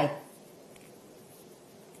 Aren't they?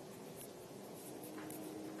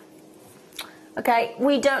 Okay,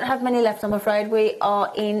 we don't have many left, I'm afraid. We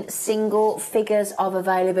are in single figures of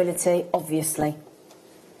availability, obviously.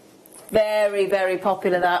 Very, very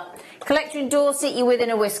popular, that. Collector in Dorset, you're within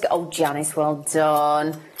a whisker. Oh, Janice, well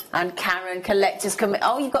done. And Karen, collectors come...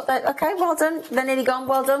 Oh, you've got that. Okay, well done. They're nearly gone.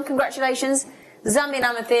 Well done. Congratulations. Zambian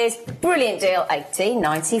amethyst, brilliant deal,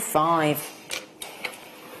 $18.95.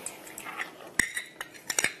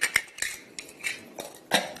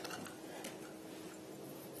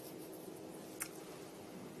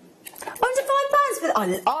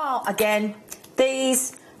 Oh, again,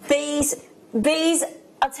 these,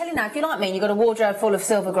 I'll tell you now, if you're like me and you've got a wardrobe full of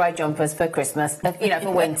silver grey jumpers for Christmas, you know, for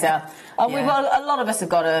winter, and we've got, a lot of us have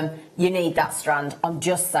got them, you need that strand, I'm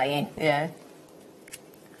just saying. Yeah.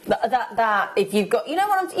 That, if you've got, you know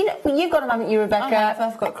what, you've got them, haven't you, Rebecca?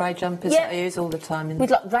 I've got grey jumpers that I use all the time. With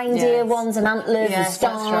like reindeer ones and antlers and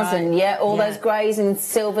stars and all those greys and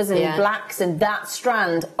silvers and blacks, and that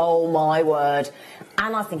strand, oh my word.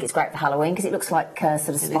 And I think it's great for Halloween because it looks like sort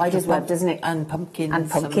of spider's web, doesn't it? And pumpkins. And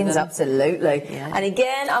pumpkins, absolutely. Yeah. And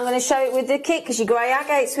again, I'm going to show it with the kit because your grey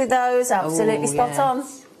agates with those, absolutely spot on.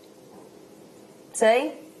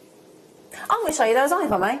 See? I'm going to show you those on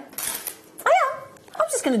if I may. I am. I'm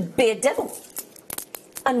just going to be a devil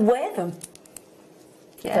and wear them.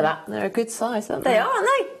 Yeah, Look at that. They're a good size, aren't they? They are, aren't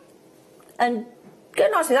they? And go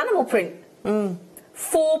nice with animal print.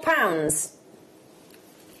 £4.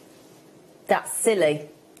 That's silly.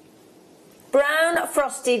 Brown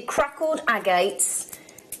frosted crackled agates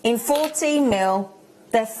in 14mm.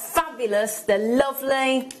 They're fabulous. They're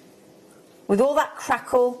lovely. With all that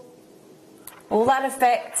crackle, all that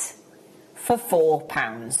effect for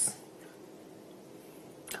 £4.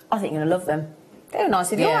 I think you're going to love them. They were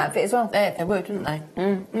nice with your outfit as well. They would, wouldn't they?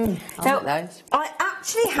 Now, like those. I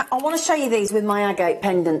actually I want to show you these with my agate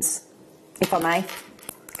pendants, if I may.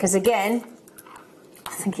 Because again, I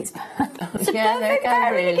think it's yeah, they're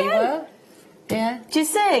going really well. Yeah. Do you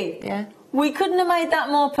see? Yeah. We couldn't have made that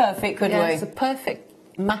more perfect, could we? It's a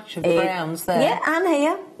perfect match of browns there. Yeah, and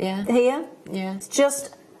here. Yeah. Here. Yeah. It's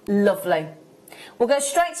just lovely. We'll go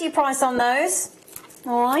straight to your price on those.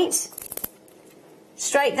 All right.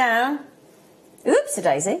 Straight down.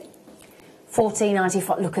 Oops-a-daisy.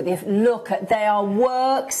 $14.95. Look at they are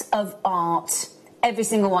works of art. Every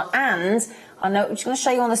single one. And I know I'm just going to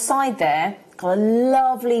show you on the side there. Got a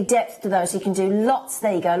lovely depth to those. So you can do lots.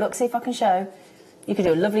 There you go. Look, see if I can show. You could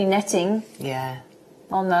do a lovely netting. Yeah.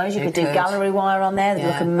 On those. You could do gallery wire on there. They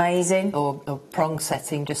look amazing. Or prong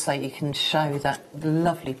setting, just so you can show that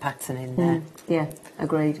lovely pattern in there. Yeah,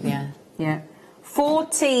 agreed. Yeah. Yeah.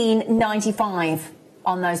 $14.95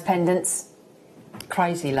 on those pendants.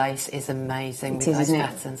 Crazy lace is amazing with those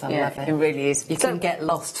patterns. I love it. It really is. You can get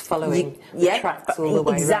lost following the tracks all the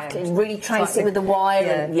way exactly. around. Really trace it with the wire.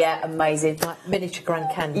 And, amazing. Like miniature Grand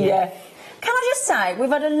Canyon. Yeah. Can I just say, we've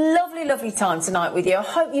had a lovely, lovely time tonight with you. I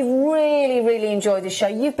hope you've really, really enjoyed the show.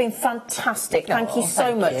 You've been fantastic. Thank you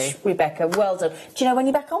so much, Rebecca. Well done. Do you know when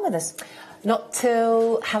you're back on with us? Not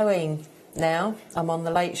till Halloween now. I'm on the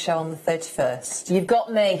Late Show on the 31st. You've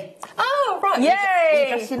got me. Oh, right. Yay! Are you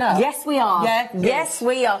dressing up? Yes, we are. Yeah. Yes,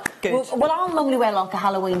 we are. Good. Well, I'll normally wear like a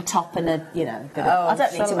Halloween top and a, you know, bit of, I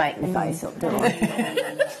don't need to make my face up, do I?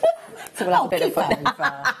 So we'll have a bit of fun.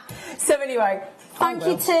 So anyway, thank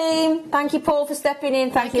you, team. Thank you, Paul, for stepping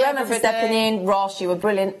in. Thank you, Emma, for stepping in. Ross, you were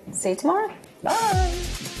brilliant. See you tomorrow. Bye.